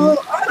all I do. Well,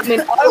 I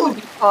mean, I would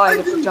be fine I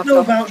if we don't jumped know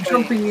off the about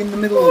train. jumping in the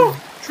middle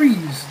of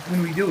trees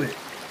when we do it.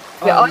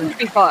 Yeah, I would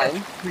be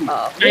fine.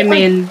 I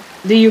mean,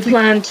 do you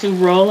plan to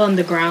roll on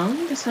the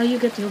ground? That's how you'll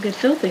get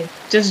filthy.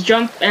 Just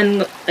jump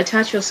and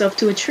attach yourself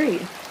to a tree.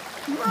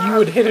 You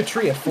would hit a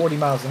tree at 40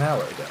 miles an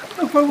hour, though. I don't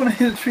know if I want to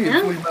hit a tree Yeah.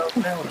 at 40 miles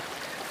an hour.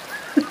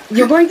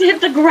 You're going to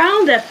hit the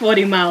ground at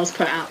 40 miles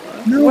per hour.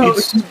 No, Well,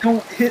 but you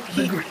don't hit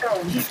the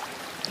ground.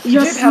 He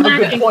You're did have a good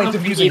smacking point up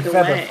of using either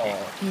way.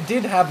 Featherfall. He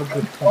did have a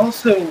good point.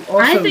 Also,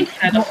 I think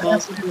you don't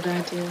Featherfall's a have good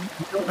idea.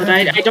 to- But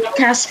I don't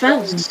cast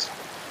spells.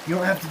 You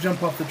don't have to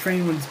jump off the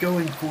train when it's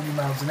going 40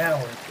 miles an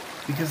hour,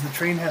 because the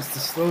train has to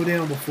slow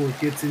down before it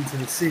gets into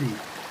the city.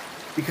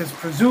 Because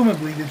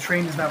presumably the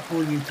train is not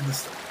pulling into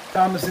the...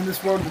 Thomas, in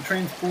this world, the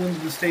train's pulling into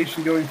the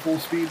station going full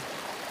speed.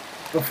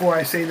 Before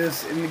I say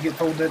this and get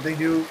told that they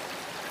do.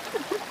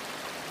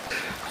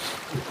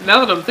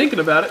 Now that I'm thinking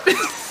about it.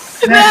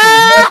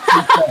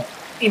 How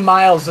many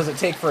miles does it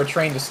take for a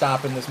train to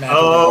stop in this map?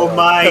 Oh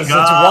my Because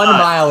God. it's 1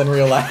 mile in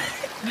real life.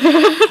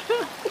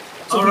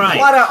 So All we right.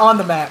 plot it on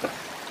the map.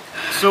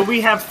 So we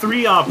have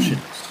 3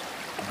 options.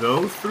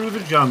 Go through the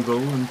jungle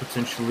and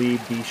potentially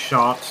be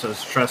shot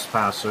as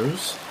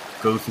trespassers.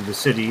 Go through the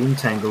city and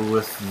tangle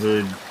with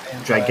the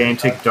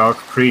gigantic dark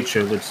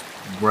creature that's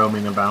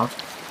roaming about.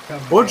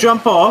 Or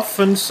jump off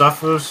and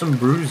suffer some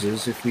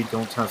bruises if we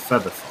don't have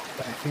Featherfall.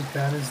 I think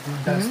that is the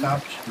best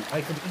option. I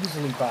could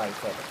easily buy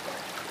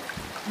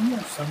Featherfall.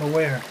 Yes, I'm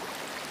aware.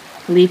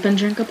 Leap and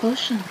drink a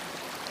potion.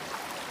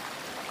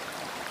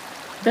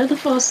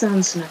 Featherfall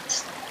sounds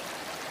nice.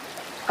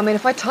 I mean,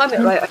 if I time it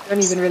right, I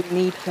don't even really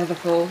need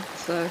Featherfall,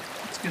 so...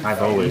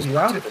 I've always Easy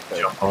wanted round. to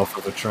jump off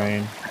of a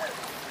train.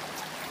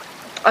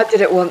 I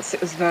did it once,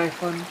 it was very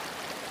fun.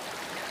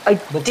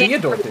 Well,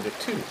 Theodore did it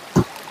too.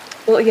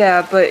 Well,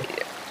 yeah, but...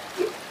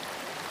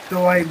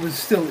 Though I was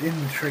still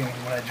in the train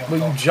when I jumped Well,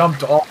 you off.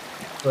 jumped off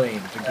the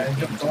plane to I get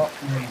jumped into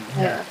off the train.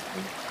 Yeah.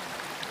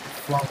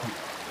 Flung.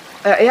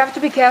 You have to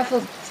be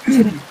careful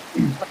to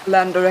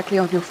land directly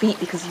on your feet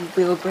because you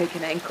will break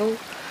an ankle.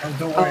 Oh,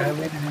 don't worry, I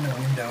landed in a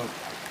window.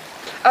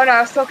 Oh no,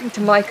 I was talking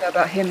to Micah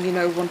about him, you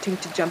know, wanting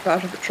to jump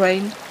out of a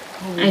train.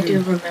 I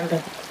do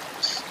remember.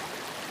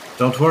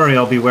 Don't worry,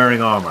 I'll be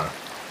wearing armor.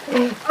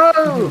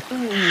 Oh!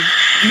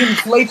 The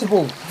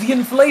inflatables! The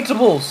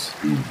inflatables!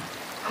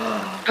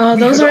 Oh,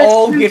 We those could are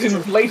all get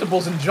expensive.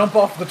 inflatables and jump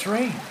off the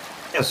train.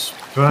 Yes,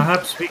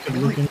 perhaps we could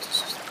look into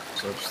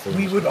such things.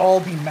 We would all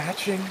be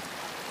matching.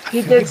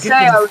 He We did could say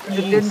get I them was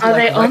themes, gonna Are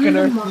they like on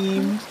Reckoner the map?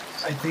 themes.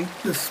 I think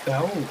the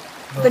spell...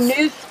 The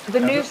news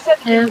said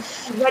he was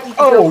If ready to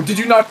Oh, go. did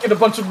you not get a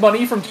bunch of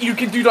money from? You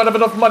do not have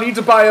enough money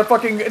to buy a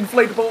fucking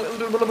inflatable.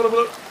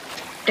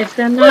 if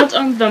they're not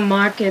on the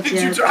market Did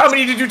yet, you, how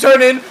many did you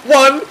turn in?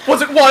 1?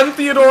 Was it 1,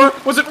 Theodore?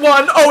 Was it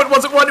 1? Oh, it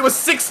wasn't 1. It was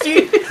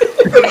 60.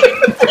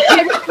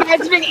 I'm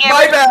imagining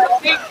My bad.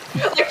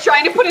 like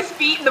trying to put his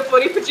feet in the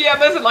footy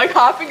pajamas and like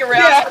hopping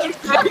around.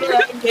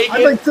 Yeah.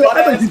 I'd like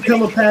to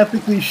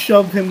telepathically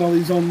shove him while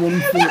he's on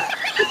one foot.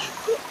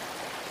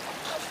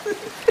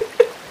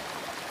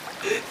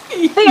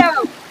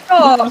 Theo!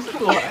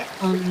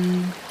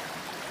 Oh!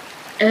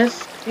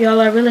 if y'all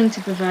are willing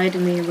to provide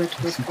me with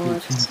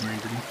reports,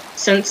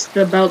 since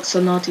the belts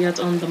are not yet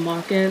on the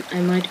market,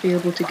 I might be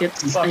able to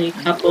get a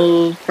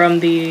couple from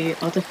the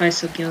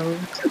Artificer Guild,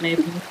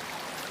 maybe.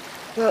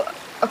 Well,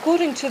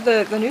 according to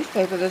the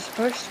newspaper, they're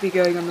supposed to be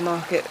going on the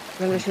market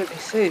relatively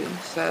soon,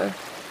 so...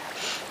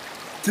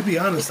 To be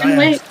honest, You can I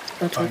wait.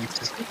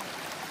 asked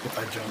if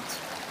I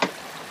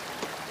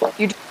jumped.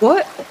 You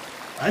what?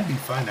 I'd be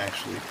fine,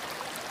 actually.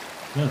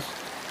 Yes.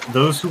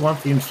 Those who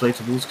want the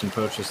inflatables can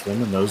purchase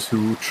them, and those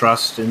who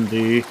trust in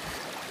the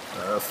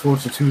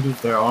fortitude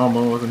of their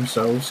armor or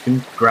themselves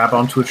can grab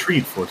onto a tree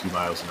at 40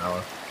 miles an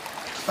hour.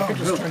 I could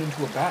just turn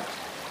into a bat.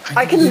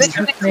 I can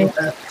literally...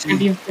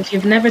 If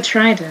you've never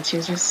tried it,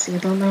 you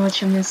don't know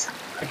what you're missing.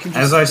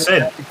 As I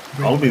said,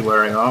 I'll be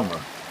wearing armor.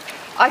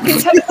 I can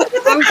teleport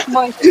both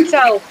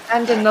myself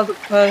and another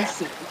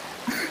person.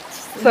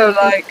 So,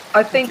 like,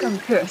 I think I'm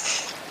good.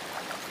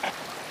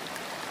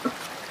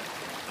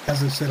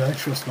 As I said, I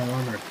trust my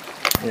armor.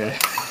 Yeah.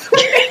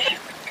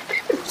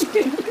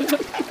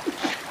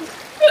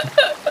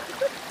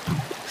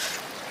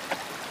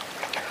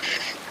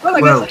 Well,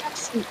 I Well- guess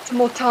I have some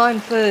more time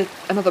for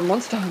another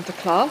Monster Hunter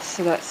class,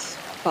 so that's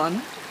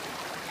fun.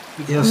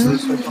 Yes,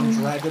 Let's work on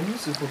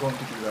dragons if we're going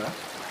to do that.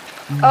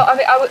 Oh, I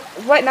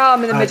mean, right now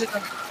I'm in the I- middle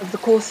of the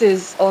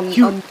courses on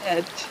You-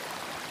 Undead.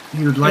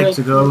 You'd like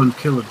to go and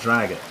kill a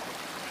dragon.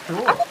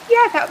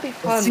 Yeah, that would be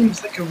That fun.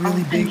 seems like a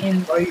really big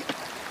mean- fight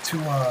to,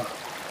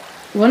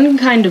 One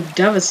kind of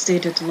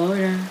devastated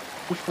Laura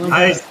before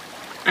I- this.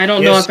 I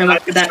don't know Yes, if I'm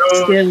up to that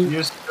skill.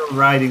 You're still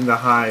riding the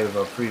high of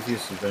our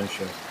previous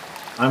adventure.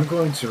 I'm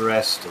going to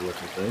rest a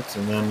little bit,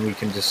 and then we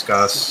can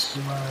discuss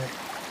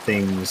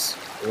things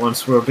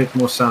once we're a bit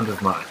more sound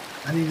of mind.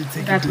 I need to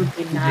take That a would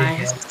be good nice.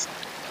 rest.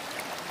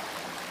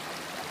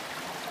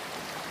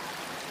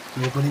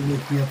 Nobody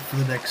wake me up for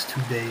the next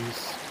 2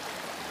 days.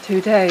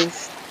 2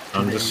 days.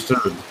 Understood.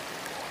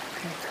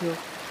 Okay, cool.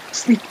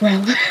 Sleep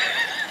well.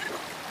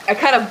 I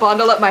kind of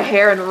bundle up my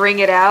hair and wring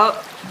it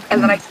out,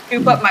 and then I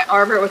scoop up my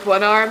armor with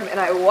one arm, and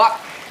I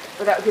walk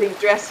without getting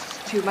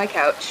dressed to my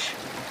couch.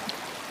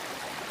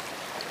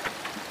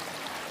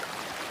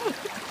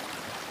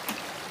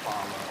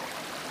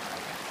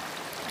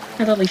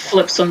 Natalie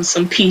flips on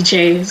some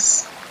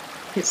PJs.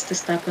 Hits the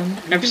step in.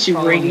 Whenever she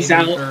rings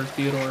out. Or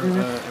Theodore,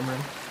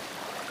 Emran.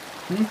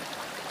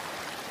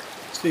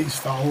 So he's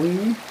following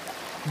me?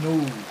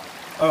 No.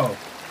 Oh.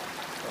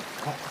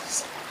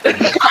 I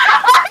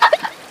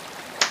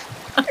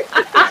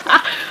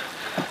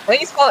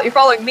think you're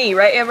following me,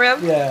 right,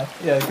 Amram? Yeah,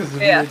 because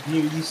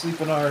you sleep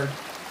in our...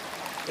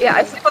 Yeah,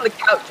 I sleep on the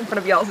couch in front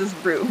of y'all's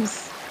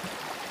rooms.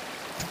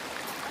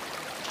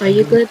 Are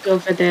you good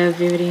over there,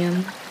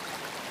 Viridian?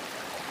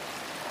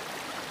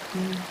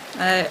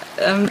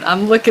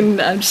 I'm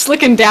just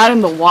looking down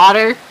in the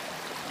water,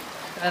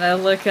 and I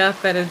look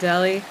up at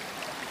Adeli.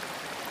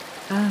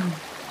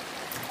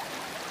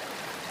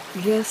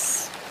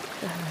 Yes,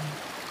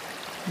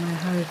 my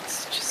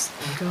heart's just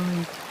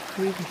going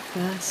pretty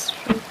fast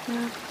right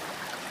now.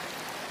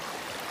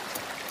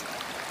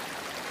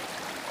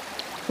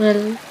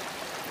 Well,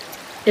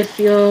 if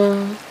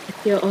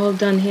you're all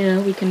done here,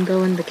 we can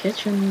go in the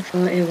kitchen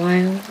for a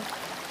while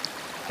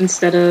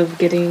instead of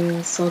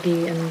getting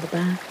soggy in the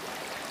bath.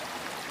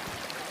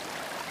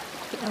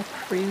 How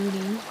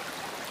pretty.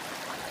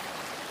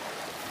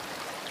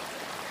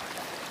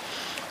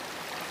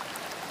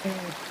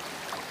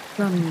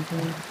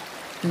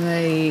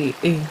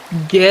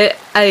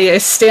 I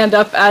stand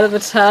up out of the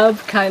tub,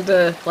 kind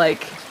of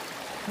like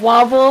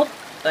wobble,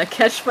 I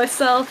catch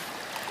myself,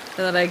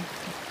 and then I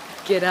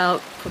get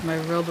out, put my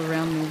robe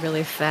around me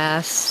really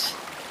fast,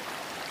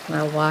 and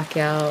I walk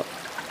out.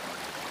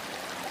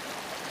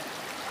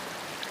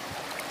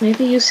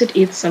 Maybe you should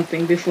eat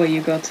something before you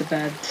go to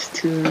bed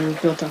to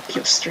build up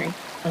your strength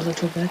a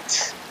little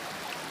bit.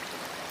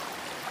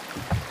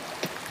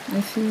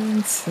 If you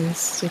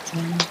insist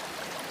again.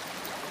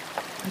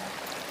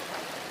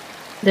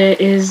 There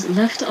is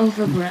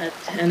leftover bread,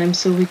 and I'm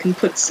sure we can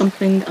put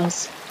something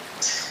else in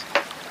it.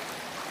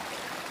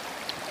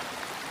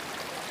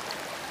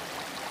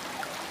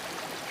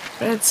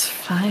 Bread's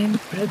fine.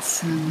 Bread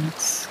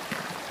sounds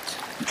good.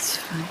 It's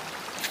fine.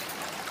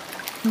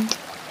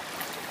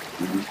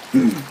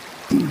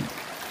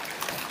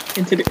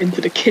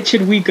 Into the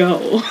kitchen we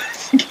go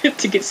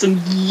to get some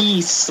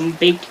yeast, some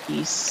baked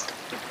yeast.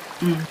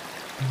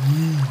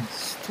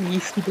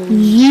 Yeast.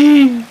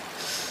 Yeah.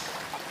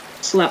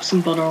 Slap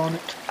some butter on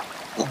it.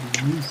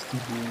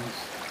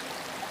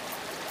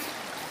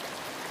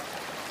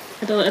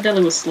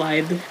 Adela will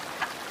slide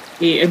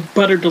a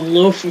buttered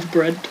loaf of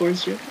bread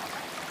towards you.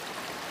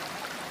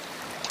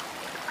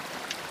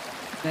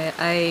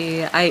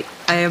 I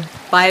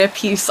bite a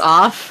piece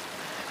off,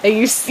 and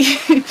you see,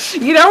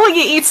 you know when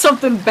you eat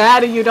something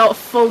bad and you don't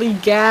fully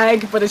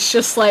gag, but it's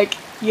just like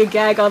you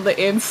gag on the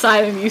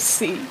inside, and you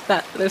see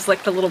that there's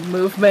like the little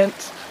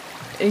movement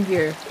in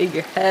your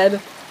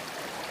head.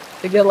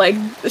 And you're like,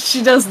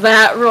 she does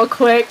that real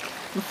quick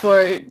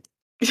before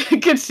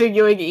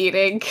continuing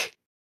eating.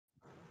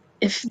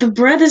 If the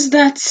bread is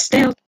that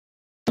stale,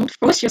 don't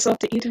force yourself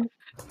to eat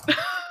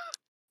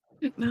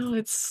it. No,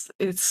 it's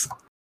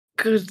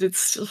good. It's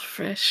still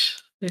fresh.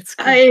 It's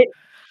good.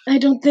 I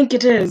don't think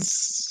it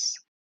is.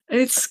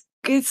 It's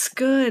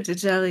good,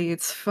 Jelly.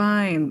 It's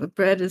fine. The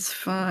bread is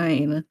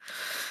fine.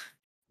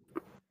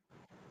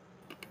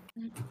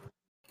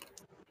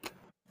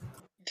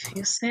 If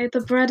you say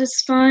the bread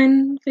is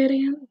fine,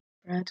 Viridian,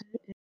 bread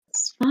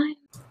is fine.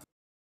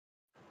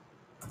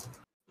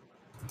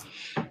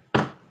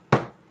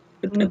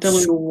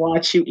 Adela will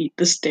watch you eat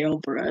the stale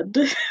bread.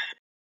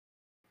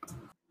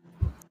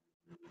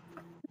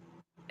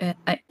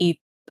 I eat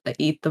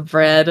the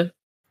bread.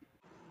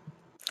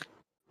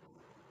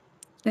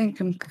 I think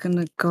I'm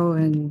gonna go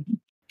and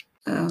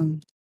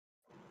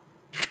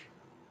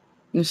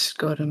just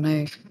go to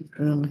my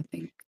room.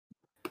 I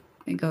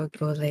think I'll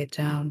go lay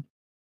down.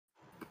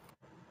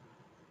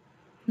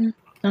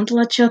 Don't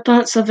let your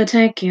thoughts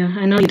overtake you.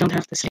 I know you don't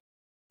have to sleep.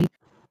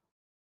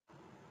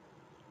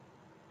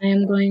 I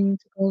am going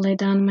to go lay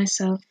down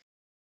myself.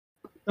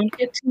 Don't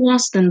get too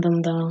lost in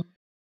them, though.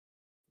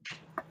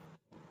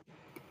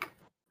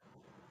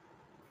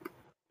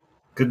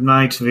 Good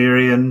night,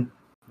 Virian.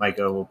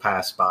 Micah will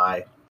pass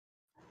by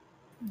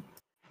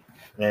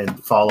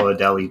and follow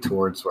Adeli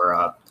towards where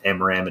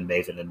Amaram and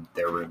Maven and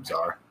their rooms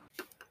are.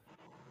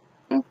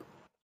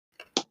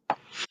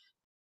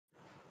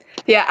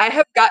 Yeah, I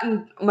have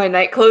gotten my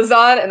night clothes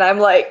on, and I'm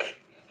like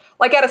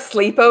at a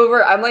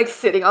sleepover, I'm like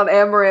sitting on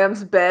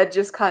Amaram's bed,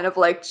 just kind of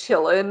like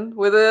chilling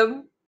with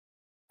him.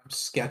 I'm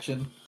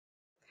sketching.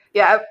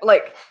 Yeah,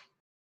 like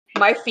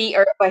my feet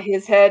are up by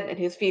his head, and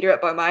his feet are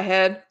up by my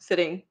head,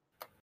 sitting.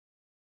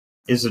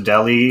 Is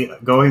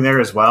Adeli going there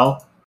as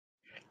well?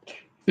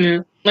 Yeah.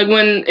 Like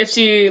as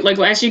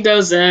she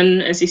goes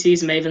in and she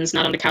sees Maven's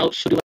not on the couch,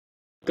 she'll do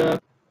like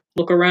a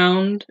look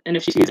around, and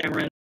if she sees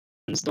Amaran's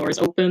door is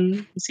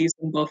open and sees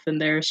them both in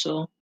there,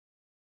 she'll.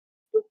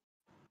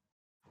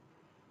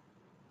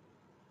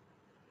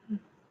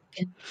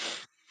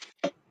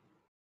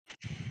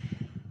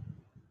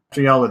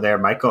 After y'all are there,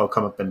 Michael will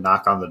come up and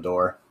knock on the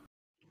door.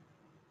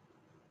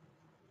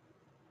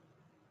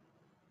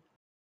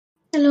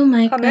 Hello,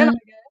 Micah. Come in, I guess.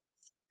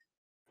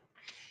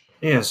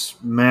 Yes,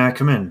 may I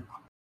come in?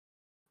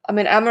 I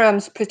mean,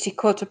 Amaram's pretty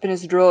caught up in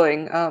his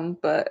drawing,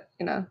 but,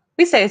 you know,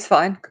 we say it's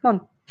fine. Come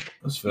on.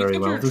 That's very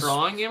well. You're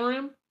drawing,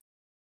 Amaram?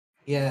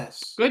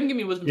 Yes. Go ahead and give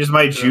me wisdom. Here's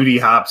my Judy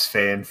Hopps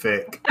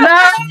fanfic.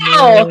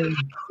 No!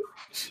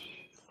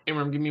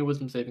 Amram, give me a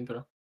wisdom saving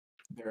throw.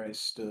 There I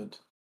stood,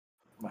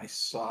 my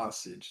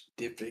sausage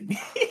dipping.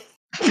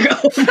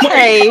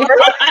 Hey.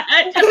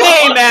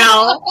 Hey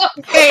now.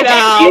 Hey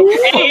now.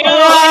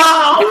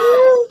 Wow.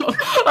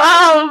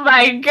 Oh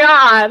my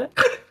god.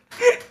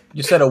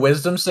 You said a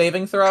wisdom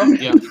saving throw?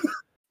 Yeah.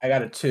 I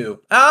got a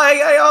 2.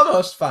 I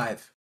almost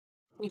 5.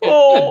 Okay,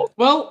 good.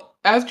 Well,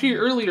 as to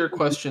your earlier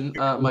question,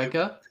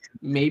 Micah,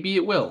 maybe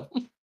it will.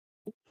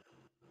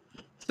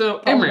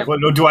 So, Amram.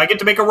 Do I get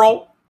to make a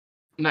roll?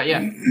 Not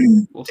yet.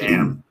 We'll see.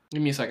 Damn.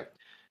 Give me a second.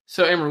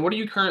 So, Amram, what are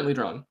you currently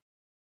drawing?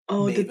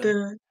 Oh,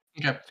 Maven.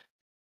 Okay.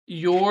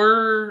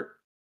 You're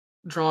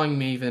drawing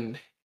Maven,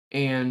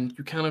 and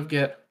you kind of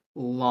get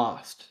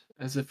lost,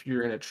 as if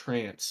you're in a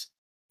trance.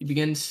 You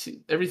begin to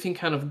see, everything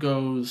kind of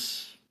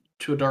goes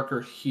to a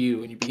darker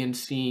hue, and you begin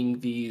seeing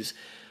these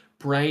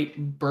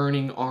bright,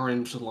 burning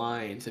orange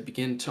lines that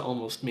begin to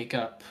almost make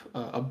up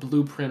a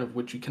blueprint of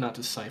which you cannot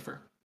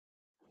decipher,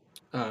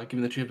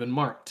 given that you have been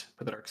marked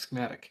by the dark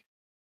schematic.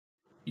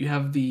 You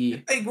have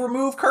the... They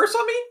remove curse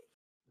on me?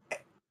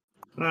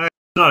 It's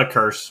not a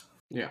curse.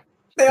 Yeah.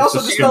 They It's also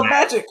a dispelled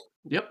schematic. magic.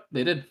 Yep,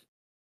 they did.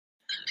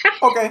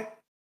 Okay.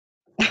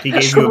 He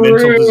gave you a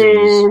mental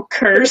disease.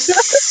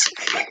 Curse.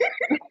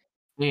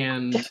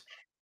 And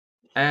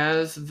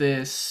as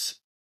this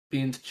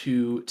begins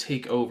to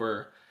take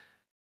over,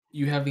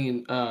 you have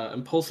the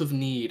impulsive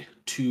need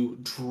to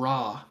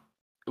draw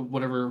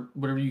whatever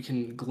you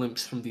can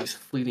glimpse from these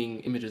fleeting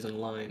images and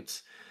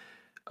lines,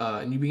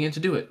 and you begin to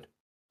do it.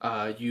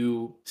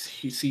 You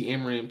see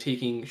Amram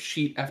taking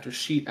sheet after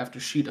sheet after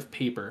sheet of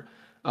paper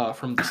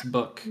from this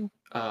book,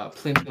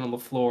 planting on the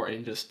floor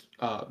and just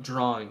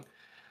drawing.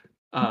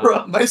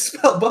 Bruh, my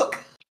spell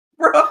book.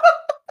 Bruh.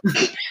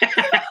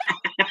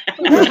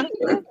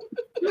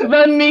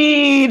 The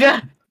need.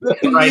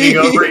 Writing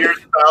over your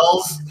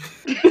spells.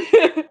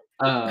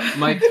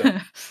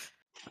 Micah,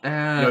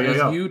 as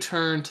yo. you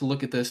turn to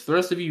look at this, the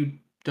rest of you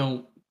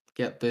don't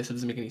get this. It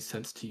doesn't make any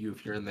sense to you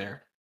if you're in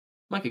there.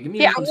 Micah, give me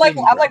a Yeah, wisdom I'm like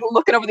saving throw.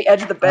 looking over the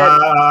edge of the bed.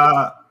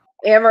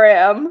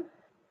 Amram.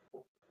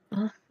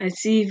 I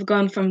see you've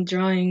gone from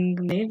drawing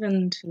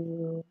Maven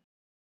to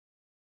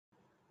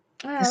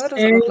That this doesn't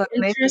very look like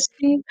Maven.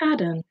 interesting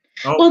pattern.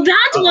 Oh, Well,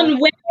 that one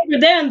way over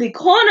there in the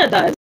corner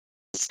does.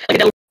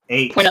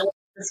 Eight. Point out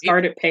the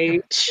started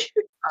page.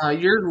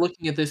 You're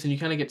looking at this and you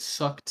kind of get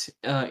sucked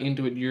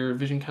into it. Your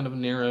vision kind of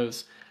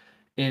narrows,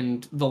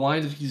 and the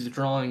lines that he's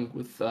drawing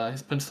with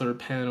his pencil or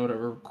pen or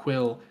whatever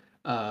quill,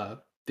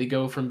 they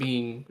go from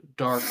being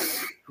dark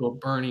to a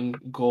burning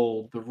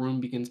gold. The room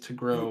begins to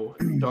grow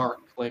dark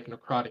like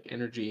necrotic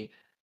energy,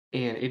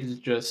 and it is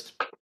just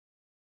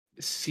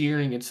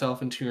searing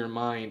itself into your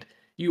mind.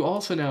 You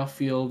also now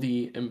feel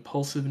the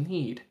impulsive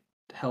need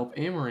to help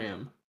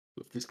Amram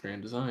with this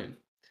grand design.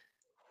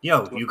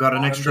 Yo, you got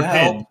an extra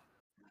help. pen.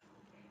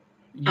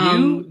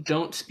 You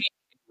don't speak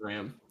to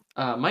Amram.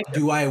 Mike,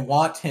 Do I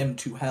want him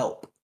to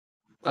help?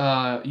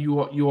 you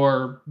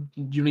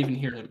don't even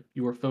hear him.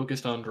 You are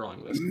focused on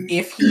drawing this.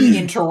 If he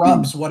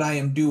interrupts what I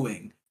am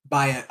doing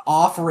by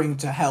offering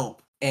to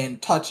help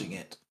and touching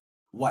it,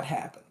 what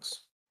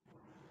happens?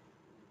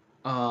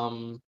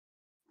 You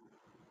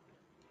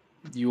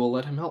will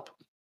let him help.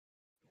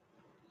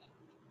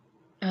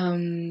 Do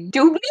me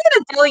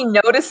and Adele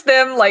notice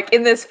them like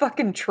in this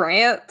fucking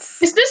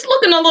trance? Is this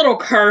looking a little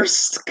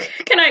cursed?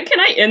 Can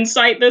I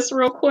insight this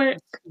real quick?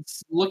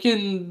 It's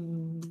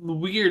looking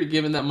weird,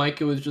 given that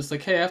Micah was just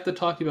like, "Hey, I have to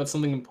talk to you about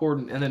something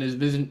important," and then his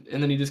vision,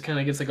 and then he just kind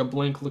of gets like a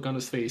blank look on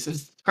his face and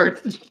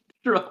starts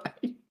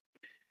drawing.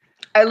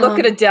 I look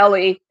at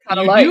Adele, kind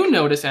of You like. do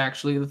notice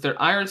actually that their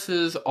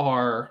irises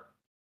are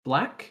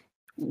black,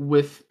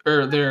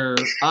 their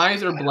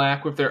eyes are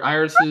black with their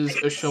irises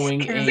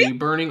showing a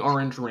burning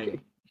orange ring.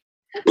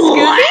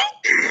 Black.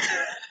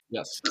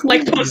 Yes.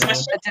 Like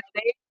possession.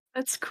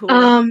 That's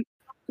cool.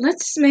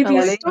 Let's maybe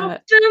I like stop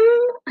that. them.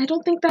 I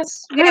don't think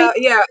that's right.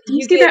 Yeah. Do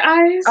you see their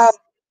eyes?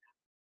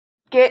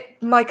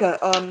 Get Micah.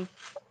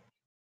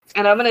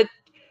 And I'm gonna.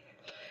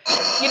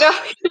 You know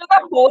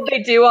that hold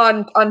they do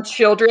on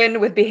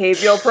children with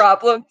behavioral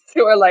problems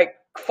who are like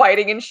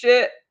fighting and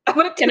shit. I'm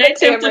gonna. Can I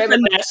attempt to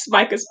finesse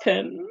Micah's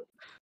pen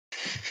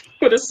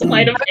with a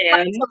sleight of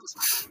hand?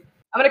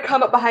 I'm gonna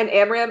come up behind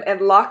Amram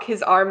and lock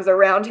his arms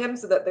around him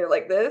so that they're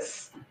like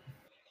this,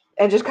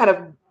 and just kind of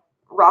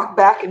rock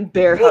back and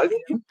bear hug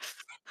him.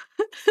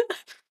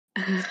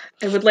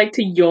 I would like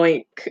to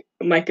yoink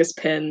Micah's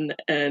pen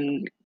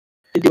and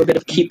do a bit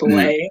of keep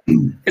away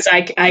because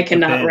I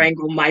cannot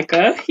wrangle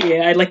Micah.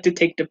 Yeah, I'd like to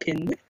take the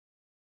pin.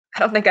 I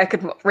don't think I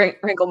could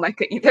wrangle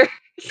Micah either.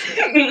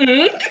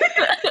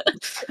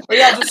 Well,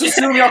 y'all just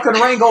assume y'all can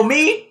wrangle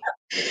me?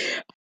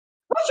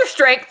 What's your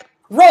strength?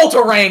 Roll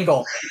to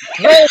wrangle.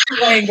 Roll to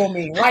wrangle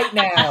me right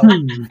now.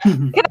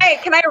 Can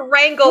I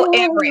wrangle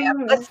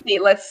Amram?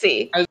 Let's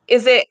see.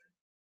 Is it?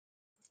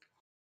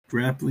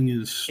 Grappling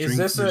is strength.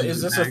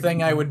 Is this a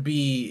thing I would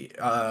be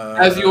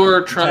as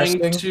you're trying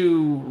testing?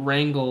 to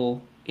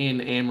wrangle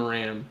in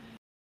Amram,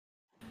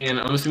 and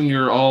I'm assuming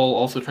you're all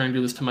also trying to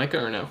do this to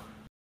Micah, or no?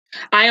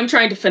 I am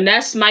trying to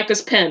finesse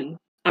Micah's pen.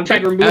 I'm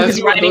trying to remove As his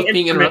you are writing both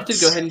being interrupted,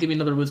 instruments. go ahead and give me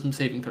another wisdom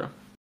saving throw.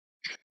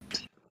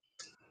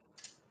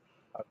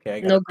 Okay, I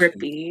got No a 2.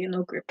 grippy,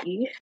 no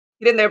grippy.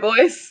 Get in there,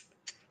 boys.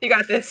 You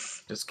got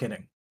this. Just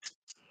kidding.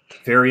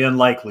 Very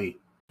unlikely.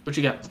 What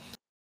you got?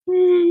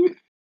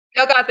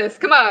 Y'all got this.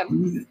 Come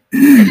on.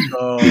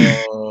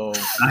 Oh,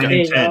 9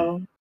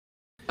 and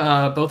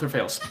 10. Both are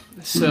fails.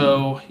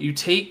 So you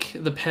take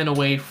the pen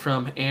away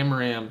from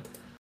Amram.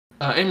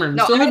 Amram, you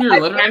No, still have your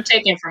letter? I'm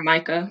taking from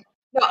Micah.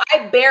 No,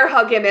 I bear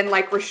hug him and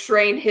like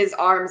restrain his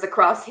arms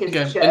across his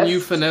Okay, chest. and you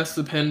finesse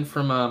the pen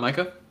from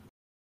Micah?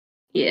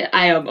 Yeah,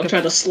 I am. I'm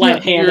trying to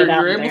slide hand it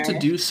out You're there. able to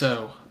do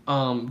so.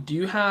 Do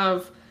you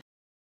have...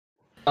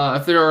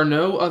 if there are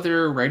no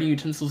other writing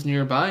utensils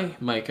nearby,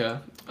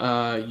 Micah,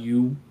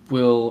 you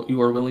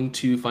are willing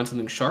to find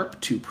something sharp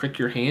to prick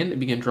your hand and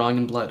begin drawing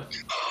in blood.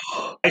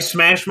 I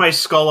smashed my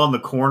skull on the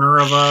corner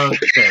of a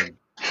thing.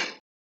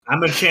 I'm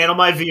gonna channel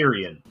my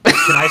Virion.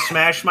 Can I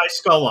smash my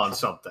skull on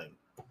something?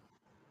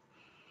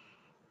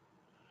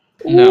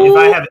 No.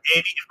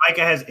 If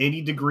Micah has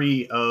any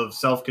degree of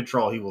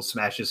self-control, he will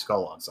smash his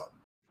skull on something.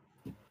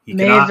 He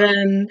cannot.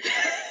 Maven.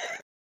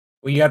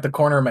 Well, you got the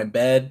corner of my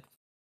bed.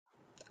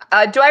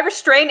 Do I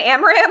restrain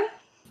Amram?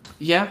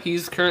 Yeah,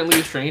 he's currently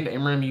restrained.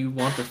 Amram, you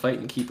want to fight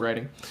and keep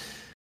writing.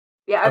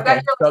 Yeah, I've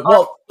Okay. got your...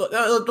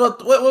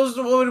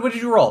 What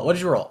did you roll? What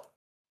did you roll?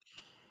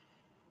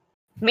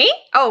 Me?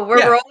 Oh,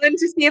 we're rolling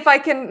to see if I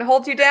can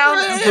hold you down?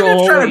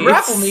 You're trying to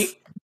grapple me.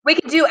 We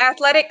can do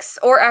athletics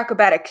or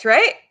acrobatics,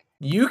 right?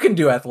 You can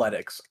do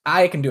athletics.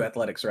 I can do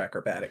athletics or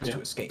acrobatics to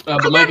escape.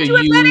 But Micah,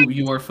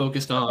 you are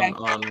focused on...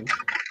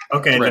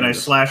 Okay, then I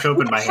slash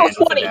open my hand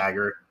with a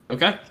dagger.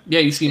 Okay. Yeah,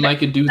 you see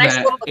Micah do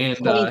that, and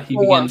he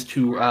begins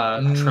to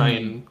try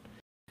and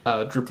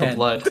drip the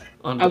blood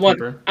onto the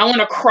paper. I want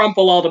to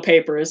crumple all the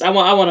papers. I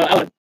want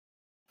to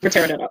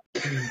tearing it up.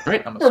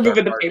 Right.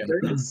 Removing the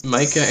papers.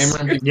 Micah,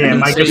 Amram... Yeah,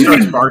 Micah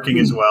starts barking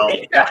as well.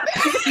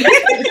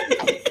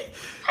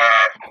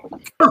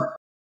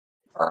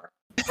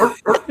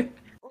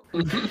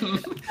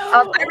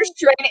 I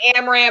restrain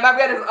Amram. I've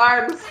got his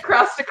arms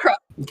crossed across,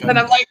 and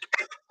I'm like,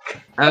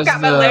 As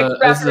got my legs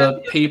wrapped the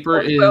around paper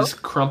is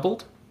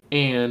crumpled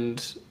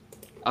and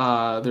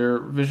their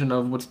vision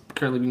of what's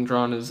currently being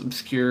drawn is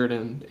obscured,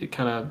 and it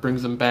kind of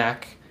brings them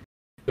back,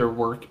 their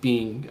work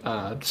being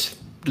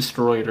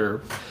destroyed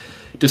or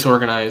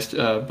disorganized.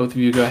 Both of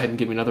you go ahead and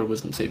give me another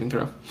wisdom saving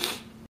throw.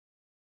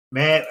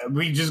 Man,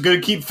 we just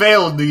gonna keep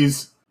failing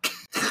these.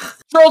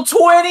 Roll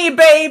 20,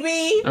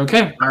 baby!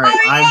 Okay. Alright,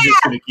 I'm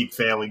just gonna keep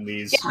failing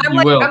these. Yeah,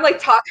 I'm like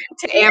talking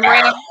to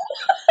Amram.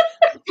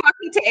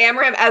 Talking to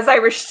Amram as I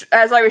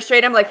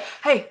restrain him, like,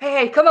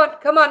 hey, come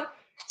on.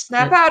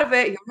 Snap out of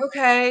it. You're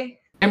okay.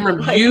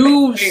 Amram,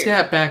 you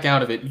snap back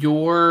out of it.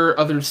 Your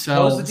other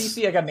selves... What was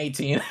the DC? I got an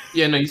 18.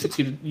 Yeah, no, you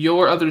succeeded.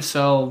 Your other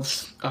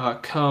selves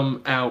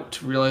come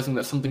out, realizing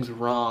that something's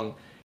wrong.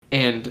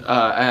 And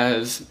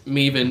as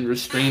Maven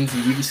restrains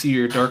you, you just see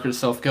your darker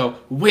self go,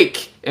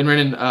 wake! And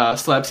Renan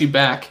slaps you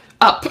back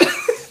up.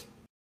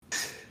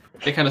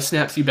 It kind of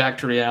snaps you back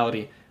to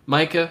reality.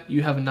 Micah,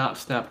 you have not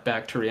snapped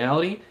back to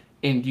reality,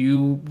 and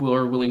you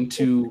are willing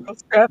to,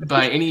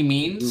 by any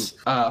means,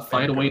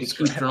 find a way to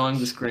keep drawing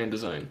this grand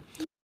design.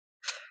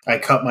 I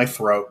cut my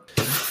throat.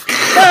 If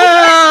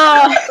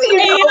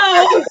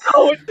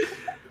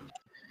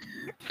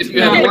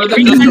you have more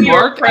than just a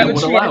mark, I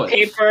would allow it.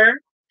 Paper.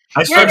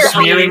 I start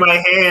smearing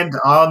my hand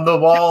on the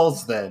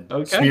walls then.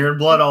 Okay. Smearing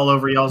blood all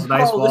over y'all's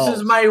nice walls. This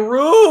is my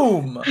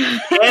room!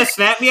 Yeah,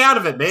 snap me out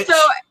of it, bitch.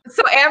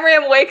 So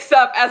Amram wakes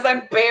up as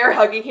I'm bear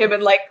hugging him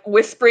and like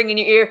whispering in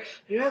your ear,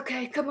 "You're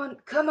okay, come on.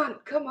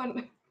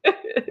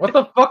 What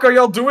the fuck are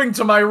y'all doing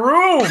to my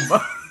room?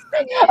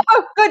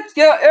 Oh, good,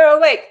 you're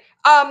awake.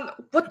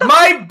 What the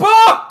My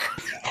book!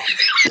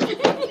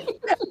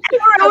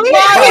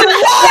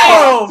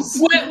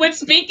 Would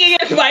speaking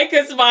in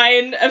Micah's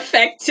mind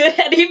affect it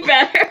any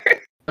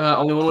better?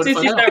 Only one would Since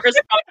find he's out. never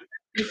spoken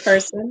in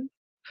person.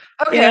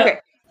 Okay.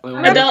 The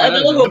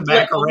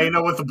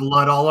Macarena with the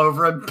blood all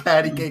over and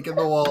patty cake in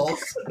the walls.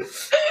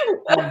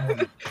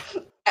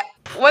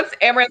 Once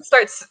Amram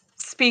starts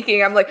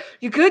speaking, I'm like,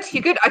 you good?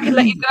 I can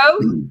let you go,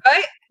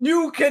 right?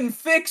 You can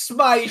fix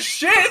my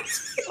shit!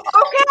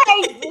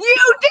 Okay,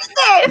 you did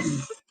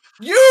this!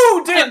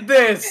 You did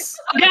this!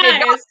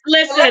 Guys,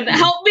 listen,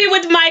 help me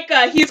with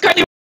Micah. He's going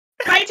to be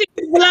writing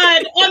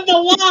blood on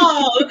the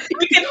wall.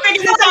 We can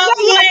figure this out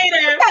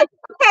later.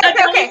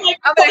 Okay.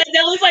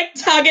 Adele's like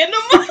tugging him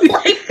up,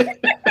 like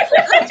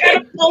trying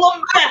to pull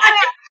him back.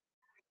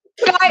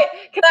 Can I?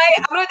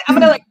 I'm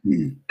gonna like.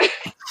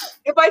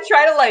 If I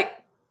try to like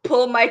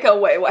pull Micah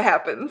away, what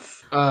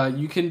happens?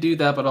 You can do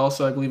that, but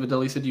also I believe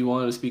Adele said you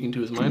wanted to speak into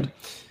his mind.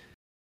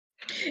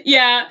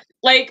 Yeah,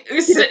 like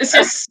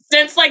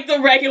since like the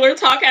regular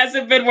talk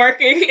hasn't been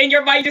working, and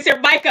your mind just hear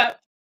Micah.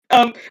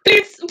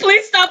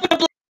 Please stop with the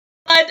blood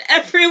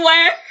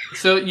everywhere.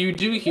 So you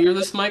do hear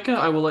this, Micah.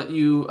 I will let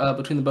you,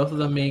 between the both of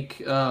them,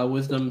 make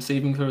wisdom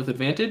saving throw with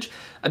advantage.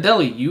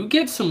 Adele, you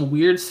get some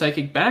weird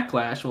psychic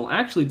backlash and will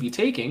actually be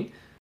taking...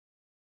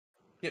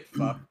 Get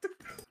fucked.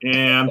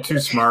 Yeah, I'm too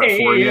smart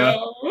for you.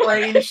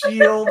 Brain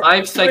shield.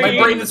 5 psychic My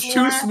brain is damage.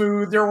 too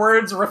smooth. Your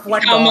words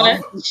reflect How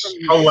off. much?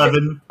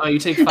 11. You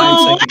take 5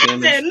 psychic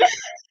damage.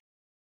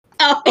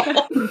 Oh.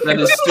 That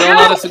is still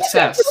not a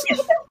success.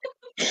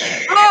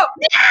 Oh,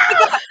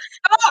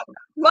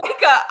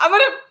 Micah, I'm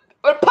gonna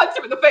punch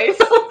him in the face.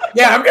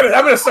 Yeah, I'm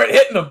gonna start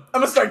hitting him.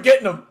 I'm gonna start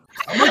getting him.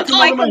 I'm gonna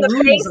come out of my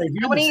room as I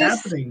hear this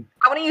happening.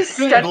 I want to use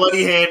stunning.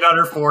 Bloody hand on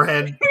her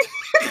forehead.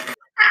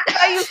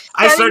 I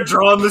I start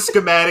drawing the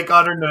schematic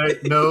on her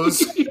nose.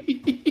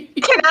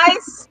 Can I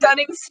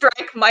stunning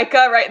strike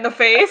Micah right in the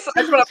face?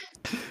 I just want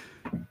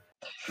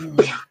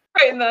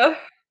to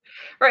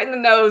right in the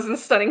nose and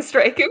stunning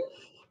strike him.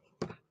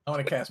 I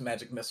want to cast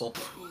magic missile.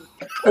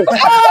 Hey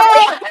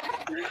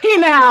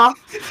now.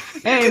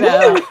 Hey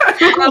now.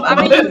 I'm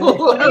gonna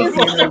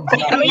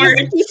use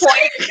a key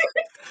point.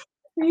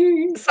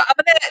 So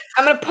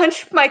I'm gonna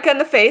punch Micah in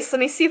the face. Let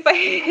me see if I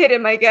hit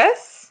him. I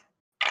guess.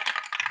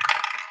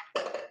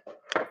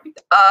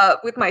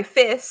 With my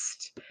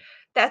fist,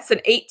 that's an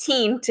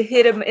 18 to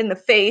hit him in the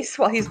face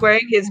while he's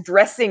wearing his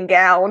dressing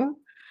gown.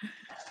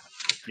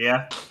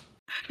 Yeah,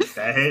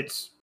 that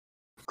hits.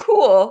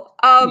 Cool.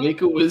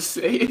 Mika was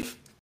safe.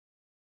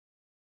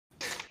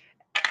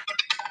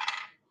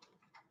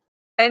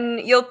 And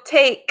you'll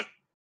take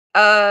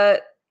 6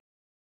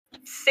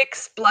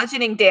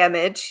 bludgeoning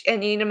damage,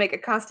 and you need to make a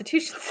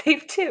Constitution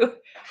save too.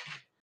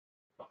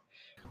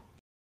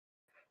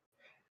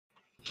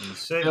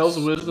 Hell's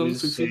wisdom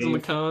succeeds on the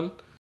con.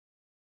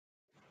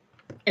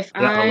 If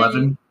Yeah, I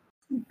 11.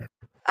 if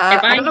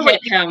I don't know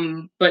hit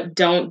him but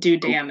don't do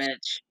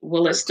damage,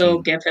 will it still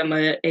give him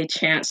a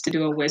chance to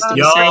do a wisdom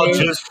Y'all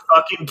save? just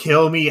fucking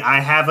kill me. I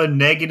have a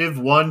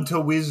 -1 to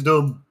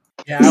wisdom.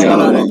 Yeah, I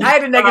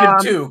had a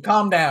 -2.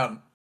 Calm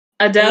down.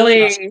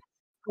 Adeli.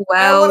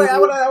 Well, I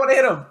would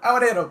hit him. I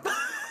would hit him.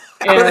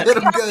 Yeah. I would hit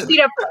him good. Do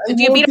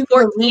you beat a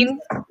 14?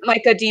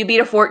 Micah, do you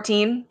beat a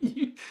 14?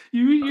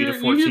 You hear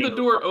the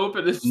door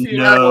open as soon as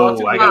No, you walk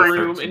into I the got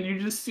room, 13. and you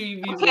just see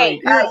these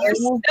Okay, you're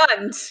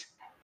stunned.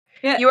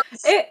 Yeah, You're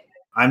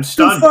I'm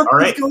stunned. All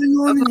right.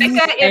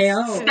 Micah is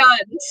Ayo.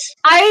 stunned.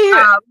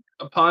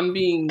 upon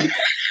being,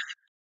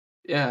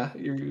 yeah,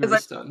 you're As I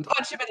stunned.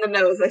 punch him in the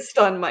nose, I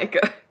stun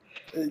Micah.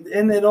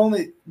 And it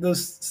only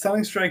those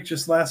stunning strike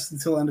just lasts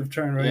until end of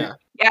turn, right? Yeah.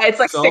 Yeah, it's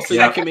like So 6 also you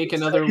seconds. can make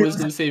another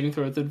wisdom saving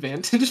throw with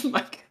advantage,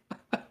 Mike.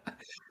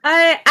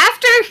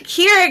 After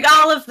hearing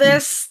all of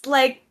this,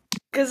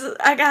 because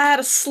I had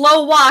a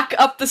slow walk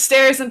up the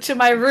stairs into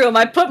my room,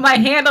 I put my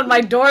hand on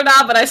my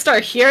doorknob and I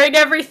start hearing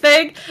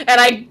everything, and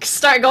I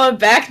start going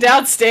back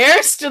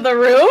downstairs to the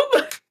room.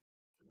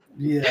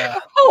 Yeah.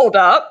 Hold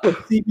up.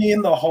 See me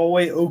in the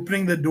hallway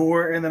opening the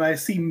door, and then I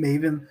see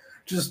Maven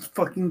just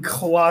fucking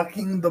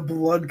clocking the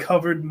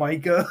blood-covered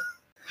Micah.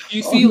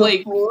 You see on the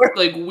like floor.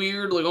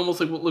 weird, almost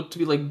like what look to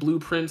be like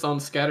blueprints on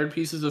scattered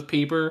pieces of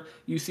paper.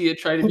 You see it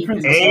try to be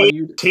Blueprints.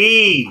 continued.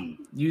 18.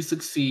 You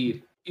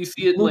succeed. You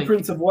see it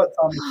Blueprints of what,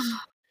 Tommy?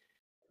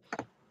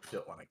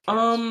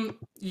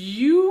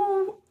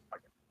 You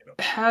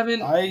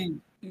haven't.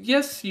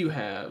 Yes, you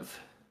have.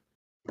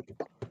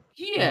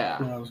 Yeah.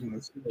 That's what I was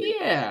gonna say.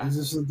 Yeah. Is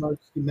this a dark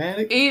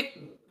schematic? It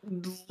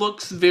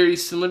looks very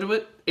similar to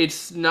it.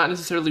 It's not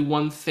necessarily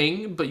one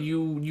thing, but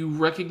you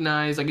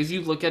recognize, like, as you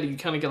look at it, you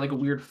kind of get like a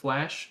weird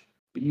flash.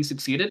 But you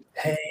succeeded.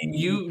 Hey,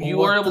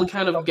 You are able to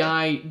kind of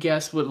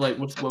guess what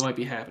might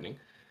be happening.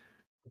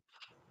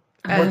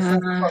 What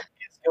the fuck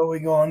is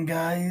going on,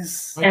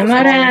 guys?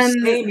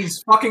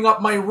 He's fucking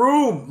up my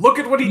room. Look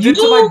at what he did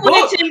to my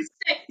book.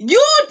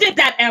 You did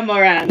that,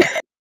 Amaran.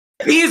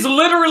 He's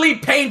literally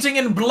painting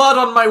in blood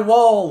on my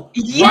wall.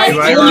 Yes,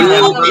 Right,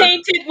 you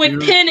painted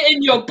with pen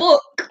in your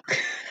book.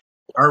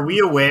 Are we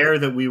aware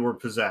that we were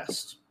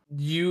possessed?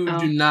 You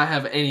do not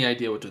have any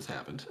idea what just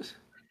happened.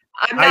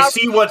 I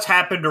see what's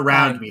happened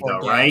around me, though,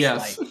 right?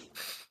 Yes. All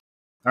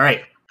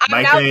right. I'm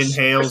Micah now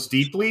inhales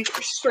deeply.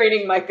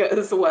 Restraining Micah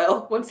as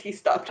well once he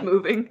stopped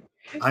moving.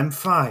 I'm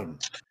fine.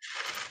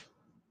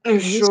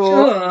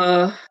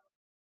 Sure.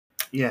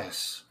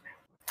 Yes.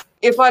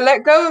 If I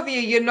let go of you,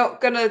 you're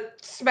not gonna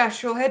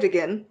smash your head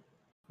again.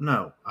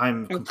 No,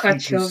 I'm I'll cut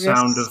completely your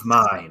sound wrists. of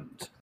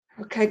mind.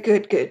 Okay,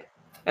 good.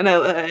 And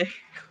I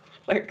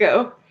let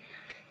go.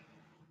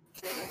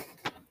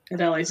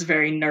 Adeli's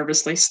very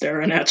nervously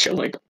staring at you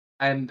like.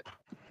 And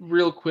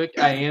real quick,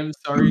 I am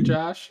sorry,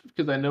 Josh,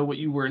 because I know what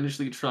you were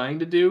initially trying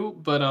to do,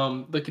 but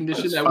the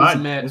condition It's that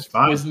fine. It's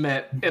fine. was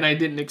met, and I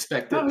didn't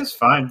expect it. No, it's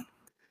fine.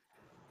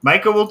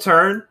 Micah will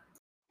turn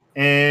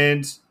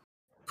and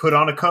put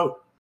on a coat.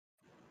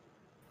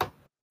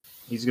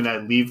 He's gonna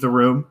leave the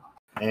room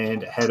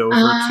and head over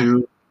to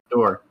the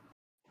door.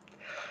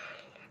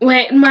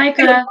 Wait,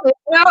 Micah. No. We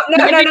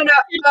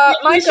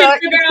should Micah,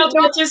 figure out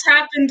what just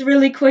happened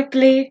really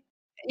quickly.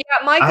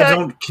 Yeah, Micah. I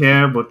don't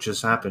care what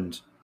just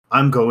happened.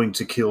 I'm going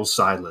to kill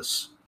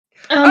Silas.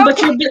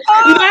 But you,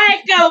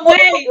 Micah,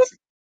 wait.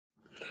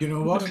 You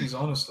know what? He's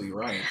honestly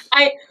right.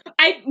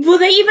 Will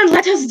they even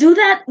let us do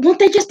that? Won't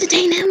they just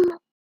detain him?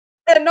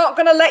 They're not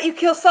gonna let you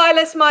kill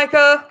Silas,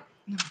 Micah.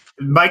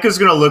 Micah's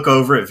gonna look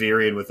over at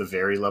Virion with a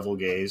very level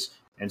gaze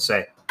and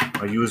say,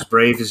 Are you as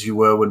brave as you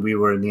were when we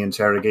were in the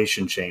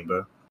interrogation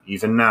chamber?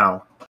 Even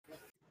now?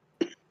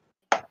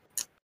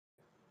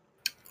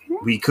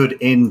 We could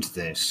end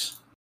this.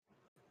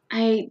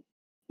 I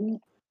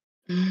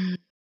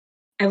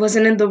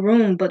wasn't in the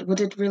room, but would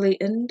it really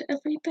end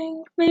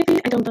everything?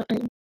 Maybe? I don't know. I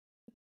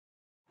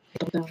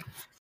don't know.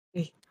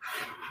 Hey.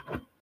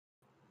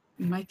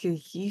 Micah,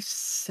 he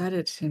said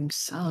it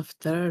himself.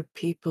 There are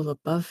people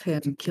above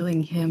him.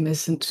 Killing him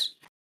isn't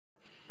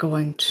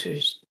going to...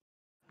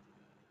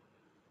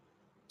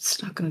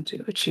 It's not going to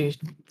do what you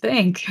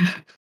think.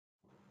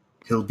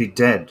 He'll be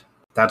dead.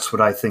 That's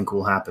what I think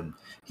will happen.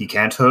 He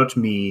can't hurt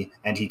me,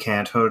 and he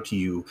can't hurt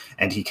you,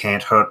 and he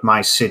can't hurt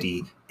my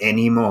city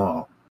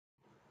anymore.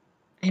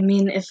 I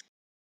mean, if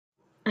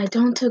I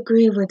don't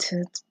agree with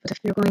it, but if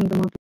you're going the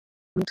more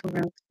brutal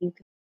route, you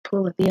could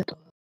pull a Theodore.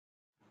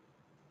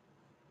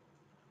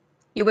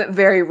 You went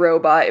very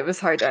robot. It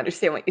was hard to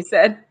understand what you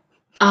said.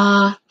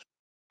 I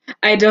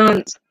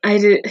don't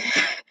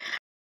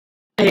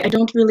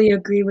really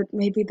agree with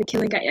maybe the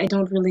killing. I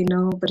don't really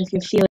know, but if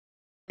you're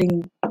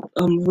feeling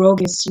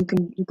roguish, you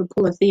could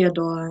pull a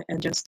Theodore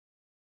and just,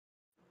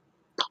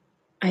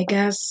 I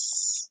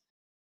guess.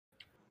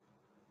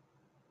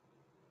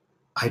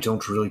 I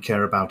don't really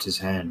care about his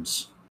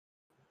hands.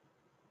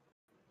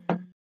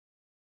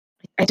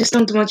 I just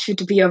don't want you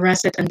to be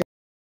arrested and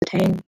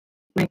detained,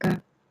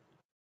 Micah.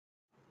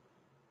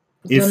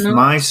 If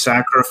my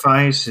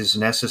sacrifice is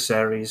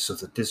necessary so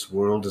that this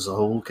world as a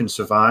whole can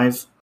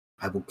survive,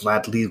 I will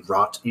gladly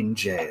rot in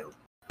jail.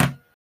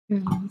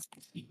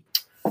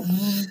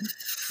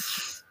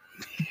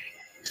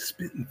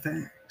 Spitting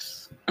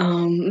facts.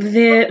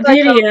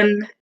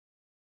 Vivian.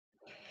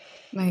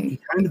 You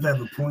kind of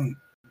have a point.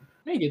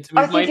 I get to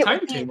move my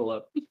timetable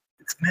up.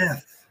 It's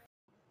math.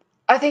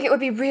 I think it would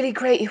be really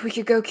great if we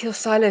could go kill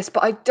Silas,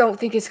 but I don't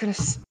think it's gonna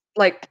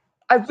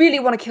I really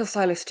want to kill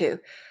Silas too.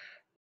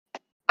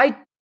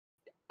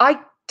 I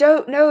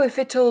don't know if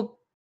it'll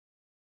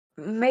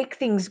make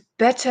things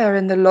better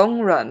in the long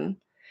run.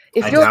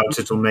 I doubt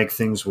it'll make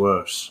things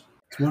worse.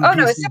 Oh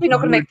no, it's definitely not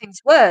going to make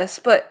things worse.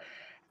 But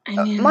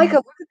Micah, we're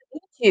going to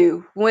need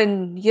you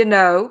when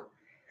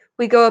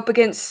we go up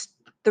against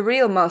the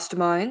real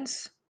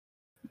masterminds.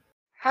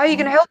 How are you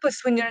going to help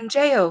us when you're in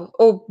jail,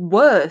 or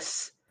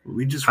worse?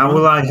 How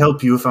will I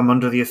help you if I'm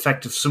under the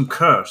effect of some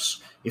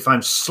curse? If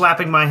I'm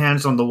slapping my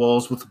hands on the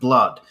walls with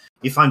blood?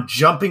 If I'm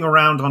jumping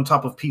around on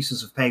top of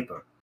pieces of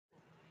paper?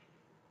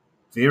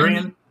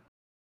 Virian,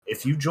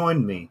 if you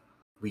join me,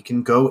 we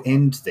can go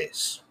end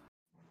this.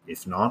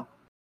 If not,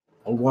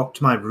 I'll walk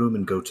to my room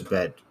and go to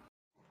bed.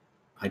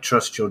 I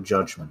trust your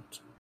judgment.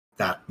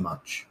 That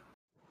much.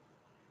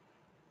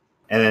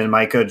 And then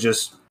Micah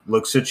just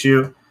looks at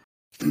you,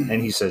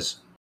 and he says,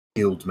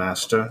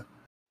 Guildmaster.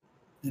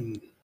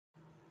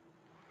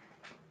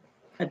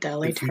 Adele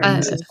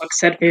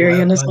looks at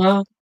Virian as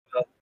well.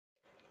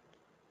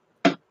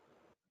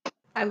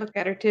 I look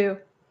at her too.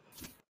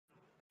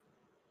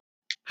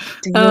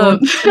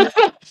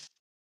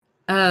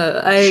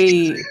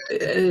 I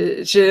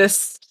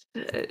just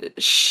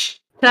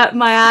shut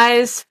my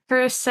eyes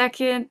for a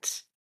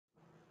second.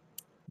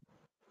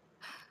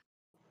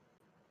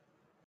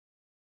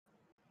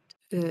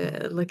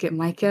 Look at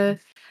Micah.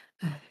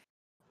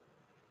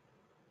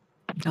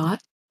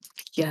 Not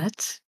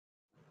yet.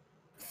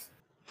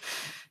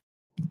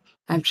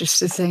 I'm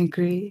just as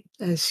angry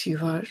as you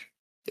are,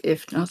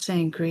 if not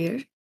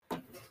angrier.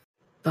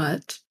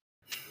 But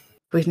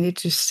we need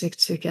to stick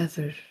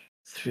together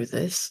through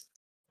this.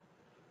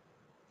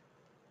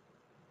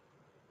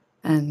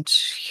 And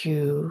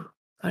you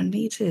are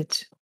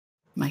needed,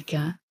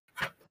 Micah.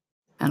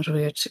 And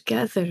we are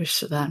together,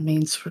 so that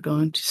means we're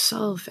going to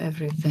solve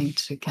everything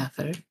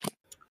together.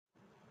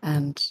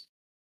 And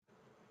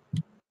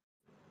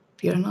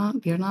you're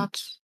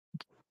not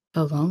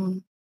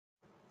alone.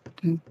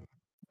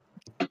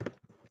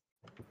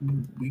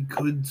 We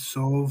could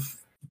solve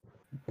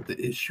the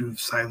issue of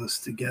Silas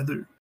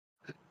together.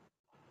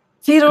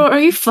 Theodore, are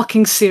you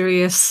fucking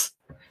serious?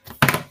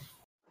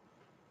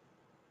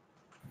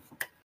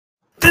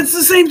 That's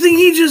the same thing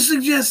he just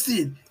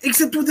suggested,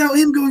 except without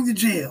him going to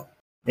jail.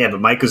 Yeah,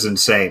 but Micah's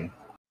insane.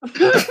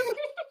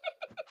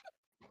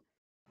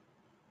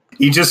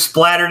 He just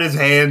splattered his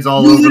hands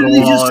all over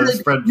the wall and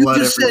spread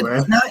blood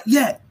everywhere. Not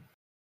yet.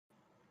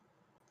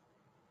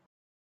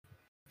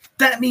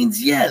 That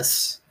means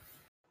yes.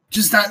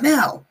 Just not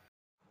now.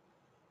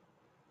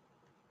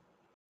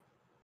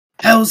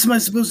 How else am I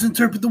supposed to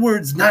interpret the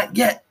words not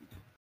yet?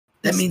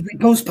 That means we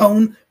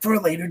postpone for a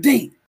later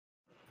date.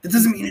 That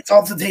doesn't mean it's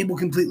off the table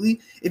completely.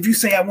 If you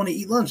say I want to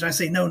eat lunch and I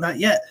say no, not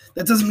yet,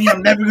 that doesn't mean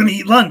I'm never going to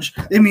eat lunch.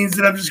 It means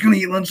that I'm just going to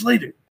eat lunch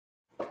later.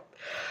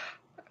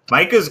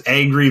 Micah's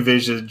angry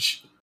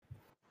visage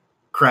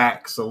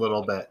cracks a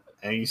little bit,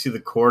 and you see the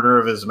corner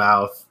of his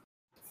mouth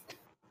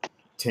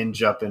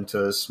tinge up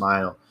into a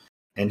smile.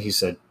 And he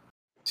says,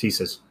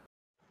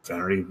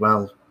 very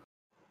well.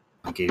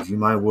 I gave you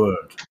my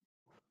word.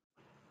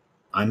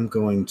 I'm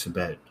going to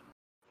bed.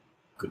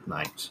 Good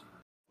night.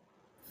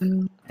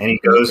 And he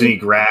goes and he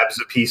grabs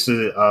a piece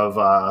of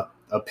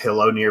a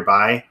pillow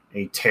nearby,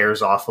 and he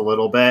tears off a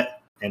little bit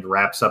and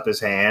wraps up his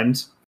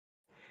hand,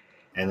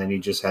 and then he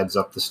just heads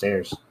up the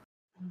stairs.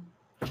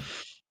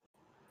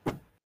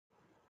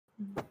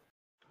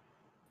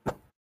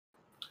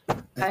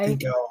 I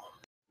think I'll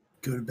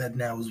go to bed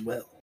now as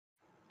well.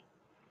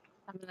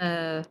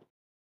 I'm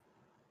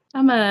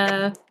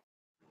gonna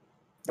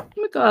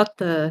go out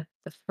the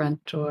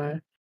front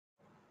door.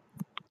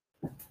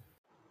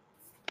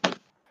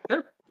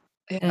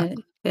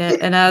 And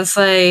as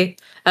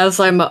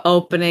I'm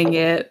opening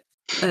it,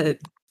 I'm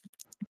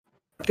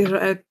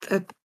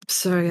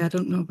sorry, I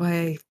don't know why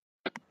I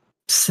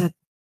said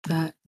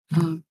that.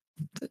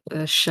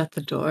 Shut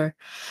the door.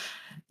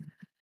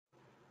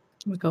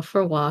 I'm gonna go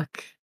for a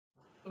walk.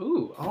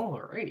 Ooh,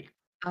 alrighty.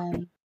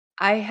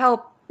 I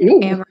help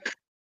Ooh. Amber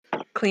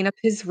clean up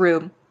his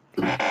room.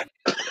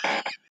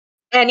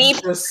 And he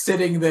just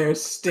sitting there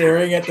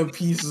staring at the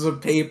pieces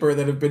of paper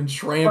that have been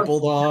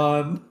trampled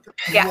on.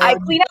 Yeah, I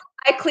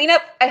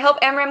help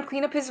Amram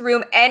clean up his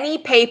room. Any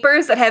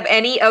papers that have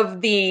any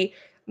of the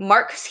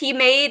marks he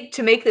made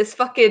to make this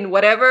fucking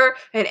whatever,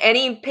 and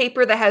any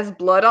paper that has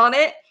blood on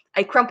it,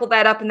 I crumple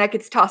that up and that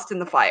gets tossed in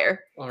the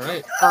fire.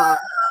 Alright.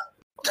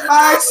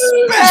 My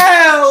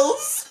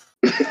spells!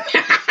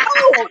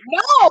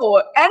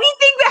 No!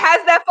 Anything that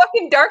has that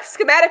fucking dark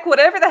schematic,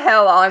 whatever the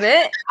hell on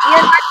it.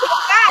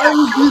 I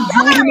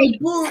was reading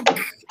my book.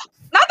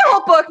 Not the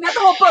whole book,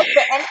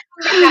 but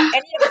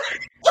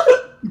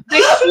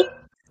any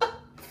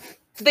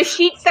of the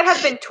sheets that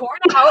have been torn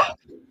out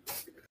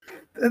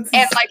and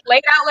like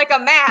laid out like a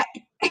map.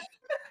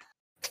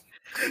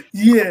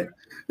 Yeah,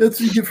 that's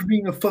what you get for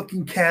being a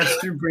fucking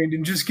caster,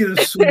 Brandon. Just get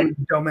a sword,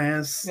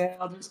 dumbass. Yeah,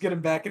 I'll just get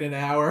him back in an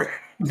hour.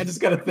 I just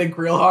gotta think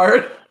real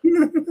hard.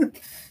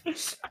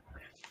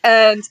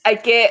 And I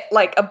get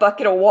like a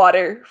bucket of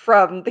water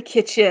from the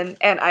kitchen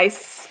and I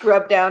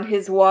scrub down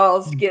his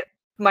walls to get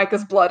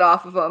Micah's blood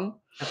off of them.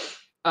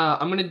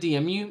 I'm going to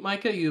DM you,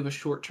 Micah. You have a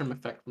short-term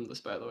effect from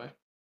this, by the way.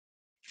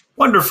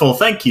 Wonderful,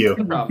 thank you.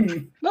 No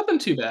problem. Nothing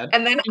too bad.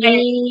 And then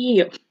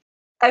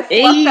I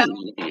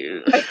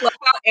fluff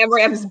out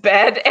Amram's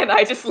bed and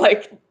I just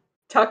like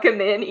tuck him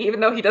in even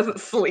though he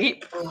doesn't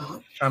sleep.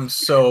 I'm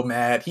so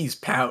mad. He's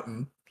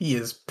pouting. He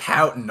is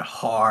pouting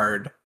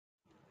hard.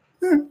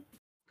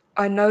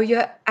 I know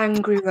you're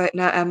angry right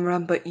now,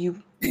 Amram, but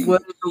you were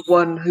the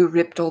one who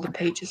ripped all the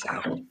pages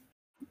out.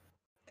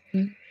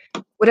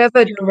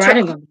 Whatever You're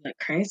writing them like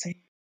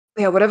crazy.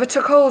 Yeah, whatever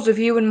took hold of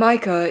you and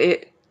Micah,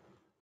 it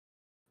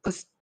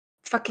was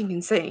fucking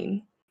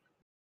insane.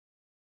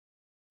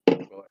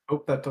 Well, I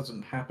hope that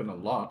doesn't happen a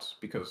lot,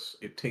 because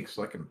it takes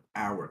like an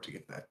hour to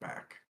get that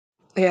back.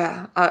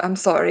 Yeah, I'm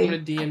sorry. I'm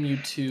going to DM you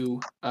to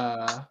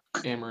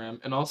Amaram.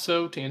 And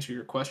also, to answer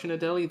your question,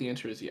 Adeli, the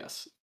answer is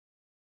yes.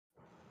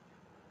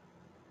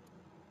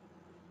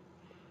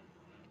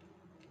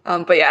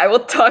 But yeah, I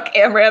will tuck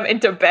Amram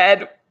into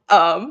bed.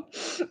 And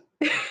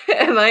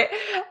I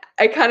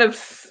kind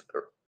of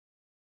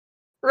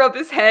rub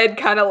his head,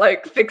 kind of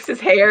like fix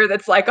his hair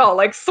that's like all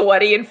like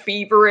sweaty and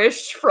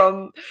feverish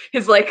from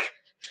his like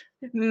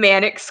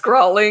manic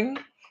scrawling.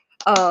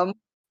 I'm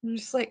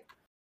just like,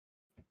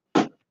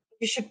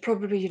 you should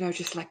probably,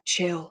 just like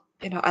chill.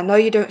 I know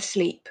you don't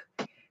sleep,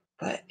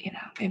 but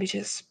maybe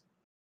just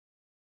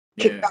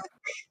kick back,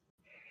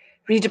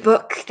 read a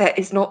book that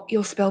is not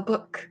your spell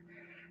book.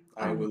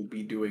 I will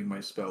be doing my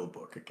spell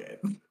book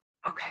again.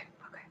 Okay.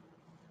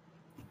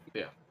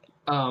 Yeah.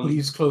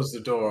 Please close the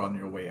door on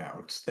your way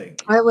out.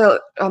 Thank you. I will.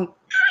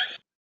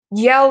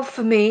 Yell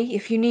for me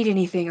if you need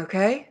anything.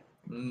 Okay.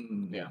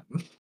 Yeah.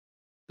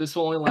 This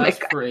will only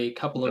last for a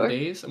couple of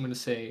days. I'm going to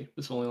say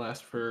this will only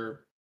last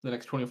for the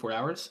next 24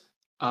 hours.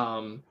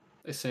 I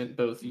sent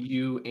both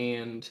you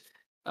and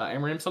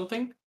Amaram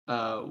something.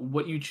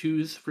 What you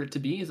choose for it to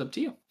be is up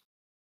to you.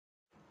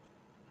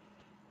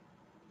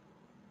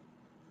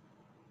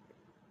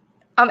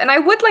 And I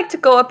would like to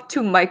go up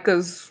to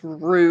Micah's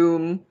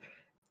room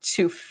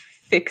to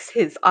fix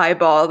his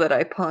eyeball that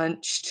I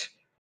punched.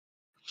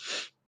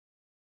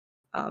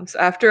 So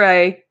after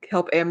I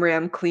help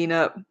Amram clean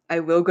up,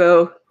 I will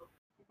go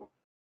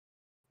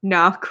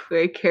knock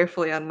very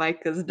carefully on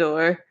Micah's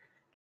door.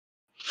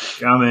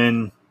 Come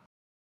in.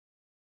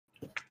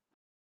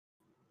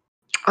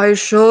 Are you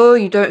sure?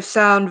 You don't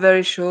sound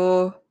very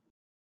sure.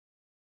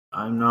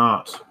 I'm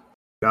not.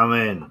 Come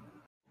in.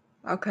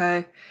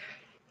 Okay.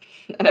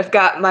 And I've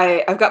got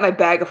my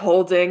bag of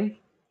holding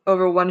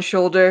over one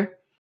shoulder.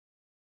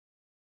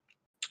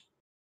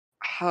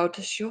 How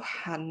does your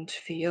hand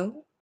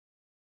feel?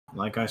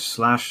 Like I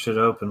slashed it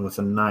open with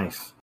a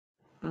knife.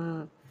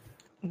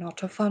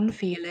 Not a fun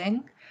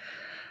feeling.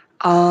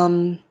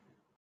 I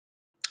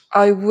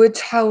would,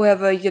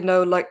 however,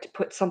 like to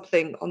put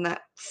something on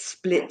that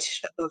split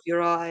above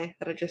your eye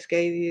that I just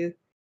gave you.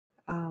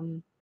 I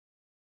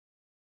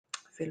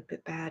feel a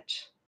bit bad.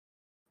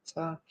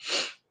 So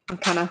I'm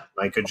kind of...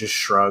 Micah just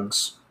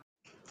shrugs.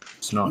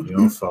 It's not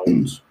your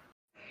fault.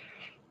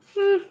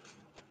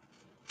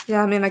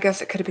 Yeah, I mean, I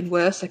guess it could have been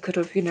worse. I could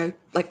have,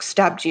 like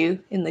stabbed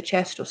you in the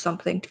chest or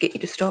something to get you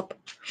to stop.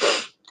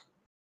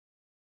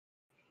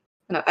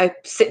 And I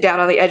sit down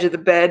on the edge of the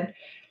bed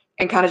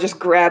and kind of just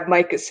grab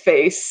Micah's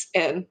face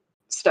and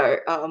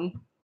start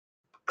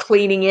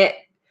cleaning it.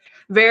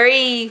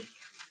 Very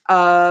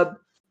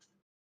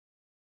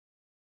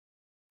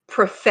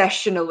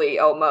professionally,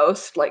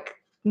 almost, like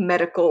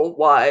medical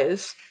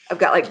wise. I've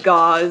got like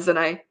gauze and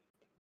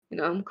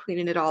I'm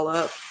cleaning it all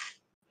up.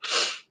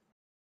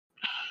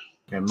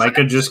 And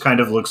Micah just kind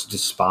of looks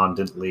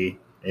despondently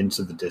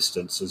into the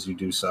distance as you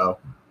do so.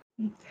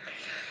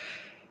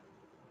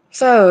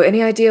 So,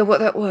 any idea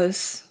what that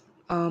was?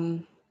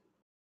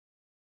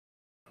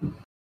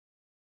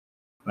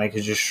 Micah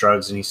just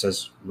shrugs and he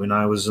says, "When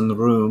I was in the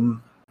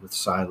room with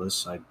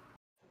Silas, I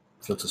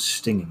felt a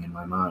stinging in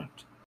my mind.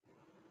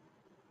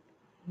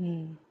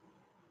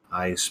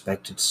 I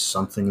expected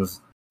something of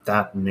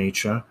that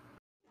nature.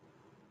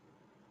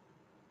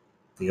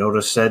 The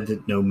Order said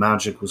that no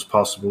magic was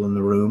possible in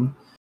the room,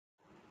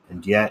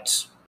 and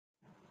yet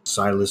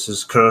Silas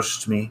has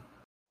cursed me.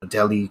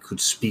 Adeli could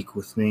speak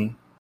with me."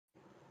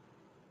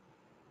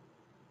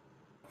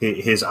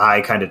 His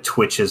eye kind of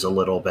twitches a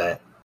little bit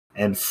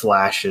and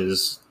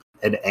flashes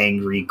an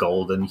angry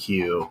golden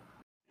hue.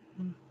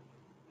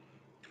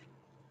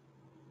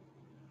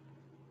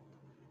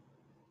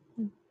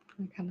 I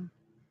kind of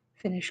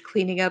finish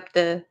cleaning up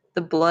the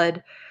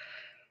blood.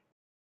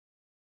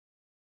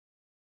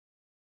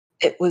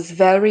 It was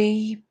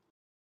very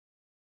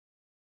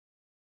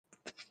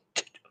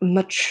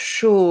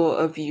mature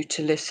of you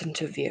to listen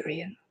to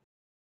Virion.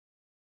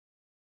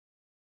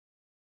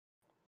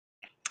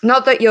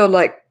 Not that you're,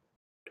 like,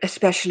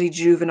 especially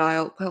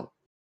juvenile. Well,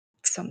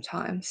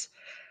 sometimes.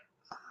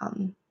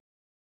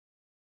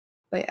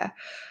 But yeah.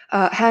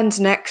 Hands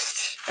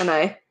next, and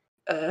I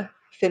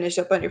finish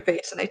up on your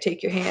face, and I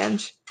take your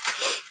hand,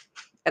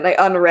 and I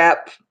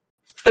unwrap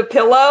the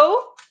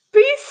pillow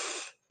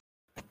piece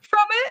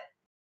from it,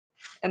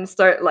 and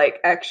start, like,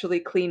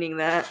 actually cleaning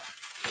that.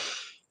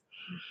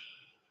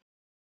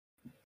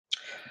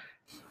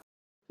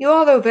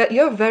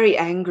 You're very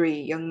angry,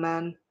 young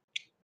man.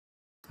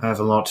 I have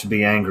a lot to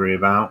be angry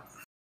about.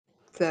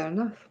 Fair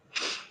enough.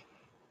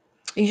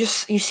 You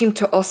seem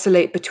to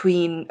oscillate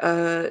between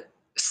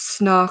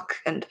snark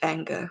and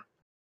anger.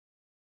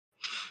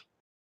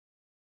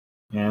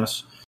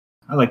 Yes.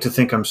 I like to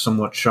think I'm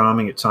somewhat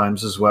charming at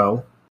times as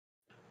well.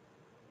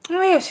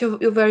 Oh yes,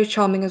 you're very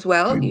charming as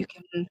well.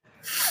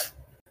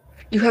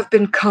 You have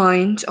been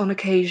kind on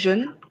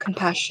occasion,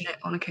 compassionate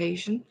on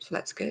occasion, so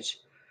that's good.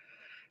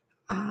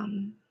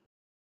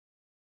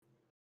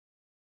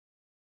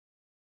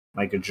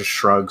 Micah just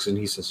shrugs and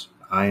he says,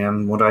 "I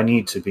am what I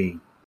need to be."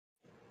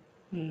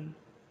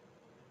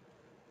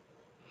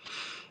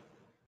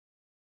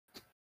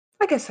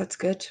 I guess that's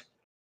good.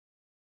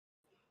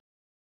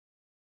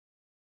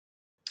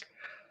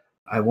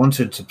 I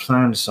wanted to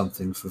plan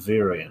something for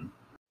Virion.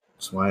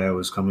 That's why I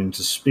was coming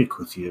to speak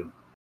with you.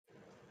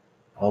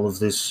 All of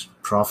this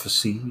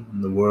prophecy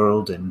and the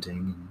world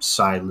ending, and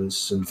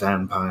Silas and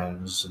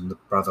vampires and the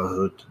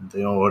Brotherhood and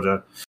the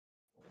Order.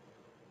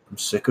 I'm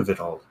sick of it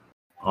all,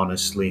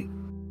 honestly.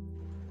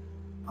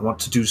 I want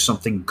to do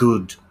something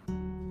good.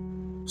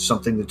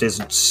 Something that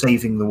isn't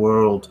saving the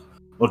world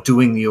or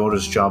doing the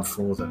Order's job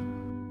for them.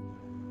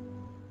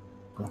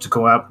 I want to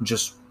go out and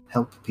just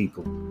help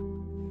people.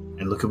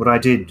 And look at what I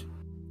did.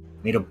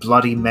 Made a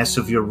bloody mess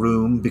of your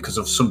room because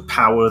of some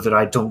power that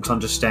I don't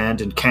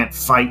understand and can't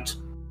fight.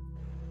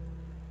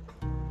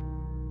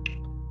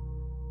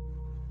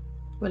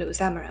 Well, it was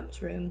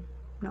Amaram's room,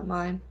 not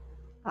mine.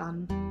 I'm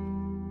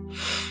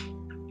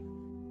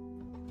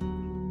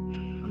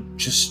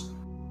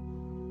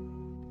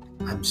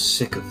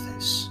sick of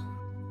this.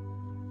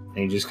 And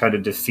he just kind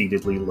of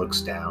defeatedly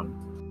looks down.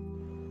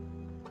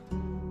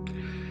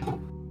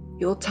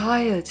 You're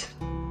tired.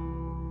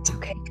 It's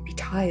okay to be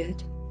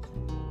tired.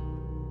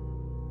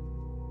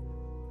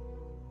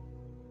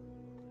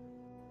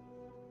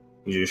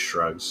 He just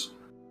shrugs.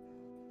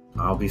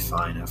 I'll be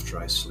fine after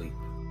I sleep.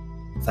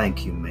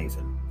 Thank you,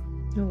 Maven.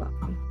 You're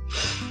welcome.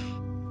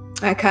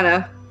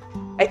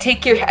 I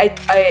take your,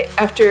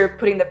 after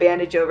putting the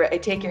bandage over it, I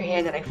take your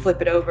hand and I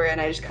flip it over and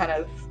I just kind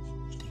of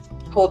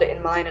hold it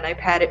in mine and I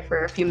pat it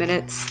for a few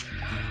minutes.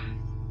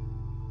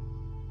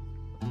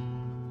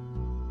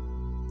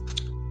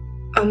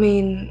 I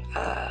mean,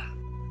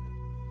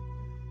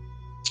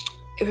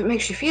 if it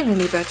makes you feel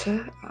any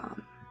better,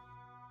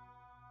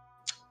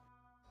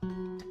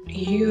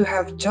 you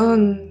have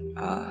done,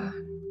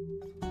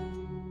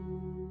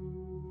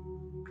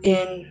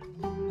 in,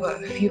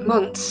 what, a few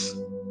months,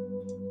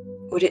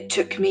 what it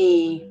took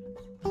me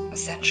a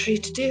century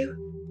to do,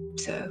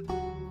 so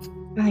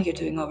I think you're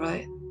doing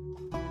alright.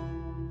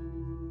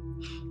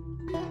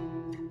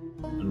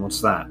 And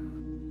what's that?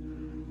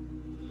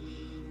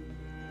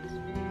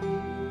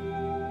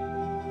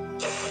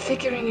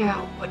 Figuring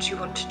out what you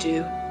want to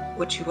do,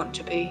 what you want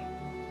to be.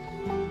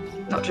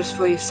 Not just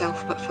for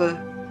yourself, but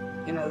for,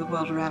 the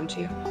world around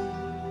you.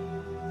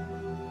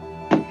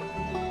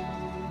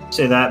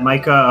 Say that,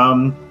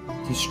 Micah,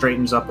 he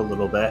straightens up a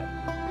little bit,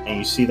 and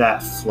you see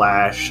that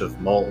flash of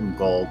molten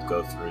gold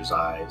go through his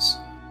eyes.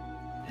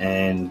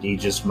 And he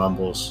just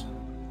mumbles,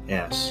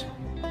 Yes.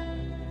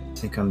 I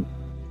think I'm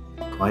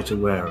quite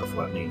aware of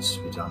what needs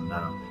to be done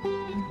now.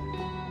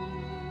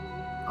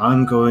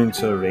 I'm going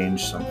to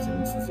arrange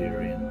something for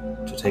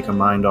Virian to take her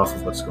mind off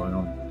of what's going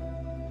on.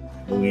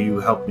 Will you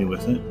help me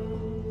with it?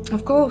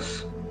 Of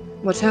course.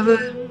 Whatever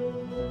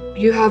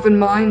you have in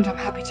mind, I'm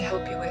happy to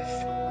help you with.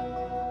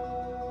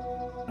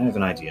 I have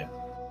an idea.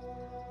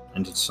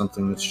 And it's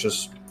something that's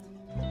just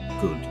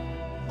good.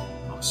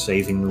 Not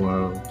saving the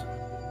world.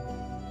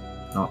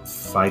 Not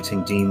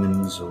fighting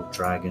demons or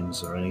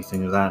dragons or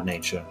anything of that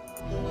nature.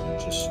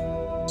 Just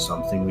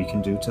something we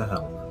can do to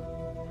help.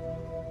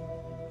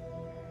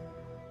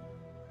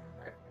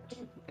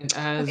 And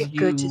as Okay, you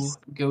good, just-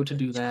 go to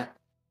do that,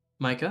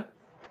 Micah,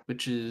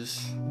 which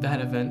is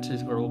that event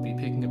is where we'll be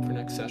picking up for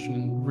next session.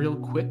 And real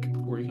quick,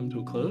 before we come to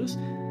a close,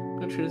 I'm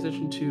going to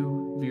transition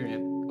to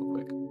Virian real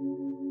quick.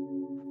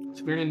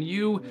 So Virian,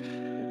 you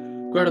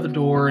go out of the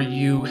door,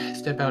 you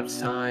step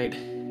outside,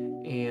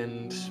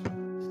 and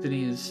the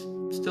city is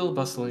still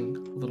bustling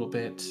a little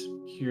bit.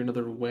 You hear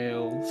another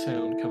wail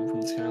sound come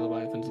from the Sky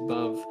Leviathans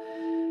above.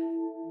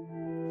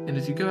 And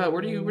as you go out,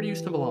 where do you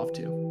stumble off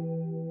to?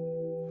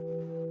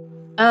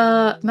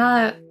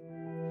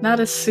 Not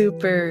a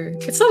super.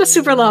 It's not a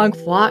super long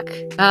walk.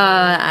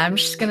 I'm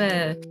just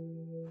gonna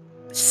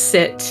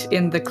sit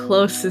in the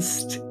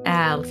closest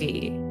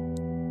alley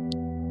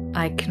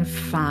I can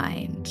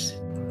find.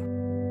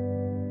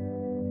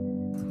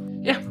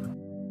 Yeah.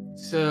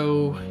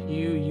 So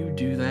you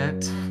do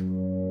that.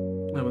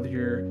 Whether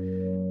you're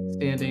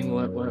standing,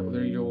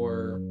 whether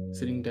you're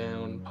sitting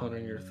down,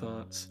 pondering your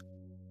thoughts.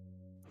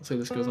 I'll say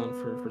this goes on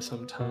for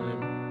some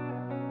time.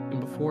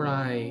 And before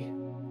I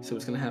say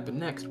what's going to happen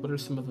next, what are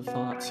some of the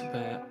thoughts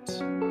that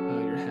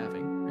you're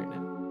having right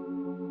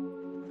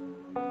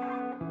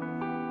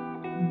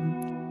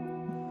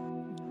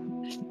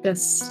now?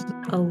 Just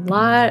a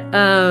lot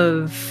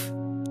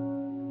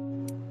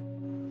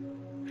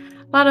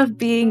of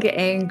being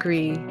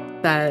angry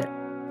that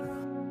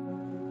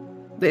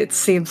it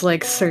seems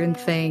like certain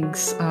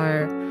things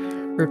are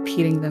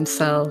repeating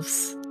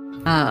themselves.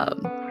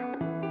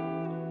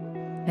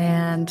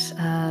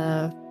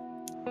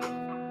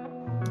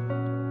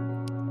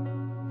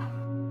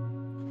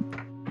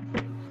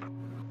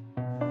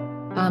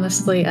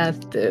 Honestly,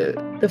 at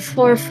the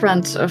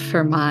forefront of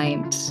her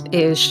mind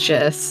is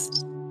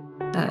just,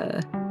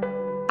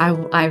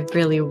 I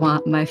really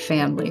want my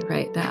family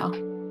right now.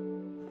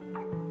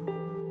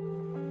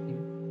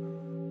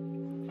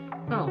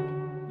 Well,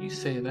 you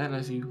say that, and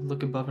as you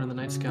look above her in the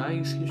night sky,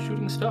 you see a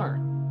shooting star.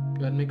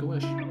 Go ahead and make a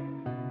wish.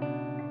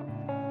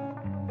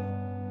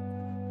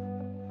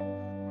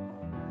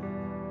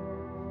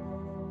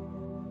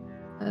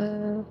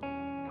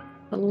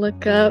 I'll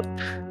look up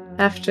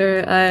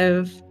after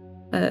I've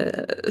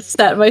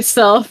sat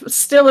myself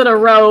still in a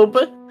robe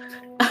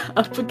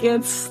up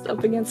against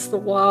the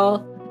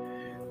wall.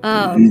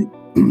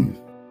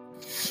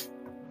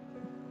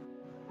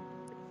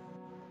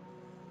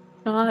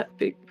 Not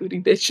big booty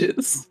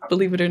bitches,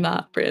 believe it or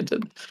not,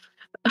 Brandon.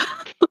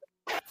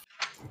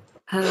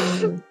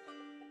 I'll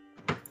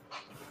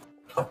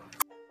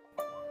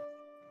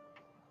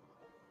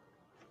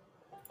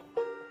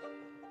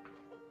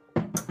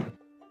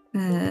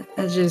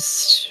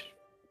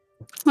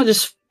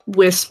just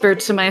whisper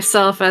to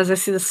myself as I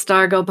see the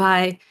star go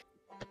by.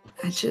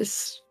 I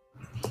just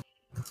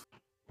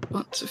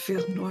want to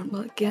feel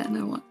normal again.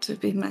 I want to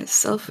be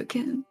myself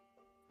again.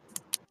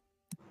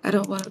 I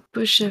don't want to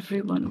push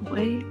everyone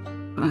away,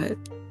 but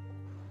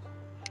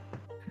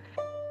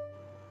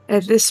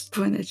at this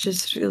point it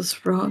just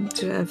feels wrong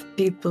to have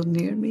people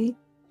near me.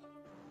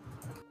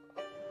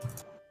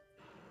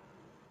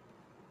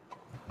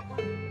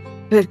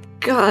 But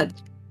God,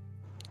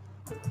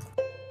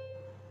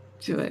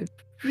 do I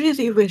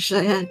really wish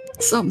I had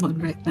someone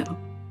right now.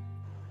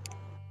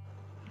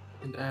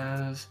 And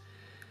as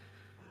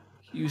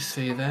you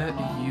say that,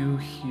 you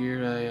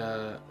hear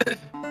a,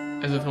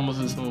 as if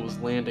almost as someone was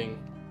landing,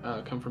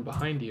 come from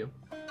behind you.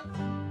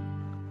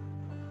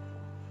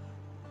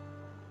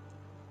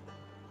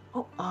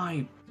 Oh,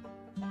 I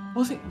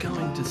wasn't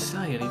going to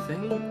say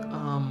anything,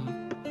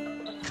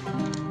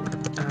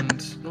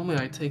 and normally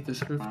I take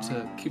this roof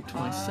to keep to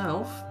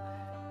myself,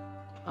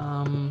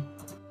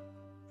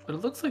 but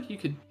it looks like you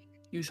could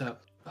use a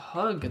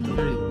hug at the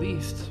very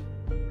least.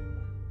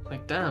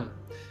 Like, damn.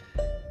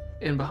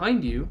 And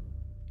behind you,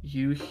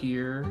 you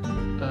hear,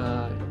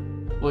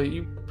 well,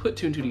 you put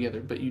two and two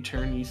together, but you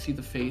turn, you see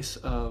the face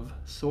of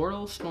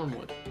Sorrel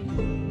Stormwood.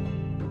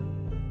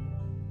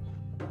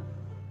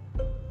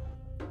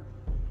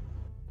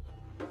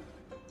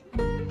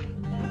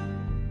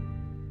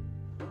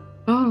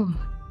 Oh.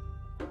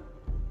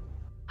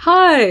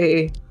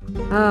 Hi.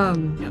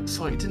 Yeah,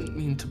 sorry, I didn't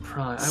mean to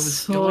pry. I was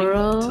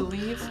Sorrel? going to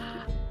leave.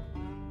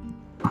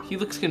 He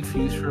looks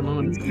confused for a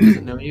moment. He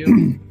doesn't know you.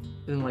 And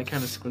then, like,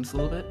 kind of squints a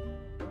little bit.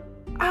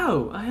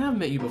 Oh, I have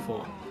met you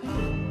before.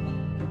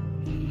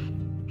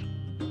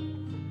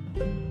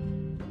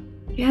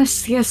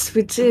 Yes,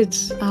 we did.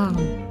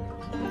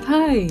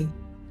 Hi. It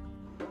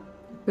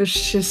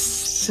was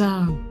just,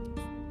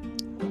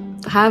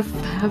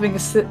 having a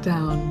sit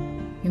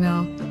down, you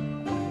know.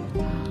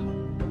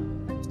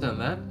 It's done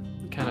that.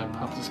 He kind of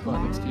pops a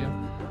squat next to you.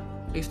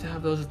 I used to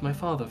have those with my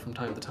father from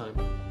time to time.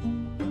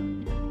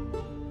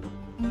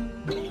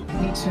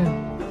 Me too.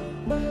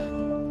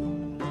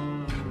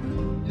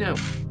 You know,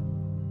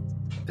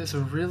 there's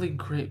a really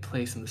great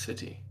place in the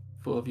city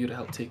for all of you to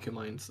help take your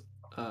minds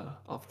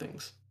off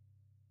things.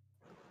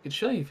 I could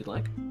show you if you'd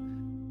like.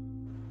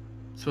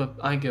 So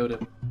I go to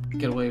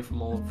get away from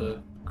all of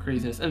the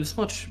craziness, and it's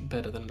much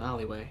better than an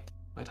alleyway,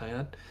 might I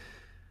add.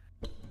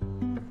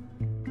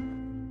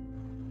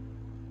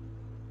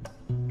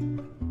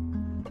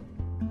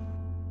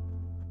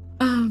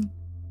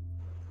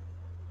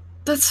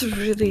 That's a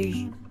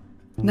really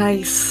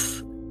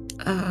nice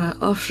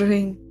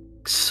offering,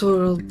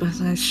 Sorrel,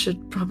 but I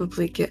should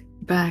probably get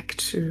back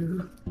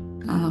to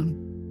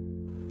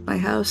my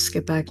house,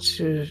 get back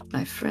to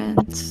my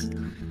friends.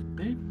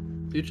 Hey,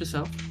 suit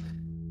yourself.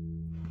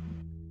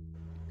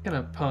 Kind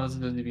of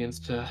pauses as he begins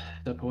to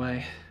step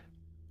away.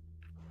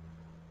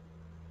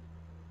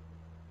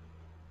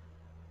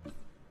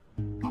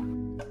 For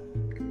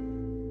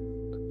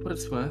what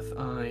it's worth,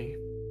 I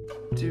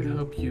do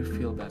hope you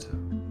feel better.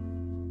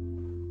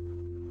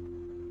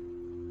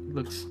 He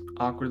looks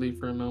awkwardly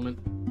for a moment.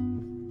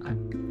 I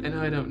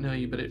know I don't know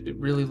you, but it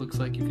really looks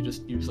like you could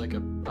just use like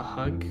a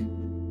hug.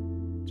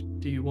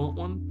 Do you want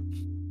one?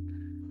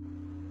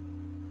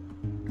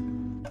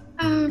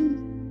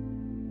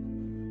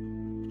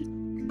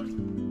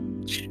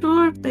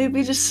 Sure,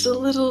 maybe just a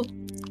little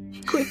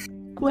quick.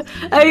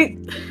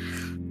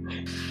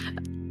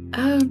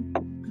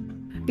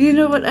 You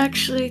know what?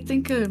 Actually, I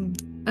think I'm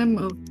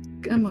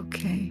okay. I'm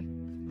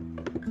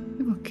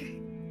okay.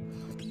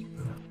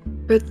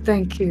 But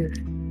thank you.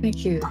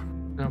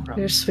 No problem.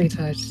 You're a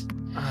sweetheart.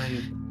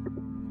 I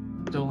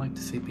don't like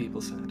to see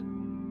people sad.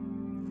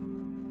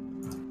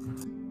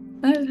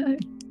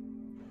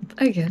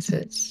 I get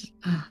it.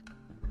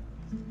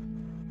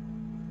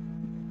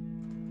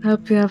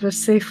 Hope you have a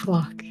safe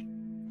walk.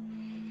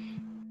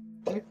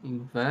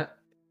 With that,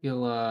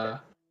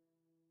 he'll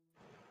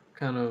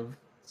kind of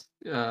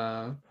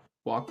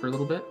walk for a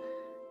little bit,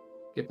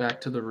 get back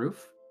to the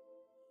roof,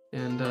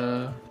 and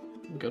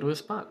go to his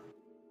spot.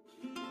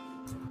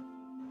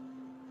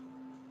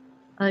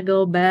 I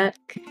go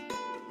back.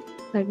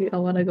 I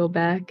want to go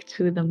back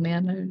to the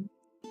manor.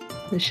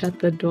 I shut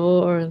the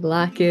door,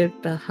 lock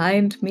it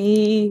behind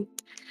me,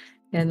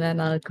 and then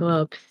I'll go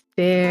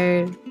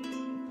upstairs,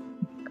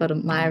 go to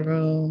my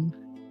room,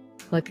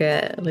 look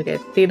at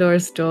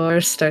Theodore's door,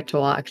 start to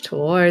walk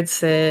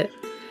towards it,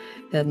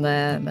 and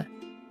then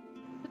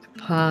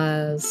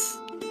pause.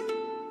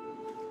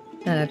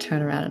 Then I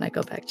turn around and I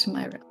go back to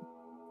my room.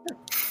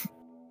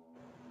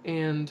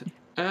 And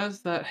as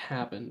that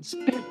happens,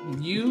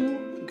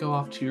 you go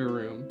off to your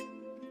room.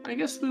 I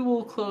guess we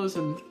will close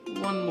in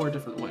one more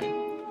different way.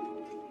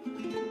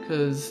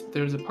 Because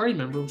there's a party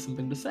member with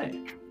something to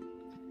say.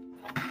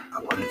 I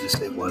wanted to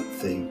say one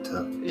thing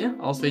to... Yeah,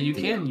 I'll say you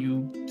can.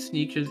 You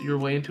sneak your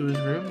way into his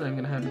room, and I'm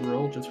going to have you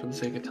roll just for the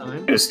sake of time. I'm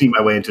going to sneak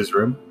my way into his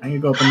room.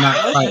 I'm going to go up and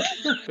knock.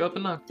 Sure, go up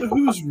and knock. To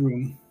whose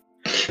room?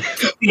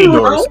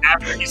 Theodore's.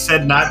 After he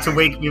said not to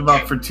wake me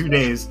up for 2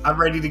 days, I'm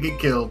ready to get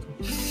killed.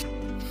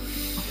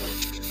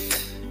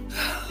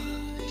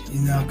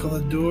 You knock on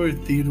the door,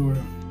 Theodore.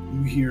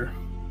 You hear.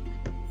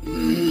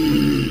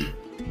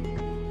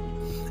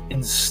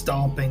 And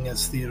stomping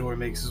as Theodore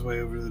makes his way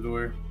over to the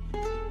door.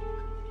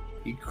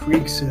 He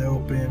creaks it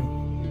open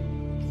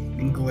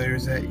and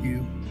glares at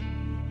you.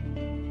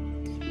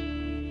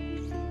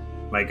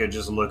 Micah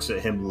just looks at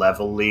him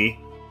levelly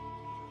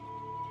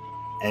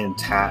and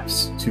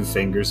taps 2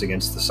 fingers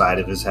against the side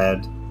of his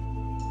head.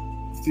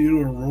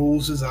 Theodore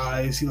rolls his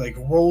eyes. He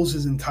rolls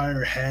his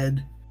entire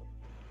head.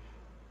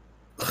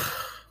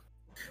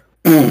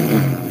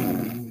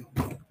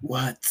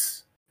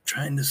 What?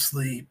 Trying to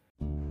sleep.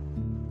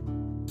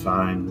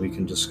 Fine, we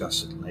can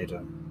discuss it later.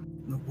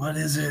 What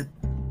is it?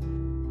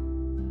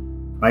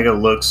 Micah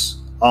looks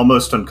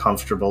almost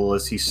uncomfortable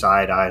as he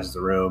side-eyes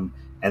the room,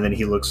 and then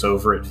he looks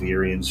over at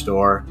Virian's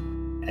door,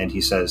 and he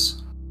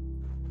says,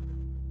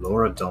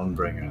 Laura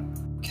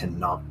Dawnbringer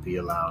cannot be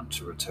allowed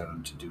to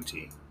return to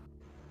duty.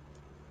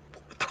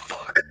 What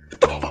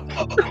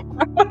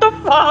the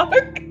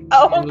fuck?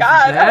 Oh With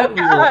god. that, Oh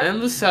we will god.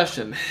 end the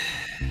session.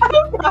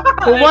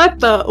 What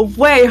the?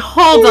 Wait,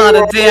 hold on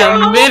a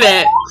damn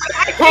minute.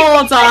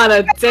 Hold on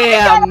a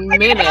damn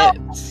minute.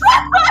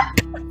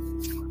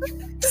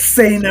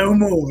 Say no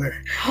more.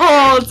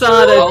 Hold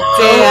on a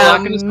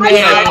damn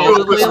minute. I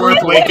knew it was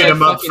worth waking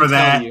him up for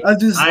that. I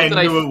I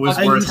knew it was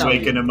I worth just-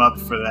 waking him up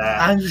for that.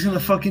 I'm just gonna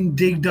fucking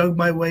dug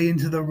my way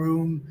into the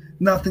room.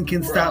 Nothing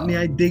can stop me.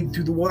 I dig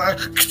through the wall. I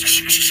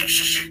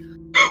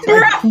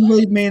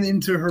Kool-Aid Man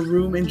into her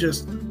room and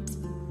just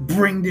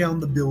bring down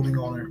the building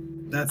on her.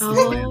 That's the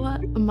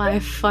plan. Oh my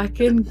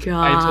fucking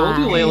god. I told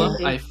you, Layla.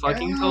 I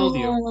fucking told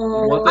you.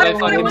 What did I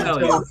fucking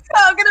tell you? It's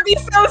gonna be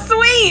so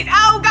sweet.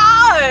 Oh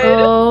god.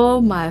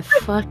 Oh my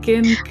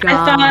fucking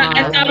god.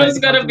 I thought it was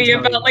gonna be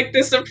about like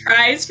the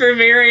surprise for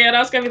Varian. I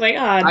was gonna be like, oh,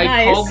 I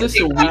nice. called this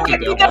a week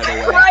ago, by the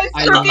way.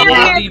 I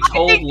literally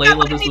told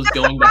Layla this was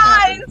going to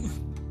happen.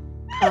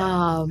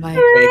 Oh my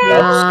Wake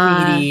up,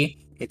 god. sweetie.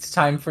 It's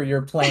time for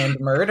your planned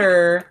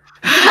murder.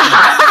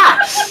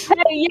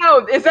 Hey,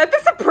 yo, is that the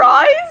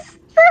surprise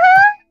for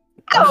her?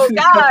 Oh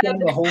god.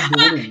 The whole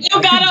building.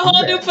 You got a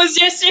whole new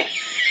position.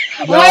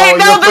 Wait,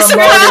 no, the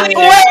surprise!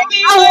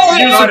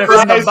 You started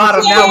from the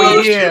bottom, now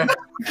we're here.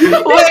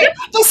 Wait,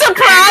 the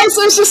surprise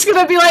is just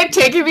gonna be like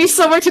taking me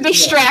somewhere to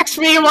distract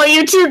me while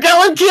you two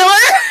go and kill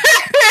her.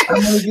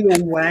 I'm gonna get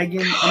a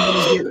wagon. I'm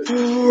gonna get a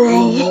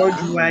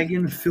large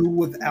wagon filled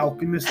with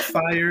alchemist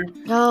fire,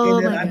 Oh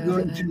and then my I'm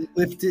going to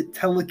lift it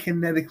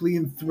telekinetically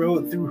and throw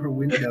it through her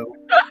window.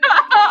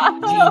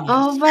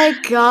 Oh my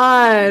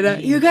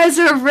god. You guys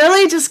are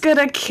really just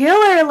gonna kill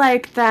her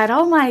like that.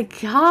 Oh my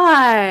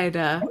god.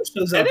 I never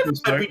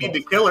said we need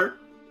to kill her.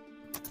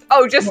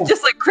 Oh, just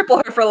like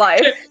cripple her for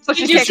life, so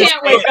she You can't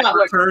wake up.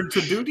 Return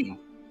to duty.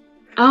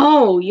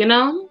 Oh, you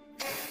know?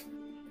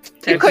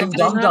 Take some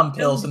dum-dum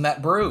pills in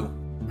that brew.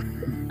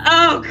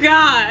 Oh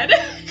god.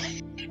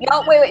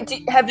 No, wait.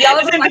 Have y'all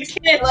It's ever in the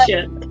watched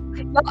kitchen.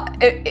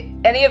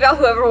 any of y'all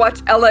who ever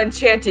watched Ella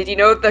Enchanted? You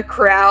know the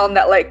crown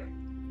that like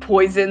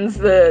poisons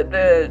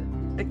the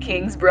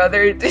king's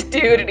brother,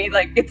 dude, and he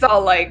like it's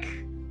all like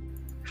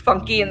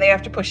funky, and they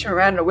have to push him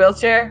around in a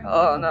wheelchair.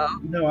 Oh no!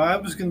 No, I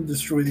was gonna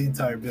destroy the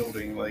entire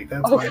building. Like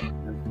that's Okay.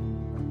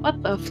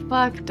 What the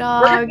fuck,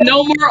 dog?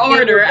 No more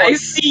order, I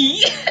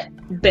see.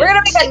 We're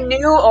gonna make a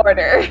new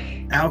order.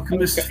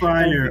 Alchemist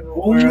fire.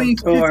 Only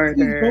 50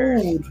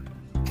 gold.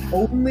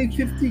 Only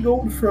 50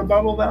 gold for a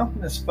bottle of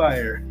alchemist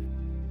fire.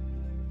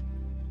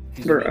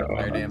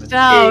 Fire damage.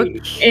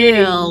 Don't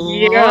kill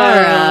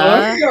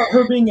Laura.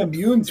 Her being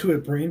immune to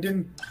it,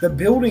 Brandon. The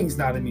building's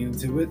not immune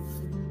to it.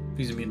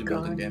 He's immune to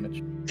building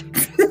damage.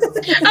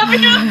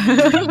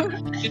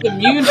 She's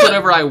immune to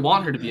whatever I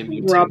want her to be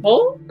immune to.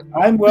 Rubble?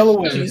 I'm well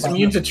aware. She's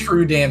immune to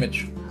true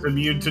damage.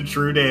 Immune to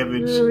true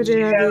damage.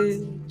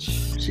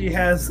 She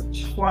has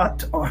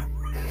plot armor.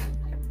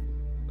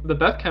 The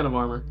best kind of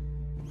armor.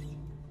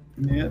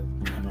 Yeah.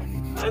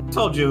 I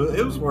told you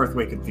it was worth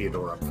waking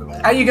Theodore up for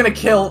that. How you gonna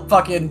kill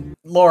fucking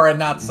Laura,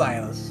 not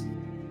Silas?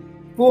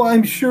 Well,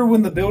 I'm sure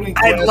when the building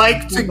I'd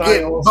like to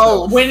get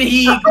both. When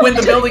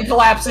the building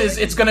collapses,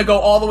 it's gonna go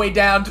all the way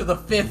down to the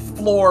 5th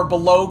floor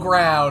below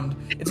ground.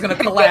 It's gonna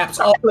collapse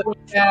all the way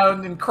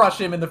down and crush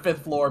him in the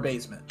 5th floor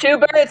basement. 2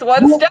 birds,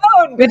 1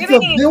 stone. If the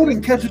Baby.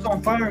 building catches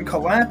on fire and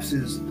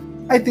collapses,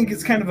 I think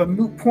it's kind of a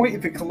moot point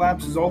if it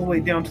collapses all the way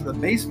down to the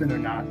basement or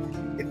not.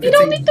 If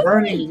it's a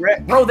burning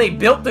wreck. Bro, they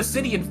built the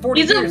city in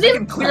 40 years. They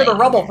can clear the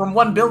rubble from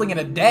one building in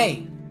a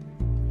day.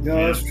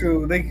 No, that's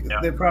true. They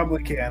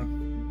probably can.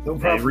 They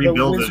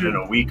rebuild it in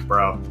a week,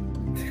 bro.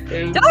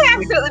 Did I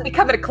accidentally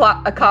become an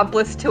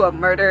accomplice to a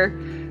murder?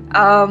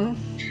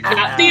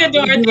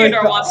 Theodore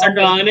like wants her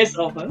gone. It's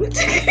over.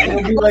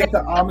 It'll be like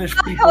the Amish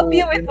I'll people. help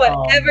you with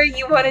whatever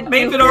you want to do.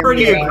 Maven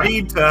already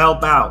agreed to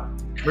help out.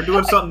 We're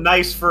doing something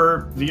nice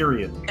for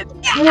Virion.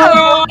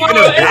 Oh, You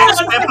gonna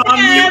backstep on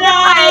me?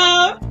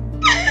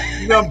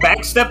 You gonna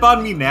backstep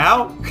on me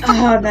now?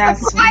 Oh,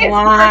 that's wild.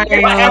 I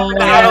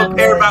don't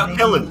care about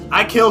killing.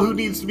 I kill who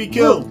needs to be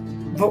killed.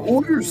 The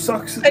order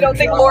sucks. I don't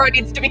think Laura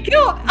needs to be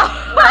killed.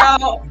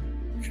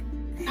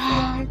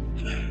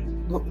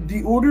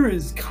 The order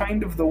is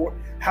kind of the.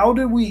 How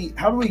do we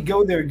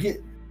go there?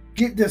 Get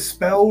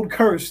dispelled,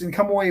 cursed, and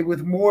come away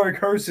with more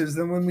curses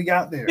than when we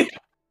got there.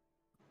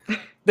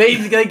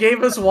 They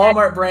gave us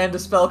Walmart brand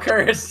Dispel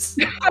Curse.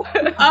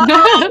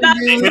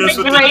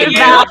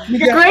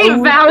 Great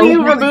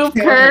value, remove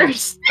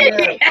curse.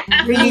 Here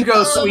you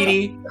go,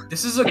 sweetie.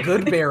 This is a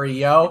good berry,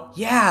 yo.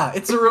 Yeah,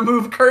 it's a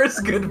remove curse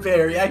good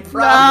berry, I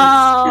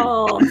promise.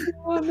 No.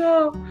 Oh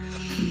no.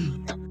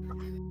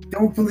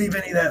 Don't believe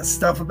any of that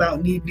stuff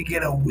about needing to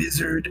get a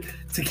wizard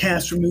to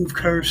cast remove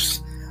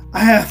curse.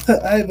 I have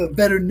a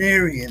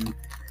veterinarian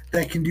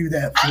that can do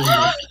that for you.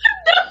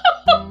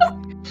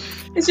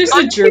 It's just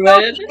a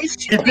druid.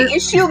 The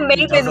issue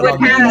Maven would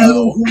have.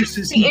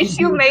 The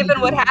issue Maven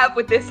would have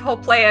with this whole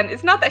plan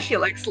is not that she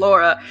likes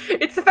Laura.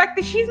 It's the fact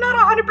that she's not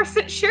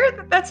 100% sure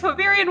that that's what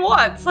Varian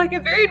wants. Like,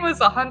 if Varian was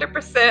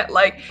 100%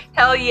 like,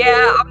 hell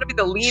yeah, I'm gonna be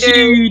the leader.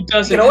 You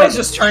can always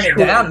just turn it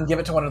down and give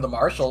it to one of the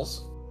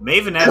marshals.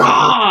 Maven has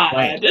a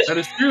plan. That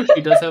is true.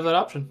 She does have that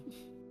option.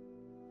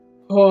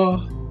 Oh.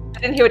 I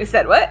didn't hear what he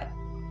said. What?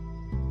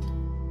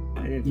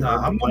 No,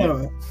 I'm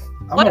gonna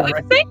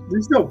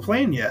there's no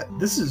plan yet.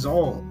 This is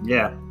all.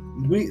 Yeah.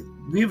 We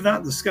have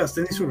not discussed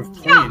any sort of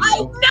plan. No,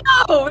 I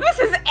know. This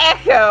is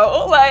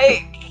Echo.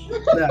 Like.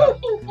 No.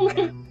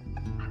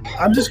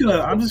 I'm just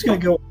gonna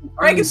go.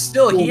 Greg is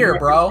still here,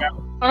 bro.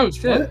 Oh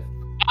shit.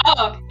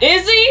 Oh,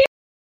 is he?